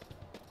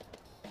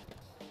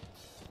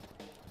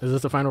 Is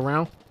this the final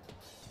round?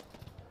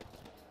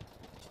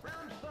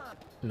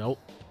 Nope.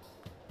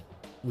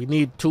 We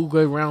need 2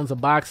 good rounds of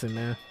boxing,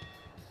 man.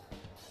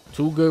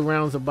 2 good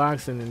rounds of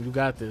boxing, and you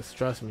got this.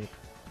 Trust me.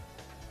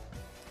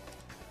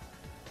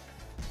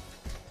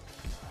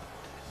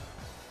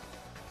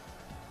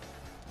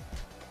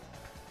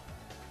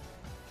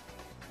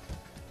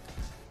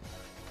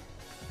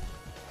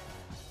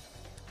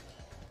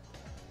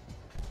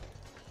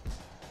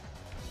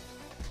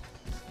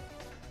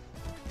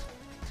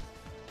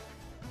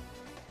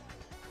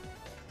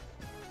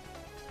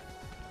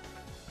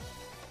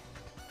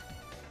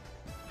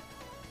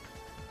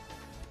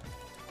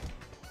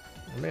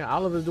 Man,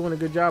 Oliver's doing a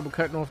good job of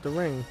cutting off the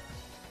ring.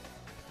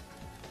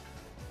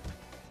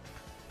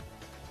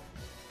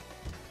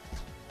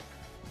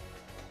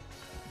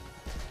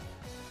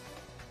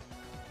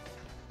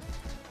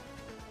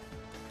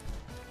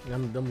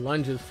 Them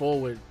lunges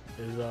forward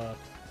is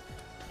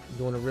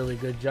doing a really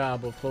good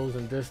job of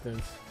closing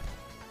distance.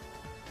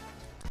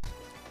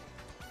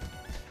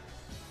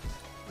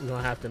 You're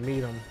gonna have to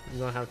meet him.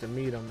 You're gonna have to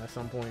meet him at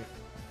some point.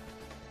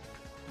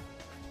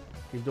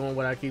 Keep doing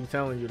what I keep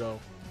telling you though.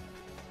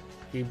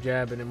 Keep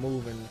jabbing and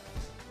moving.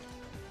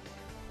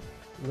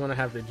 You're gonna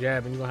have to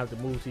jab and you're gonna have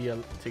to move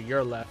to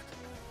your left.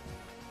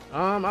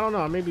 I don't know.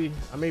 I may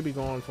be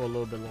going for a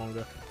little bit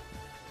longer.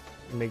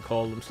 You may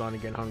call them starting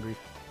to get hungry.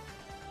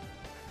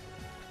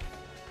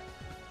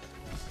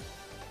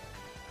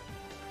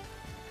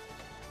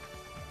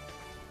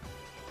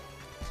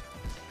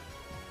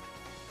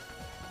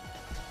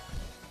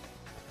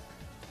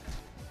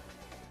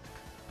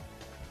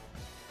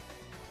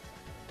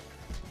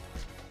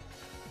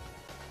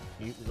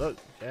 Look,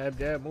 jab,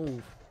 jab,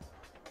 move.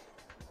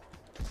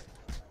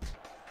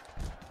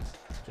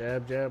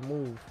 Jab, jab,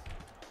 move.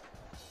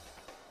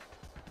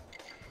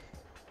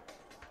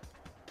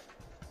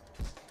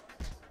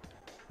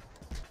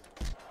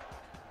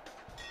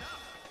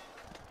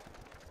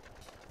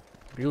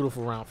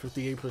 Beautiful round,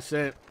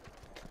 58%. I'm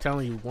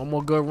telling you, one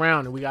more good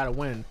round and we gotta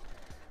win.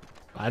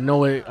 I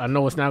know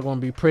it's not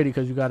gonna be pretty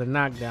because you got a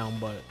knockdown,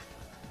 but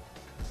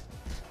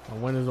a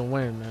win is a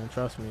win, man.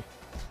 Trust me.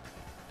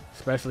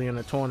 Especially in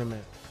a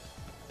tournament.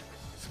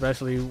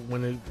 Especially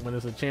when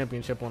it's a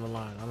championship on the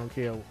line. I don't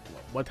care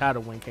what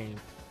title win came.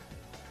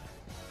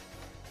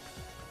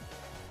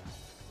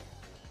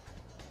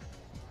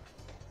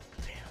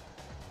 Damn.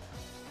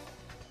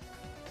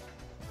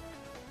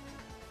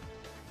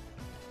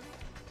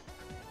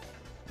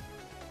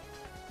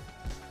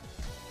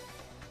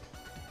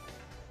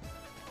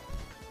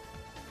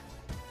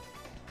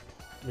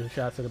 Good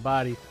shot to the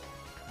body.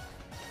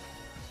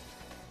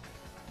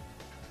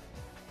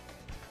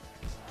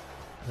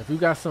 If you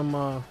got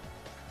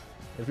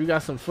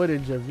some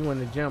footage of you in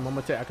the gym,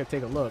 I could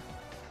take a look,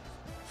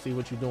 see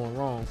what you're doing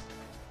wrong,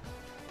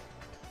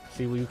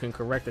 see where you can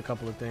correct a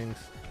couple of things.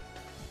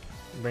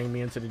 Bring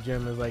me into the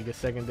gym as like a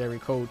secondary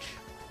coach,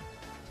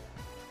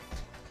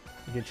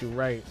 get you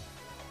right.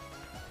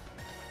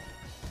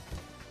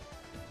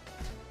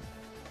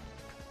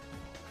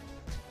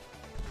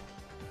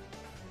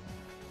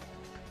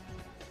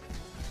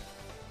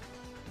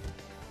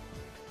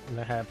 And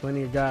I had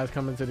plenty of guys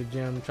coming to the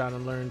gym trying to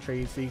learn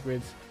trade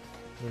secrets.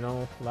 You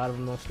know, a lot of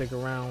them don't stick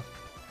around.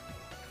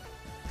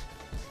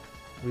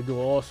 We do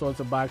all sorts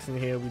of boxing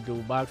here. We do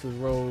Boxers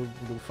Road,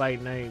 we do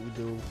Fight Night, we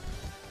do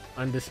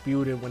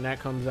Undisputed when that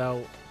comes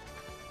out,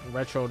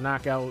 Retro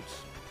Knockouts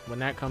when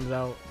that comes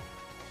out.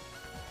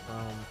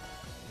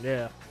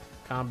 Yeah,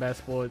 combat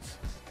sports,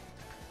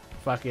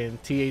 fucking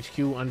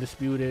THQ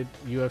Undisputed,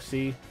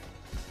 UFC,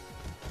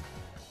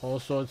 all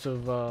sorts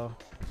of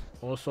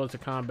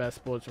combat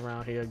sports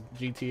around here.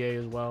 GTA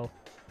as well.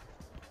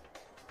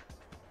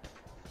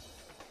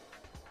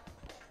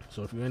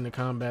 So if you're into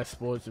combat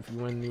sports, if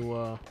you're in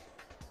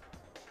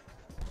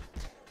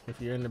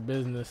the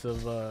business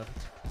of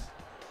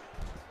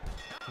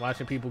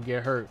watching people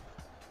get hurt,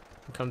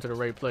 you come to the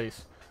right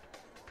place.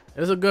 It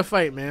was a good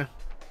fight, man.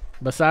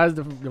 Besides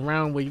the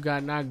round where you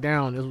got knocked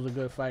down, this was a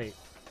good fight.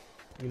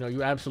 You know,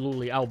 you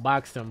absolutely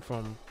outboxed him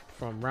from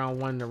round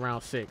 1 to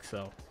round 6,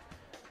 so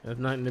there's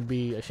nothing to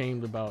be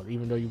ashamed about,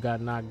 even though you got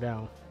knocked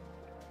down.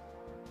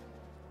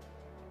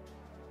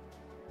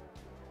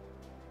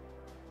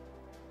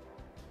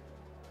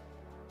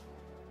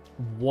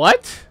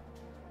 What?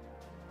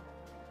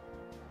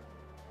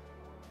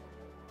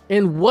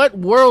 In what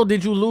world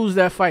did you lose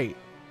that fight?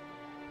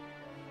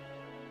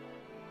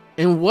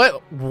 In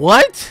what?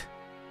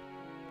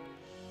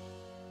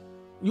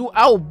 You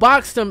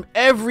outboxed him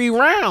every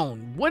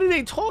round. What are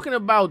they talking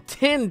about?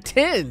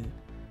 10-10.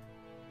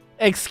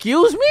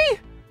 Excuse me?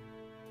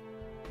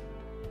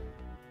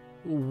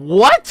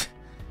 What?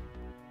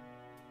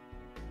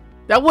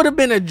 That would have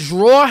been a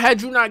draw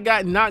had you not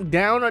got knocked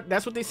down.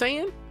 That's what they're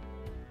saying?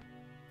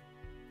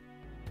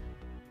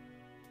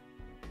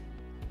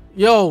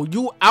 Yo,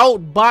 you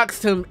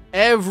outboxed him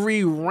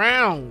every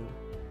round.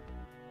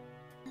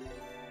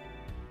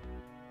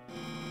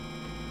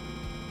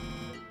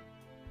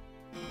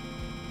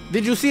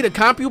 Did you see the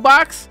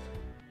CompuBox?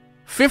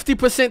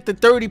 50% to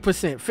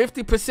 30%,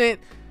 50%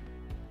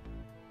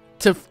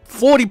 to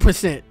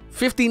 40%,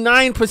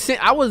 59%.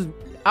 I was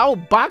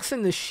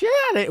outboxing the shit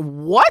out of it.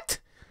 What?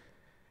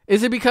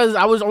 Is it because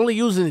I was only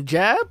using the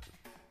jab?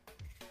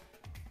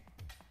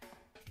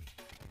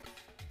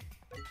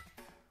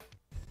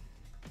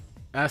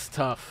 That's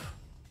tough.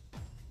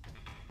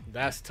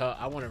 That's tough.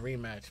 I want a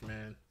rematch,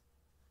 man.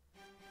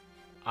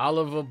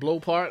 Oliver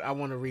Blowpart, I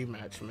want a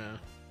rematch, man.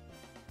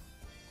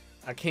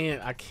 I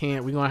can't.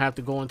 We're going to have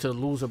to go into the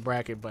loser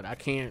bracket, but I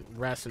can't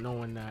rest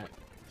knowing that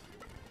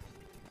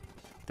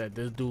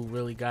this dude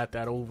really got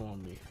that over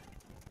on me.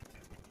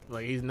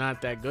 Like, he's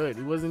not that good.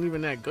 He wasn't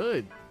even that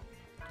good.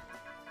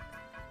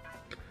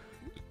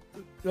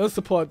 That's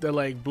the part that,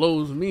 like,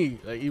 blows me.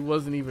 Like, he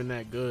wasn't even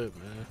that good,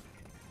 man.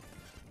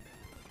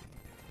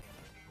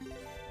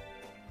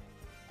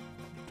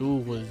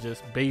 Dude was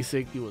just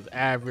basic. He was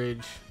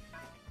average.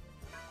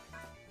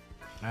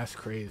 That's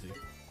crazy.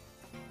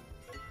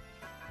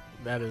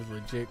 That is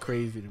legit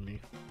crazy to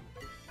me.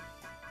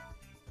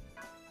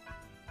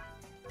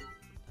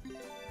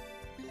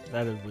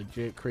 That is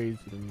legit crazy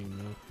to me,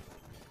 man.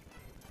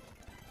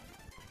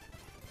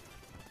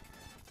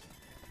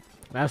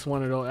 That's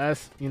one of those.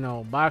 That's, you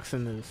know,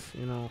 boxing is,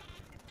 you know,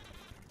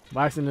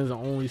 boxing is the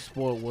only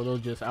sport where they'll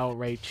just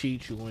outright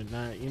cheat you and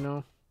not, you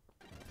know.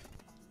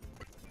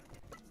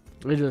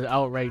 They just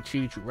outright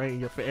cheat you right in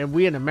your face. And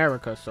we in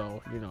America,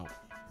 so, you know.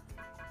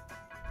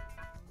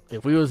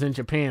 If we was in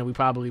Japan, we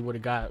probably would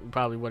have got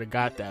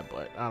that,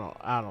 but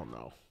I don't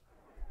know.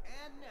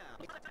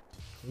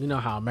 You know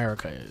how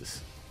America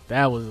is.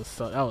 That was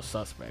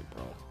suspect,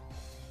 bro.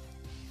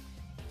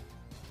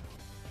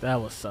 That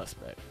was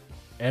suspect.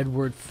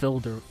 Edward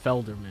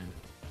Felderman.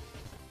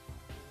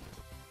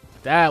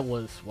 That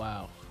was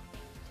wow.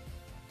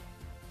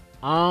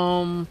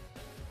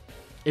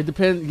 It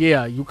depends.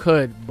 Yeah, you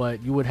could,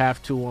 but you would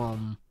have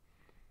to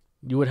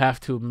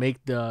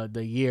make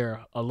the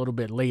year a little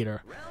bit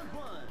later.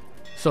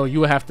 So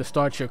you would have to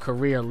start your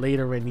career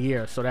later in the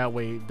year, so that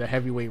way the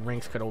heavyweight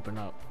ranks could open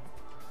up.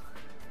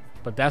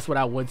 But that's what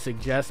I would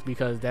suggest,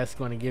 because that's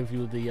going to give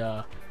you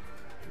the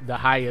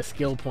highest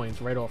skill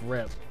points right off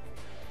rip.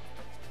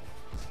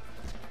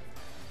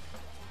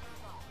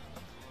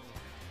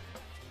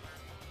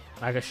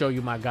 I can show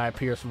you my guy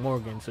Pierce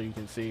Morgan so you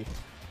can see.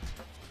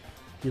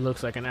 He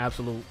looks like an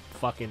absolute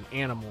fucking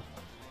animal.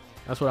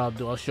 That's what I'll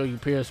do. I'll show you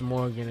Pierce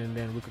Morgan and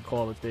then we could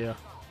call it there.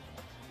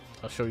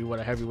 I'll show you what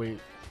a heavyweight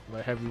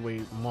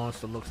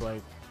monster looks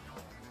like.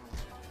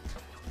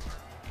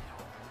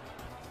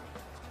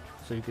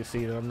 So you can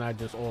see that I'm not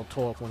just all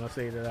talk when I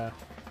say that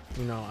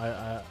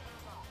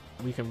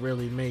we can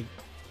really make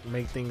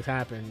things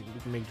happen.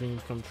 We can make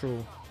dreams come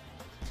true.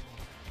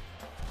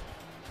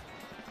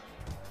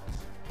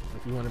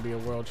 If you want to be a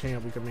world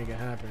champ, we can make it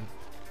happen.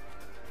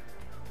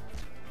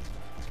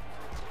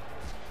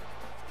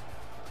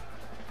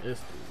 This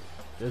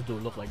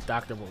dude look like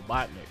Dr.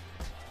 Robotnik.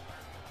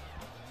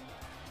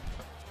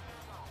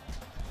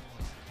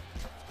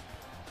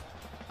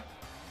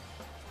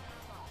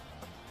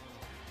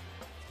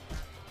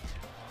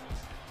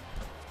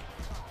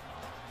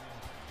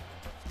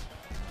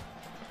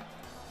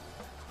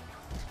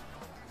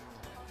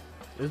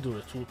 This dude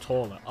is too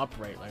tall and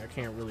upright. Like, I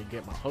can't really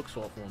get my hooks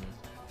off on him.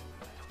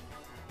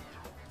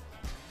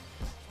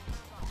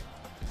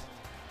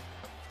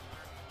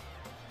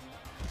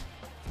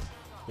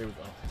 There we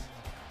go.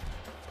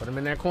 Put him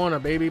in that corner,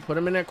 baby. Put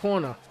him in that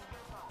corner.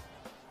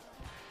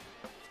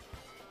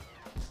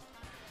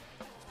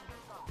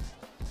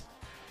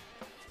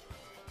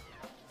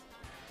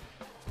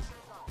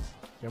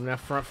 Give him that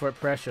front foot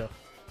pressure.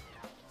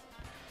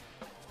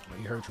 Oh,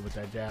 he hurt you with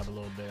that jab a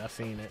little bit. I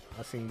seen it.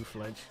 I seen you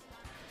flinch.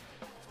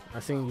 I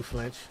seen you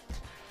flinch.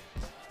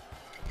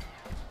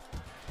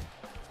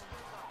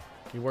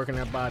 You working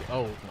that body.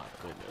 Oh my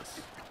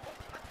goodness.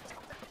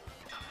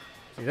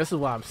 See, this is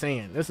what I'm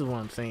saying. This is what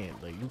I'm saying.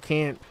 Like, you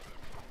can't,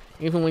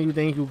 even when you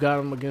think you got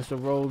him against the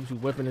ropes, you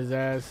whipping his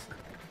ass,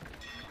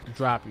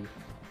 drop you.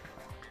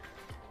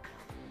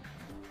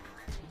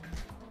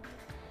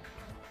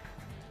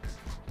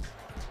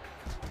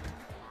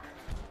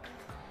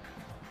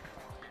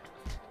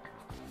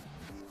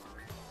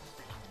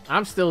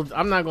 I'm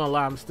not gonna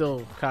lie, I'm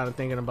still kind of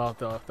thinking about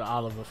the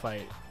Oliver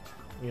fight.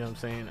 You know what I'm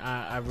saying?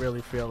 I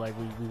really feel like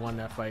we won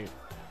that fight.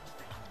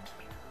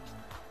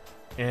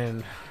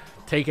 And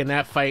taking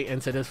that fight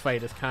into this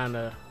fight is kind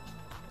of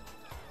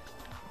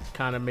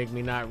make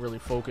me not really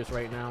focus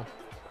right now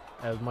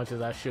as much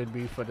as I should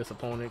be for this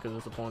opponent, because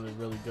this opponent is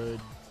really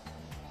good.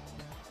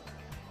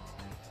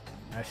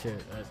 That's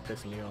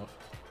pissing me off.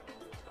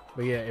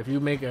 But yeah, if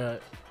you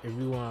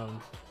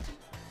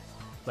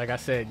like I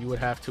said, you would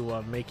have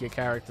to make your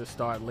character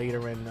start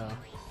later in the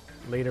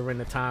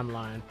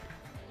timeline,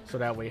 so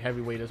that way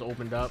heavyweight is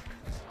opened up,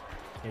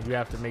 and you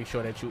have to make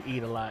sure that you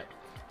eat a lot,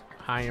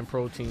 high in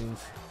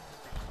proteins,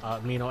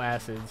 amino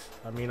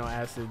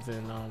acids,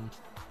 and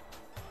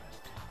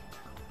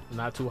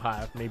not too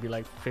high, maybe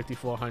like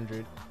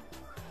 5,400,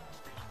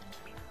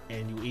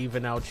 and you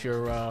even out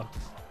your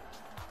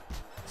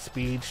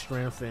speed,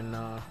 strength, and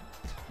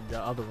the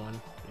other one,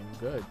 and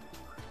good.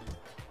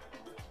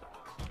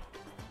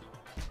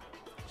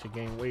 Should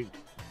gain weight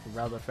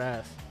rather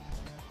fast,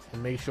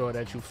 and make sure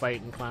that you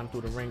fight and climb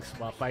through the ranks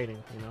while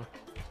fighting, you know.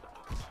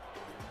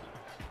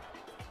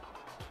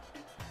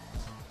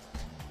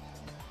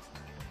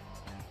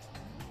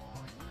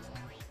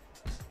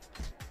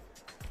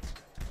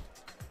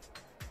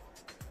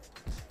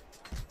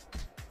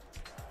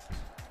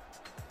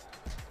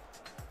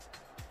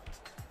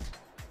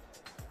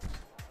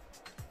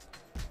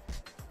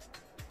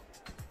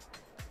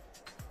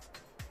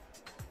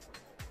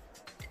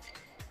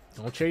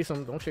 Don't chase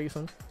him. Don't chase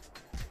him.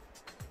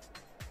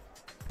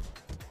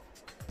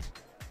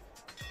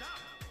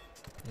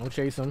 Don't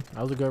chase him.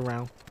 That was a good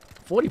round.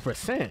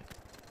 40%.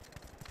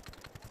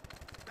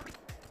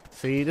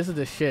 See, this is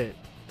the shit.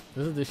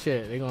 This is the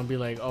shit. They're gonna be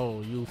like, oh,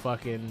 you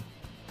fucking...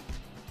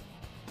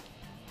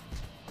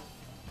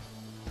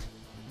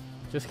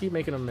 Just keep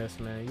making them miss,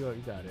 man. You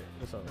got it.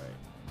 It's alright.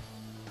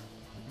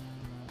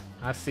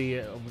 I see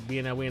it.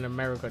 Being that we in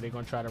America, they're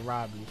gonna try to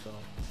rob you, so...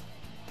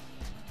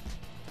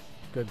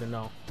 Good to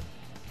know.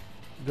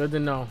 Good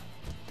to know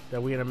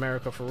that we in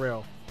America for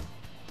real.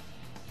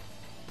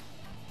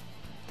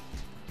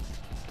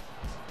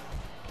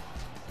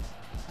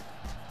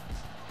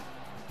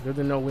 Good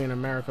to know we in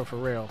America for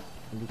real,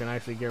 and you can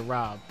actually get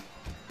robbed.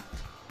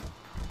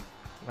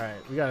 All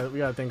right, we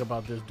gotta think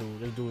about this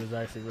dude. This dude is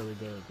actually really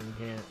good.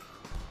 You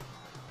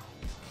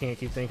can't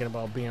keep thinking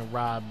about being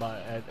robbed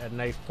at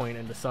knife point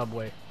in the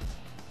subway.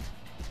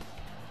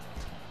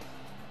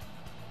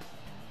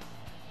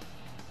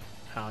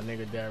 How a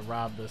nigga dad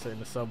robbed us in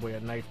the subway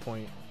at knife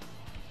point.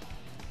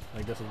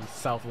 Like this was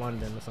South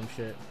London or some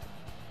shit.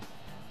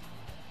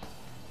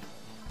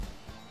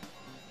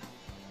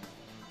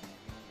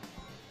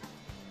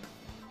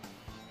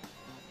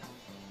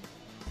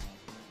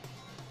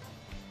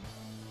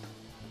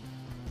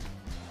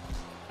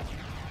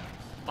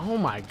 Oh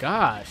my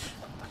gosh.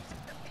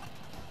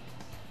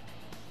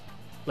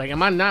 Like,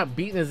 am I not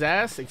beating his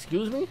ass?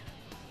 Excuse me?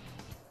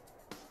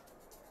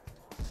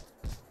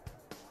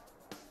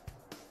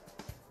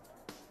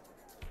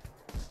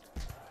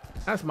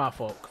 That's my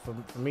fault.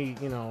 For me,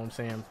 you know what I'm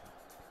saying?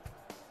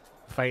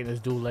 Fighting this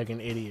dude like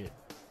an idiot.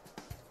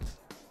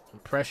 I'm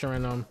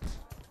pressuring him.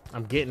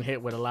 I'm getting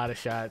hit with a lot of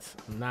shots.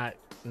 I'm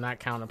not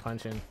counter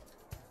punching.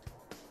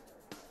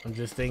 I'm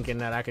just thinking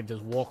that I could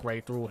just walk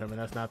right through him, and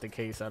that's not the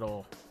case at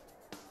all.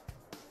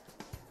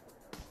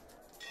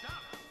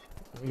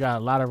 We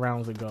got a lot of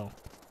rounds to go.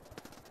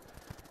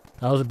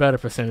 That was a better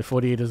percentage.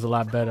 48 is a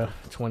lot better.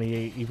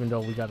 28, even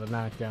though we got a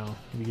knockdown.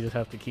 We just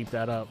have to keep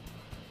that up.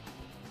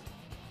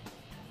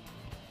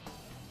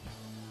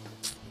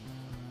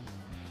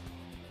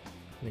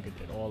 Nigga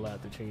did all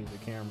that to change the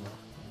camera.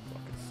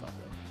 Fucking sucker.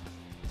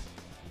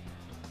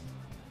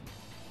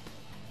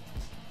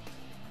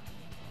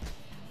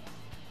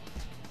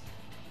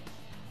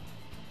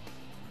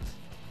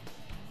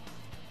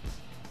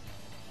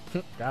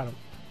 Got him.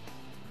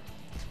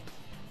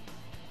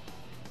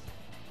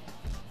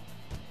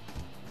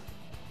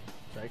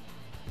 Psych.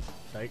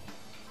 Psych.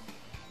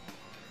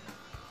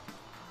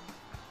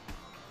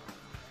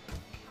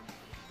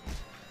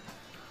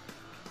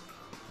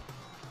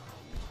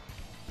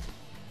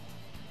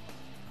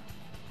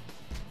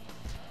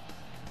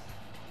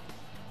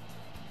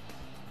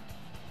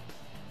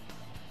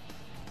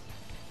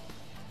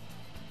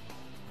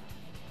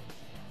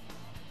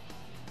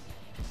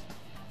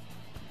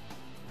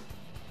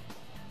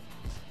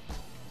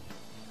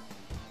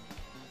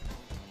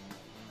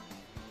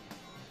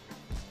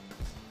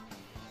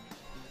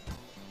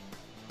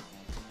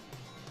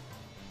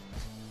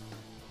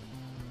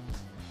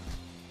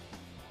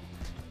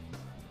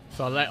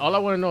 So like, all I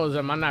want to know is,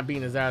 am I not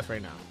beating his ass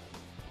right now?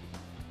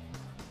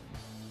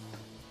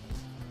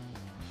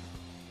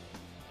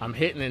 I'm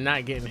hitting and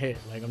not getting hit.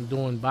 Like I'm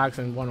doing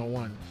boxing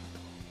 101.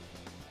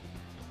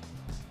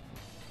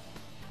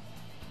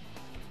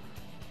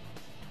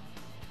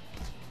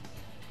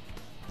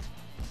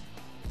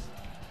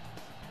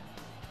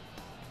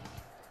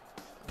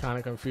 Kind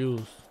of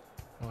confused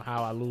on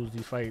how I lose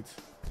these fights,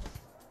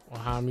 or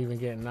how I'm even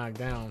getting knocked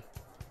down.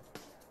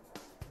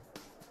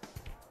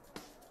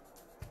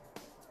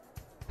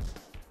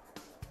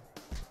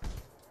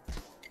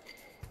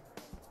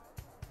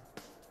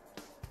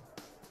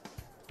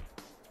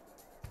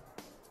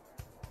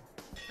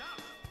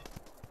 Stop.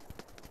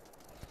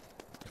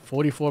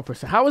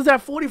 44%. How is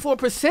that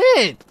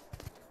 44%?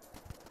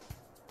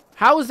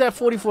 How is that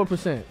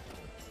 44%?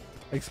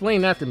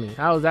 Explain that to me.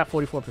 How is that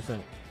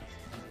 44%?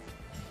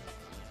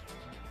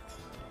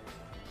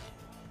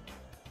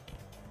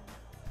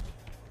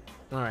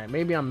 All right,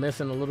 maybe I'm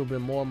missing a little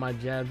bit more of my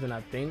jabs than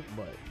I think,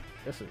 but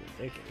this is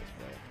ridiculous,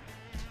 bro.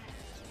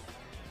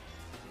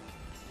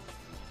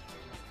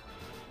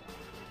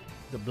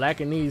 The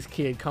Black and Knees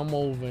kid come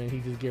over and he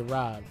just get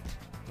robbed.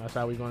 That's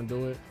how we gonna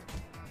do it.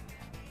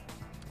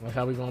 That's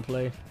how we gonna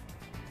play.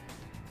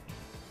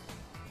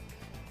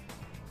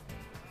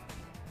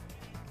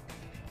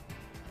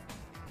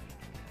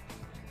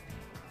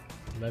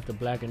 Let the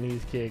Black and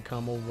Knees kid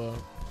come over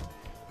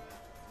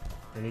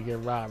and he get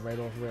robbed right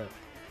off rip.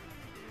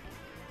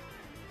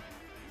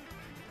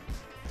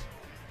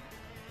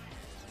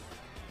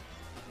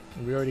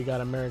 We already got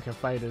American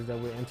fighters that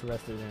we're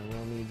interested in. We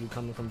don't need you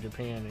coming from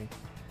Japan and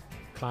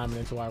climbing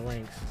into our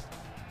ranks.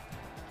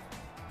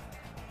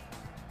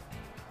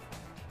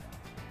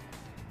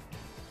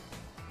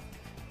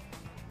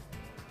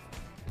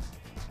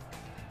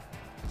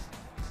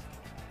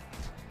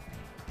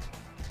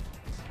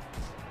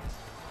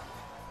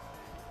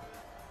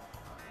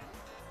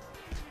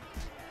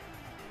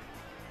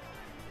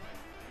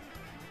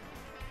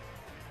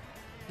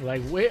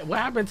 Like, what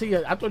happened to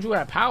you? I thought you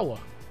had power.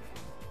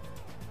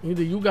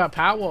 Either you got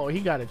power or he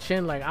got a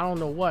chin like I don't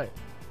know what.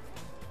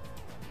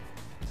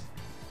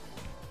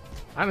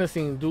 I done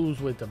seen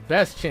dudes with the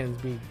best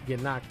chins get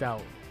knocked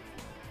out.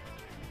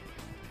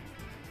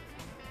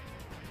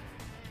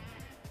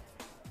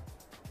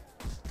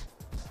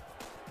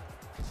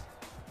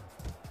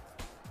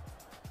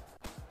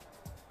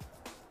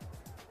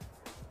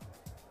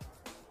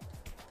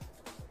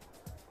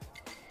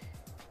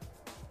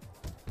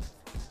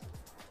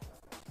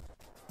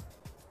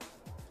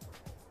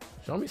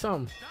 Show me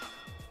something.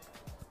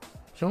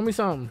 Show me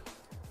something.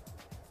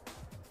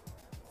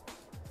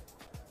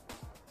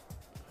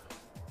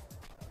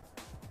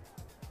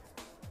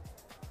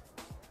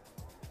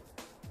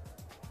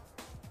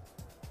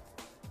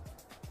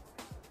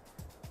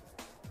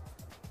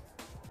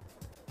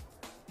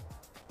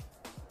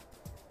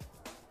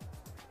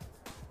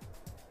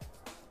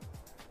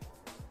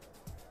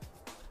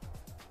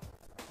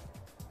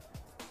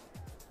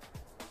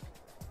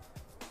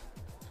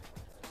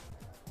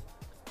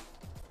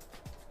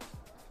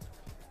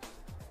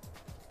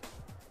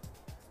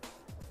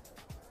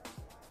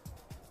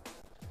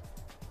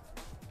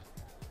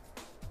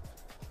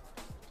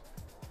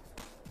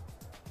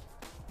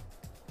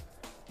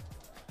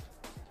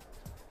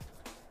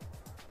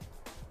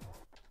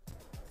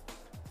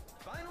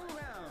 Final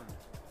round.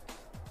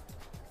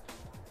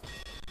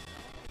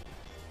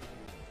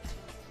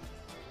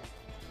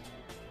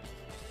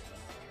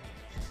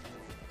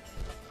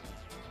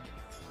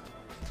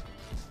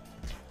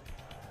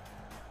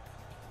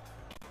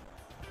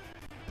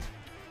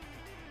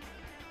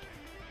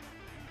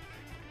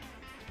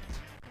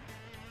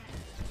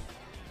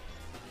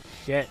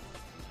 Shit.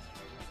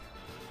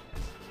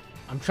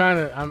 I'm trying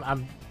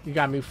to. You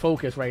got me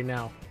focused right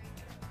now.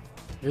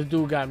 This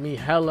dude got me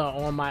hella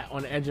on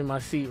the edge of my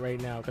seat right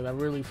now because I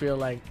really feel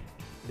like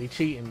they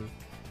cheating me.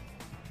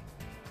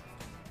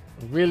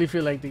 I really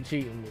feel like they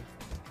cheating me.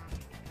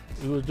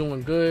 He was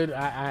doing good.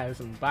 I had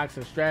some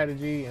boxing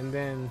strategy, and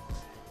then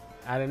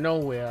out of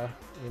nowhere,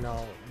 you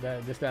know,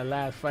 that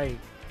last fight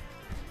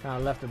kind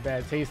of left a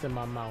bad taste in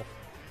my mouth.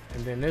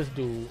 And then this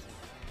dude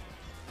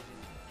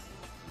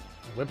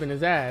whipping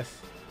his ass,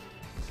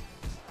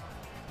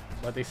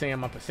 but they saying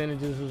my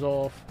percentages was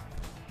off,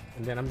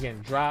 and then I'm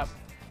getting dropped.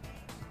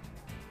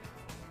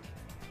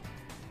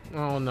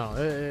 I don't know.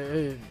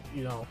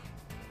 You know,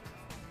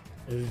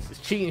 it's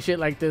cheating shit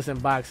like this in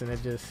boxing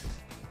that just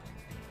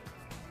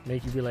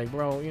make you be like,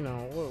 bro, you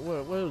know,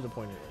 what was the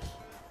point of this?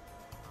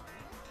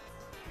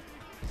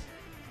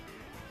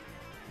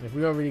 If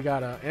we already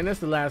got and it's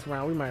the last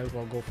round, we might as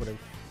well go for the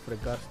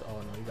gust. Oh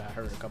no, you got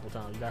hurt a couple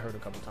times. You got hurt a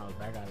couple times.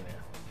 Back out of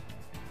there.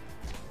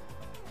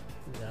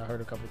 You got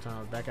hurt a couple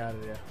times. Back out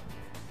of there.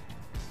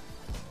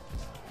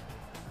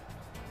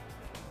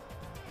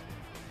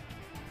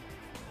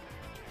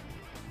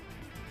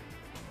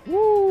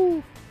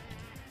 Woo!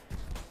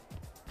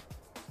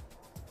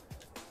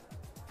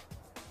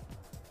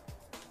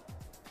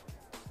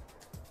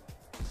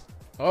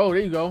 Oh,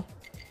 there you go.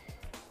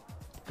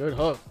 Good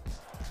hook.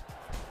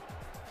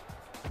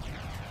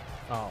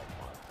 Oh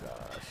my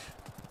gosh.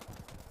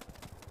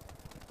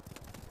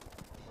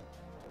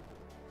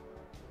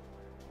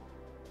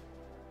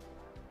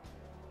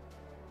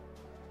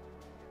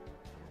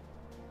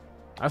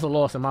 That's a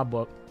loss in my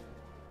book.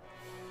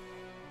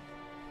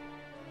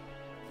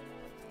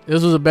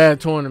 This was a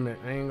bad tournament.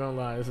 I ain't gonna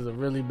lie. This is a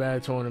really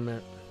bad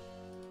tournament.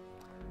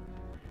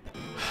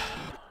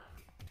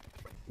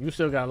 You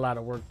still got a lot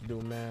of work to do,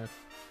 man.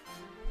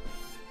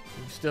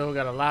 You still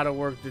got a lot of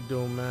work to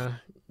do, man.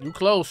 You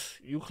close.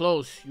 You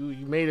close.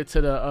 You made it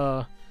to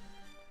the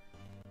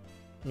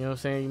you know what I'm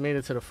saying? You made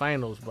it to the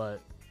finals,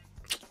 but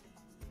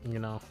you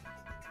know,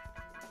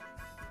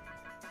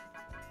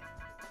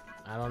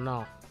 I don't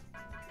know.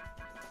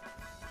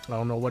 I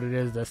don't know what it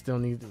is that still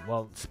needs.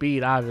 Well,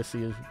 speed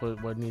obviously is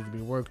what needs to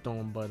be worked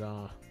on, but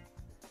your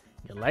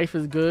life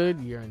is good,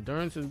 your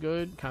endurance is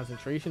good,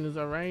 concentration is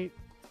alright,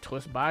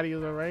 twist body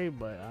is alright,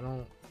 but I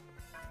don't.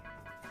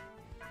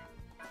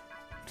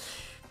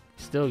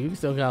 You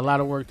still got a lot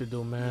of work to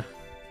do, man.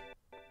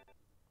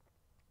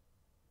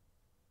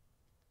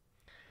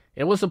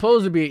 It was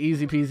supposed to be an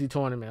easy peasy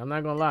tournament. I'm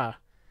not gonna lie.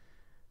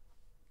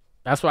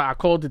 That's why I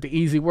called it the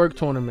easy work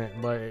tournament,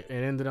 but it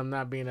ended up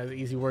not being as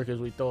easy work as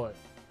we thought.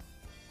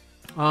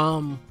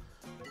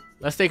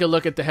 Let's take a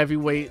look at the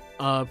heavyweight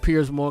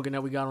Piers Morgan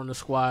that we got on the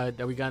squad,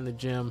 that we got in the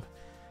gym,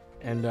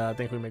 and I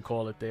think we may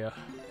call it there.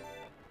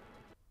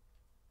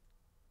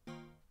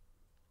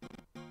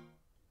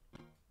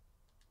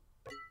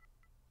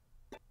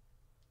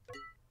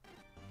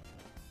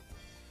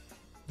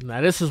 Now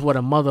this is what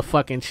a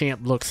motherfucking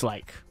champ looks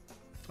like.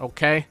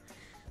 Okay?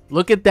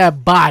 Look at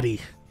that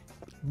body.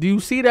 Do you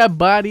see that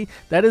body?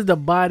 That is the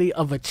body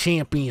of a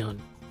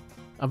champion.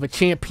 Of a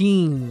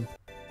champion.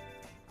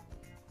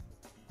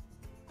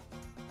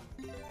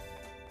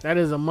 That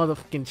is a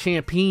motherfucking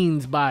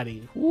champion's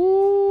body. Ooh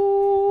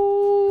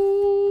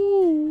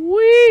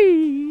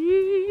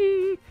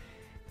wee.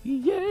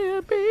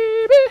 Yeah,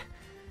 baby.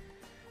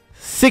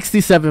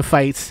 67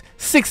 fights,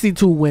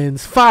 62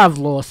 wins, 5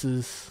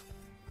 losses.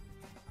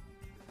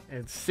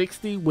 And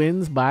 60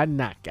 wins by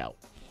knockout.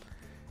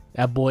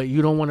 That boy,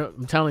 you don't want to.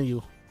 I'm telling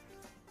you,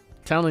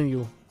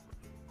 you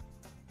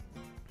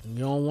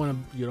don't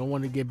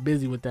want to get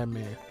busy with that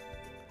man.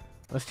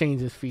 Let's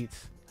change his feet.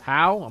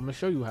 How? I'm gonna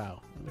show you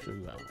how. We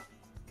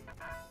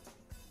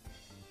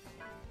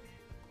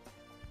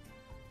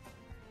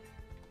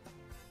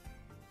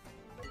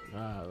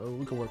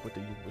can work with the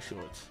Yuba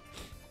shorts.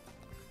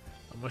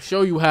 I'm gonna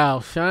show you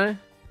how, son.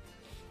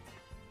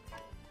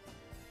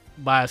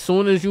 But as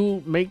soon as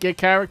you make your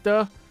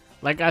character,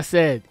 like I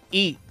said,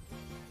 eat.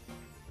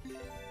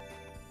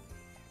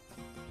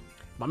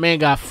 My man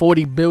got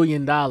 $40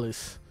 billion.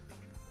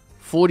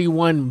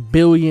 $41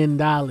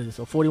 billion or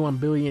 41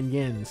 billion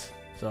yens.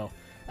 So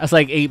that's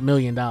like $8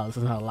 million. That's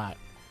not a lot.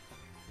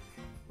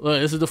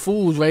 Look, this is the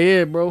foods right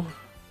here, bro.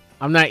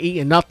 I'm not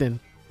eating nothing.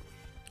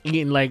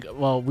 Eating like,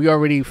 well, we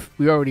already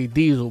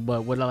diesel,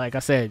 but what, like I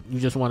said, you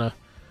just want to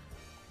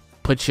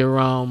put your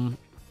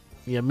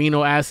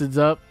amino acids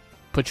up.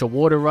 Put your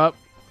water up,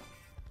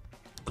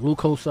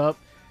 glucose up,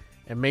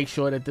 and make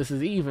sure that this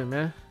is even,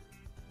 man.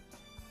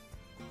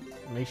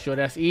 Make sure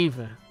that's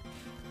even.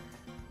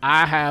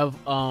 I have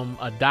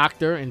a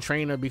doctor and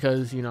trainer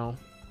because, you know,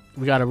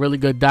 we got a really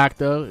good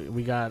doctor.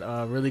 We got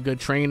a really good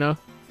trainer.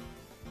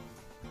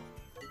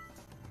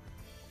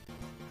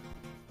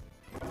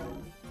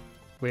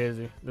 Where is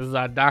he? This is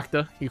our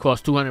doctor. He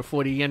costs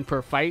 240 yen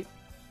per fight.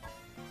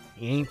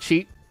 He ain't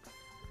cheap.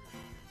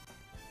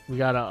 We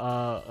got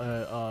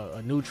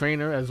a new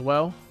trainer as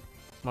well.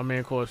 My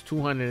man costs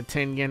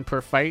 210 yen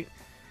per fight.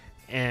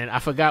 And I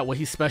forgot what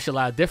he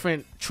specialized.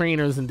 Different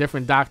trainers and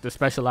different doctors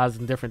specialize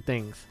in different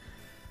things.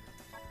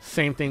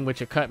 Same thing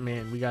with your cut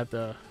man. We got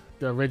the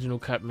original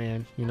cut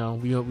man. You know,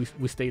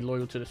 we stay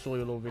loyal to the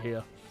soil over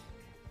here.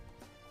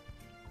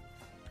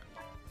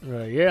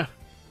 Yeah.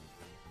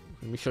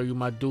 Let me show you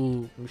my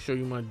dude.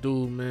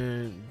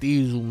 Man.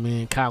 Diesel,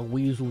 man. Cock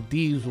Weasel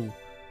Diesel.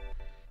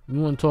 You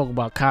want to talk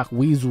about Cock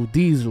Weasel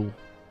Diesel.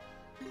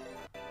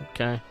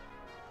 Okay.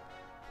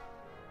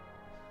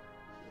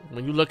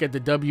 When you look at the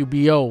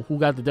WBO, who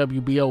got the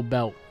WBO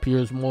belt?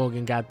 Piers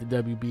Morgan got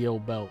the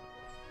WBO belt.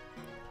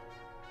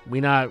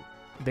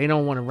 They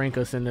don't want to rank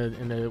us in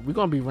the we're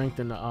gonna be ranked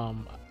in the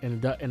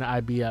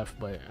IBF,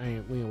 but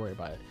we ain't worried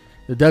about it.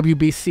 The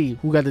WBC.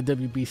 Who got the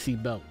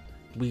WBC belt?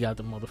 We got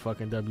the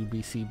motherfucking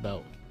WBC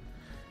belt.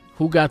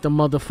 Who got the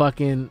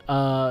motherfucking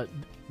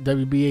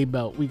WBA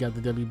belt? We got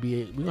the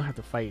WBA. We gonna have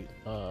to fight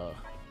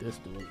this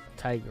dude,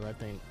 Tiger, I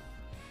think.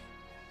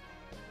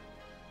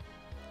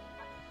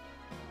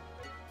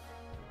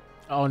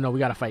 Oh no, we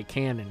gotta fight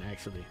Cannon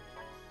actually.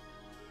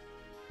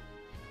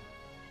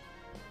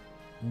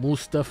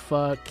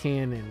 Mustafa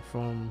Cannon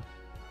from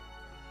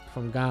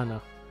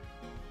Ghana,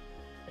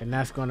 and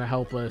that's gonna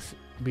help us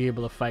be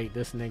able to fight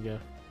this nigga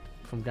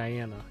from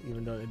Guyana,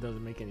 even though it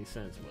doesn't make any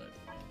sense. But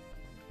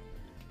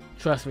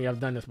trust me,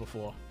 I've done this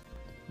before.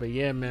 But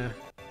yeah, man,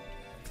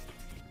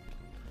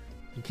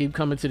 you keep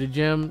coming to the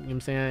gym, you know what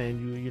I'm saying,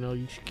 and you know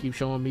you keep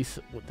showing me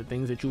what the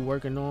things that you're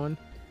working on,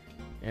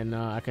 and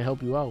I can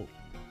help you out.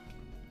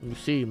 You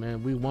see,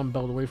 man, we one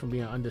belt away from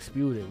being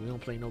undisputed. We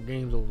don't play no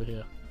games over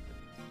here.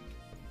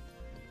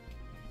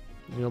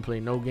 We don't play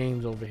no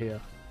games over here.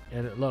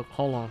 And look,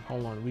 hold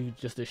on. We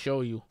just to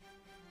show you,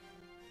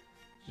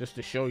 we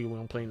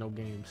don't play no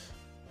games.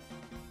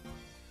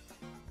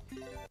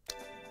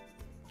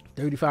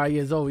 35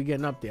 years old, we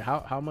getting up there.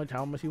 How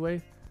much he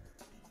weigh?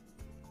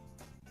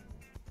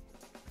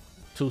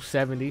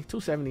 270,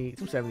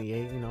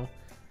 278, you know.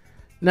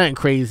 Nothing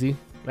crazy.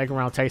 Like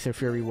around Tyson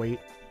Fury weight.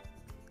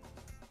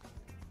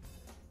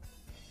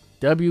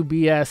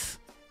 WBS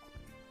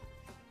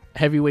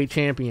heavyweight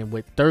champion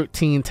with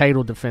 13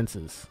 title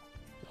defenses.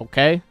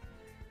 Okay?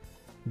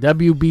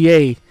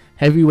 WBA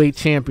heavyweight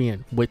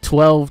champion with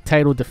 12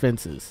 title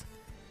defenses.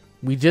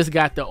 We just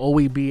got the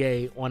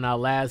OEBA on our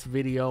last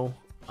video.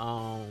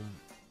 I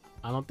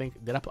don't think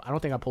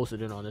I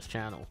posted it on this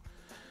channel.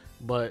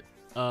 But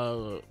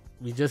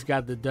we just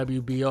got the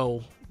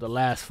WBO, the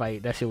last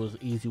fight. That shit was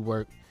easy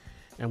work.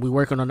 And we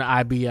working on the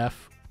IBF.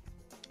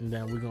 And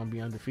then we're gonna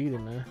be undefeated,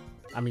 man.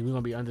 I mean, we're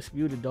gonna be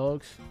undisputed,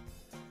 dogs.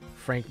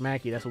 Frank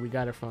Mackey, that's what we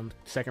got it from.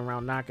 Second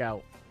round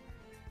knockout.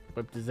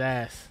 Whipped his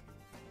ass.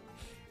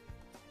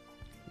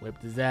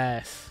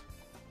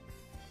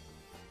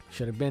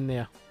 Should have been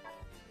there.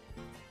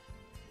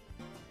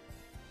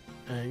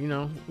 And you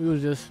know, we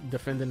was just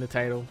defending the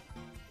title,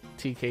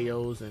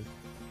 TKOs, and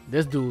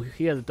this dude,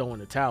 he had to throw in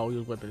the towel. He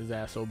was whipping his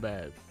ass so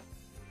bad.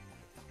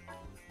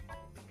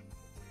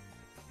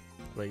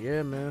 But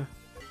yeah, man.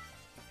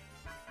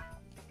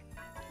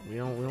 We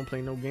don't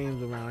play no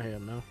games around here,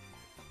 man.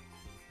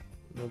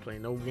 We don't play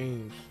no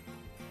games.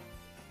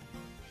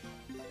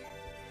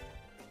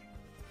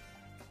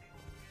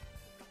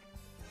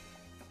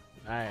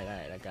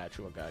 Alright, I got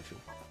you.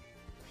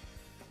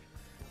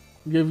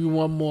 Give you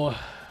one more.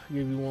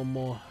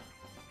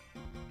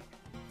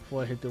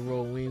 Before I hit the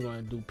road, we ain't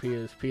gonna do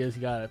Pierce. Pierce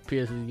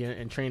is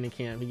in training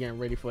camp. He getting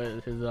ready for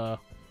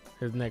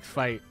his next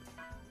fight.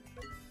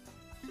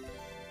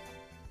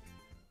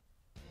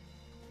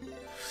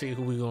 See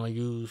who we gonna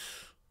use.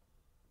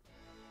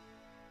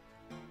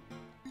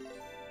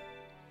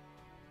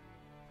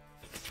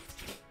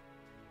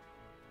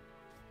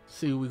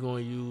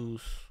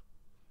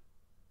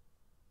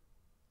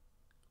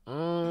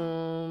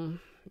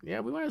 Yeah,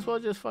 we might as well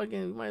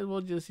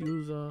just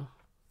use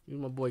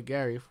my boy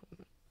Gary.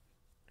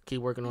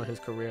 Keep working on his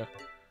career.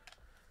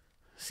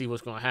 See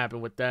what's gonna happen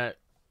with that.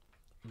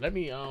 Let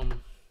me hold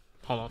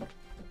on. Let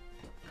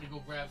me go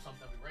grab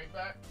something. I'll be right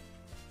back.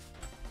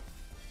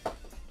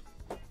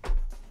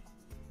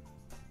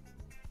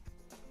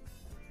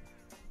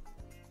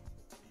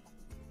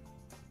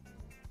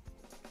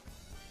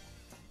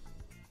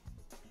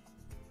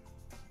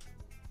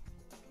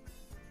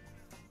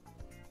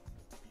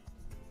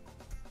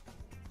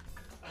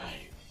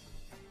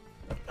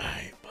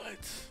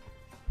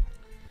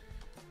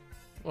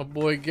 My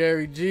boy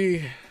Gary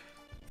G.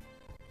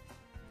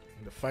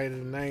 The fight of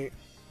the night.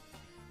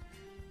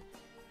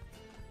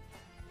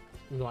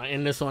 We're gonna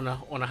end this on a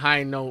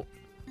high note.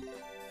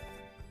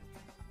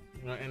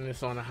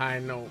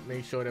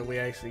 Make sure that we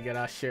actually get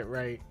our shit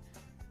right.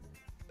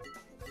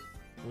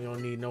 We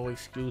don't need no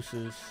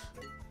excuses.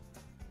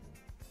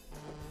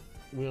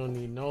 We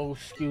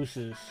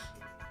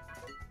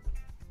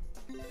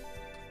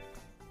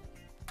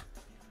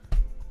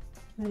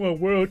want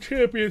world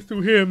champions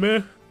through here,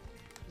 man.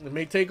 It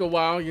may take a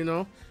while, you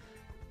know.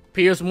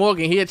 Piers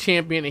Morgan, he a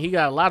champion, and he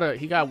got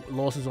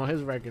losses on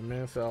his record,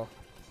 man. So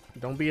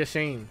don't be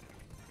ashamed.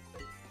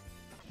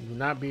 Do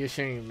not be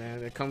ashamed,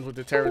 man. It comes with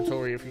the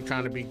territory if you're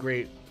trying to be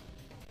great.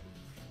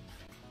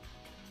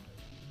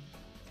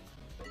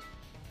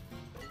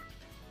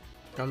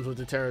 Comes with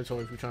the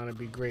territory if you're trying to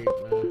be great,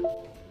 man.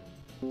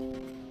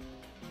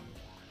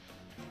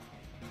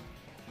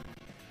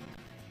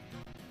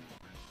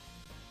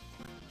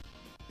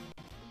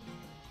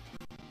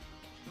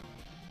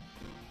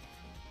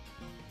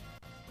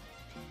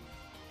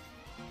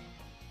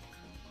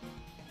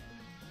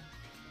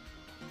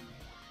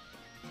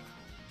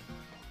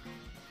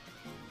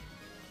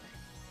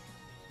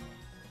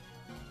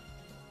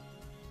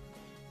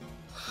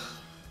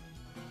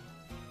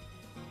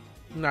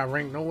 Not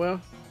ranked nowhere.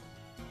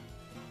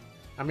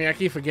 I mean, I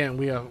keep forgetting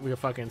we a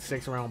fucking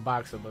 6-round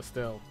boxer, but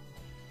still,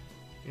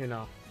 you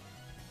know.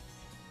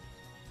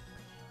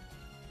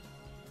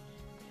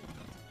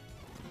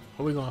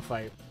 Who we gonna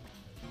fight?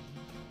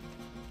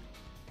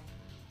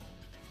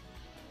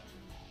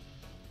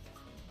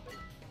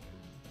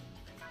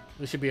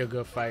 This should be a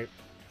good fight.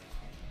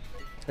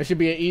 This should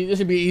be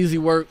easy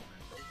work.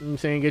 You know what I'm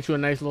saying? Get you a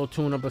nice little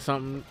tune-up or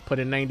something. Put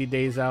it 90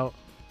 days out.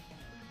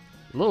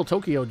 Little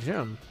Tokyo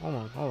Gym. Hold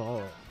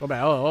on. Go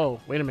back. Oh,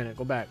 wait a minute.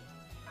 Go back.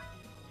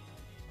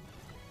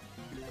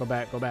 Go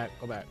back.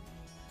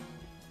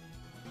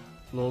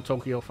 Little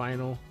Tokyo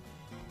final.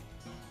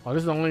 Oh,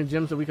 this is the only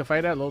gyms that we can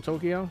fight at? Little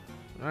Tokyo?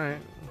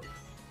 Alright.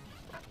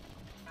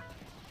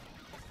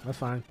 That's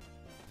fine.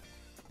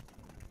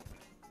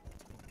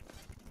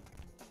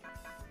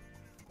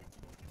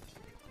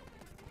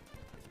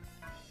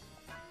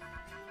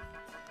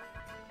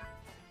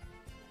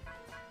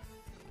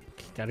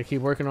 Gotta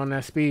keep working on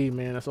that speed,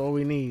 man. That's all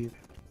we need.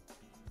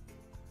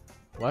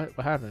 What?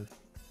 What happened?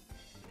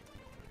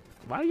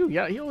 Why are you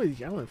yelling? He always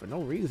yelling for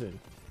no reason.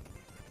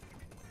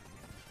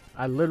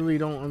 I literally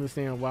don't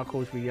understand why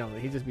Coach be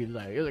yelling. He just be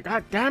like, he's like,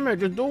 God damn it,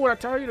 just do what I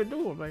tell you to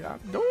do. I'm like, I'm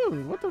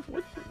doing. What do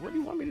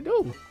you want me to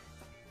do?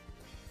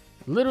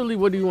 Literally,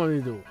 what do you want me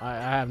to do? I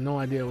have no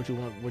idea what you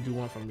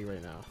want from me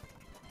right now.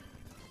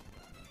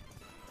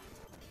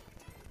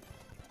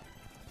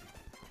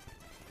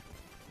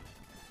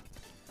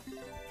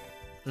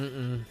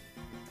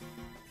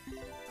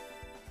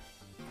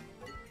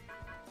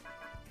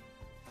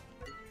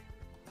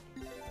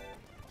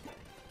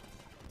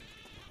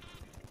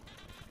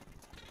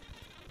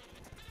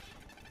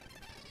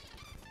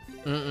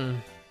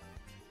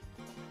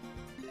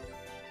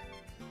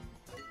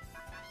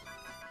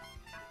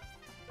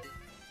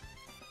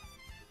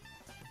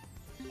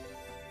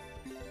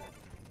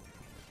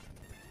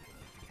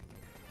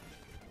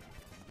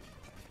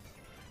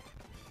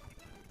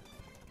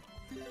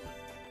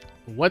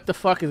 What the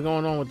fuck is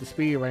going on with the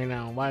speed right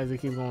now? Why does it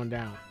keep going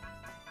down?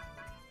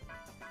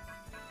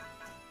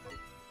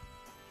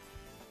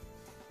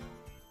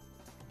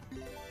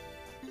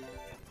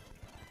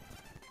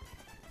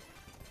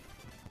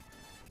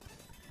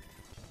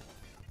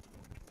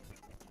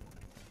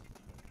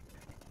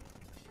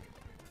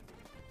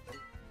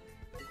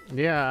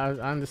 Yeah,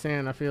 I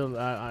understand. I feel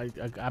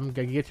I'm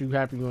gonna get you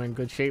happy you're in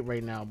good shape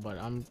right now, but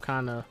I'm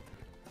kind of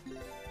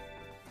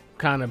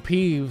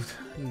peeved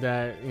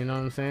that, you know what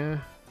I'm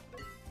saying?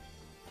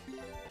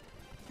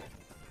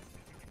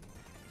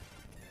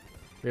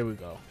 There we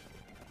go.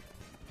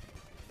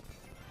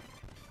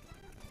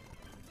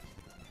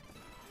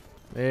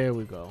 There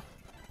we go.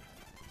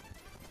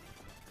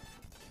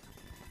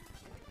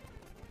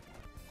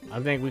 I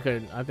think we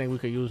could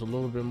use a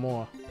little bit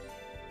more.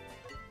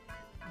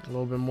 A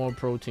little bit more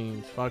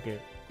proteins. Fuck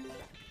it.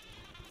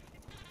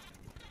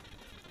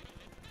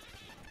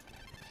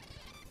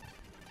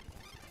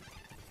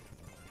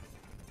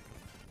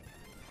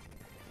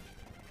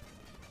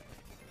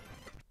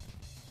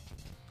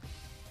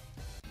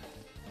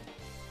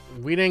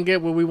 We didn't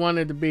get what we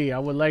wanted to be. I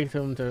would like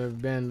him to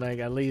have been like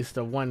at least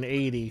a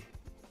 180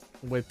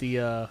 with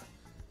the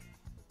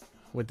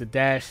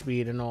dash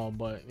speed and all,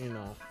 but you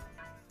know,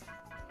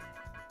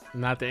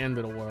 not the end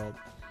of the world.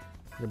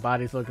 Your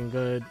body's looking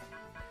good.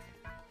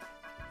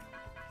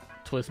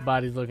 Twist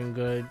body's looking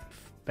good.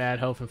 Bad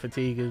health and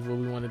fatigue is what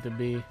we want it to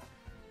be.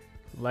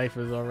 Life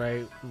is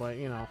alright, but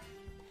you know,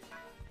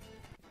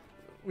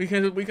 we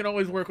can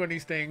always work on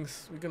these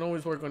things. We can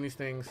always work on these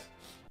things.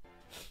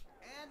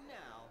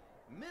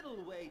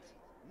 Middleweight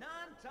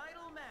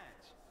non-title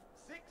match,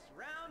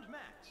 6-round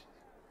match.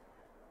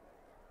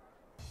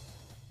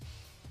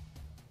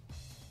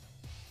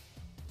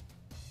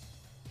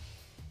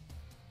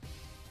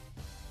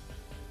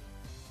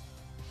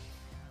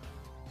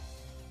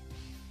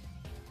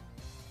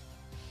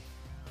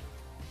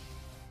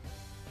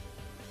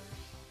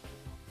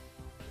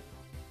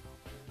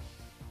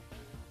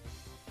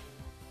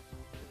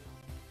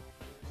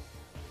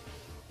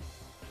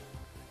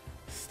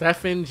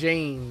 Stephen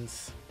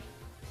James.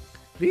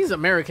 These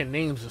American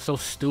names are so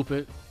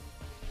stupid.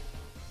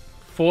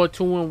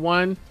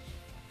 4-2-1.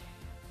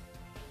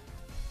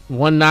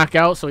 One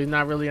knockout, so he's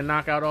not really a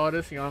knockout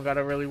artist. You don't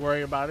gotta really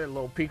worry about it.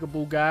 Little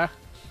peekaboo guy.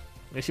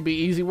 It should be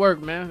easy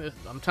work, man.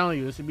 I'm telling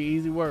you, it should be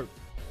easy work.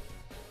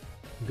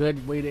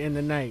 Good way to end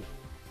the night.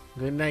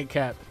 Good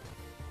nightcap.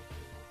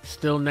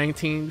 Still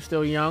 19,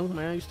 still young,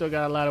 man. You still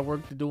got a lot of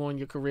work to do on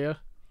your career.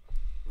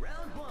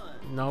 Round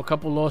one. No, a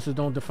couple losses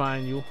don't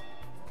define you.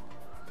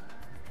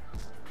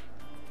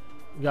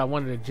 You got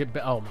one of the jib.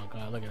 Oh my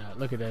god, look at that.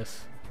 Look at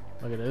this.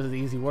 Look at this. This is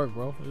easy work,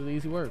 bro. This is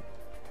easy work.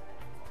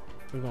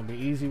 It's gonna be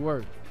easy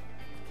work.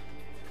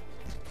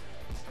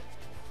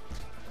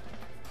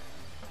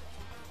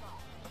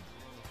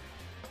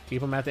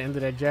 Keep him at the end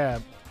of that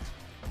jab.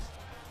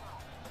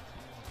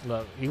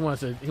 Look, he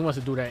wants to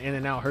do that in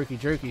and out herky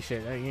jerky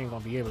shit. He ain't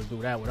gonna be able to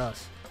do that with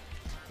us.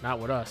 Not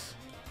with us.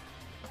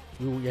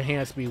 Your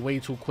hand speed way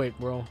too quick,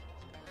 bro.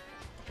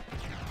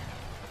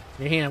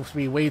 Your hand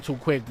speed way too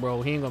quick,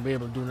 bro. He ain't gonna be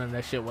able to do none of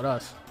that shit with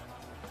us.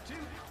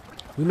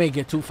 We may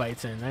get 2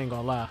 fights in, I ain't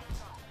gonna lie.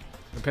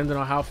 Depending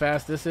on how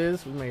fast this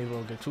is, we may as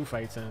well get 2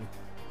 fights in.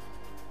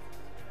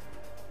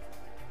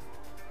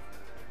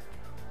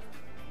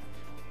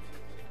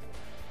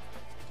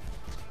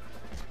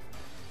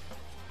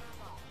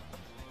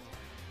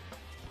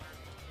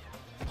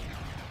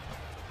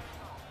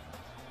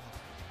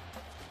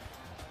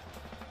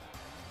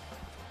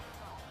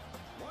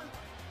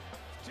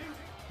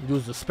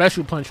 Use a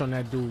special punch on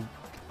that dude.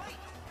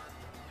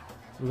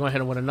 We're gonna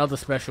hit him with another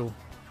special.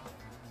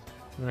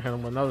 We're gonna hit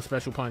him with another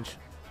special punch.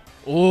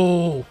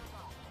 Oh!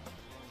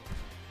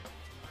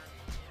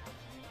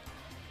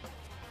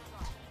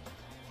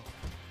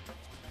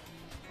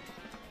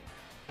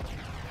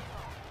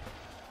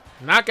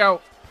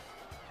 Knockout!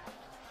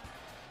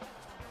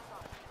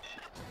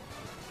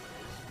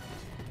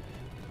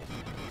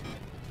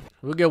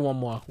 We'll get one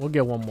more. We'll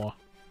get one more.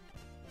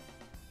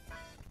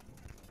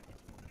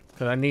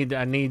 Cause I need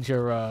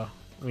your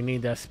we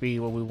need that speed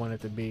where we want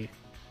it to be.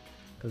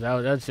 Cause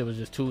that shit was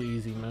just too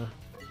easy, man.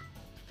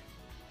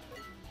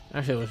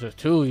 That shit was just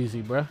too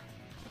easy, bruh.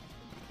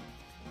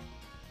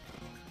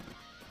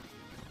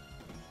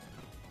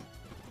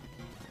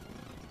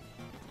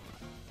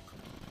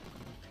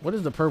 What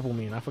does the purple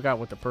mean? I forgot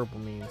what the purple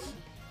means.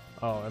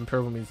 Oh, and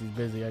purple means he's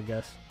busy, I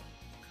guess.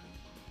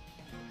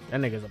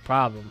 That nigga's a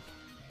problem.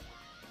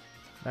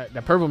 That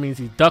purple means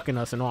he's ducking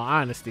us, in all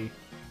honesty.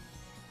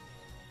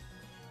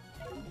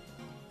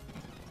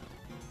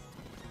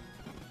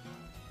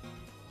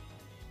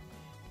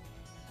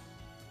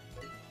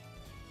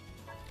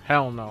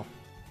 Hell no.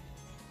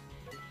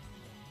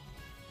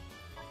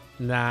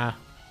 Nah.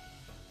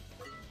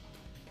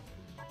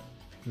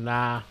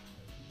 Nah.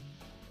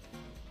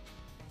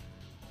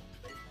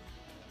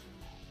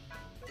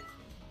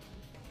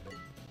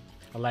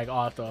 I like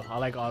Arthur. I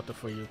like Arthur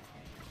for you.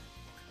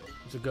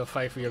 It's a good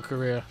fight for your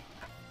career.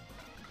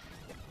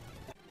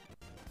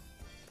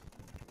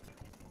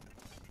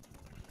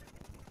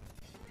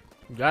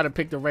 You gotta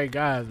pick the right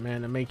guys,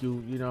 man, to make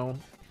you, you know,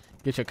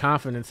 get your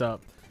confidence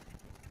up.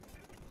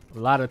 A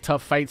lot of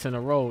tough fights in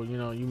a row, you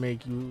know, you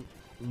make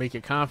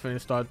your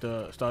confidence start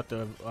to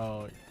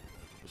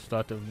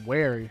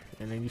wary,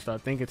 and then you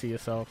start thinking to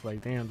yourself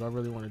like, damn, do I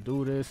really want to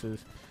do this?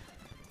 Is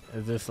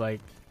this like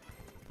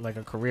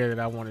a career that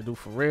I want to do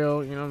for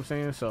real? You know what I'm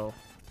saying? So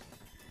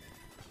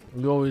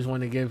you always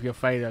want to give your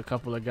fighter a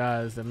couple of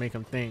guys that make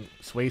them think.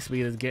 Sway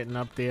speed is getting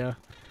up there.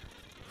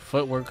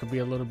 Footwork could be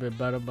a little bit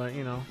better, but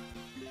you know.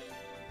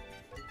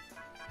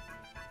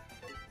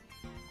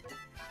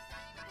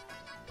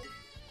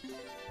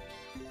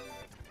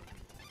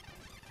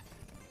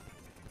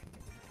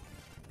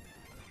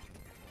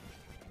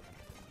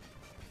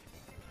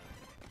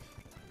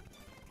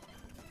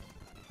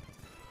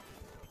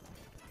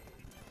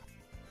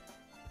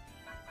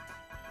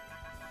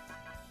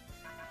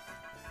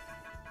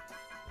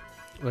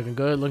 Looking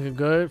good, looking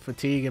good.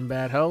 Fatigue and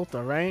bad health,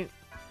 all right.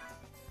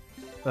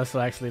 Let's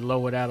actually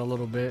lower that a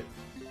little bit.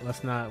 We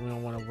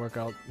don't want to work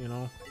out, you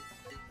know.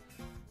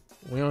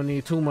 We don't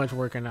need too much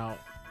working out.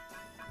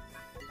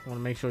 Want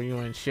to make sure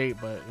you're in shape,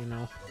 but, you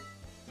know.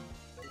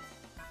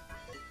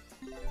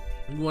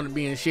 You want to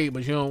be in shape,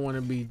 but you don't want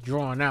to be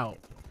drawn out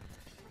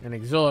and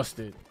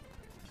exhausted.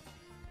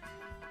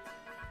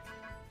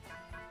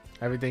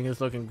 Everything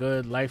is looking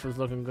good. Life is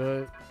looking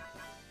good.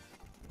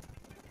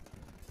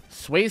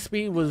 Sway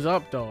speed was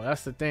up though.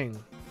 That's the thing.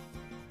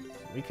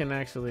 We can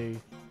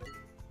actually.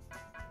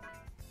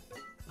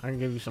 I can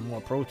give you some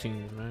more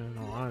proteins, man.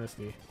 No,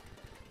 honestly.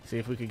 See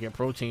if we could get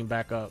protein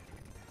back up.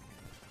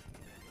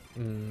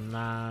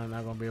 Nah,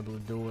 not gonna be able to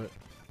do it.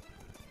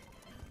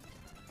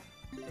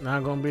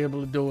 Not gonna be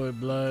able to do it,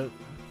 blood.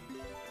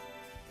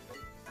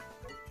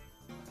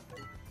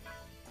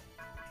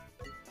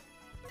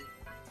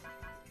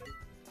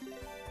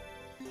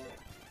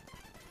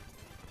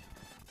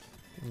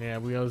 Yeah,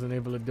 we wasn't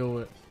able to do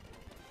it.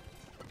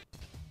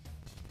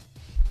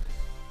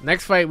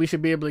 Next fight, we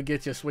should be able to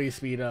get your sway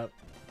speed up.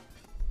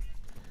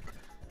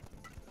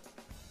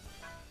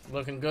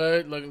 Looking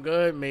good, looking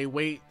good. Made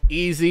weight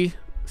easy,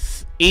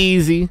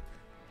 easy.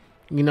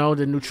 You know,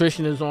 the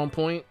nutrition is on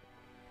point.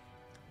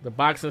 The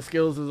boxing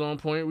skills is on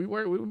point.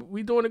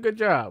 We doing a good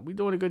job. We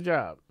doing a good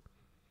job.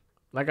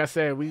 Like I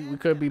said, we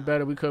could be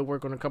better. We could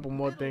work on a couple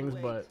more things,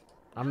 but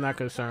I'm not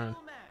concerned.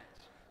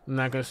 I'm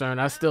not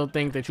concerned. I still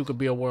think that you could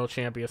be a world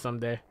champion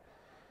someday.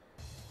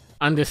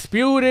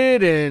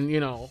 Undisputed and, you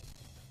know,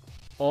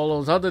 all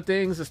those other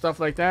things and stuff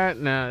like that.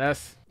 Nah,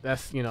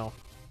 that's you know,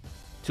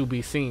 to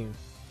be seen.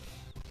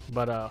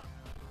 But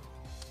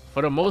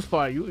for the most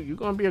part, you're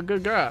gonna be a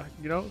good guy,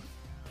 you know.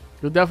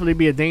 You'll definitely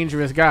be a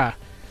dangerous guy.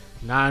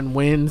 9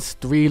 wins,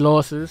 3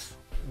 losses,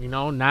 you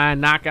know, 9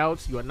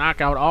 knockouts. You're a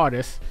knockout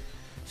artist.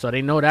 So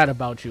they know that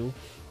about you.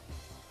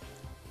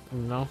 You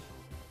know.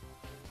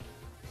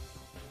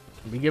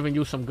 We giving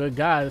you some good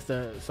guys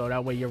so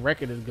that way your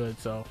record is good.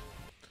 So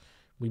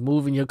we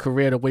moving your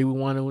career the way we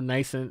want to,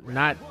 nice and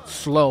not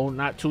slow,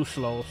 not too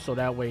slow. So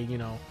that way, you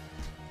know,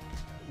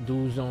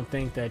 dudes don't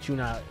think that you're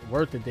not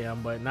worth a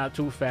damn, but not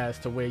too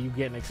fast to where you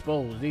getting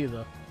exposed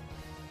either.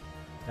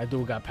 That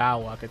dude got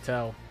power, I could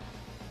tell.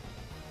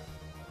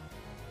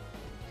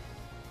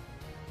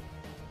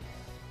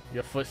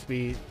 Your foot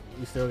speed,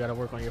 you still got to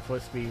work on your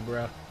foot speed,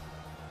 bruh.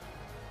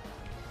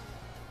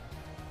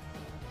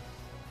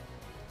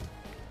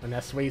 And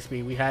that sway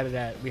speed, we had it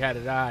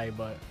high,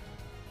 but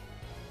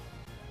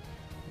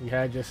we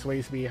had your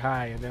sway speed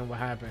high, and then what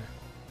happened?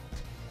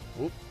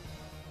 Whoop.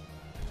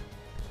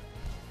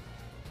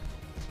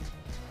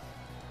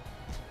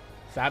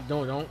 Stop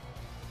doing, don't.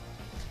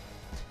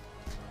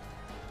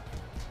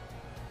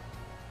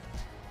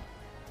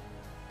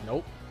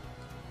 Nope.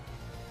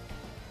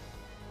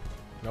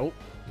 Nope.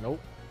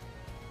 Nope.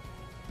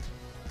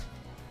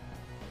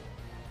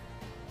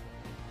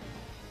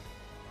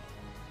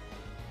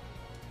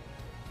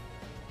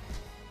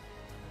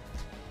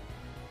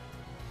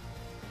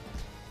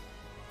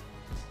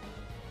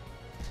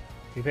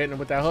 Keep hitting him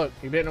with that hook.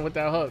 Keep hitting him with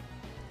that hook.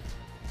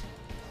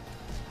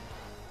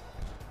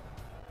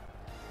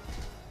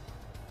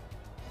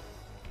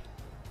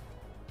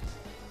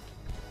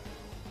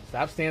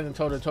 Stop standing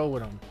toe to toe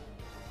with him.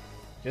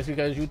 Just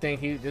because you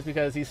think just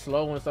because he's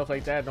slow and stuff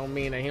like that, don't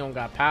mean that he don't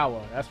got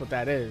power. That's what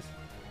that is.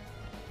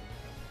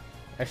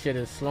 That shit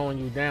is slowing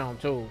you down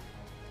too.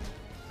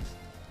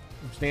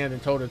 I'm standing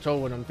toe to toe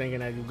with him, thinking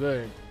that you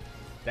good.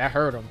 That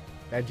hurt him.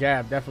 That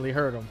jab definitely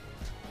hurt him.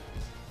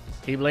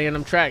 Keep laying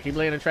them track. Keep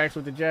laying the tracks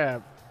with the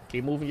jab.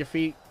 Keep moving your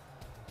feet.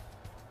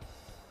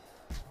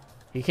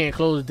 He can't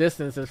close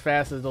distance as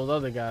fast as those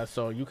other guys,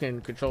 so you can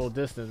control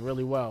distance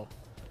really well,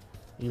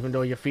 even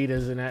though your feet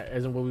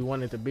isn't what we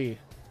want it to be.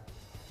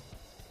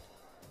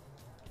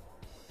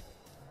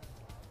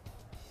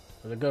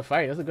 It's a good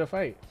fight. It's a good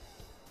fight.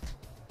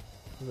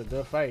 It's a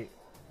good fight.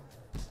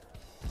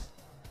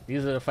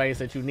 These are the fights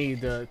that you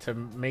need to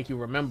make you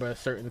remember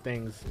certain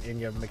things in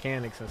your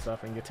mechanics and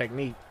stuff and your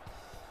technique.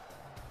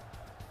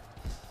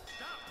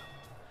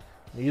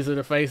 These are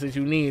the fights that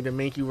you need to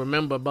make you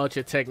remember about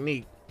your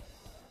technique.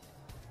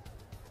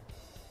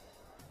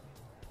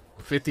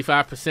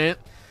 55%.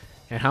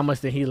 And how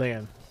much did he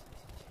land?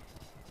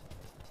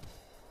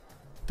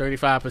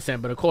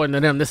 35%. But according to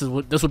them, this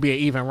will be an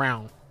even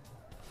round.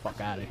 Fuck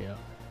out of here.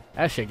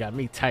 That shit got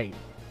me tight.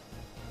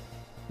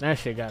 That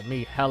shit got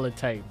me hella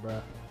tight,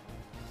 bruh.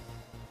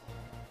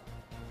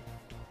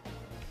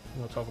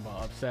 We're gonna talk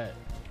about upset.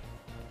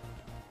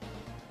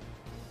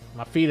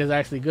 My feet is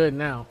actually good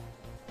now.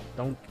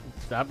 Don't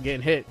stop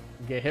getting hit.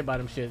 Get hit by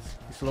them shits.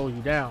 It slows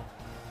you down.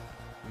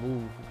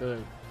 Move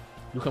good.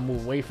 You can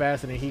move way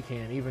faster than he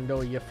can, even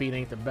though your feet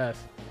ain't the best.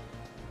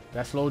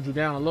 That slowed you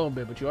down a little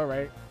bit, but you're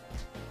alright.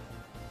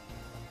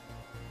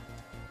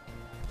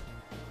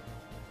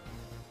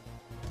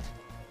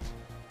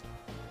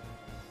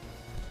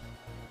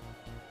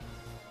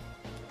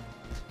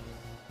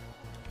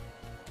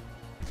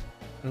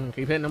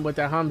 Keep hitting him with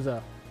that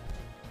Hamza.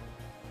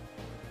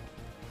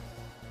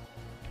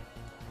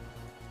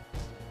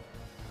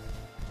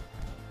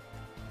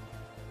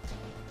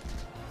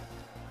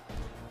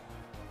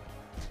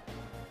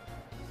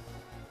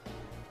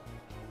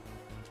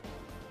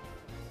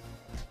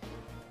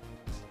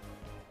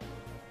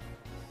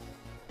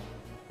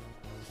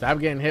 Stop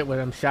getting hit with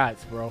them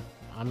shots, bro.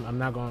 I'm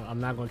not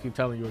gonna keep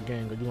telling you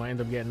again, because you're gonna end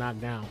up getting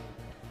knocked down.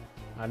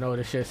 I know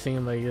this shit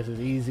seemed like this is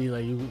easy,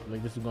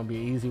 like this is gonna be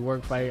an easy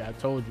work fight. I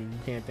told you, you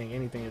can't think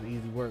anything is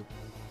easy work.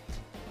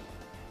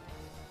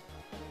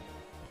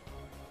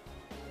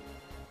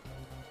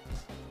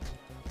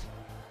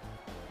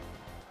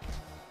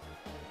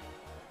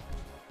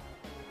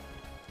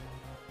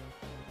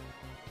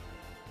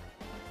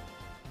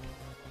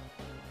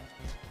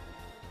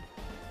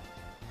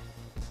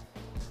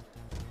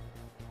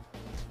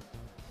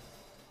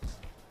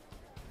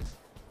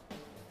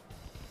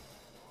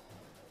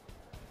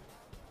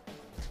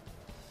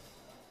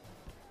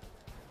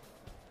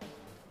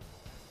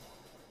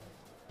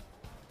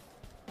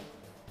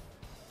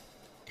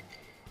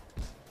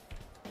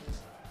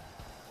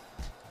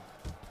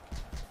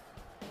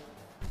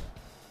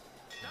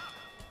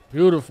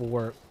 Beautiful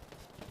work.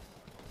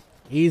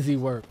 Easy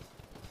work.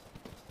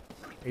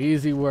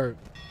 Easy work.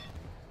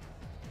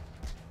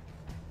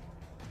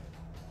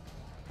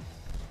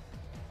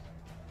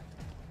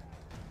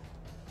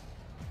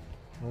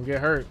 Don't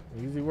get hurt.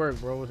 Easy work,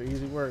 bro. It's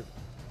easy work.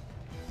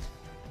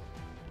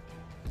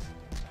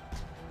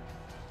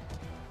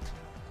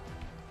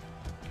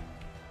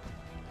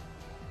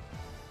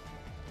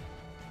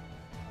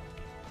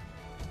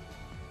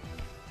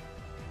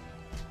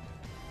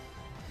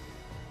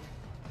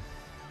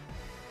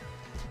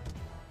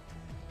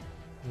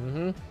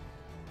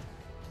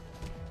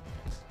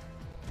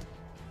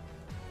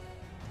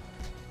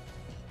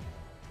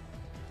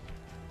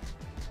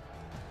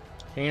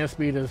 Hand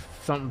speed is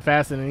something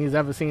faster than he's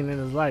ever seen in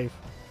his life.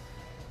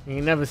 He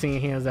ain't never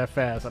seen hands that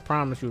fast. I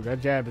promise you.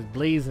 That jab is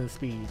blazing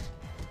speed.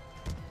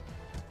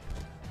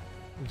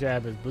 The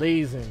jab is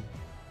blazing.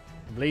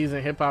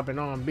 Blazing hip hop and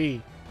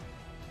R&B.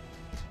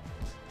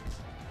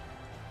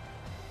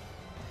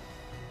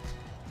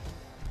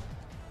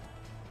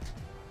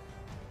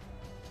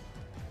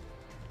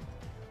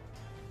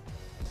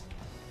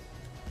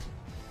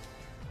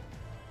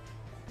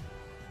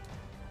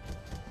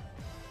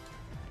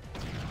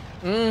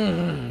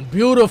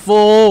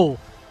 Beautiful.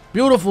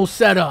 Beautiful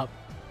setup.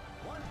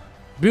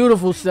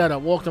 Beautiful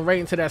setup. Walked him right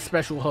into that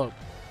special hook.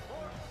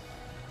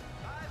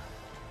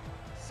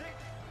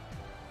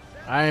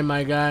 Alright,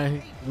 my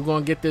guy. You're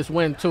going to get this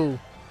win, too.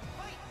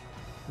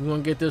 You're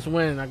going to get this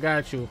win. I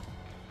got you.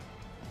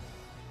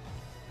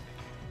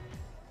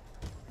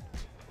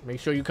 Make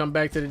sure you come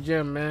back to the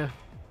gym, man.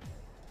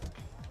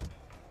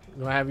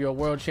 You're gonna have your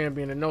world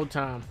champion in no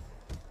time.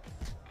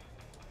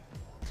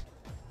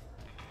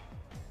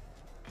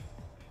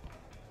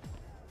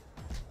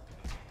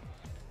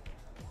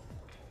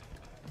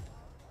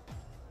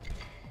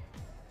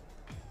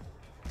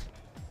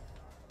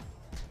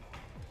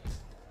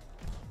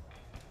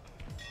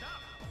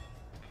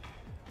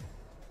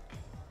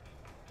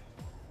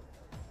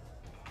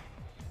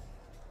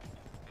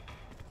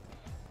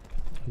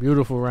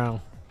 Beautiful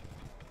round.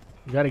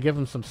 You gotta give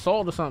him some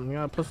salt or something. You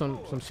gotta put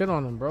some shit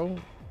on him, bro.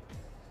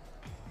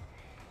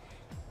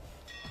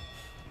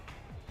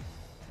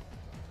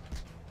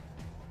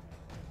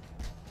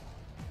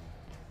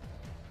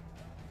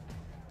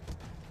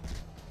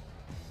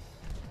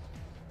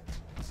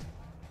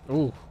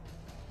 Ooh.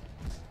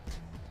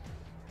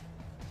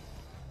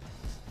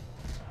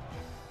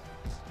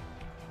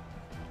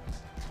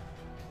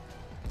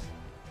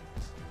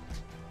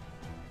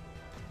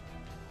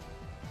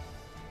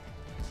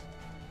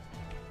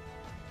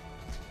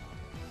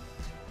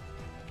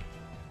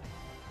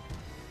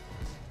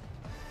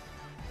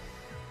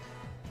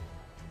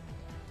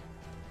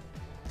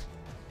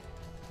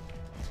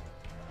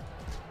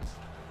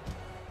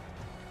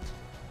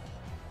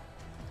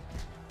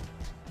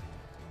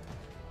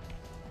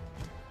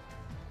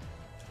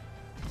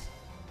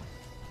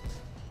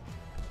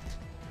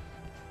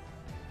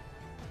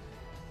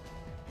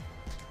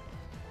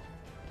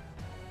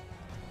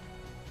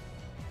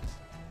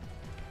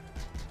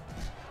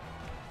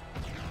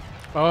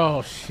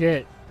 Oh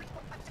shit.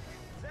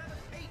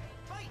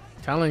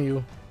 Telling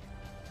you.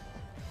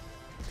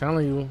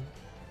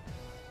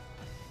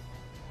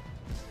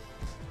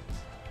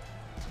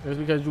 Just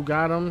because you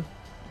got him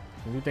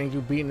and you think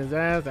you beating his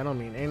ass, that don't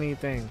mean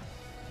anything.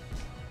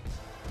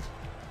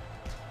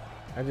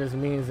 That just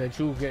means that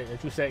you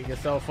set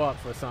yourself up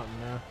for something,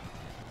 man.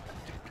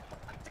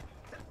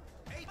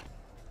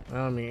 That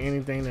don't mean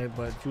anything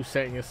but you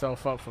setting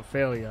yourself up for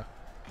failure.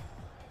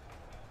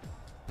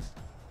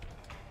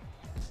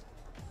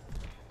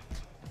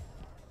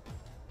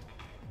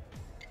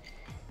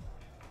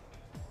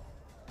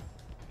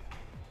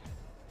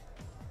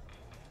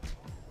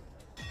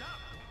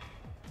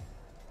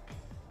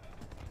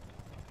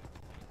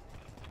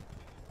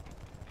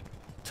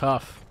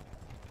 Tough.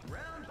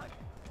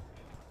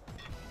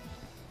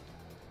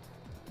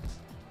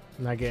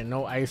 I'm not getting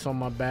no ice on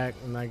my back.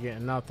 I'm not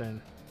getting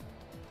nothing.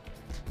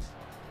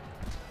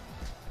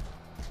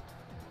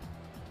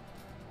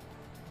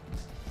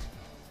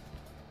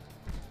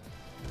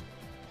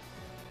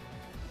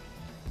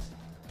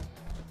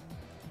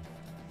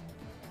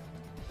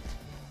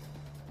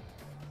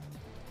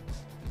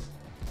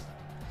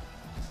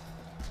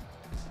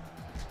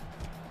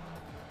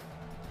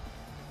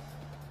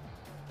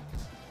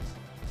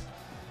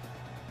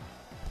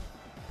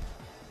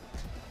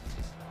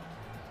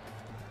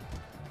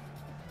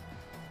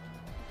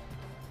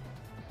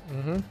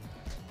 Mm-hmm.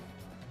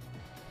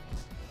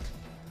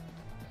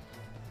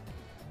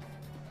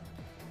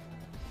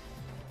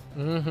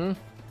 Mm-hmm.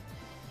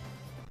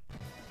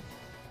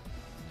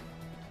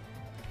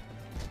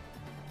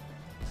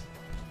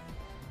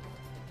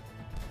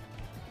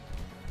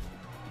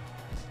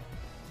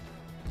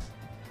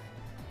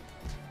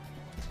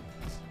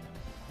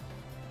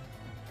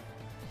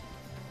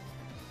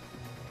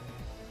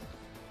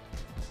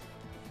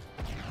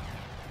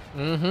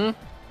 Mm-hmm.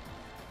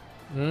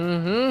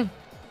 Mm-hmm.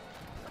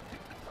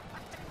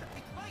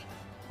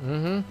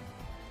 Mm-hmm.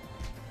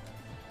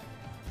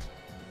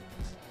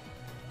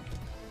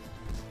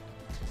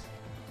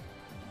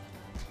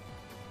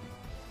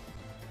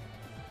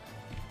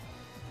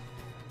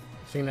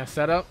 Seen that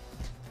setup?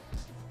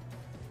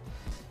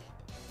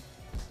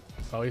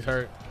 Oh, he's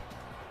hurt.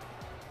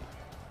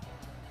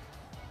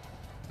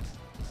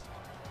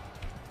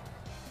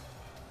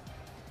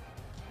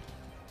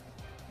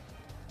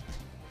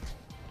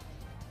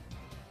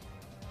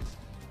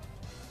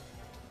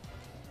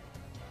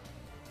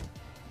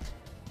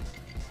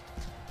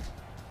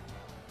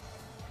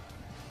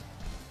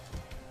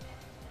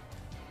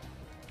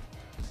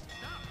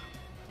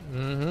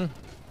 Mm-hmm.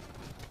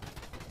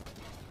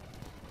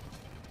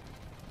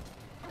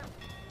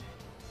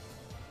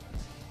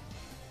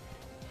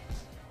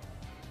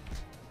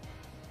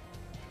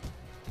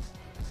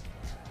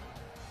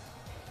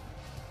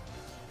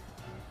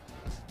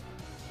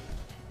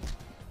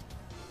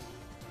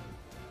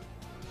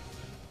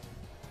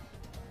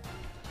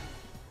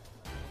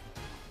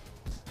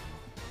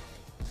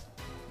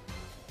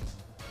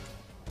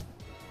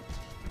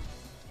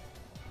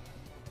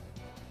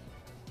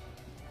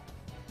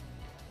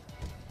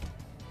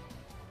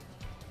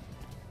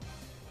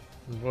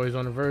 The boy's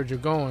on the verge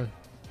of going.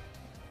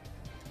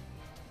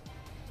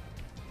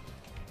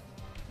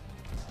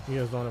 He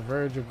is on the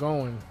verge of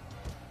going.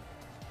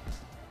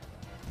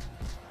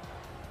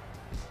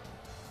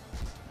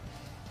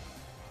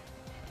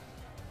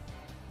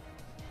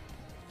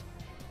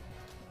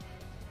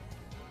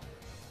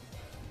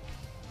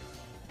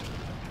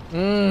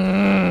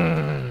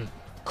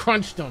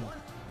 Crunched him.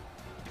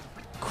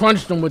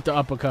 Crunched him with the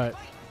uppercut.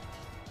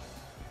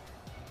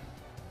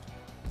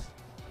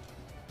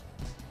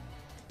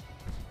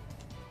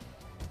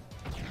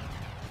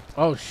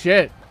 Oh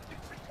shit.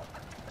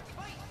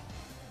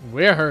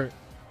 We're hurt.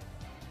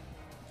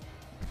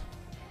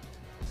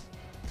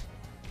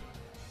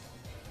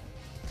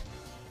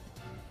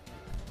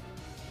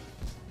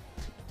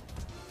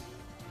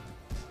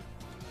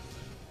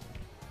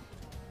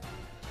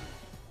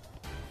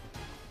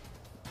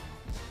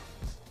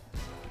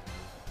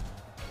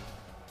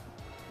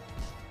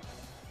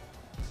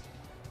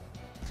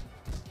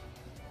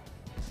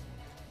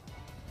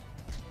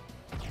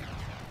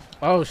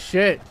 Oh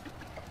shit.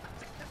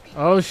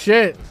 Oh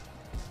shit.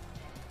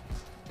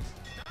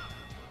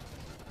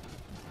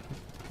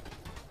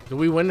 Do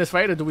we win this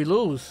fight or do we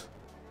lose?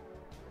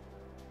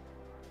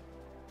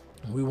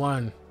 We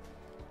won.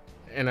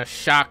 In a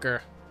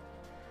shocker.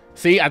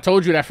 See, I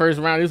told you that first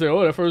round. You said,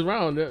 oh, that first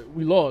round,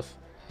 we lost.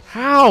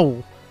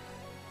 How?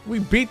 We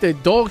beat the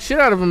dog shit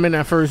out of him in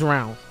that first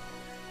round.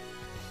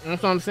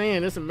 That's what I'm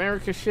saying. This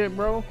America shit,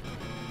 bro.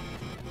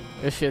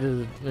 This shit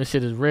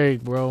is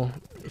rigged, bro.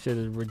 This shit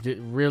is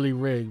really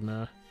rigged,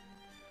 man.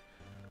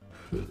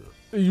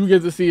 You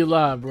get to see it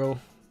live, bro.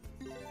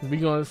 We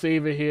gonna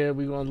save it here.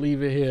 We gonna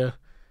leave it here.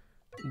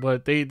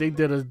 But they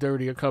did us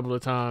dirty a couple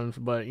of times.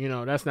 But you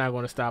know that's not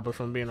gonna stop us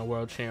from being a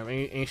world champ.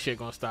 Ain't shit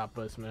gonna stop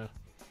us, man.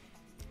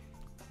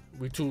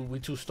 We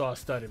too star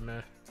studded,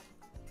 man.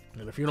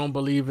 And if you don't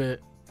believe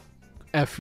it, F